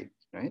 and night,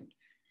 right?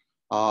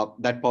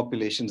 That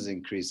population is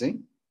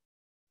increasing.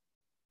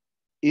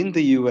 in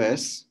the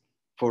US,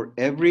 for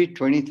every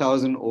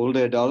 20,000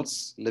 older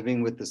adults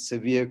living with a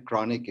severe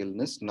chronic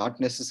illness, not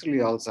necessarily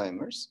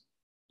Alzheimer's,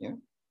 yeah,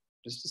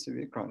 just a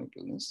severe chronic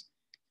illness,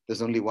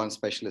 there's only one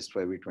specialist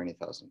for every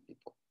 20,000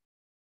 people.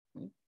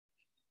 Right?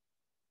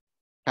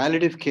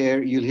 Palliative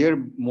care, you'll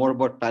hear more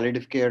about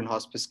palliative care and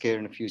hospice care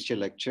in a future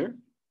lecture.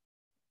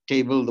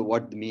 Table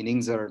what the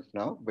meanings are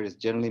now, but it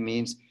generally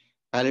means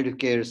palliative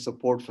care is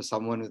support for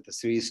someone with a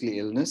serious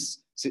illness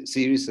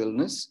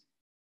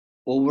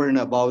over and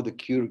above the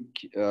cure,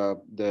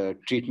 the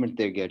treatment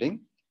they're getting.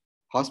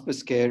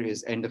 Hospice care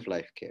is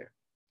end-of-life care.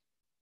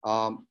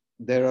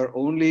 There are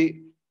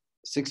only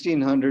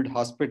 1,600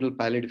 hospital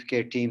palliative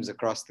care teams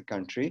across the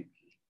country,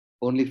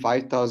 only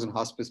 5,000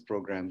 hospice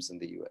programs in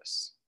the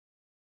US.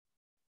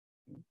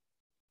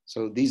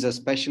 So these are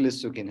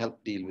specialists who can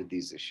help deal with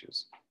these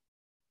issues.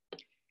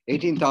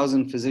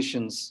 18,000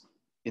 physicians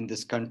in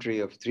this country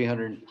of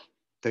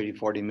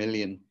 340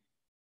 million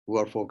who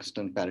are focused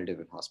on palliative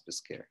and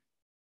hospice care.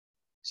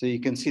 So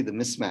you can see the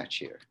mismatch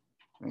here,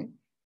 right?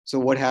 So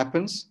what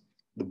happens?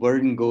 The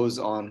burden goes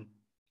on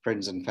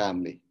friends and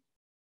family.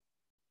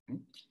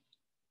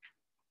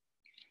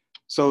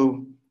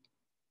 So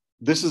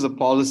this is a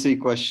policy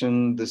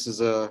question. This is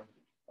a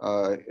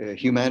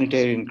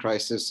humanitarian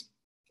crisis.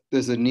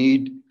 There's a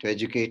need to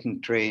educate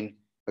and train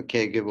a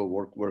caregiver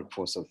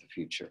workforce of the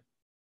future.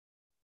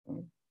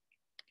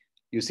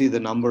 You see the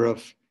number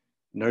of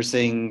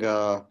nursing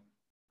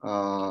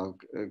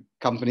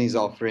companies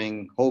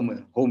offering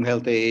home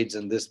health aides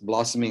and this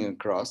blossoming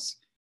across.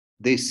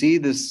 They see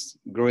this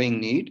growing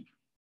need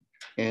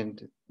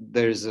and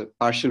there's a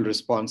partial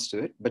response to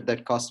it, but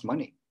that costs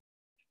money,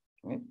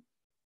 right?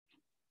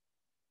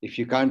 If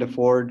you can't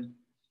afford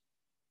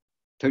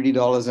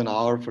 $30 an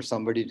hour for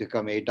somebody to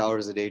come 8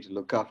 hours a day to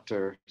look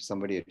after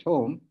somebody at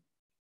home,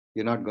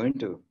 you're not going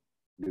to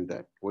do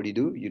that. What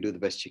do? You do the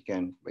best you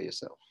can by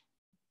yourself.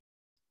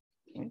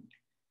 Right?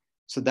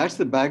 So that's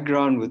the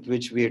background with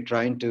which we are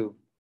trying to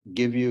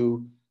give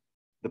you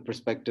the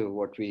perspective of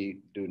what we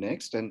do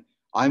next. And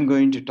I'm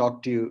going to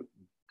talk to you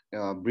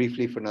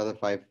briefly for another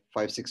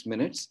 5-6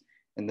 minutes,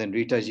 and then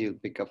Rita ji will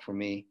pick up for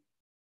me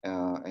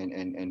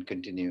and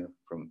continue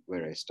from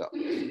where I stopped.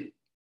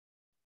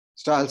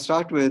 So I'll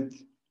start with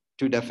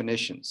 2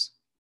 definitions.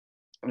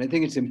 And I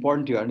think it's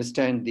important to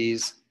understand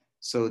these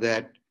so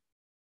that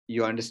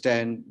you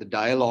understand the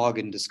dialogue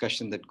and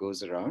discussion that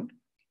goes around.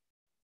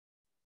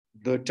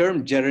 The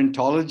term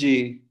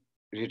gerontology,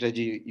 Rita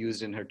ji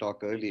used in her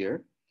talk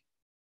earlier,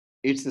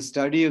 it's the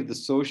study of the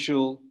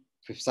social,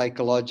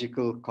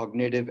 psychological,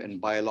 cognitive,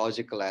 and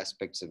biological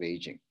aspects of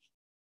aging.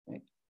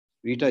 Right?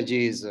 Rita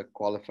ji is a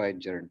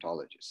qualified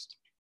gerontologist.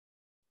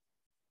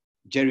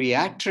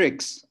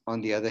 Geriatrics,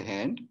 on the other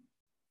hand,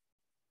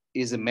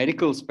 is a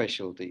medical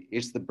specialty.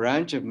 It's the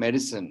branch of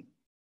medicine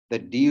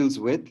that deals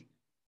with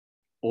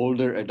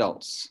older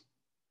adults.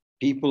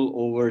 People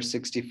over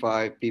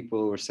 65, people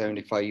over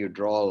 75, you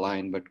draw a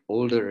line, but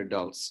older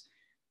adults.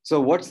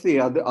 So what's the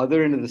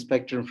other end of the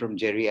spectrum from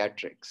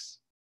geriatrics?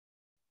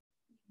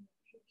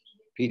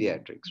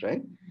 Pediatrics,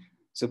 right?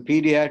 So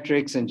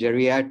pediatrics and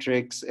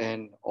geriatrics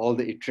and all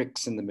the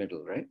itrics in the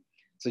middle, right?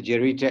 So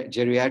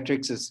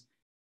geriatrics is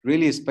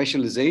really a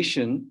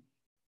specialization.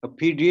 A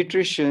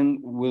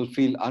pediatrician will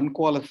feel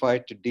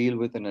unqualified to deal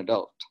with an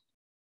adult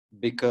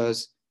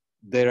because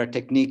there are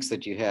techniques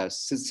that you have.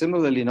 So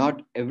similarly,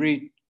 not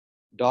every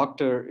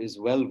doctor is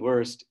well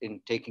versed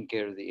in taking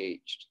care of the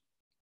aged.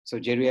 So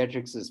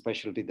geriatrics is a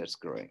specialty that's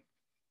growing.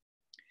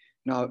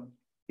 Now,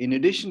 in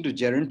addition to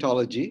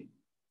gerontology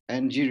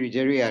and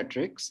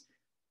geriatrics,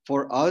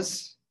 for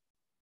us,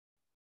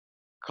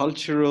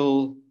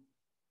 a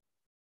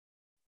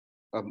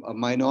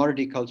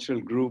minority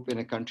cultural group in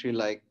a country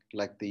like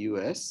the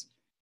US,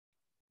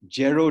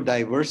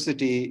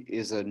 gerodiversity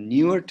is a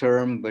newer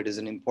term, but is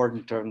an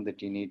important term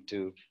that you need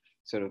to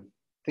sort of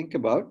think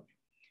about.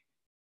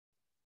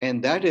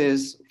 And that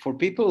is for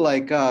people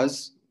like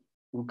us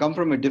who come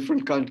from a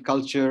different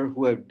culture,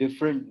 who have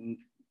different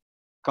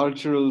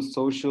cultural,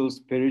 social,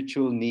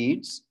 spiritual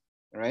needs,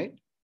 right?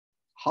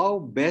 How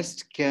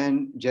best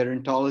can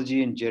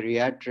gerontology and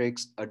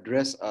geriatrics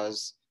address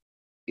us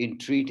in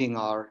treating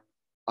us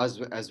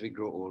as we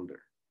grow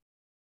older,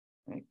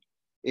 right?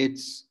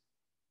 It's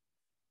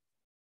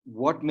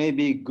what may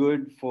be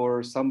good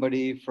for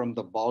somebody from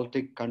the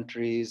Baltic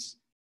countries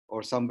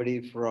or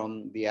somebody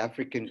from the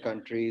African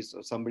countries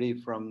or somebody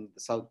from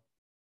the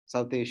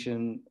South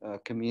Asian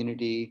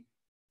community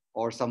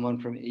or someone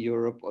from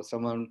Europe or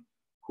someone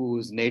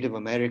who's Native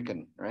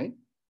American, right?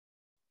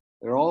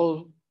 They're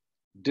all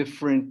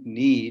different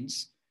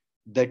needs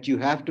that you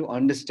have to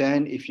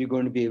understand if you're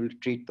going to be able to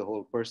treat the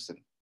whole person.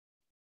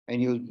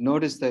 And you'll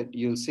notice that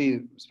you'll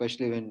see,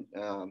 especially when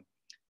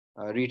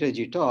Rita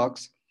ji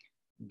talks,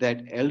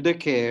 that elder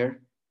care,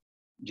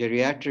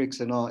 geriatrics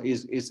and all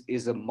is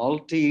a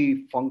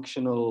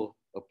multifunctional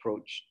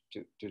approach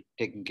to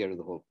taking care of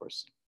the whole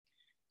person.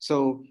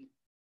 So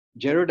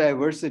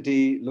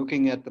gerodiversity,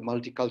 looking at the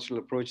multicultural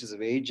approaches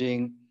of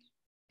aging,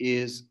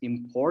 is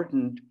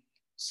important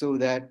so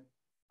that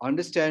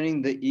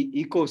understanding the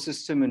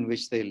ecosystem in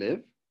which they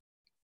live.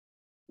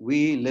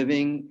 We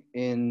living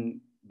in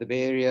the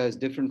Bay Area is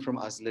different from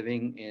us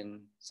living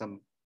in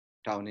some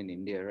town in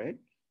India, right?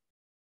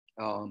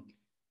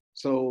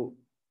 So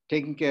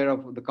taking care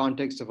of the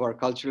context of our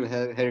cultural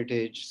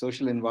heritage,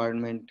 social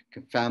environment,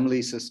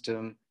 family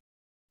system,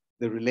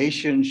 the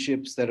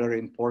relationships that are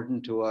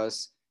important to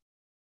us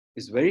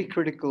is very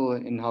critical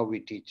in how we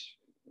teach.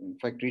 In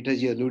fact, Rita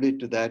ji alluded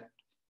to that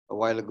a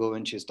while ago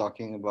when she was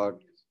talking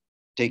about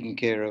taking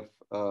care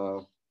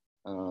of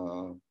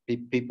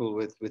people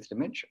with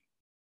dementia.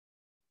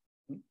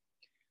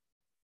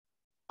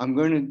 I'm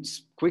going to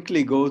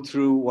quickly go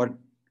through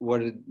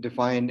what is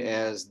defined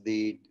as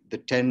the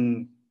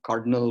 10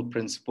 cardinal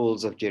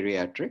principles of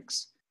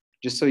geriatrics.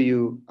 Just so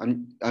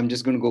I'm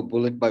just going to go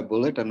bullet by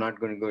bullet. I'm not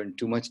going to go into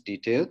too much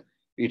detail.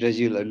 Rita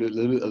ji will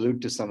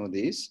allude to some of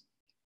these.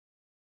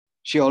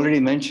 She already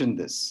mentioned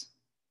this.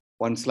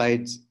 One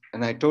slide,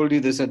 and I told you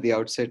this at the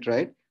outset,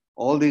 right?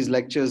 All these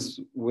lectures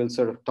will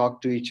sort of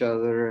talk to each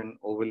other and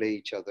overlay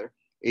each other.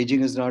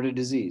 Aging is not a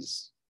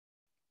disease.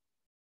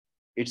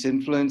 It's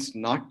influenced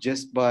not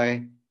just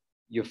by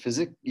your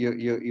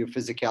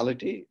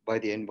physicality, by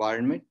the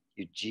environment,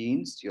 your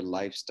genes, your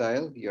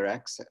lifestyle, your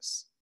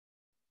access.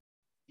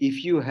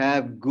 If you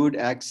have good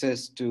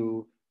access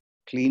to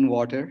clean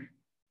water,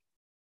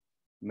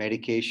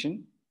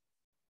 medication,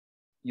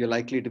 you're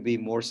likely to be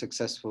more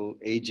successful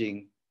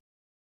aging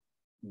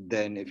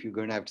than if you're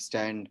going to have to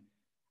stand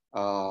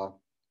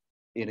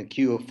in a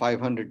queue of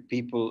 500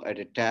 people at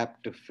a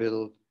tap to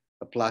fill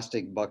a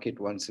plastic bucket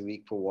once a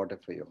week for water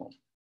for your home.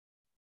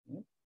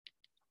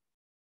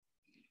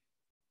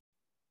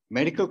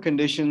 Medical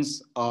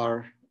conditions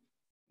are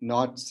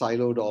not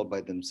siloed all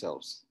by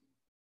themselves.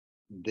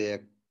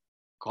 They're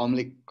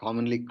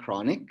commonly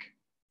chronic,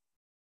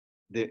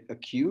 they're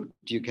acute,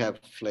 you have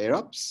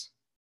flare-ups,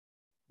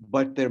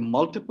 but there are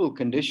multiple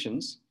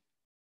conditions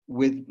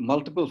with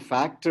multiple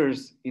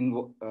factors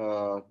in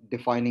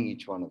defining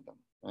each one of them,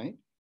 right?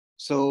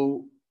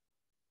 So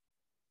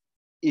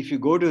if you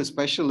go to a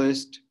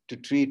specialist to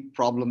treat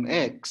problem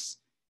X,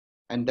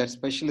 and that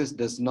specialist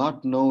does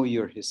not know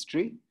your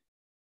history,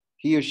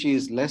 he or she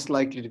is less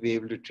likely to be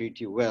able to treat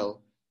you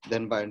well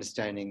than by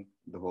understanding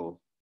the whole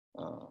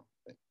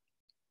thing.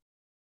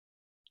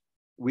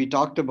 We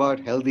talked about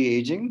healthy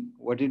aging.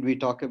 What did we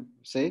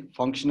say?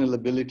 Functional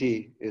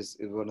ability is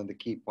one of the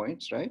key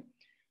points, right?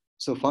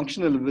 So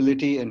functional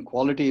ability and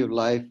quality of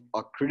life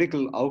are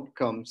critical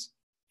outcomes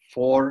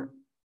for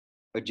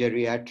a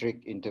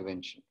geriatric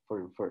intervention,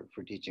 for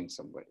teaching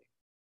somebody.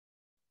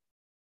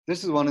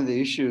 This is one of the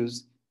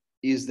issues,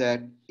 is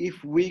that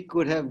if we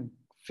could have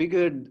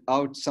figured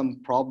out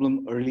some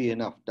problem early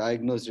enough,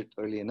 diagnosed it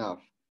early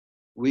enough,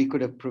 we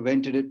could have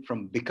prevented it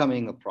from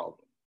becoming a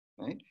problem,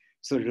 right?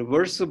 So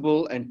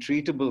reversible and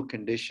treatable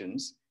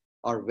conditions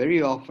are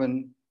very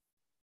often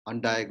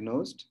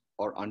undiagnosed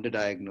or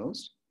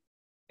underdiagnosed,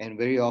 and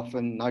very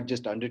often not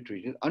just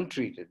undertreated,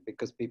 untreated,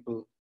 because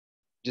people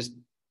just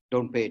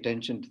don't pay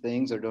attention to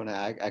things or don't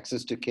have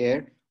access to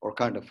care or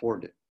can't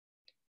afford it.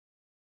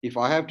 If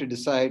I have to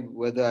decide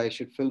whether I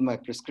should fill my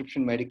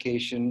prescription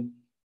medication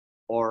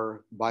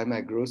or buy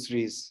my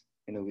groceries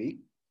in a week,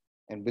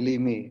 and believe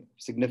me,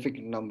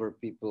 significant number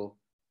of people,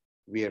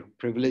 we are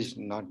privileged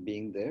not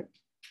being there,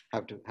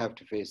 have to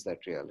face that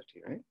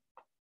reality, right?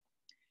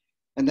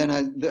 And then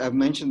I've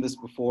mentioned this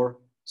before: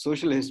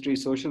 social history,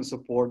 social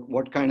support,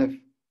 what kind of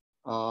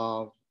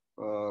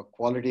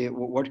quality,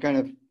 what kind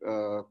of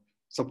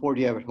support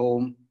you have at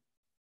home,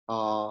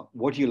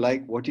 what you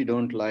like, what you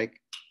don't like,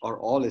 are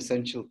all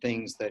essential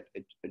things that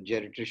a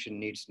geriatrician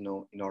needs to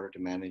know in order to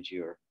manage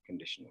your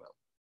condition well.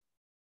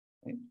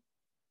 Right?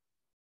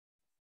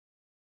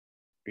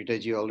 Rita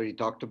ji already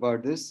talked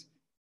about this.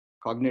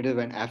 Cognitive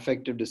and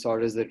affective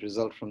disorders that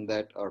result from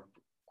that are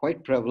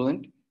quite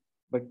prevalent,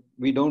 but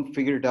we don't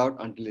figure it out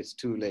until it's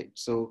too late.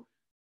 So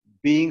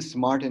being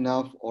smart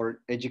enough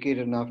or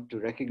educated enough to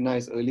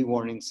recognize early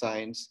warning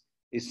signs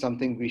is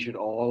something we should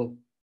all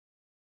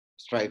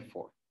strive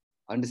for.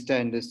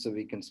 Understand this so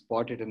we can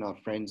spot it in our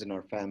friends, in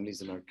our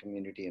families, in our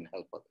community, and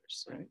help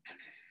others, right?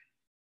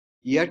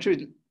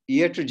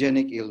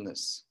 Iatrogenic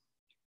illness.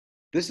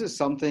 This is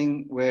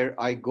something where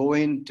I go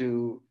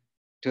into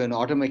an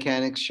auto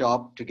mechanic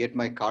shop to get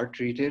my car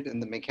treated,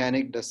 and the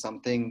mechanic does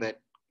something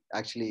that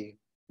actually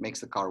makes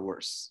the car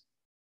worse.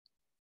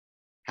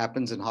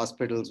 Happens in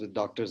hospitals with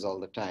doctors all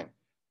the time.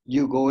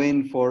 You go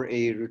in for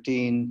a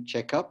routine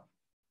checkup,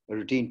 a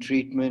routine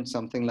treatment,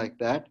 something like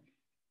that,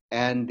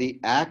 and the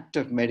act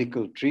of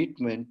medical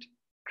treatment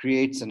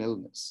creates an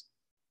illness.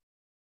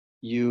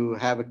 You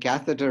have a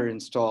catheter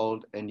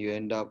installed and you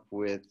end up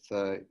with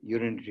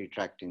urinary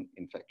tract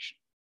infection.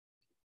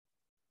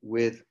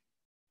 With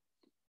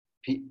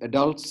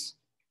adults,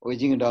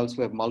 aging adults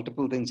who have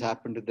multiple things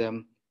happen to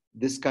them,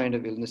 this kind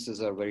of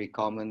illnesses are very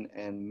common,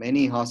 and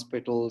many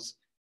hospitals,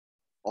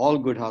 all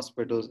good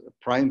hospitals,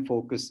 prime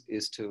focus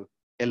is to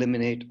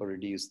eliminate or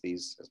reduce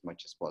these as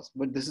much as possible.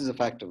 But this is a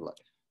fact of life.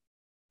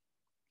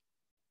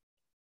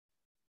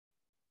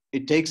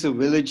 It takes a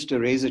village to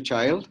raise a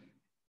child.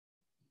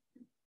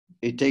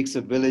 it takes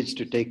a village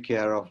to take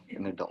care of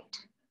an adult,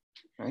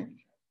 right?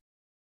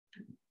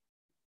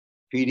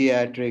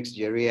 Pediatrics,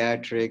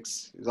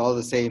 geriatrics, it's all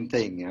the same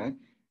thing, yeah?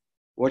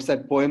 What's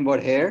that poem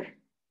about hair?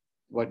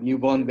 What,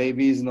 newborn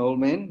babies and old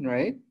men,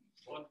 right?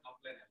 Both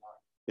complain a lot.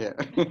 Yeah.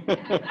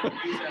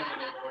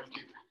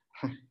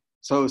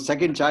 So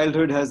second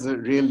childhood has a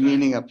real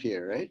meaning up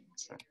here, right?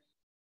 So,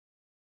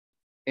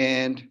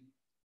 and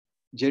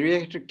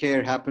geriatric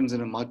care happens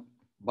in a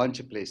bunch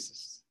of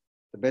places.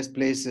 The best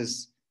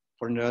places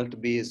for an adult to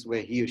be is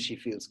where he or she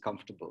feels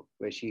comfortable,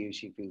 where he or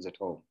she feels at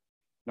home.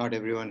 Not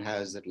everyone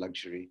has that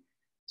luxury.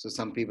 So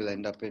some people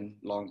end up in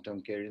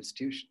long-term care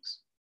institutions.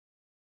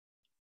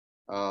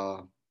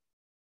 I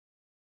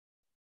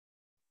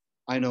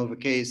know of a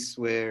case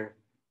where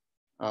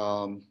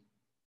the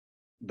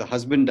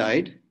husband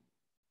died.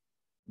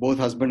 Both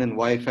husband and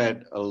wife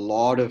had a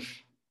lot of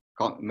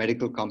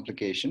medical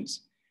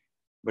complications.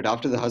 But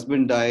after the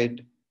husband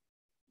died,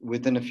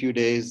 within a few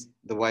days,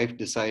 the wife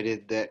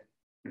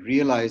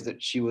realized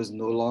that she was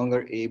no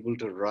longer able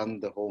to run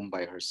the home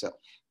by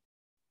herself.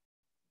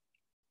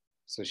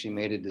 So she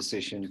made a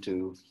decision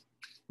to,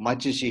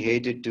 much as she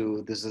hated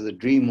to, this is a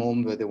dream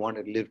home where they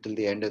wanted to live till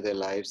the end of their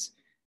lives.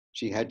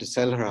 She had to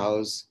sell her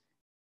house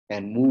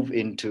and move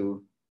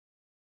into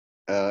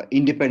an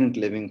independent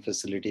living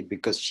facility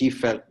because she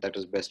felt that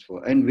was best for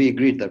her. And we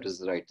agreed that was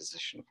the right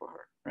decision for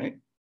her, right?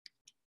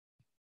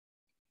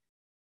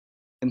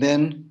 And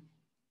then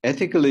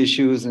ethical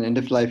issues and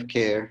end-of-life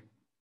care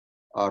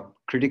are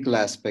critical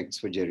aspects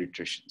for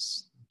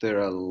geriatricians. There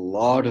are a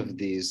lot of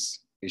these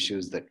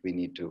issues that we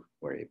need to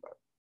worry about.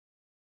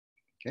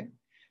 Okay,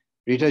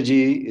 Rita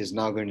ji is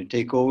now going to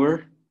take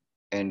over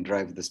and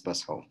drive this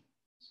bus home.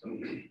 So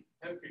I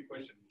have a quick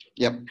question.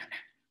 Yep.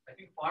 I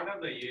think part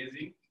of the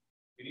aging,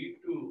 we need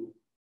to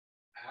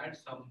add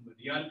some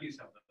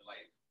realities of the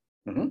life.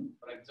 Mm-hmm.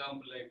 For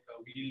example, like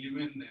we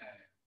live in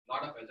a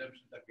lot of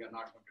assumptions that we are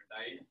not going to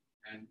die,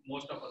 and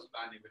most of us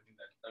plan everything.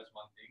 That's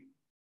one thing.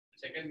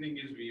 The second thing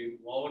is we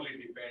overly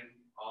depend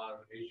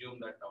or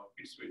assume that our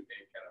kids will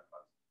take care of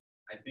us.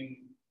 I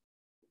think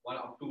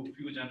up to a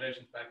few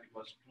generations back it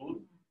was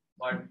true,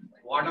 but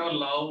whatever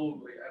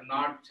love, I'm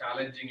not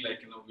challenging, like,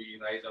 we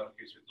raise our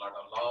kids with a lot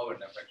of love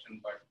and affection,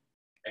 but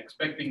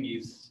expecting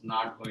is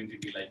not going to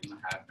be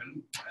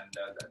happen, and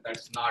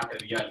that's not a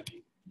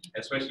reality,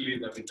 especially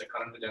with the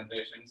current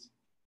generations.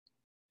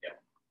 Yeah.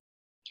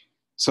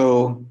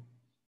 So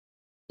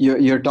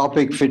your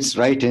topic fits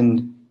right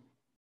in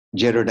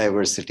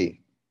gerodiversity.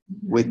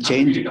 With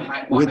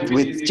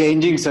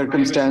changing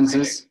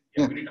circumstances,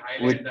 we need to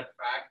highlight that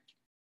fact.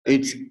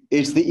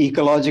 It's the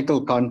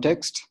ecological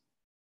context,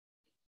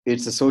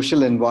 it's the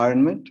social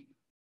environment.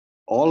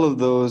 All of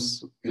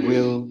those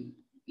will,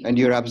 and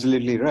you're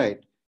absolutely right,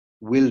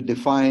 will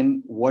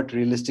define what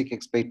realistic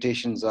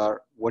expectations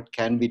are, what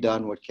can be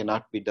done, what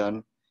cannot be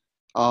done.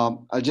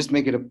 I'll just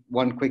make it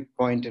one quick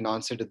point in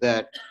answer to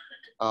that,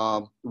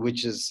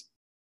 which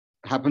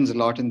happens a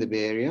lot in the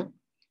Bay Area.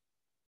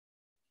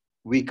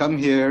 We come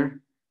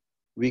here,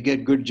 we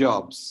get good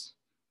jobs.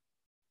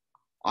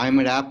 I'm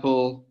at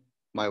Apple,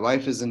 my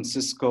wife is in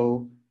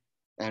Cisco,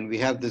 and we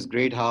have this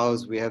great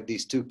house, we have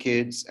these 2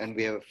 kids, and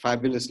we have a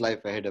fabulous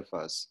life ahead of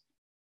us.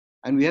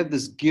 And we have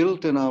this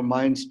guilt in our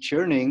minds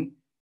churning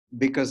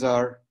because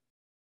our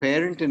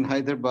parent in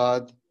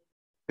Hyderabad,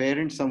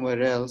 parent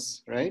somewhere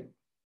else, right,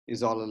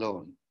 is all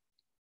alone.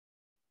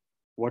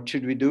 What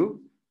should we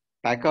do?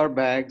 Pack our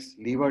bags,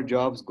 leave our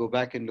jobs, go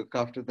back and look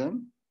after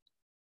them?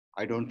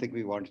 I don't think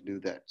we want to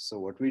do that. So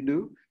what we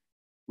do,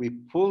 we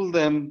pull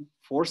them,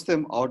 force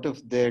them out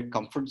of their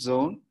comfort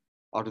zone,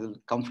 out of the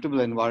comfortable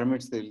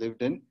environments they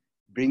lived in,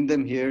 bring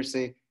them here,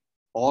 say,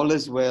 all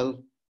is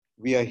well,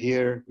 we are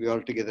here, we are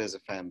all together as a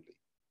family.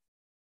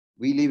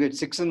 We leave at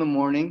 6 in the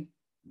morning,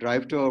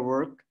 drive to our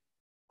work,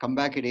 come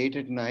back at 8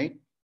 at night.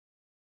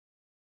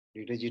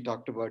 Rita ji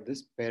talked about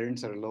this,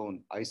 parents are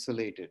alone,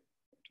 isolated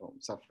at home,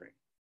 suffering.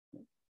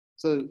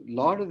 So a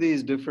lot of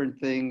these different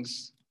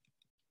things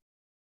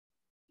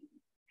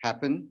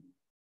happen,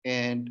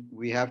 and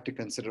we have to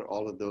consider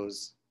all of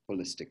those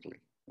holistically.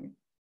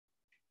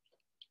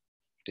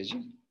 Did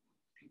you?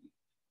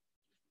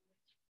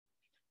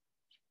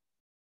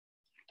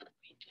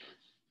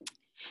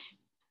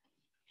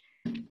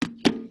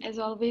 As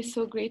always,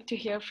 so great to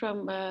hear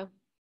from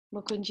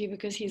Mukundji,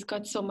 because he's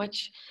got so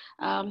much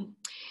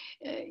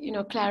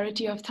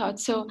clarity of thought.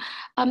 So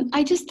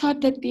I just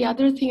thought that the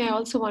other thing I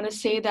also want to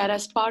say, that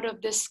as part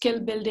of this skill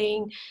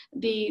building,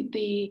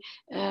 the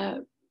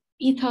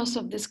ethos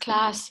of this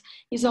class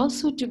is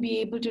also to be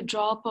able to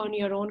draw upon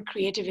your own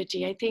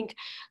creativity. I think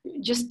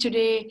just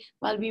today,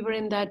 while we were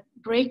in that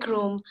break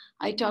room,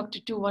 I talked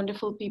to 2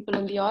 wonderful people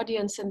in the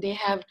audience, and they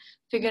have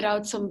figured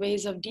out some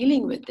ways of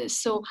dealing with this.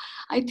 So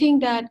I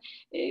think that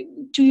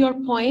to your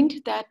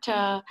point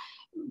that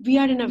we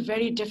are in a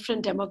very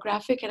different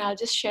demographic, and I'll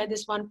just share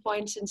this one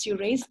point since you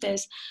raised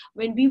this.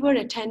 When we were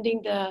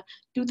attending the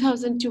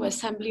 2002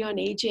 Assembly on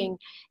Aging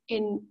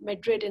in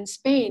Madrid in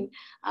Spain,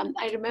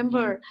 I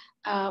remember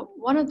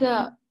one of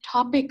the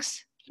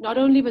topics not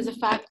only was the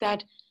fact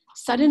that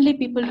suddenly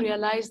people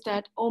realize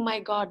that, oh my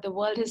God, the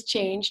world has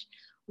changed.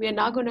 We are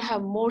now going to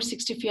have more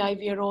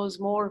 65-year-olds,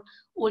 more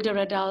older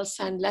adults,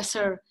 and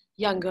lesser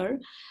younger.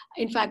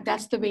 In fact,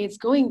 that's the way it's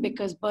going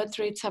because birth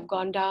rates have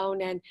gone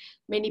down and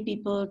many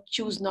people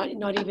choose not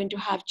even to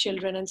have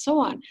children and so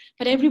on.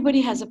 But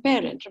everybody has a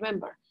parent,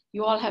 remember,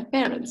 you all have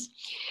parents.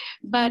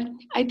 But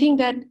I think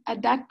that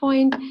at that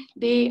point,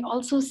 they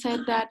also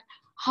said that,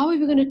 how are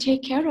we going to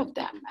take care of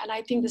them? And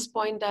I think this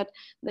point that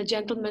the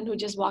gentleman who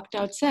just walked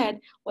out said,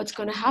 what's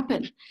going to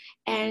happen?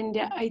 And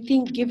I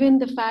think given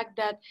the fact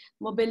that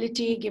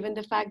mobility, given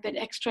the fact that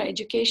extra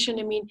education,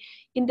 I mean,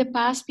 in the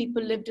past,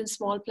 people lived in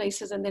small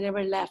places and they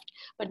never left.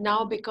 But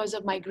now because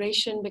of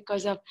migration,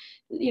 because of,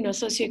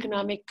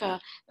 socioeconomic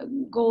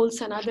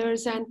goals and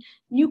others, and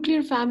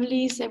nuclear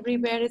families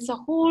everywhere,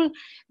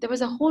 there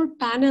was a whole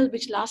panel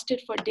which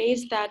lasted for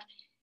days that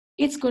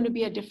it's going to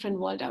be a different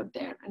world out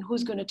there and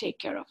who's going to take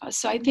care of us.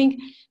 So I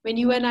think when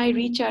you and I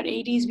reach our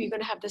 80s, we're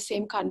going to have the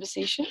same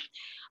conversation.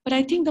 But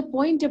I think the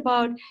point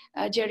about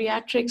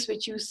geriatrics,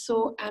 which you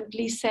so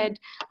amply said,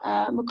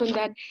 Mukund,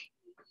 that,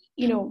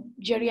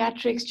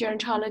 geriatrics,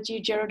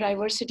 gerontology,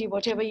 gerodiversity,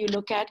 whatever you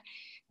look at,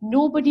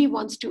 nobody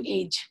wants to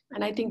age.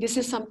 And I think this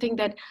is something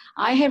that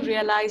I have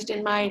realized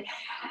in my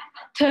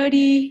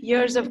 30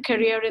 years of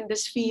career in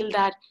this field,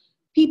 that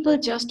people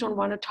just don't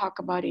want to talk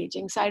about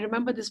aging. So I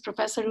remember this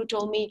professor who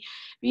told me,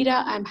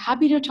 Rita, I'm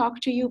happy to talk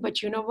to you,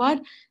 but you know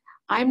what?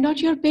 I'm not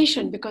your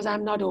patient because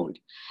I'm not old.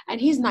 And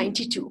he's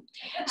 92.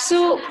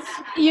 So,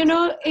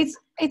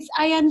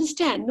 I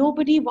understand.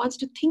 Nobody wants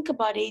to think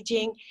about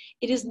aging.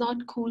 It is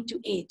not cool to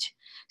age.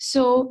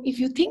 So if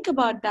you think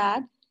about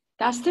that,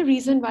 that's the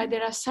reason why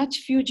there are such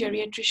few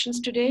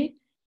geriatricians today.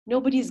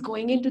 Nobody's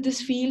going into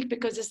this field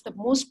because it's the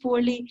most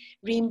poorly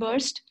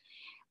reimbursed.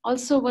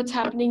 Also, what's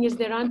happening is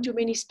there aren't too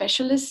many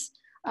specialists.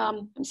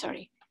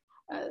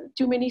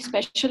 Too many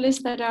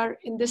specialists that are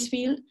in this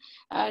field.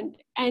 And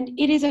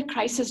it is a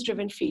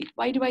crisis-driven field.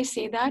 Why do I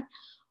say that?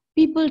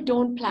 People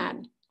don't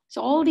plan.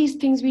 So all these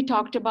things we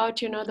talked about,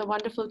 the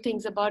wonderful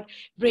things about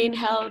brain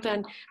health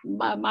and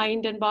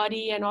mind and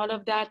body and all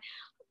of that,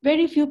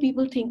 very few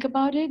people think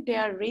about it. They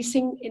are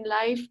racing in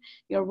life.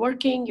 You're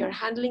working, you're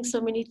handling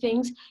so many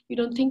things. You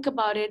don't think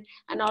about it.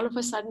 And all of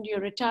a sudden you're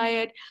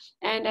retired.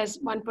 And as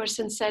one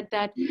person said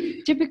that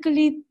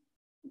typically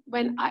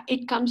when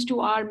it comes to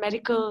our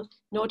medical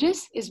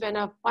notice is when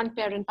one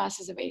parent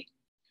passes away.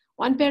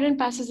 One parent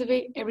passes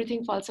away,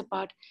 everything falls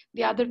apart.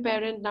 The other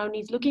parent now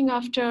needs looking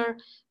after.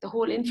 The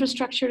whole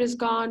infrastructure is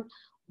gone.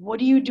 What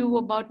do you do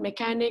about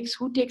mechanics?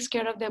 Who takes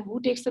care of them?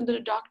 Who takes them to the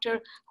doctor?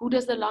 Who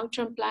does the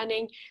long-term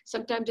planning?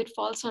 Sometimes it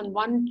falls on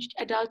one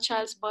adult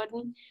child's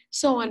burden,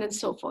 so on and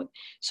so forth.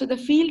 So the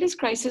field is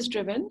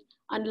crisis-driven,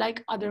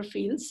 unlike other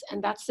fields,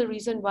 and that's the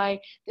reason why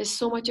there's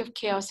so much of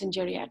chaos in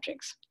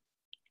geriatrics.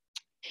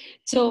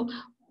 So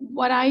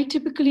what I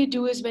typically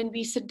do is when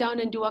we sit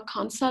down and do a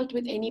consult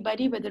with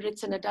anybody, whether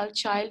it's an adult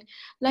child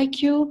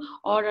like you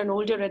or an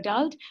older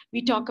adult,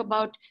 we talk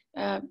about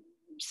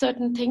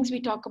certain things.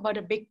 We talk about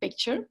a big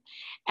picture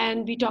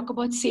and we talk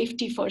about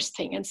safety first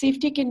thing. And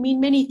safety can mean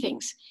many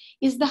things.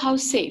 Is the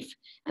house safe?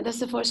 And that's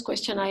the first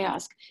question I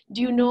ask.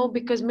 Do you know,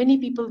 because many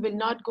people will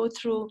not go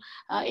through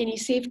any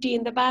safety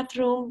in the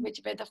bathroom,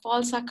 where the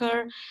falls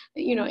occur,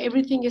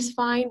 everything is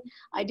fine.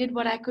 I did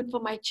what I could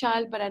for my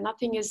child, but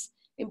nothing is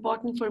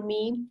important for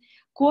me.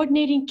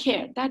 Coordinating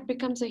care, that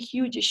becomes a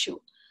huge issue.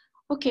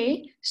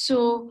 Okay,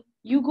 so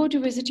you go to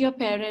visit your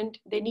parent,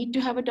 they need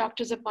to have a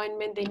doctor's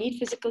appointment, they need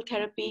physical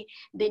therapy,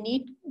 they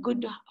need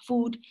good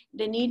food,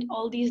 they need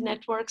all these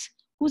networks.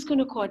 Who's going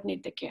to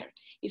coordinate the care?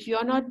 If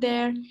you're not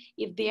there,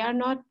 if they are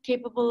not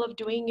capable of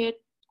doing it,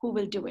 who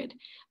will do it?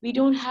 We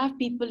don't have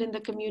people in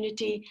the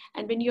community,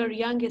 and when you're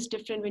young, it's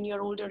different, when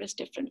you're older, it's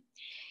different.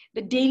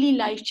 The daily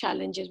life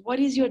challenges. What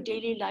is your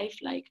daily life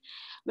like?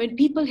 When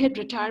people hit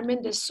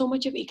retirement, there's so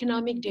much of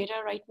economic data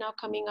right now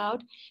coming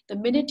out. The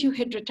minute you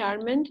hit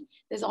retirement,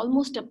 there's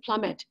almost a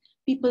plummet.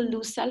 People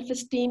lose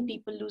self-esteem,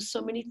 people lose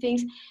so many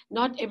things.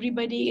 Not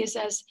everybody is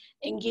as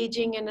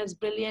engaging and as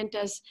brilliant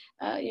as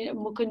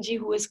Mukundji,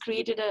 who has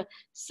created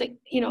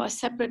a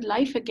separate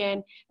life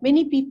again.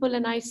 Many people,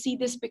 and I see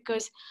this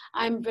because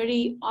I'm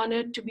very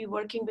honored to be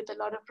working with a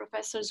lot of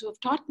professors who have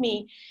taught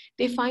me,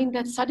 they find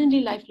that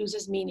suddenly life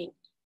loses meaning.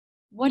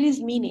 What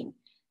is meaning?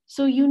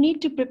 So you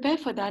need to prepare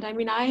for that. I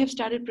mean, I have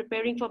started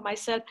preparing for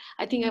myself.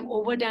 I think I've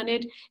overdone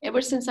it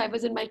ever since I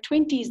was in my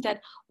 20s,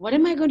 that what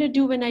am I going to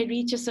do when I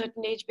reach a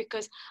certain age?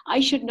 Because I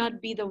should not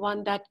be the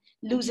one that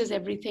loses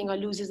everything or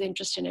loses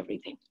interest in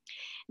everything.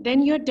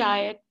 Then your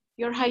diet,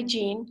 your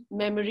hygiene,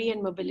 memory,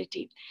 and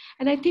mobility.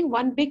 And I think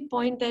one big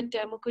point that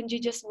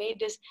Mukundji just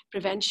made is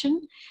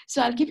prevention.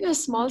 So I'll give you a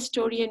small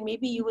story and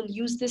maybe you will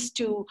use this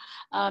to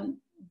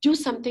do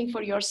something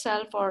for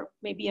yourself or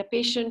maybe a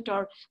patient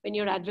or when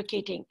you're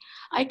advocating.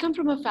 I come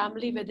from a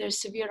family where there's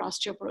severe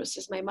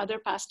osteoporosis. My mother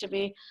passed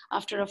away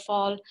after a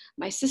fall.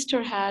 My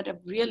sister had a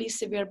really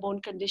severe bone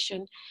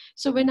condition.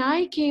 So when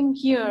I came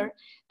here,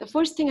 the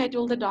first thing I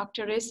told the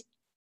doctor is,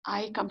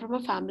 I come from a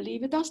family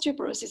with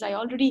osteoporosis. I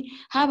already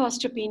have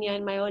osteopenia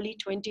in my early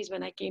 20s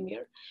when I came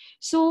here.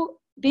 So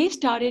they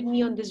started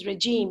me on this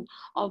regime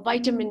of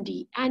vitamin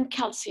D and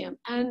calcium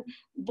and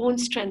bone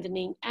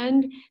strengthening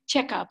and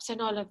checkups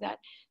and all of that.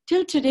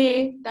 Till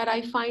today that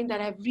I find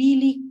that I've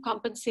really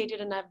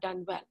compensated and I've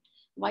done well.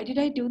 Why did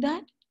I do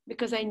that?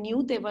 Because I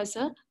knew there was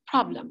a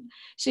problem.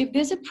 So if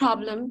there's a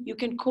problem, you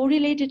can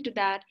correlate it to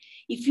that.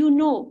 If you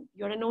know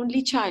you're an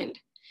only child,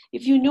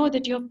 if you know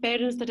that you have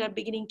parents that are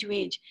beginning to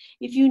age,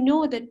 if you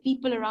know that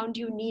people around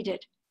you need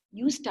it,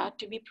 you start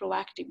to be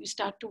proactive, you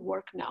start to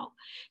work now.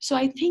 So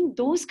I think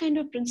those kind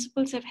of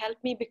principles have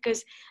helped me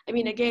because, I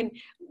mean, again,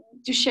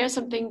 to share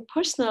something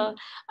personal,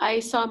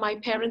 I saw my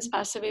parents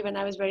pass away when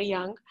I was very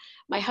young.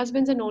 My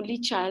husband's an only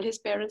child. His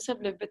parents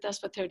have lived with us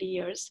for 30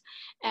 years.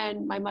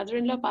 And my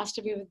mother-in-law passed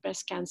away with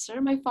breast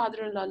cancer. My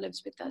father-in-law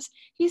lives with us.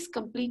 He's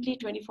completely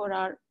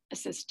 24-hour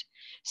assist.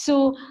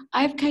 So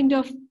I've kind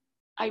of,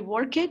 I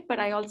work it, but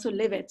I also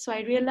live it. So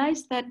I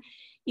realized that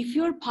if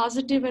you're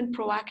positive and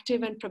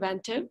proactive and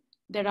preventive,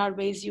 there are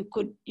ways you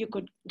could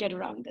get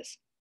around this.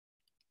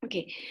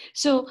 Okay,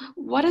 so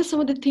what are some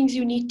of the things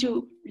you need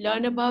to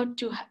learn about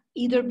to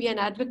either be an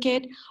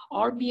advocate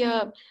or be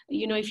a,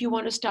 you know, if you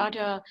want to start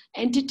a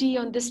entity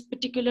on this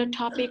particular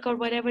topic or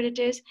whatever it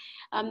is,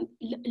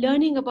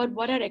 learning about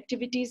what are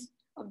activities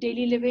of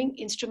daily living,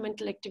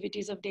 instrumental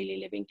activities of daily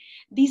living.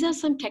 These are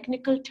some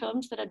technical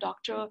terms that a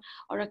doctor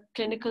or a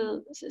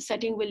clinical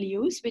setting will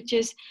use, which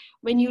is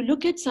when you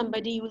look at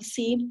somebody, you will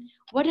see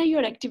what are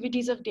your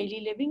activities of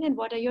daily living and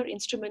what are your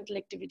instrumental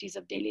activities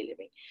of daily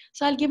living.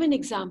 So I'll give an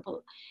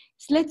example.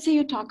 So let's say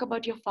you talk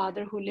about your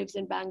father who lives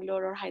in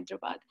Bangalore or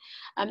Hyderabad.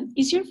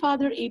 Is your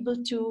father able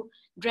to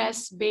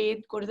dress, bathe,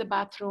 go to the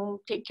bathroom,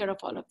 take care of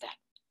all of that?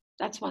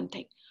 That's one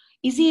thing.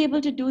 Is he able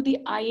to do the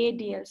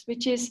IADLs,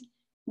 which is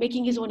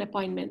making his own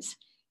appointments,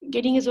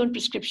 getting his own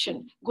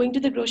prescription, going to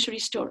the grocery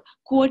store,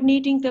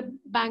 coordinating the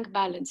bank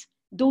balance?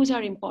 Those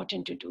are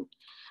important to do.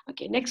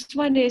 Okay, next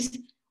one is,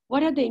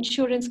 what are the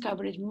insurance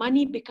coverage?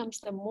 Money becomes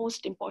the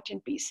most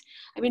important piece.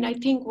 I mean, I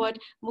think what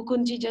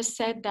Mukundji just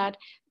said, that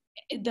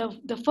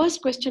the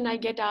first question I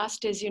get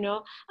asked is, you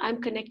know,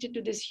 I'm connected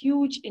to this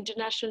huge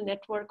international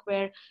network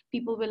where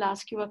people will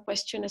ask you a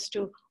question as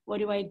to what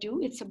do I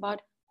do? It's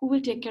about who will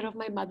take care of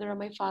my mother or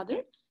my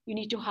father? You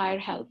need to hire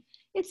help.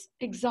 It's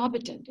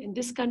exorbitant. In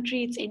this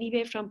country, it's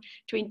anywhere from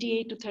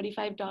 $28 to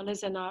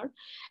 $35 an hour.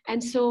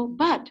 And so,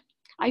 but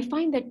I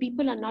find that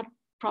people are not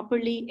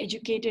properly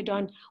educated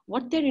on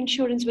what their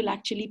insurance will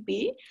actually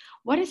pay.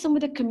 What are some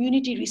of the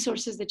community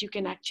resources that you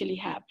can actually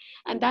have?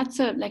 And that's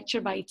a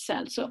lecture by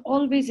itself. So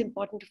always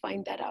important to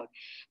find that out.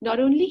 Not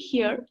only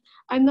here,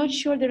 I'm not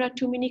sure there are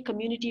too many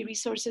community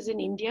resources in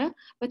India,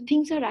 but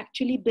things are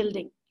actually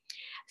building.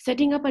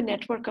 Setting up a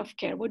network of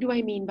care. What do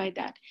I mean by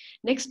that?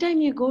 Next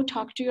time you go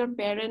talk to your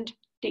parent,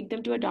 take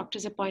them to a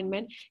doctor's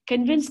appointment,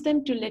 convince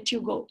them to let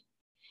you go.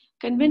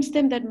 Convince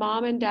them that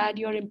mom and dad,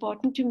 you're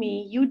important to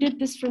me. You did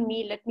this for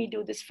me. Let me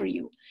do this for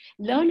you.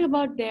 Learn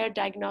about their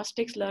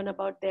diagnostics, learn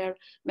about their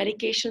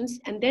medications,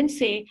 and then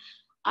say,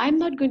 I'm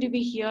not going to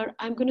be here.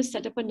 I'm going to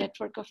set up a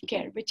network of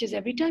care, which is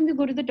every time you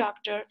go to the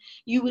doctor,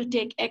 you will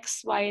take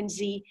X, Y, and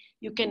Z.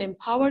 You can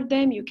empower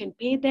them, you can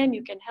pay them,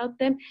 you can help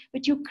them,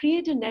 but you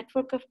create a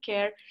network of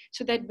care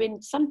so that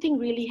when something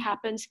really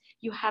happens,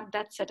 you have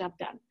that setup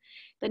done.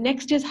 The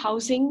next is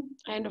housing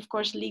and of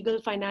course, legal,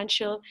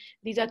 financial.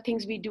 These are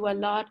things we do a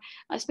lot,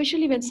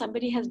 especially when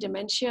somebody has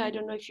dementia. I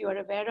don't know if you are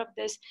aware of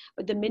this,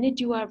 but the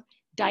minute you are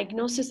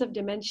diagnosis of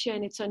dementia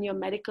and it's on your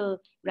medical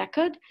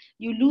record,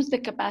 you lose the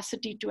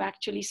capacity to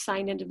actually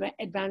sign an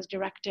advance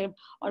directive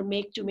or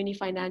make too many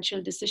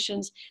financial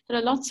decisions. There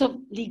are lots of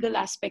legal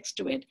aspects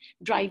to it,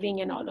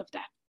 driving and all of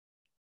that.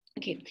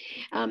 Okay,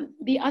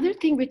 the other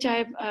thing which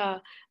I'll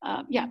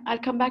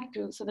come back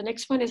to. So the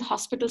next one is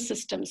hospital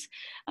systems.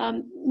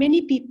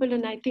 Many people,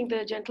 and I think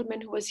the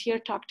gentleman who was here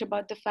talked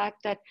about the fact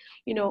that,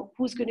 you know,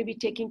 who's going to be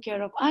taking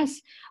care of us.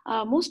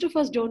 Most of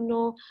us don't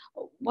know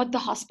what the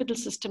hospital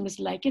system is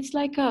like. It's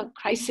like a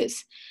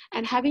crisis.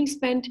 And having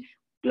spent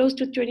close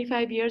to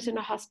 25 years in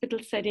a hospital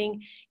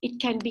setting, it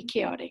can be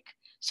chaotic.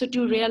 So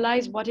to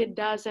realize what it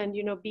does and,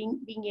 you know,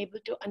 being able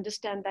to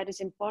understand that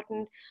is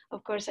important.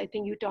 Of course, I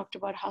think you talked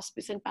about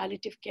hospice and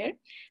palliative care,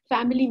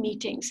 family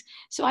meetings.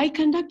 So I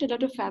conduct a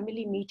lot of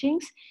family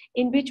meetings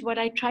in which what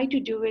I try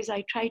to do is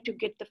I try to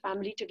get the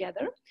family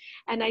together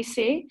and I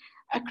say,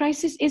 a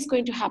crisis is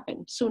going to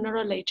happen sooner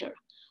or later.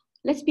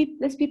 Let's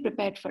be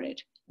prepared for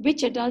it.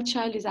 Which adult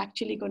child is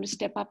actually going to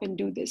step up and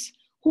do this?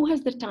 Who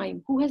has the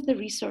time? Who has the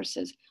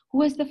resources?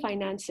 Who has the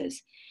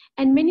finances?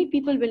 And many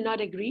people will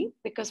not agree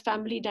because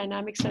family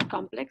dynamics are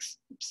complex.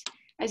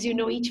 As you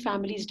know, each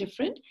family is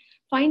different.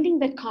 Finding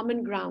that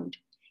common ground.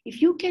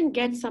 If you can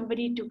get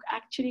somebody to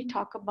actually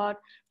talk about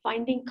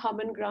finding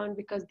common ground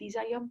because these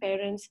are your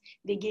parents,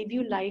 they gave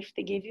you life,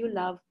 they gave you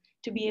love,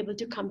 to be able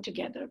to come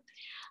together.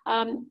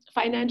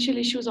 Financial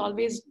issues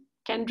always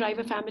can drive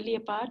a family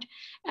apart,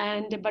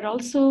 but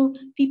also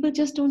people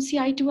just don't see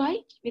eye to eye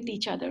with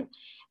each other.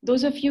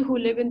 Those of you who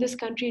live in this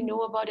country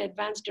know about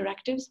advanced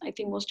directives. I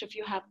think most of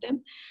you have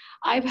them.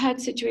 I've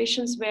had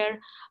situations where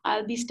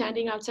I'll be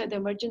standing outside the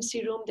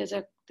emergency room. There's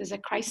a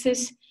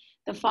crisis.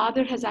 The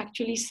father has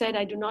actually said,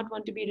 I do not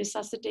want to be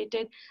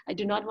resuscitated. I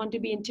do not want to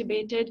be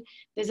intubated.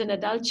 There's an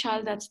adult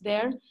child that's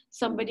there.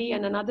 Somebody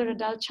and another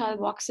adult child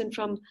walks in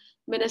from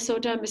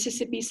Minnesota,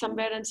 Mississippi,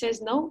 somewhere and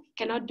says, no,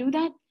 cannot do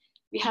that.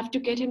 We have to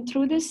get him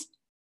through this.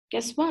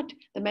 Guess what?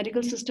 The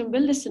medical system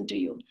will listen to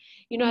you.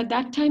 You know, at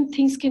that time,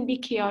 things can be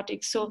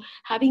chaotic. So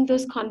having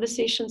those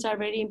conversations are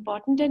very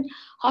important. And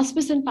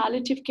hospice and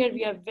palliative care,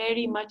 we are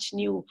very much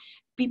new.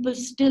 People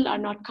still are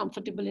not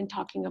comfortable in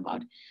talking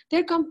about.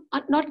 They're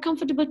not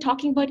comfortable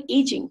talking about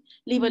aging,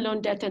 leave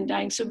alone death and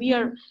dying. So we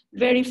are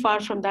very far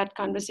from that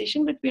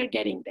conversation, but we are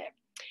getting there.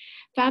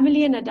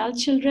 Family and adult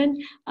children,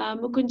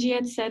 Mukundji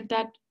had said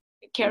that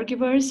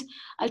caregivers,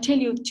 I'll tell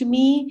you, to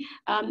me,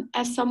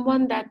 as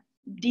someone that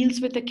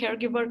deals with a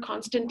caregiver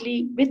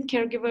constantly, with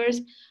caregivers,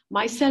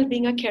 myself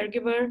being a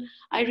caregiver,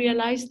 I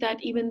realized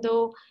that even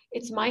though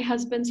it's my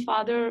husband's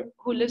father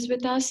who lives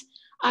with us,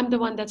 I'm the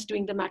one that's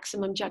doing the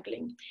maximum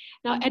juggling.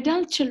 Now,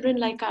 adult children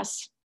like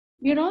us,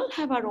 we all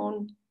have our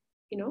own,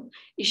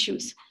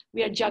 issues.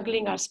 We are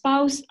juggling our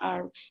spouse,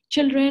 our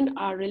children,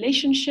 our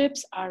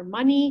relationships, our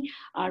money,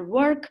 our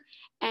work,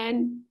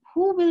 and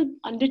who will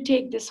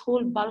undertake this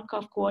whole bulk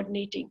of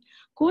coordinating?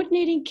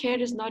 Coordinating care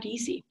is not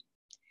easy.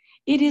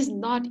 It is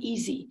not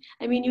easy.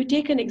 I mean, you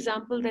take an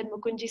example that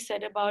Mukundji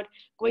said about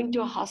going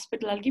to a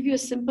hospital. I'll give you a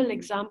simple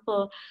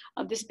example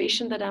of this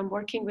patient that I'm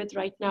working with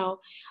right now.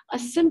 A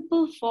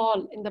simple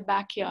fall in the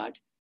backyard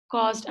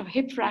caused a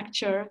hip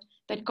fracture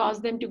that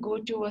caused them to go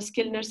to a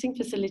skilled nursing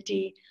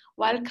facility.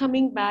 While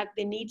coming back,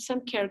 they need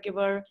some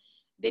caregiver.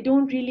 They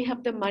don't really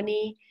have the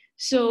money.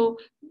 So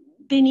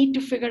they need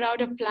to figure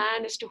out a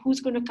plan as to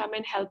who's going to come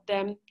and help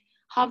them.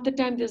 Half the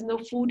time, there's no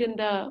food in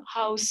the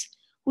house.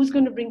 Who's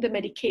going to bring the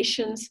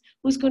medications?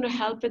 Who's going to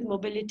help with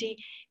mobility?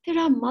 There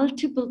are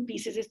multiple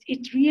pieces.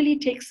 It really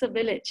takes a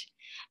village.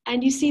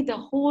 And you see, the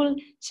whole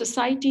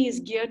society is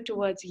geared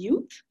towards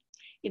youth.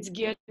 It's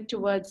geared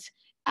towards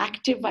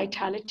active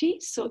vitality.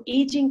 So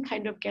aging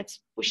kind of gets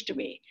pushed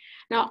away.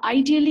 Now,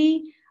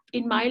 ideally,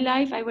 in my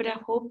life, I would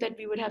have hoped that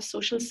we would have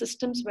social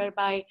systems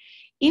whereby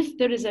if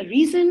there is a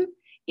reason,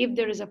 if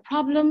there is a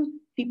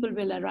problem, people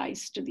will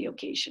arise to the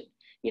occasion.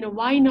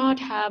 Why not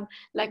have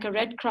like a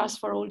Red Cross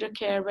for older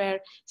care where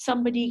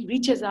somebody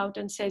reaches out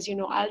and says,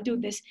 I'll do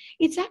this.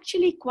 It's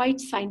actually quite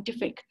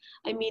scientific.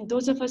 I mean,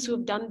 those of us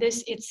who've done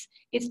this,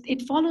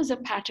 it follows a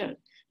pattern.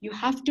 You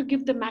have to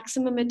give the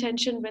maximum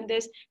attention when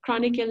there's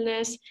chronic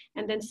illness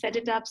and then set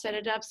it up, set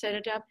it up, set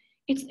it up.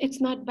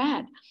 It's not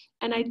bad.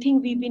 And I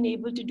think we've been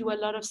able to do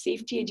a lot of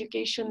safety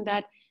education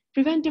that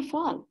prevent a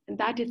fall. And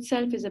that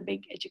itself is a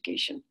big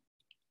education.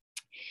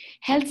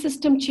 Health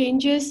system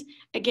changes.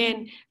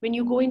 Again, when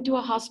you go into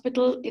a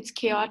hospital, it's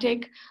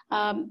chaotic.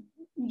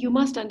 You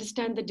must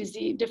understand the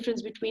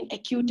difference between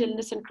acute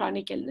illness and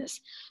chronic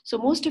illness. So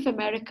most of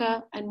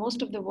America and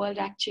most of the world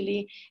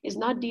actually is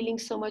not dealing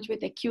so much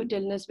with acute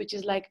illness, which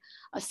is like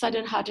a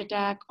sudden heart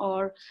attack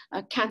or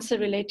a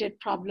cancer-related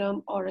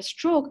problem or a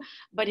stroke,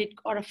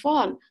 or a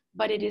fall,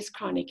 but it is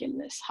chronic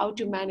illness. How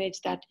to manage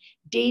that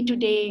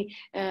day-to-day,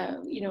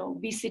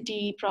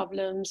 obesity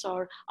problems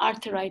or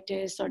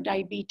arthritis or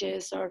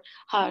diabetes or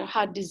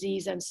heart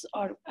disease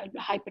or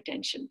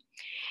hypertension.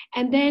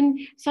 And then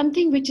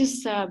something which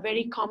is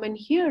very common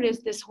here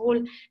is this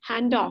whole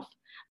handoff.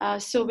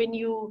 So when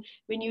you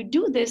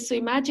do this, so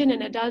imagine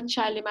an adult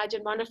child,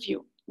 imagine one of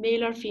you,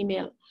 male or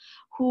female,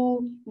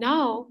 who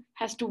now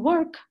has to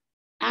work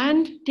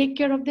and take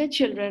care of their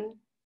children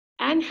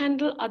and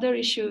handle other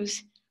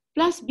issues,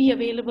 plus be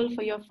available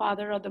for your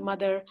father or the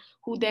mother,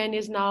 who then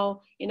is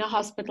now in a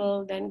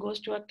hospital, then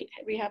goes to a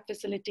rehab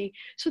facility.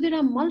 So there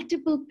are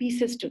multiple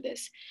pieces to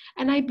this.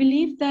 And I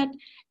believe that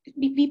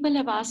people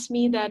have asked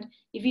me that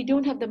if we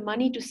don't have the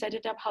money to set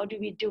it up, how do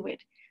we do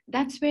it?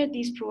 That's where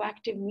these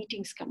proactive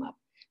meetings come up.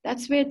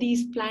 That's where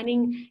these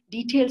planning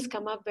details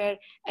come up, where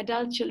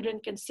adult children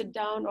can sit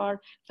down,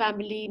 or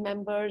family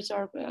members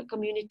or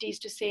communities,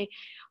 to say,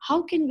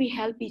 how can we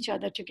help each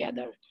other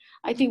together?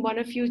 I think one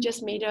of you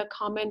just made a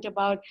comment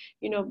about,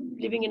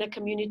 living in a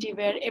community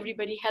where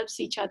everybody helps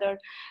each other.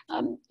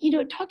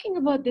 Talking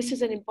about this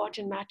is an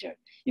important matter.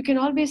 You can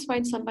always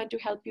find someone to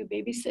help you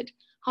babysit.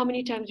 How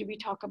many times do we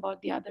talk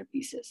about the other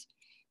pieces?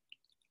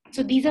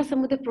 So these are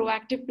some of the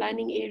proactive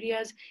planning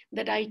areas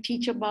that I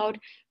teach about,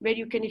 where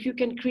if you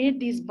can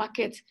create these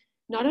buckets,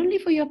 not only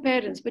for your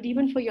parents, but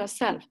even for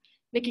yourself,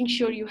 making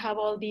sure you have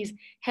all these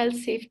health,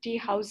 safety,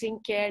 housing,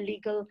 care,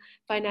 legal,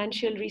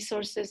 financial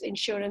resources,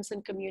 insurance,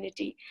 and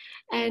community.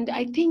 And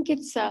I think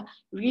it's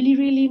really,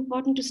 really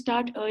important to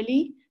start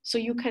early, so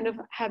you kind of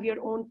have your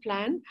own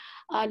plan.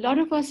 A lot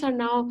of us are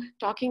now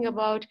talking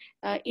about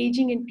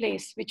aging in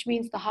place, which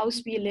means the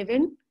house we live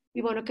in,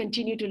 we want to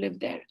continue to live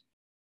there.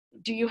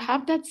 Do you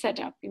have that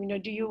set up?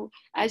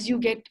 As you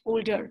get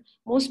older,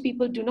 most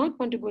people do not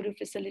want to go to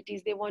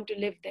facilities, they want to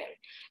live there.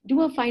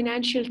 Do a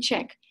financial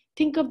check.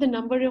 Think of the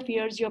number of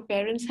years your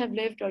parents have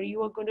lived or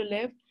you are going to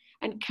live,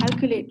 and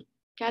calculate,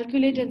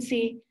 Calculate and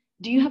say,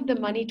 do you have the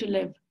money to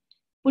live?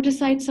 Put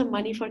aside some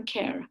money for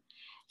care.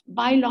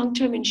 Buy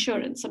long-term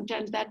insurance.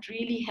 Sometimes that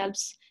really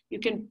helps. You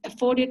can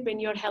afford it when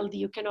you're healthy.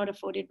 You cannot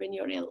afford it when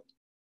you're ill.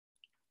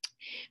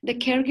 The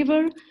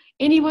caregiver,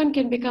 anyone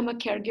can become a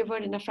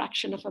caregiver in a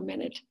fraction of a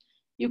minute.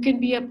 You can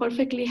be a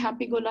perfectly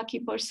happy-go-lucky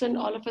person.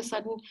 All of a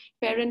sudden,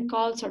 parent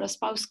calls or a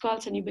spouse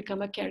calls and you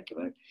become a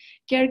caregiver.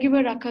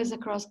 Caregiver occurs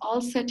across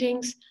all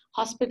settings,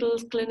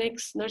 hospitals,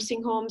 clinics,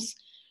 nursing homes,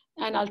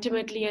 and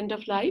ultimately end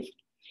of life.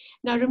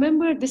 Now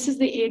remember, this is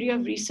the area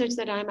of research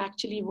that I'm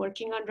actually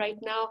working on right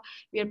now.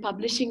 We are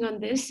publishing on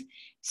this.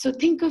 So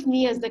think of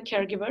me as the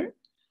caregiver.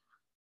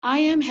 I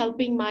am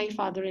helping my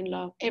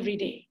father-in-law every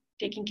day,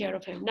 taking care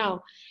of him.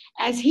 Now,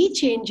 as he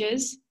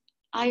changes,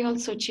 I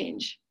also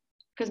change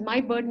because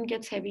my burden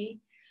gets heavy,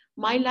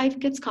 my life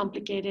gets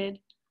complicated,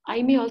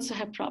 I may also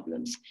have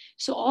problems.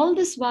 So all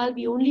this while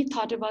we only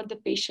thought about the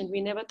patient,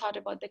 we never thought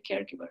about the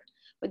caregiver.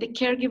 But the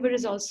caregiver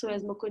is also,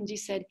 as Mukundji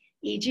said,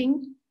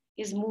 aging,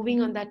 is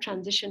moving on that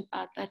transition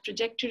path. That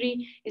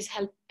trajectory is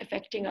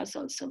affecting us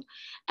also.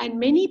 And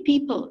many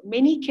people,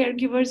 many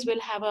caregivers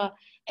will have a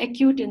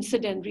acute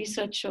incident,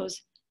 research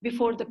shows,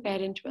 before the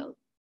parent will,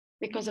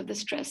 because of the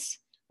stress.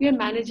 We are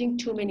managing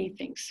too many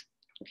things,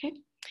 okay?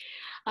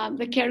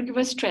 The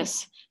caregiver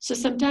stress. So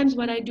sometimes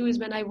what I do is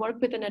when I work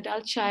with an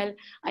adult child,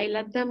 I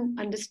let them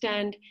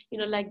understand,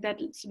 like that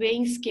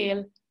weighing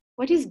scale,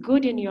 what is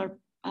good in your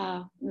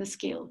the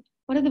scale?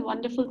 What are the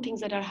wonderful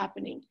things that are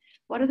happening?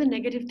 What are the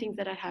negative things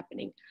that are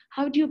happening?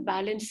 How do you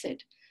balance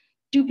it?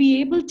 To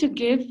be able to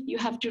give, you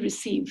have to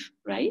receive,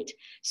 right?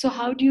 So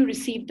how do you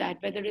receive that?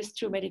 Whether it's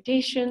through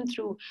meditation,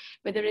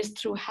 whether it's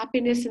through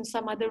happiness in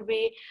some other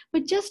way,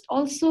 but just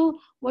also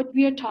what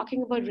we are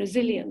talking about,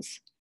 resilience.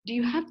 Do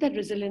you have that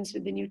resilience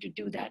within you to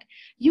do that?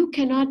 You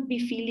cannot be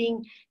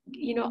feeling,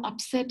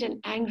 upset and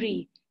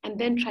angry and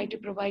then try to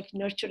provide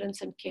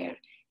nurturance and care.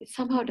 It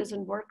somehow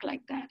doesn't work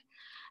like that.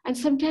 And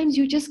sometimes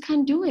you just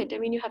can't do it. I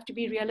mean, you have to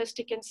be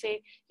realistic and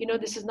say,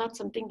 this is not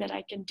something that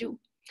I can do.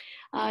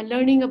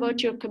 Learning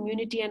about your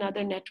community and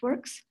other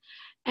networks.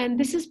 And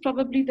this is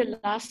probably the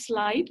last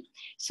slide.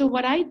 So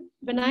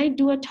when I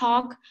do a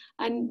talk,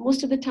 and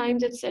most of the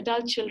times it's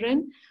adult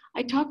children,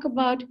 I talk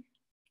about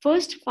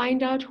first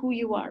find out who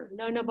you are,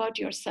 learn about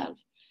yourself,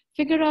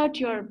 figure out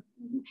your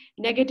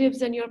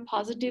negatives and your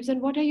positives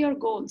and what are your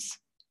goals.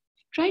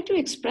 Try to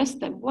express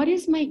them. What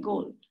is my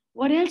goal?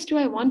 What else do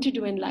I want to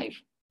do in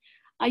life?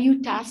 Are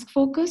you task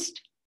focused?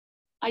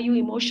 Are you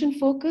emotion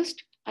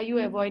focused? Are you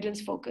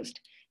avoidance focused?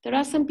 There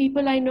are some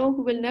people I know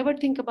who will never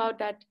think about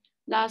that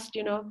last,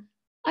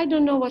 I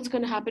don't know what's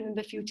going to happen in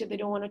the future. They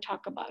don't want to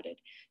talk about it.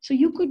 So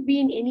you could be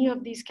in any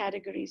of these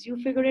categories. You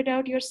figure it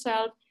out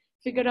yourself,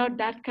 figure out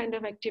that kind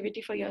of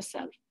activity for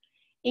yourself.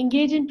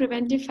 Engage in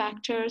preventive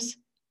factors,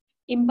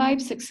 imbibe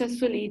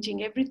successful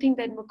aging. Everything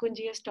that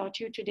Mukundji has taught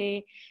you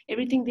today,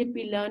 everything that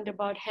we learned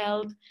about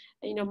health,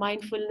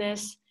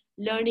 mindfulness,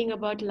 learning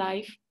about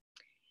life.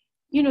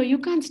 You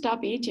can't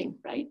stop aging,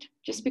 right?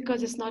 Just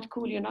because it's not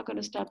cool, you're not going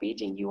to stop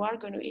aging. You are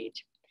going to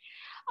age.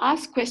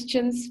 Ask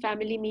questions,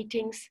 family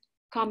meetings,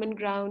 common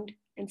ground,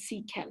 and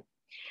seek help.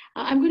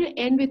 I'm going to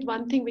end with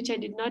one thing which I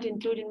did not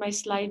include in my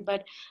slide,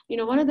 but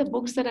one of the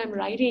books that I'm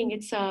writing,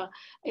 it's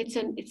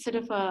sort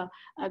of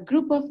a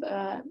group of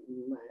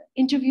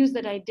interviews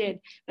that I did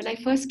when I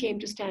first came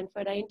to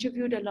Stanford. I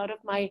interviewed a lot of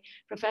my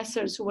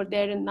professors who were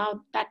there and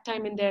now that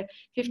time in their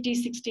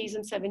 50s, 60s,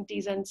 and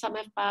 70s, and some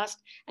have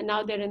passed and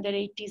now they're in their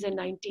 80s and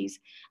 90s.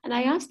 And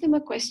I asked them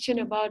a question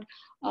about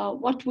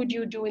what would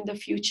you do in the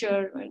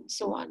future and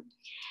so on.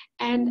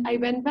 And I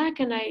went back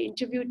and I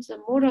interviewed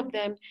some more of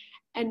them.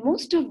 And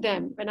most of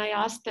them, when I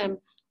asked them,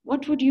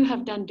 what would you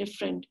have done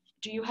different?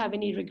 Do you have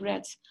any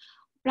regrets?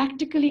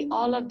 Practically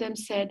all of them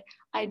said,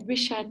 I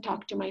wish I had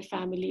talked to my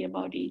family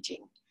about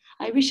aging.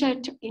 I wish I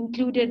had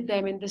included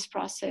them in this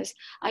process.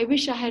 I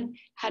wish I had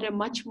had a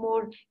much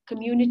more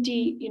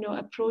community,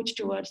 approach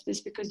towards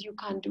this, because you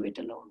can't do it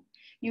alone.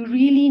 You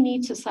really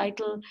need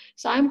societal.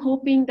 So I'm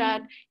hoping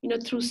that,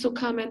 through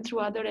Sukham and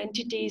through other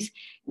entities,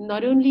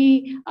 not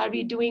only are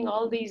we doing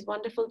all these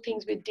wonderful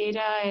things with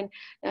data and,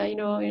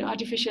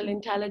 artificial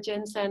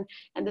intelligence and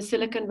the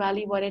Silicon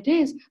Valley, what it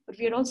is, but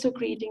we are also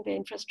creating the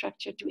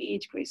infrastructure to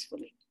age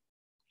gracefully.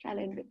 I'll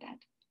end with that.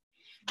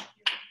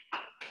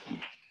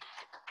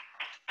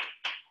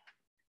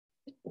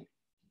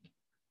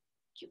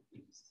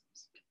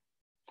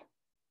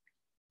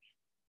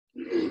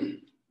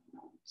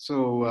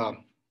 So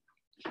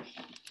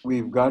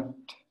we've dealt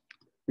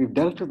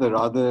with a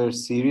rather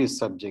serious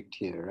subject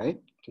here, right,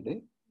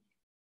 today?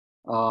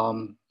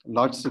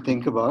 Lots to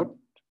think about,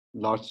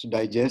 lots to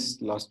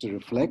digest, lots to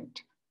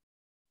reflect.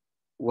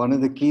 One of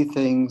the key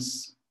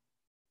things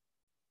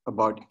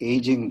about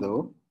aging,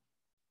 though,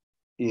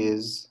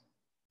 is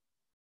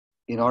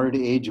in order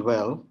to age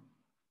well,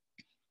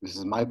 this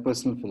is my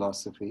personal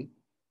philosophy,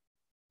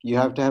 you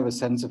have to have a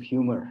sense of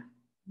humor,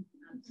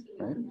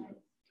 right?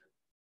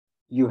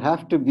 You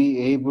have to be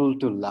able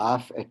to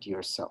laugh at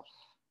yourself.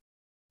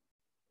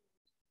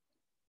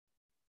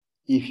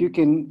 If you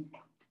can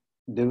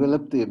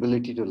develop the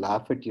ability to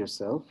laugh at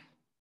yourself,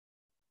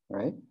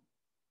 right?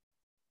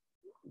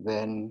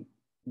 Then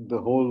the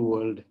whole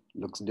world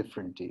looks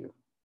different to you.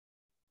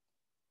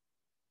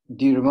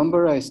 Do you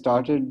remember I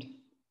started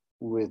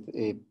with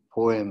a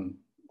poem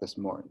this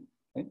morning,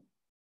 right?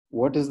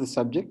 What is the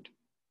subject?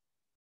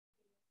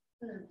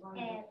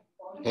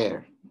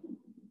 Hair,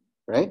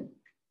 right?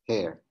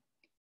 Hair.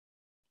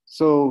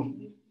 So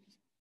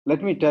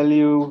let me tell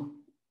you,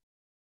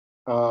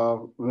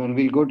 when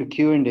we'll go to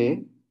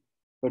Q&A,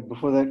 but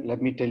before that,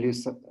 let me tell you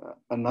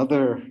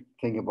another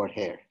thing about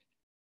hair.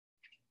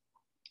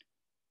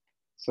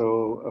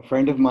 So a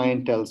friend of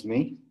mine tells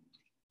me,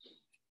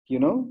 you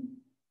know,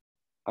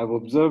 I've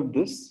observed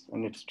this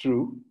and it's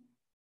true.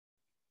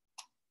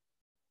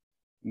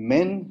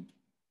 Men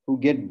who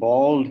get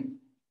bald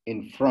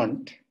in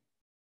front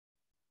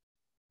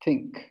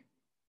think.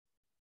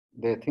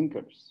 They're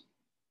thinkers.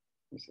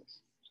 He says,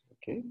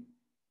 okay.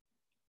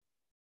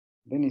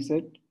 Then he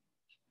said,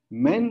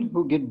 men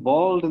who get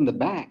bald in the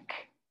back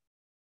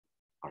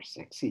are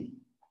sexy.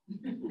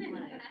 I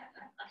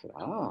said,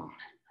 ah.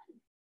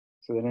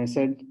 So then I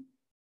said,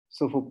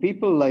 so for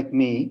people like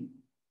me,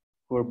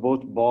 who are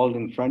both bald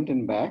in front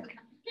and back,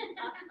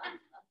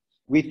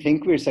 we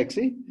think we're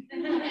sexy?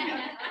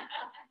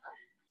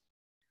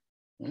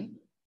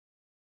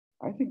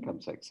 I think I'm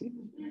sexy.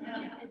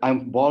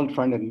 I'm bald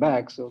front and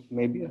back, so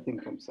maybe I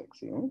think I'm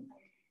sexy. Right?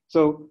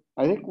 So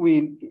I think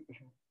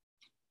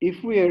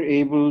if we are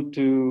able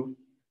to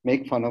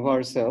make fun of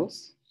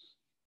ourselves,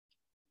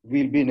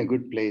 we'll be in a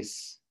good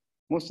place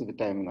most of the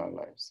time in our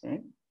lives,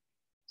 right?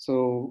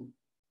 So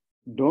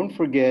don't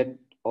forget,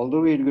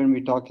 although we're going to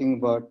be talking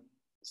about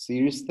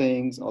serious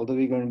things, although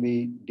we're going to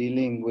be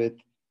dealing with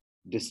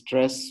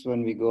distress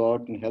when we go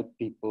out and help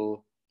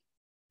people,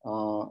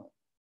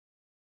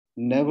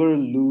 never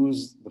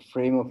lose the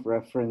frame of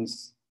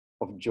reference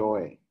of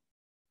joy.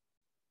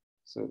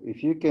 So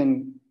if you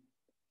can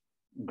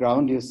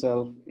ground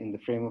yourself in the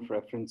frame of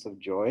reference of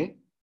joy,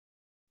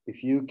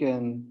 if you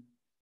can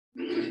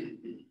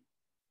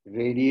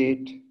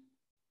radiate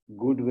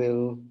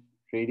goodwill,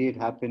 radiate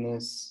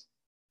happiness,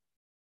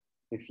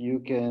 if you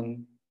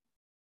can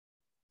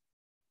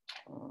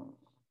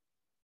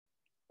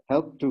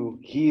help to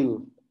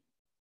heal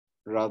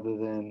rather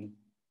than,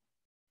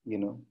 you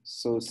know,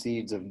 sow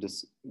seeds of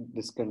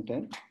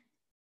discontent,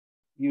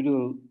 you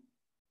do,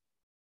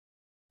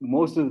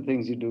 most of the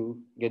things you do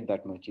get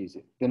that much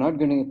easier. They're not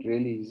going to get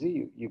really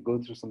easy. You go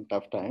through some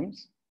tough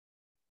times,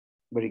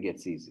 but it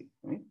gets easy,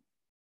 right?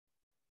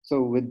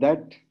 So with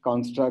that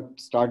construct,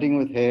 starting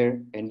with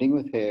hair, ending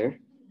with hair,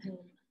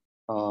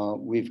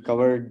 we've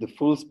covered the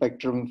full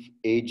spectrum of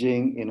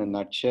aging in a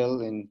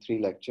nutshell in 3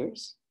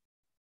 lectures.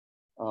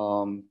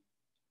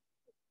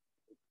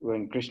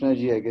 When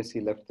Krishnaji, I guess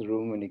he left the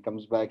room, when he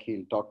comes back,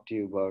 he'll talk to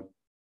you about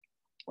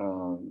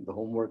the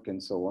homework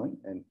and so on.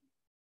 And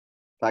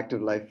fact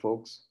of life,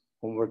 folks,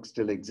 homework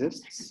still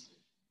exists,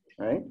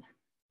 right?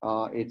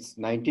 It's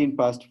 19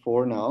 past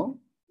 4 now.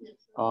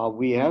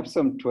 We have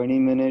some 20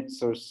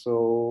 minutes or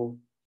so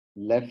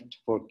left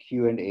for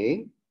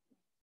Q&A.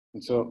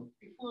 And so,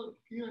 before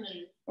Q&A,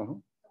 I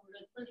would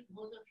request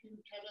both of you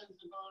to tell us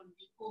about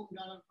the $1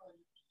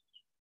 project.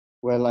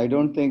 Well, I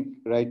don't think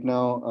right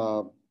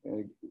now,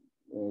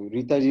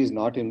 Rita ji is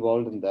not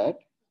involved in that.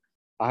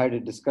 I had a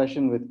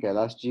discussion with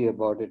Kailash ji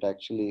about it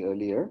actually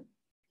earlier.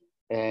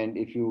 And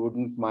if you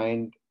wouldn't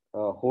mind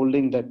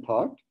holding that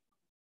thought,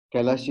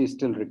 Kailash ji is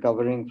still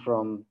recovering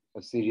from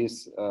a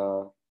serious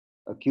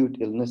acute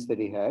illness that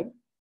he had.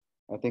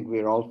 I think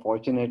we're all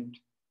fortunate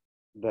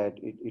that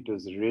it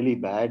was really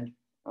bad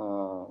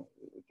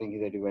thing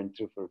that he went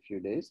through for a few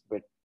days,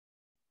 but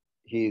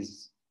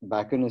he's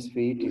back on his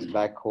feet, he's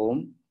back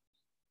home,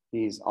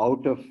 he's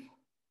out of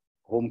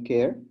home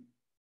care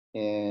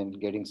and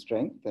getting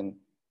strength. And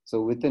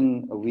so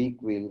within a week,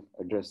 we'll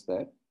address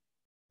that.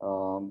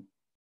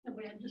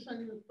 But I just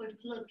want to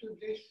particular to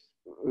this.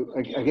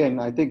 Again,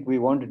 I think we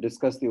want to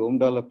discuss the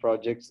 $1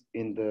 projects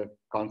in the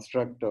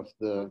construct of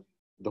the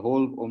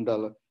whole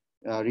 $1.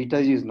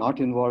 Rita ji is not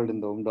involved in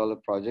the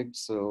 $1 project,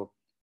 so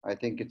I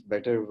think it's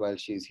better while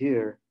she's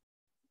here,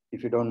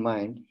 if you don't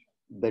mind,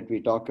 that we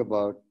talk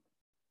about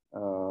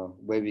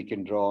where we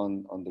can draw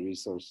on the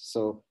resources.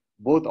 So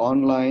both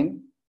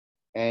online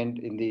and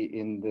in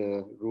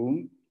the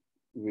room,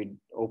 we'd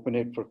open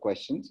it for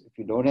questions. If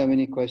you don't have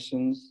any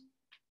questions,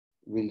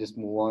 we'll just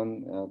move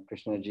on.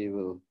 Krishna ji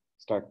will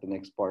start the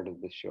next part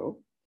of the show.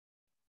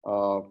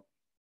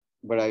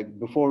 But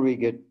before we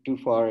get too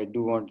far, I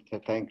do want to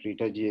thank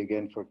Rita ji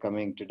again for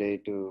coming today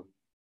to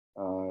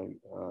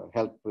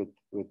help with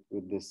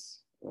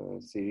this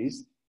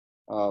series.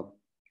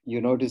 You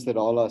notice that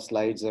all our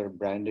slides are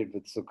branded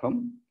with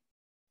Sukham.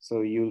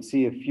 So you'll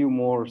see a few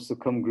more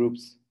Sukham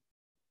groups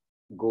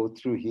go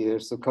through here.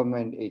 Sukham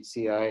and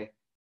HCI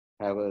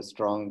have a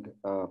strong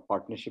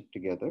partnership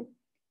together.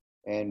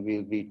 And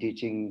we'll be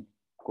teaching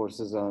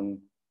courses on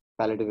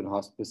palliative and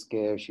hospice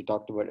care. She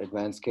talked about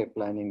advanced care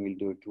planning. We'll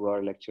do a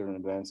 2-hour lecture on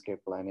advanced care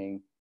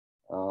planning,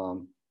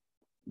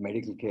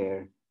 medical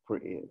care for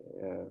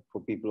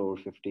people over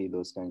 50,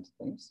 those kinds of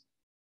things.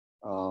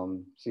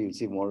 So you'll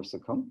see more of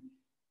Sukham.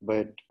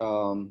 But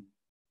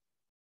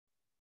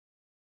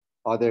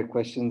are there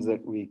questions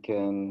that we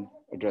can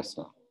address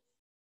now?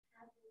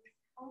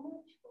 How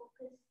much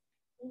focus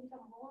in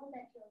from all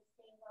that you're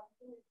saying, one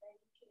thing is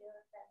very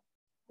clear that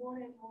more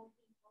and more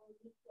people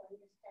need to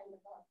understand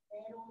about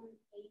their own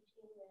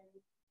aging and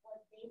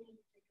what they need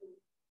to do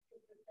to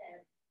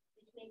prepare,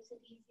 which makes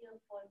it easier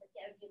for the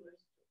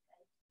caregivers to,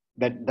 right?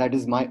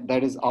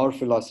 That is our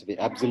philosophy,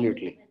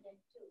 absolutely.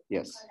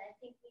 Yes. Because I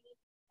think we need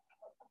to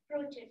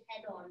approach it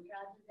head on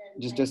rather than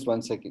Just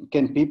 1 second.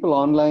 Can people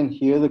online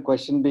hear the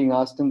question being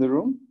asked in the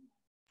room?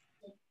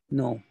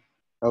 No.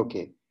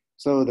 Okay.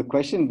 So the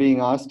question being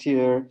asked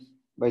here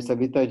by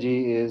Sabita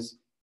ji is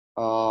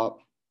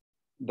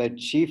that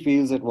she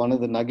feels that one of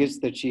the nuggets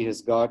that she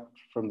has got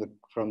from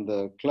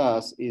the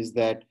class is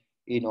that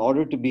in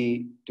order to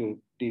be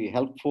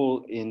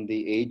helpful in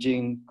the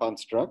aging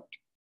construct,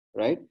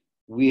 right,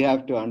 we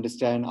have to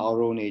understand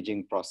our own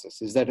aging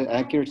process. Is that an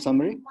accurate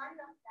summary? one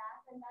of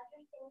that, and the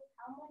other thing is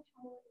how much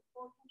more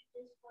important it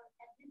is for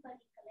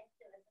everybody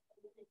collective as a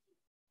community to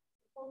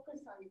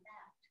focus on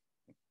that.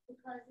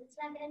 Because it's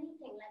like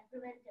anything, like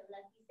preventive,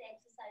 like we say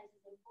exercise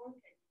is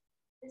important.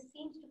 This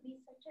seems to be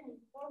such an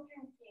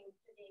important thing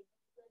today,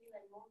 particularly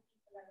when more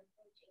people are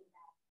approaching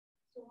that.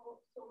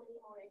 So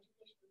many more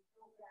educational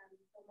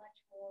programs, so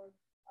much more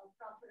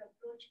proper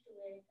approach to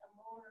it, a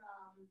more,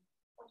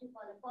 what you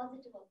call a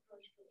positive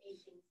approach to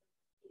aging.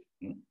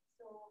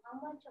 So how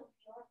much of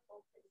your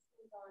focus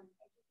is on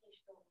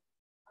educational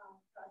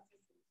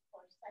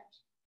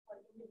processes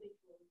for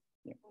individuals?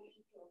 Yeah.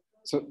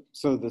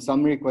 So the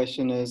summary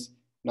question is,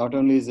 not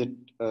only is it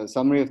a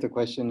summary of the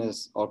question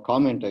is, or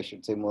comment, I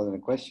should say more than a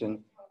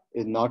question,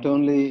 is not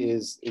only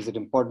is it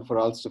important for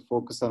us to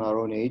focus on our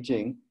own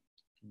aging,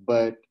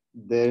 but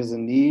there is a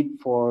need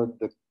for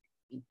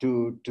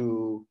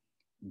to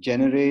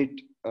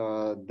generate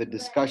the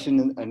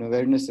discussion and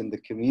awareness in the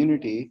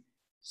community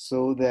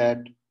so that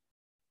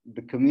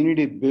the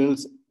community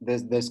builds,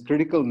 there's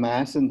critical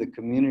mass in the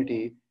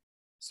community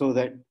so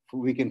that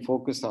we can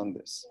focus on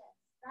this.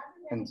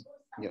 And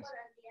yes,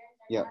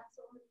 yeah.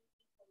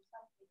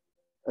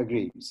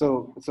 Agree.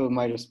 So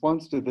my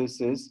response to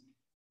this is,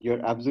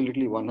 you're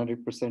absolutely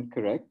 100%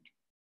 correct.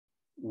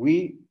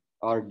 We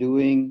are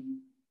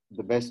doing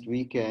the best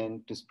we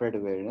can to spread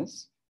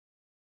awareness.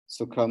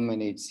 Sukram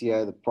and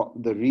HCI,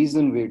 the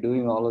reason we're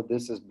doing all of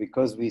this is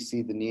because we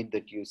see the need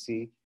that you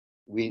see.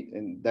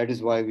 And that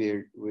is why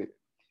we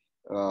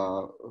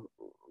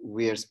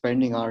are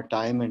spending our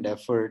time and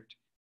effort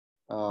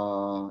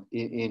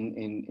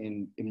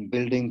in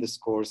building this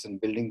course and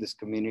building this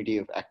community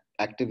of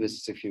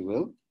activists, if you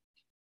will.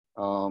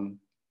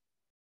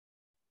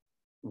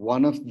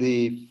 One of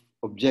the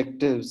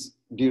objectives,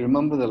 do you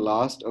remember the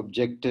last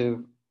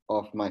objective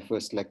of my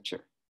first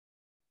lecture?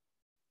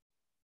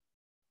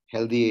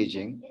 Healthy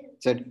aging.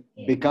 It said,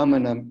 become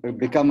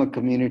a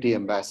community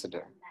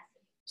ambassador.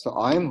 So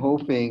I'm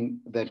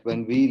hoping that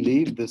when we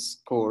leave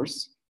this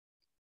course,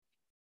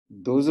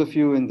 those of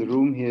you in the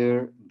room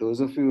here,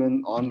 those of you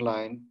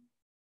online,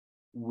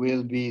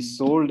 will be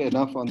sold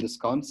enough on this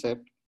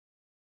concept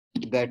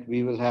that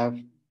we will have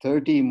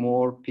 30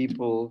 more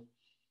people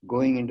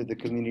going into the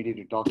community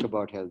to talk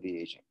about healthy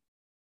aging,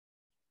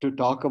 to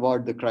talk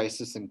about the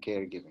crisis in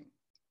caregiving,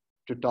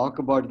 to talk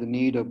about the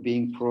need of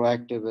being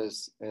proactive,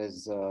 as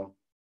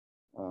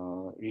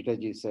Rita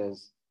ji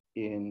says,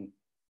 in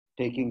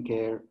taking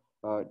care,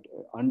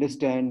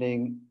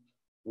 understanding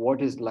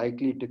what is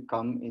likely to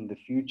come in the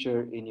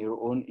future in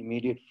your own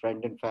immediate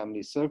friend and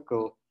family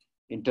circle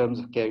in terms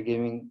of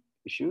caregiving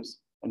issues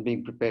and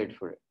being prepared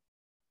for it.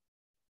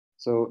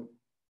 So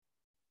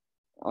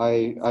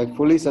I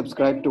fully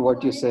subscribe to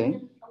what you're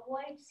saying.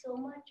 Avoid so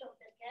much of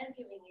the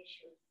caregiving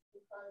issues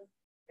because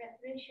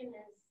preparation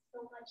is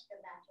so much the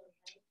battle,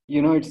 right?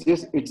 You know, it's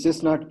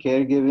just not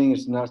caregiving.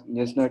 It's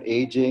not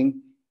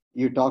aging.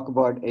 You talk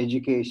about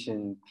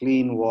education,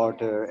 clean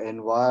water,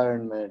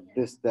 environment,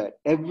 this, that.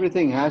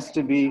 Everything in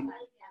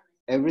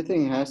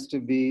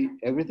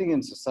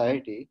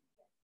society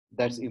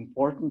that's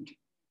important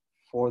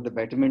for the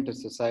betterment of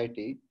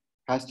society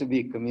has to be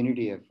a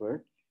community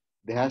effort.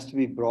 There has to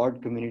be broad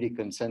community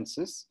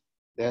consensus.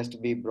 There has to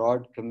be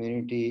broad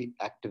community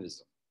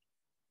activism,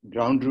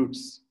 ground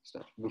roots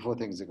stuff before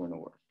things are going to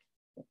work.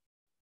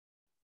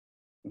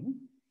 Mm-hmm.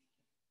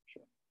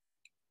 Sure.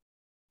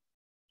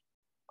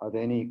 Are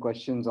there any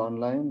questions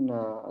online?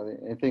 Are there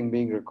anything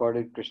being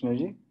recorded,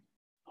 Krishnaji?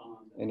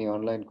 Any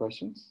online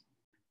questions?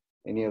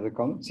 Any other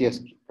comments? Yes,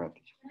 Karthi. Can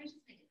I just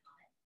make a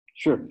comment?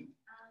 Sure. I'd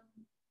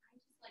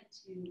just like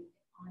to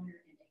honor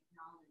and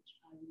acknowledge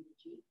Rita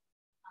ji.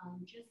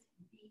 Just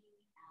being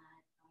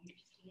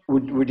at,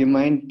 Would you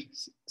mind,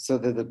 so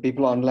that the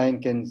people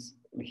online can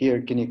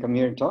hear, can you come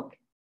here and talk?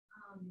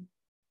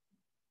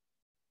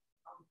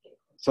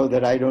 So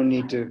that I don't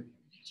need to,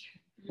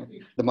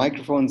 the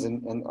microphone's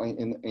in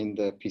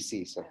the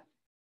PC, so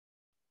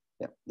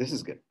yeah, this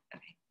is good.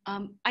 Okay.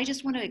 I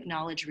just want to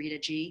acknowledge Rita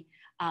ji.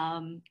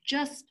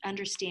 Just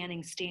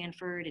understanding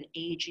Stanford and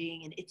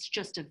aging, and it's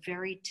just a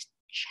very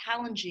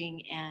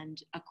challenging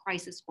and a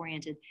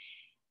crisis-oriented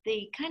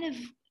they kind of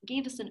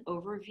gave us an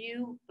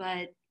overview,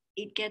 but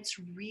it gets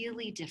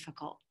really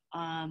difficult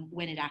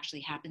when it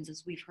actually happens.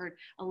 As we've heard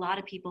a lot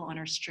of people on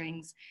our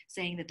strings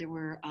saying that there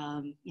were,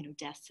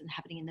 deaths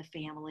happening in the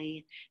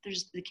family.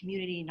 There's the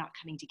community not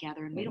coming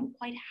together, and we don't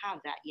quite have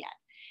that yet.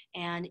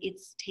 And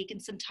it's taken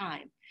some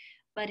time.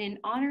 But in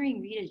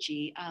honoring Rita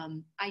G,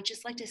 I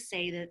just like to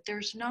say that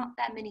there's not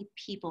that many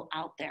people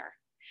out there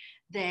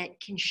that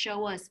can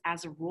show us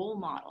as a role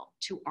model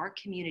to our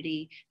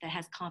community that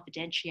has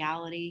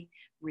confidentiality,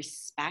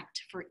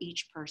 respect for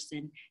each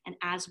person, and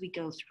as we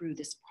go through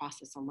this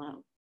process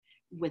alone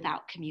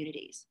without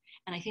communities.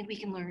 And I think we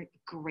can learn a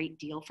great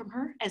deal from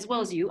her, as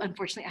well as you.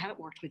 Unfortunately, I haven't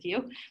worked with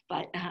you,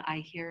 but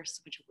I hear so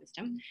much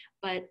wisdom.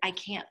 But I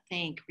can't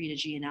thank Rita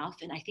G enough,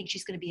 and I think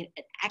she's going to be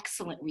an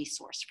excellent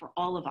resource for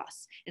all of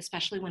us,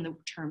 especially when the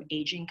term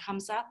aging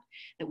comes up,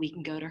 that we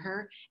can go to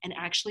her and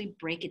actually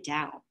break it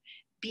down.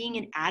 Being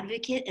an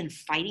advocate and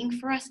fighting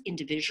for us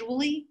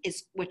individually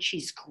is what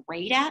she's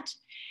great at,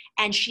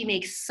 and she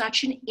makes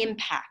such an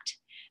impact.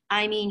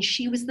 I mean,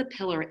 she was the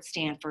pillar at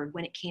Stanford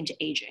when it came to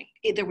aging.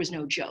 There was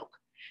no joke.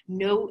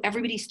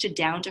 Everybody stood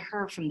down to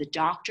her, from the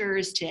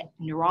doctors to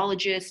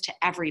neurologists to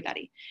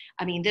everybody.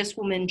 I mean, this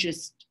woman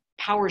just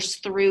powers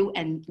through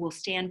and will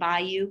stand by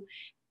you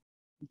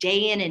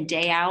day in and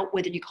day out,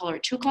 whether you call her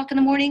at 2 o'clock in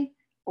the morning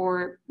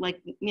or on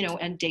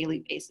a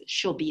daily basis,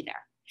 she'll be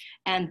there.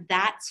 And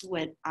that's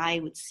what I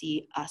would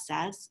see us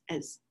as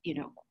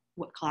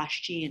what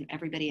Kailash Ji and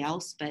everybody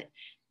else, but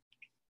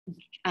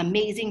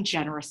amazing,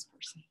 generous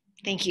person.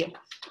 Thank you.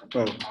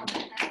 Well,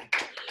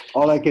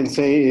 all I can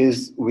say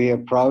is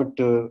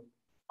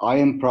I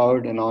am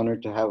proud and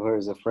honored to have her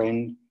as a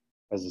friend,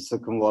 as a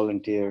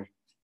circumvolunteer,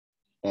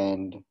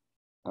 and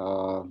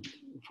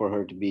for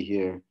her to be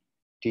here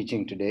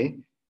teaching today.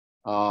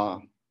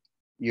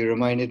 You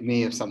reminded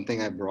me of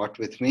something I brought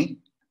with me,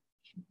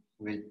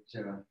 which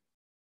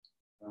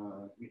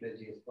Rita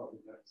Ji has probably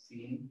not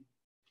seen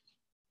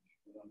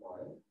in a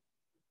while.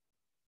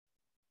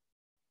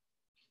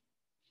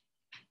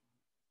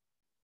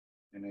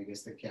 And I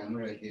guess the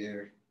camera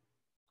here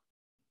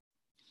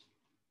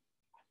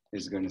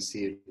is going to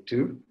see it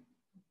too.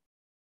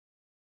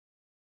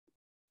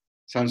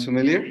 Sounds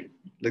familiar?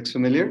 Looks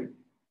familiar?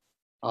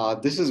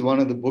 This is one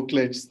of the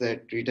booklets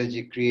that Rita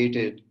Ji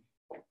created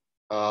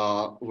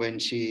when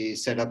she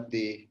set up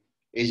the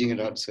Aging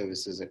Adult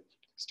Services at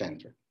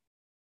Stanford.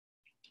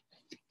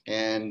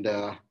 And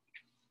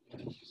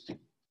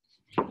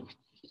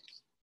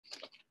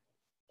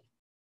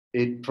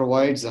it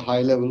provides a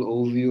high-level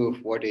overview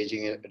of what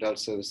Aging Adult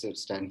Services at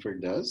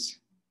Stanford does.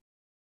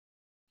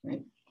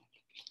 Right?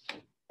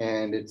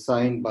 And it's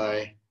signed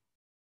by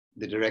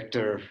the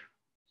director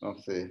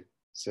of the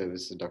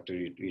service, Dr.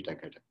 Rita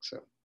Ghatak.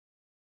 So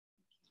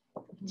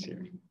it's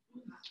here.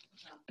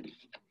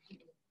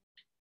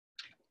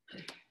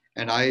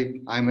 And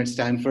I'm at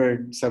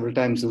Stanford several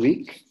times a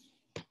week.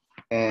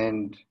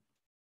 And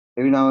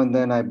every now and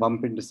then I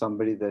bump into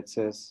somebody that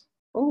says,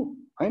 "Oh,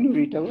 I know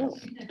Rita well."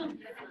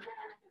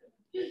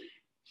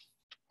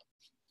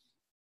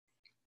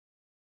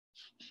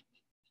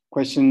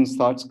 Questions,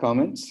 thoughts,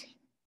 comments?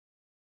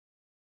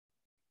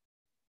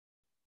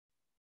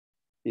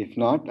 If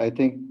not, I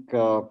think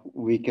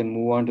we can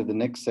move on to the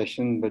next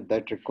session, but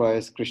that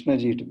requires Krishna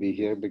Ji to be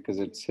here because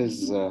it's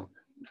his.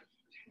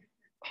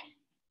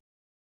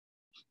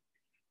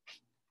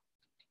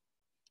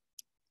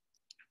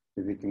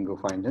 If we can go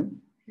find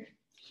him.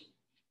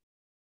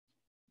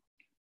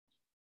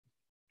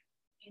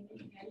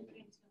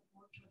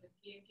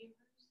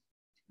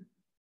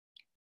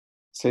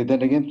 Say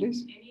that again,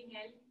 please. Any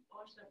help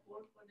or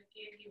support for the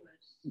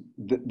caregivers?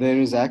 There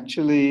is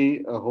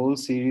actually a whole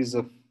series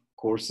of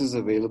courses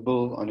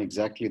available on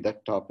exactly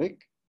that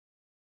topic.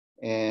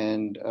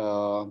 And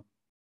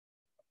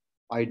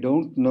I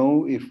don't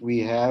know if we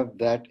have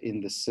that in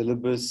the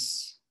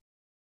syllabus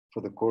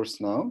for the course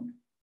now,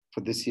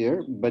 for this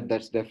year, but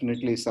that's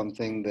definitely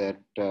something that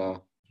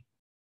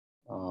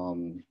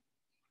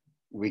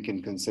we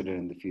can consider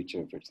in the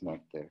future if it's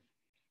not there.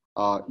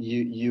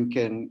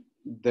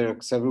 There are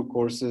several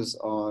courses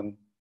on,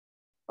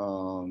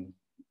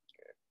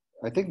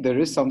 I think there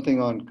is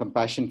something on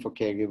compassion for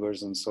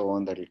caregivers and so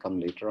on that will come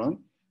later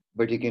on,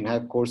 but you can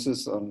have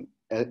courses on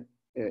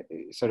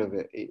sort of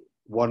a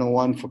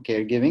 101 for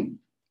caregiving,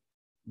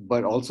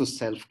 but also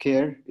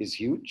self-care is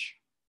huge.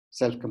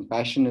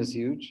 Self-compassion is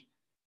huge.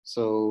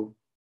 So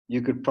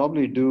you could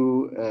probably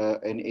do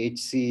an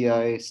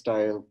HCI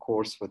style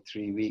course for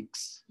 3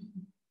 weeks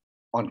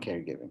on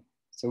caregiving.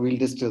 So we'll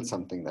distill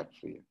something that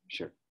for you.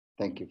 Sure.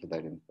 Thank you for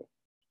that input.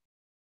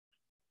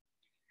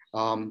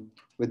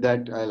 With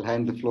that, I'll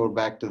hand the floor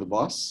back to the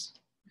boss.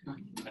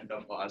 And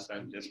the boss,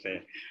 I'm just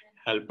a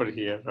helper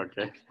here,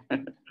 okay?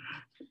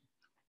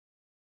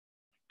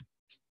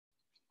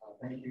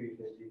 Thank you,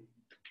 Rita Ji.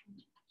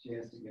 She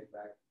has to get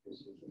back because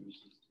she has some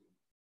issues to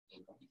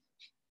work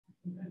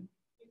on.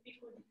 If we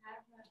could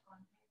have her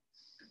contact.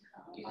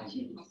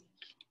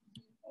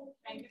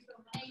 Thank you so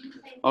much.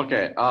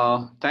 Okay,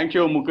 thank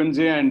you, Mukund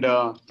ji, and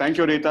thank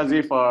you, Rita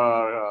ji,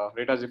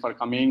 for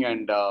coming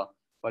and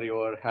for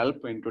your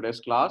help in today's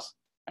class,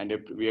 and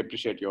we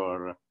appreciate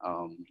your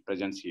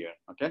presence here.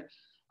 Okay.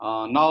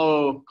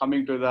 Now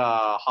coming to the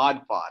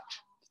hard part.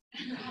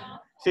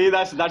 See,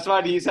 that's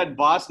what he said,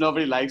 boss.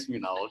 Nobody likes me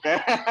now. Okay.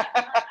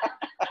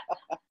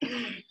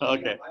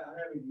 Okay.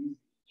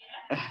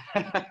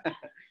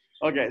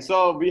 Okay.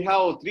 So we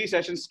have 3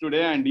 sessions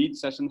today, and each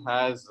session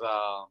has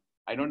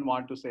I don't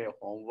want to say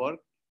homework.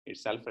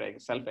 It's self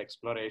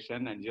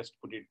exploration, and just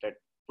put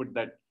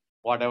that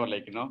whatever,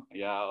 like,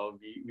 yeah,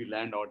 we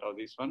learned out of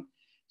this one.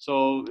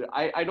 So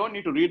I don't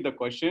need to read the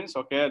questions.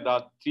 Okay,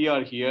 the 3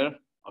 are here.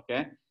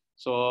 Okay,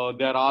 so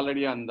they're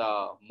already on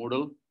the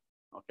Moodle.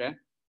 Okay,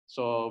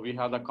 so we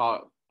have the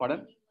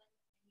pardon.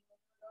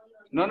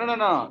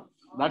 No.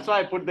 That's why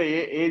I put the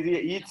AZ,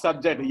 each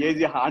subject,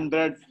 AZ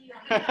 100.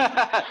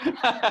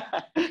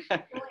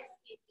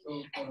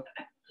 So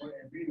for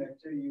every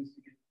lecture, you used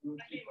to get 2 or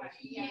 3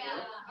 questions. Yeah.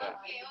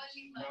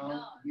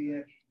 Now we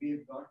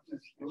have gotten as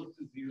close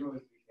to 0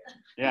 as we can.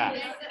 Yeah.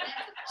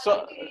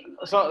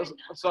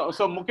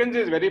 So Mukund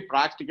is very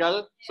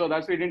practical. So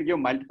that's why he didn't give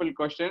multiple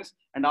questions.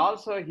 And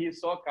also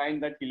he's so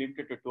kind that he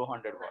limited to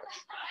 200 words.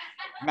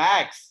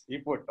 Max, he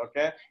put,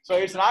 okay. So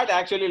it's not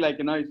actually like,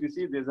 if you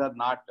see, these are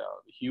not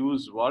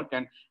huge work.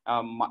 And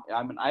I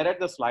mean, I read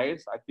the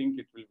slides. I think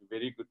it will be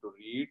very good to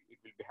read. It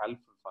will be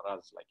helpful for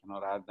us, like,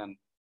 rather than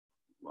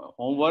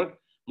homework.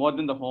 More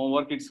than the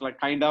homework, it's like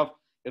kind of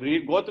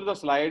go through the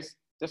slides,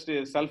 just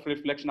a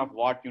self-reflection of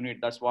what you need.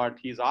 That's what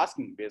he's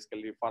asking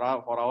basically for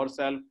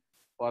ourselves,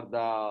 for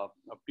the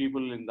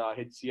people in the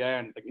HCI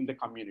and in the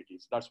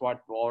communities. That's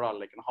what overall,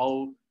 like,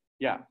 how,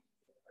 yeah.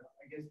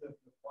 I guess the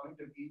point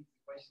of each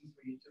questions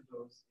for each of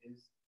those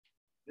is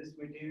this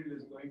material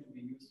is going to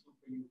be useful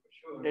for you for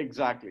sure.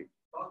 Exactly.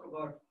 Talk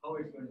about how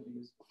it's going to be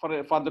useful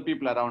for the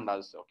people around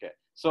us. Okay.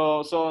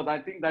 So I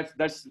think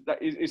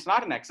it's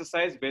not an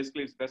exercise.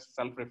 Basically, it's just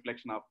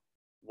self-reflection of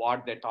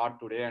what they taught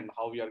today and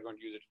how we are going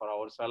to use it for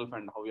ourselves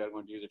and how we are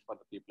going to use it for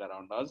the people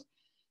around us.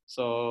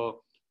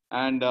 So,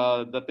 and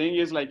the thing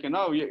is, like,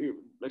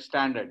 like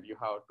standard, you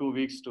have 2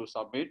 weeks to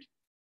submit,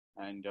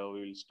 and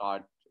we will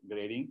start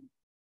grading.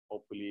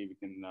 Hopefully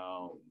within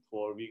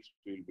 4 weeks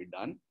we will be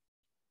done.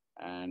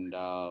 And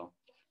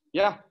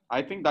yeah,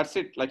 I think that's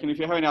it. Like, if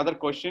you have any other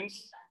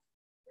questions.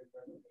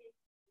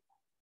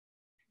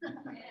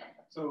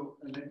 So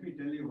let me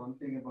tell you one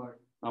thing about.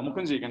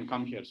 Mukundji, you can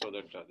come here so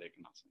that they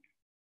can ask.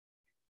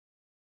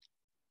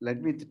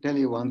 Let me tell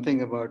you one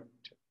thing about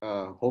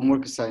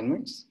homework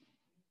assignments.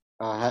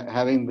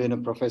 Having been a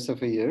professor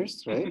for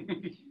years, right?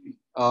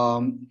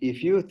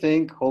 If you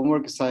think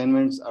homework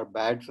assignments are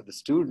bad for the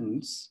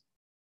students,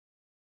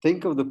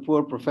 think of the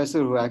poor professor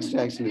who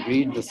actually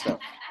read the stuff.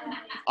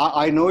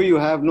 I know you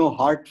have no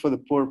heart for the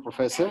poor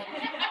professor,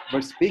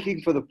 but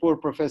speaking for the poor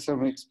professor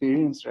from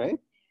experience, right?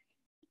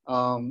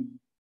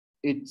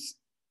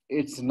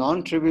 It's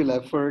non-trivial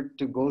effort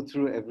to go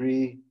through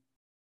every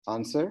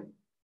answer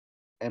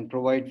and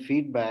provide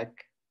feedback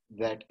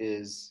that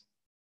is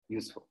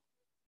useful,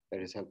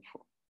 that is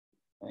helpful,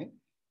 right?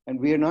 And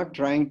we are not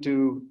trying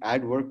to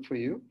add work for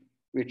you.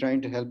 We're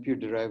trying to help you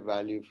derive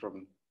value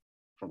from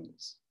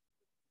this.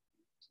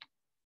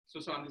 So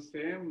on the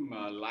same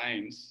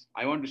lines,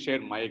 I want to share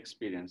my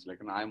experience. Like,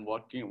 I'm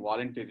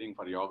volunteering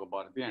for Yoga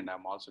Bharati, and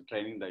I'm also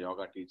training the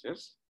yoga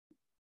teachers.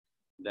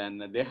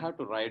 Then they have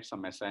to write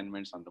some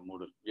assignments on the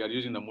Moodle. We are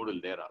using the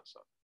Moodle there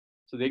also.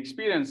 So the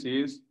experience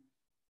is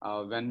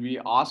when we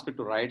ask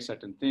to write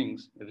certain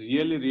things,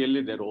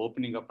 really they're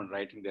opening up and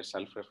writing their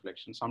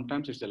self-reflection.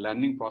 Sometimes it's a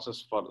learning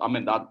process for,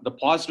 the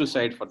positive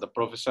side for the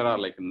professor or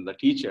like the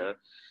teacher.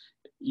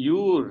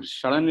 You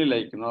suddenly,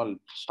 like,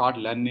 start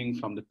learning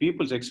from the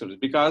people's experience,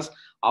 because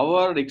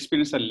our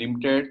experience are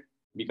limited,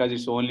 because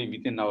it's only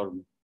within our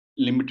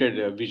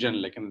limited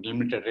vision, like in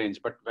limited range.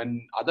 But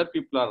when other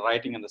people are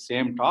writing on the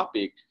same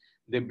topic,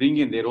 they bring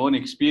in their own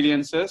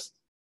experiences,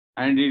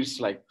 and it's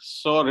like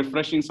so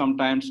refreshing.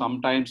 Sometimes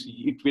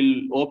it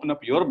will open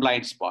up your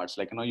blind spots.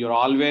 Like, you're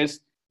always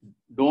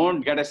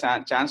don't get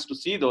a chance to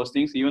see those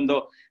things, even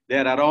though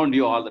they're around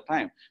you all the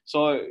time.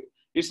 So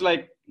it's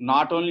like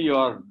not only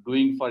you're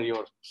doing for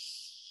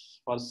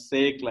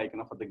sake, like,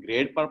 for the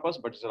grade purpose,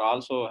 but it's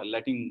also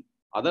letting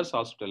others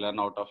also to learn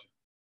out of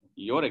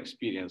your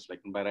experience,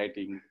 like by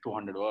writing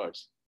 200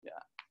 words. Yeah.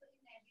 So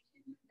in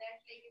addition to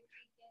that, like, if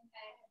we can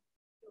kind of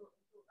to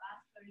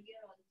ask earlier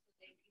also,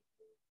 like, if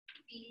you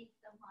feel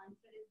some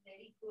answer is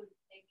very good,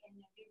 like, and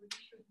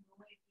everybody should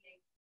know it,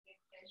 like, get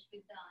fresh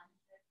with the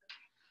answer.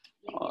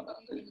 So,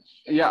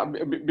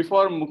 like,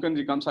 before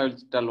Mukundji comes, I will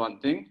tell one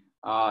thing.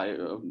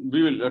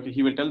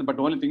 He will tell, but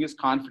the only thing is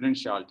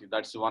confidentiality.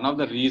 That's one of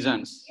the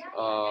reasons.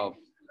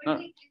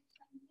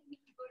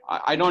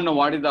 I don't know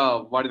what is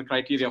the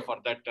criteria for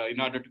that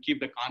in order to keep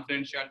the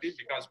confidentiality,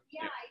 because.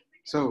 Yeah.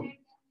 So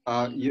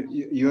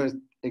you are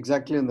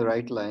exactly on the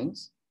right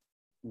lines.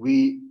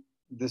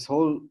 This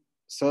whole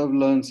serve,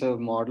 learn,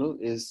 serve model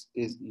is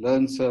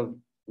learn, serve,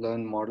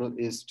 learn model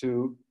is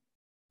to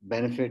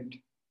benefit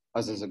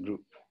us as a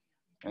group,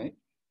 right?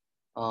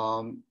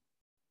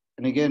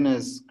 And again,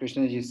 as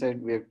Krishnaji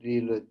said, we have to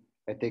deal with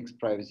ethics,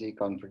 privacy,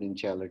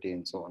 confidentiality,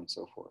 and so on and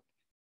so forth.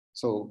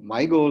 So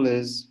my goal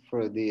is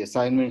for the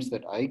assignments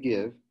that I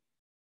give,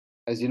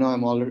 as you know,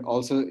 I'm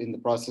also in the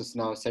process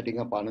now setting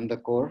up Ananda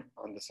Core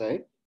on the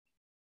side.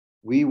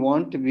 We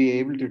want to be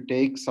able to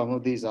take some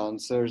of these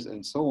answers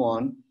and so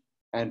on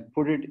and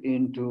put it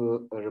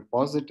into a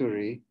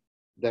repository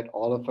that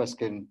all of us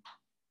can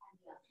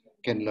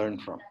learn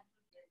from.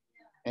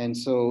 And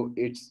so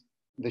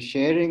the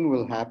sharing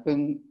will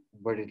happen,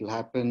 but it'll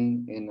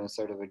happen in a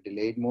sort of a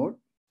delayed mode.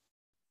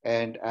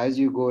 And as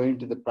you go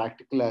into the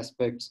practical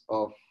aspects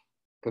of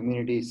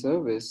community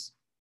service,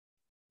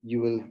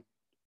 you will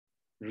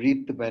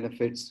reap the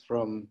benefits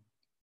from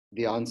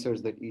the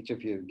answers that each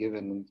of you have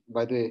given. And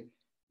by the way,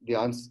 the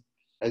answer,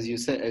 as you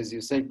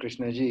said,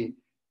 Krishnaji,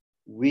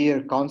 we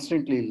are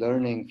constantly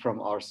learning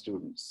from our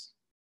students.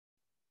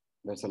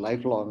 That's a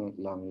lifelong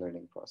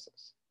learning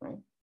process, right?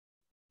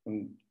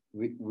 And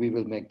we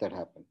will make that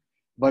happen.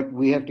 But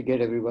we have to get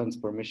everyone's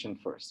permission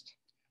first.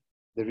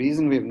 The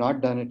reason we have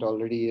not done it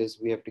already is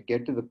we have to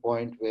get to the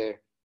point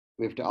where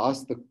we have to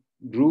ask the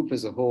group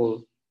as a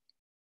whole,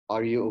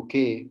 are you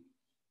okay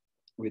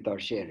with our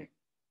sharing?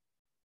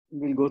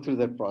 We'll go through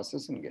that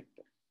process and get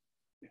there.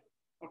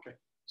 Yeah. Okay.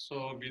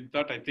 So with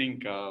that, I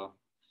think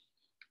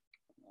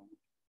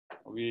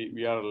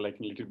we are like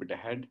a little bit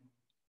ahead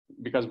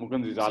because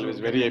Mukund is always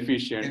very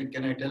efficient.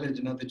 Can I tell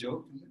another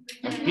joke?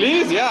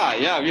 Please,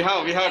 yeah. We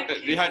have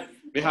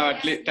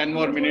at least 10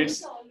 more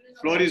minutes.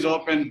 Floor is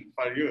open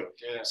for you.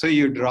 Yeah. So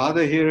you'd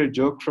rather hear a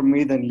joke from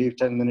me than leave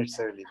 10 minutes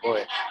early.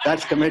 Boy,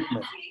 that's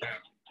commitment.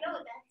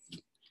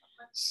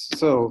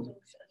 So,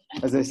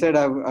 as I said,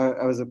 I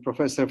was a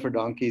professor for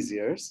donkey's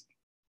years.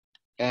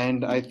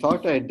 And I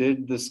thought I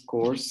did this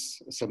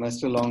course, a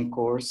semester-long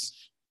course.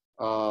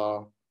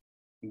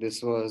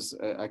 This was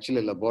actually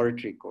a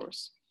laboratory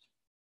course.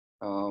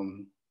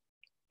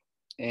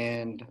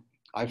 And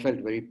I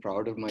felt very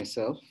proud of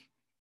myself.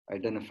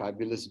 I'd done a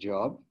fabulous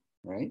job,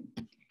 right?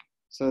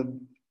 So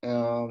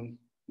then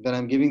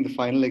I'm giving the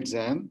final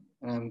exam,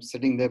 and I'm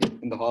sitting there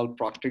in the hall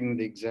proctoring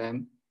the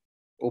exam,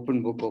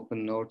 open book,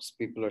 open notes,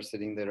 people are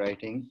sitting there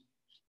writing.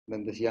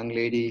 Then this young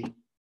lady,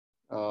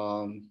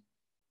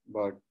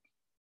 about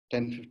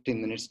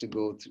 10-15 minutes to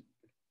go,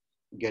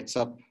 gets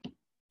up.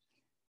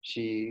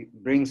 She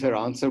brings her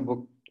answer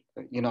book.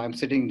 You know, I'm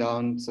sitting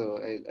down, so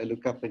I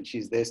look up and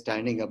she's there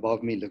standing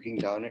above me, looking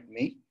down at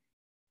me.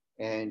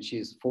 And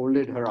she's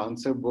folded her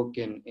answer book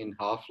in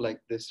half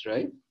like this,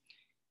 right?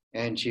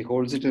 And she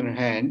holds it in her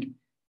hand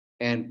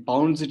and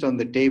pounds it on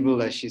the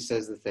table as she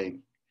says the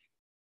thing.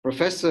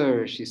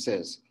 Professor, she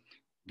says,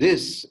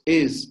 this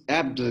is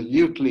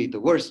absolutely the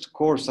worst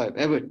course I've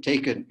ever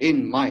taken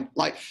in my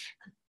life.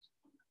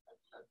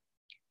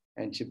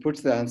 And she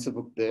puts the answer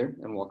book there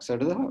and walks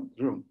out of the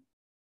room.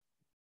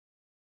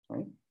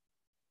 Right?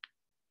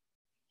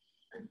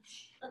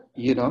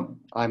 You know,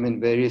 I'm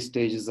in various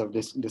stages of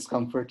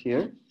discomfort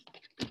here.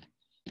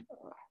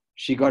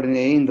 She got an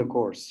A in the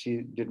course.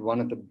 She did one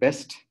of the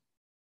best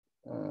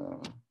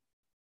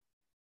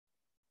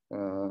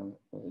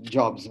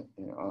jobs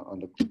on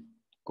the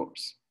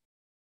course.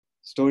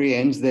 Story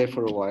ends there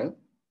for a while.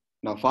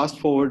 Now fast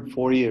forward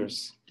 4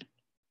 years.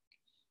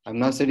 I'm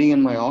now sitting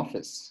in my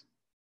office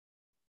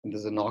and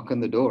there's a knock on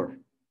the door.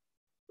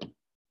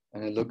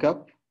 And I look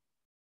up.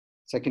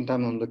 Second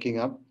time I'm looking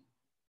up,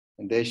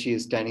 and there she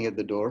is standing at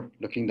the door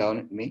looking down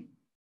at me.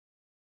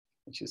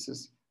 And she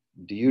says,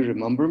 do you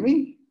remember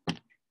me?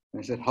 And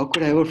I said, how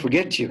could I ever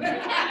forget you?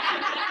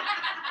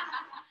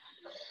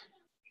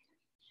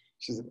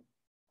 She said,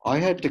 I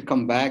had to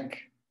come back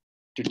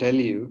to tell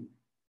you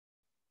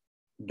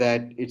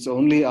that it's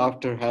only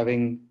after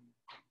having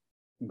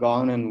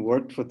gone and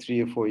worked for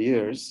 3 or 4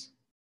 years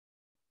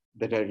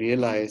that I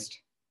realized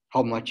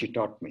how much you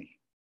taught me,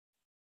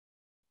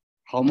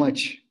 how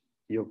much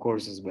your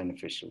course is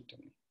beneficial to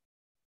me.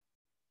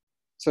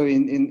 So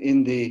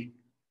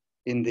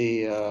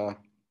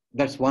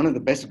that's one of the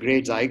best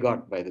grades I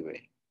got, by the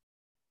way,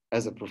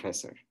 as a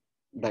professor.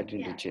 That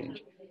didn't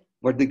change.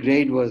 But the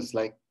grade was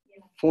like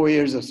 4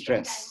 years of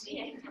stress,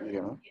 you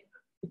know.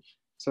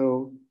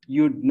 So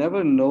you'd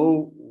never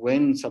know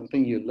when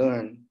something you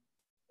learn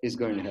is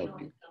going to help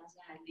you.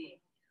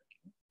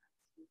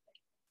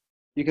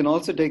 You can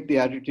also take the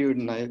attitude,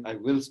 and I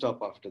will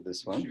stop after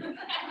this one.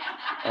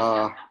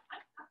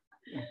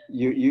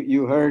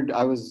 You heard,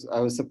 I was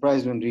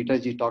surprised when Rita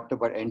ji talked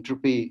about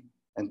entropy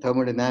and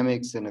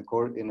thermodynamics in a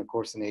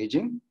course in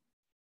aging.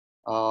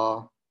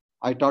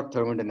 I taught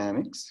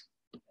thermodynamics,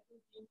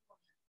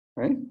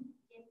 right?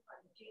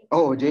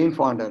 Oh, Jane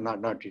Fonda,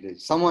 not Rita.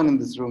 Someone in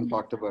this room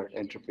talked about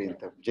entropy and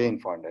Jane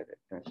Fonda did,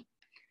 right?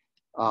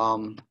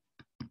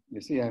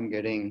 You see, I'm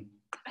getting.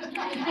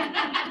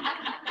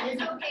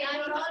 It's okay,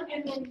 I'm all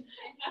women.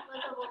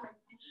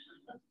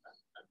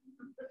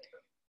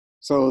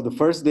 So the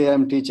first day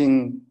I'm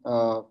teaching,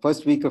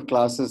 first week of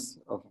classes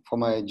for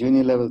my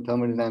junior level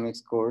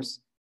thermodynamics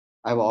course,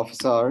 I have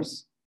office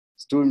hours.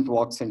 Student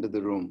walks into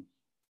the room.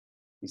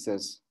 He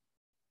says,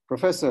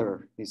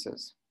 Professor, he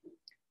says,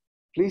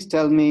 please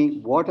tell me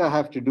what I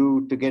have to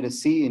do to get a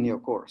C in your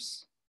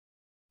course.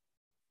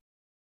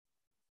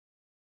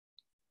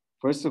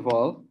 first of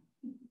all,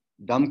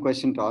 dumb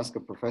question to ask a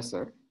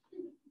professor,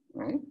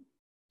 right?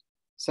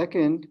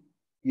 Second,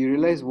 you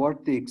realize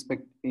what the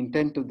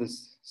intent of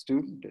this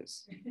student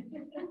is,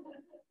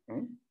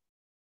 right?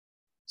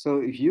 So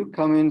if you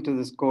come into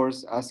this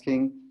course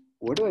asking,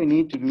 what do I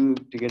need to do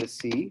to get a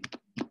C?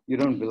 You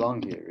don't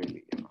belong here,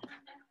 really. You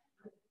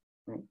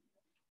know?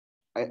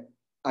 Right?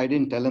 I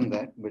didn't tell him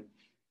that, but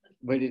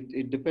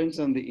it depends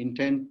on the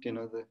intent, you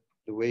know,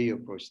 the way you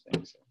approach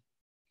things.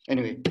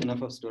 Anyway,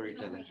 enough of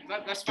storytelling.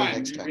 That's Till fine.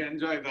 next time. We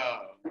enjoy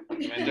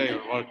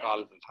your work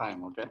all the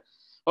time. Okay.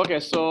 Okay.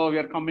 So we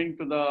are coming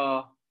to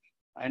the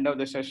end of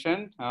the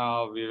session.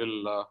 We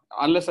will,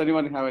 unless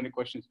anyone have any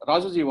questions.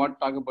 Rajuji, you want to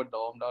talk about the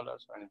Om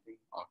dollars or anything?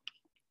 Okay.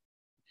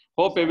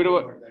 Hope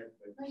everyone.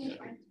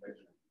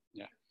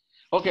 Yeah.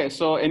 Okay.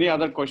 So any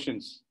other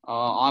questions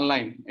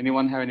online?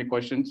 Anyone have any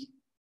questions?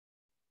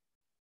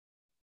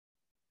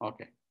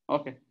 Okay.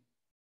 Okay.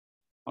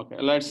 Okay.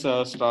 Let's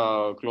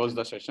close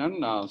the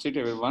session. Sit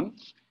everyone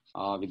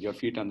with your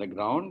feet on the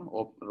ground.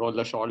 Roll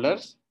the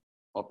shoulders.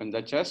 Open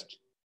the chest.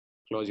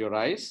 Close your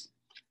eyes.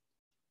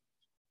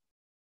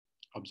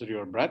 Observe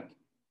your breath.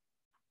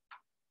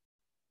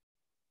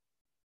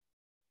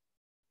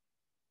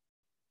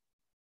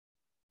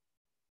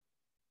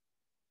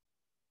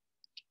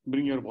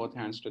 Bring your both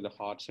hands to the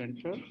heart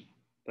center,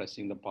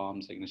 pressing the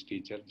palms against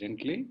each other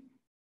gently.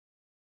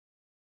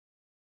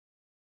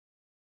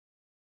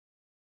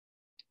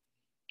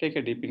 Take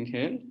a deep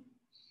inhale.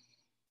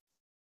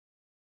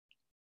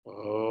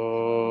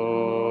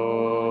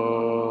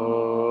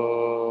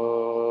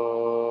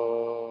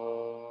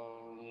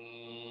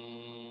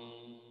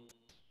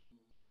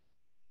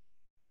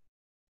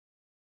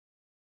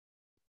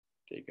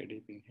 Take a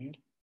deep inhale.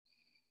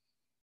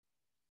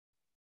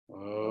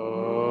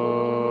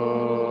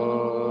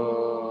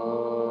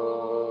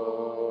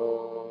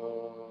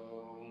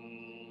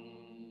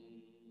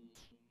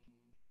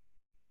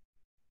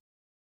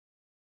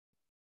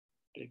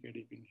 Take a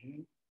deep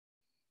inhale.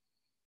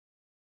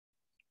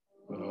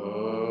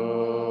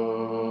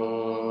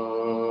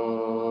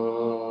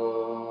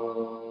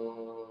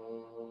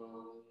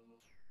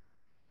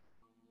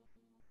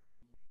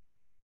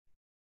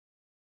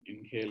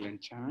 Inhale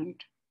and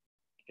chant.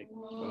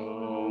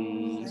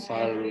 Om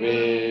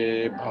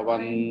Sarve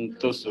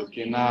Bhavantu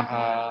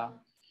Sukhinah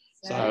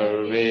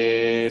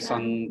Sarve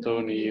Santu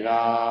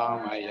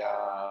Niramaya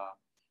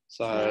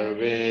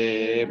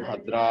Sarve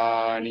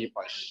Bhadrani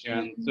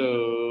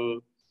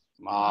Pashyantu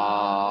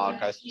Ma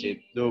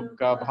Kaschit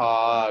Dukkha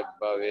Bhag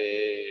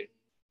Bhave.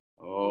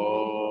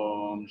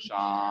 Om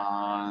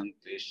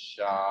Shanti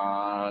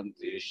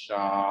Shanti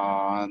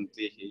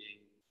Shanti.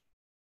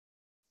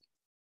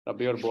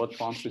 Rub your both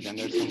palms to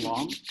generate some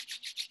warmth.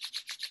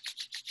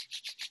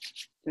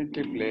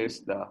 Gently place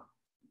the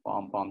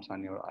palms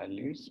on your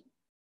eyelids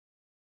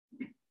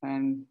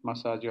and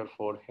massage your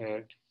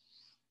forehead,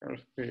 your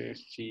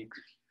face, cheeks,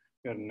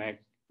 your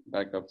neck,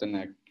 back of the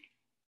neck.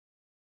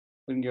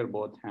 Bring your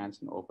both hands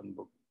and open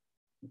book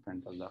in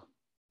front of the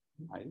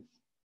eyes.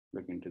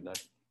 Look into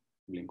that.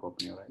 Blink,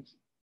 open your eyes.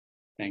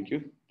 Thank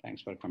you.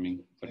 Thanks for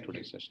coming for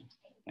today's session.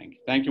 Thank you.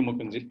 Thank you,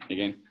 Mukundji,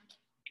 again.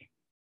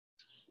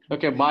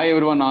 Okay, bye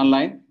everyone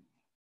online.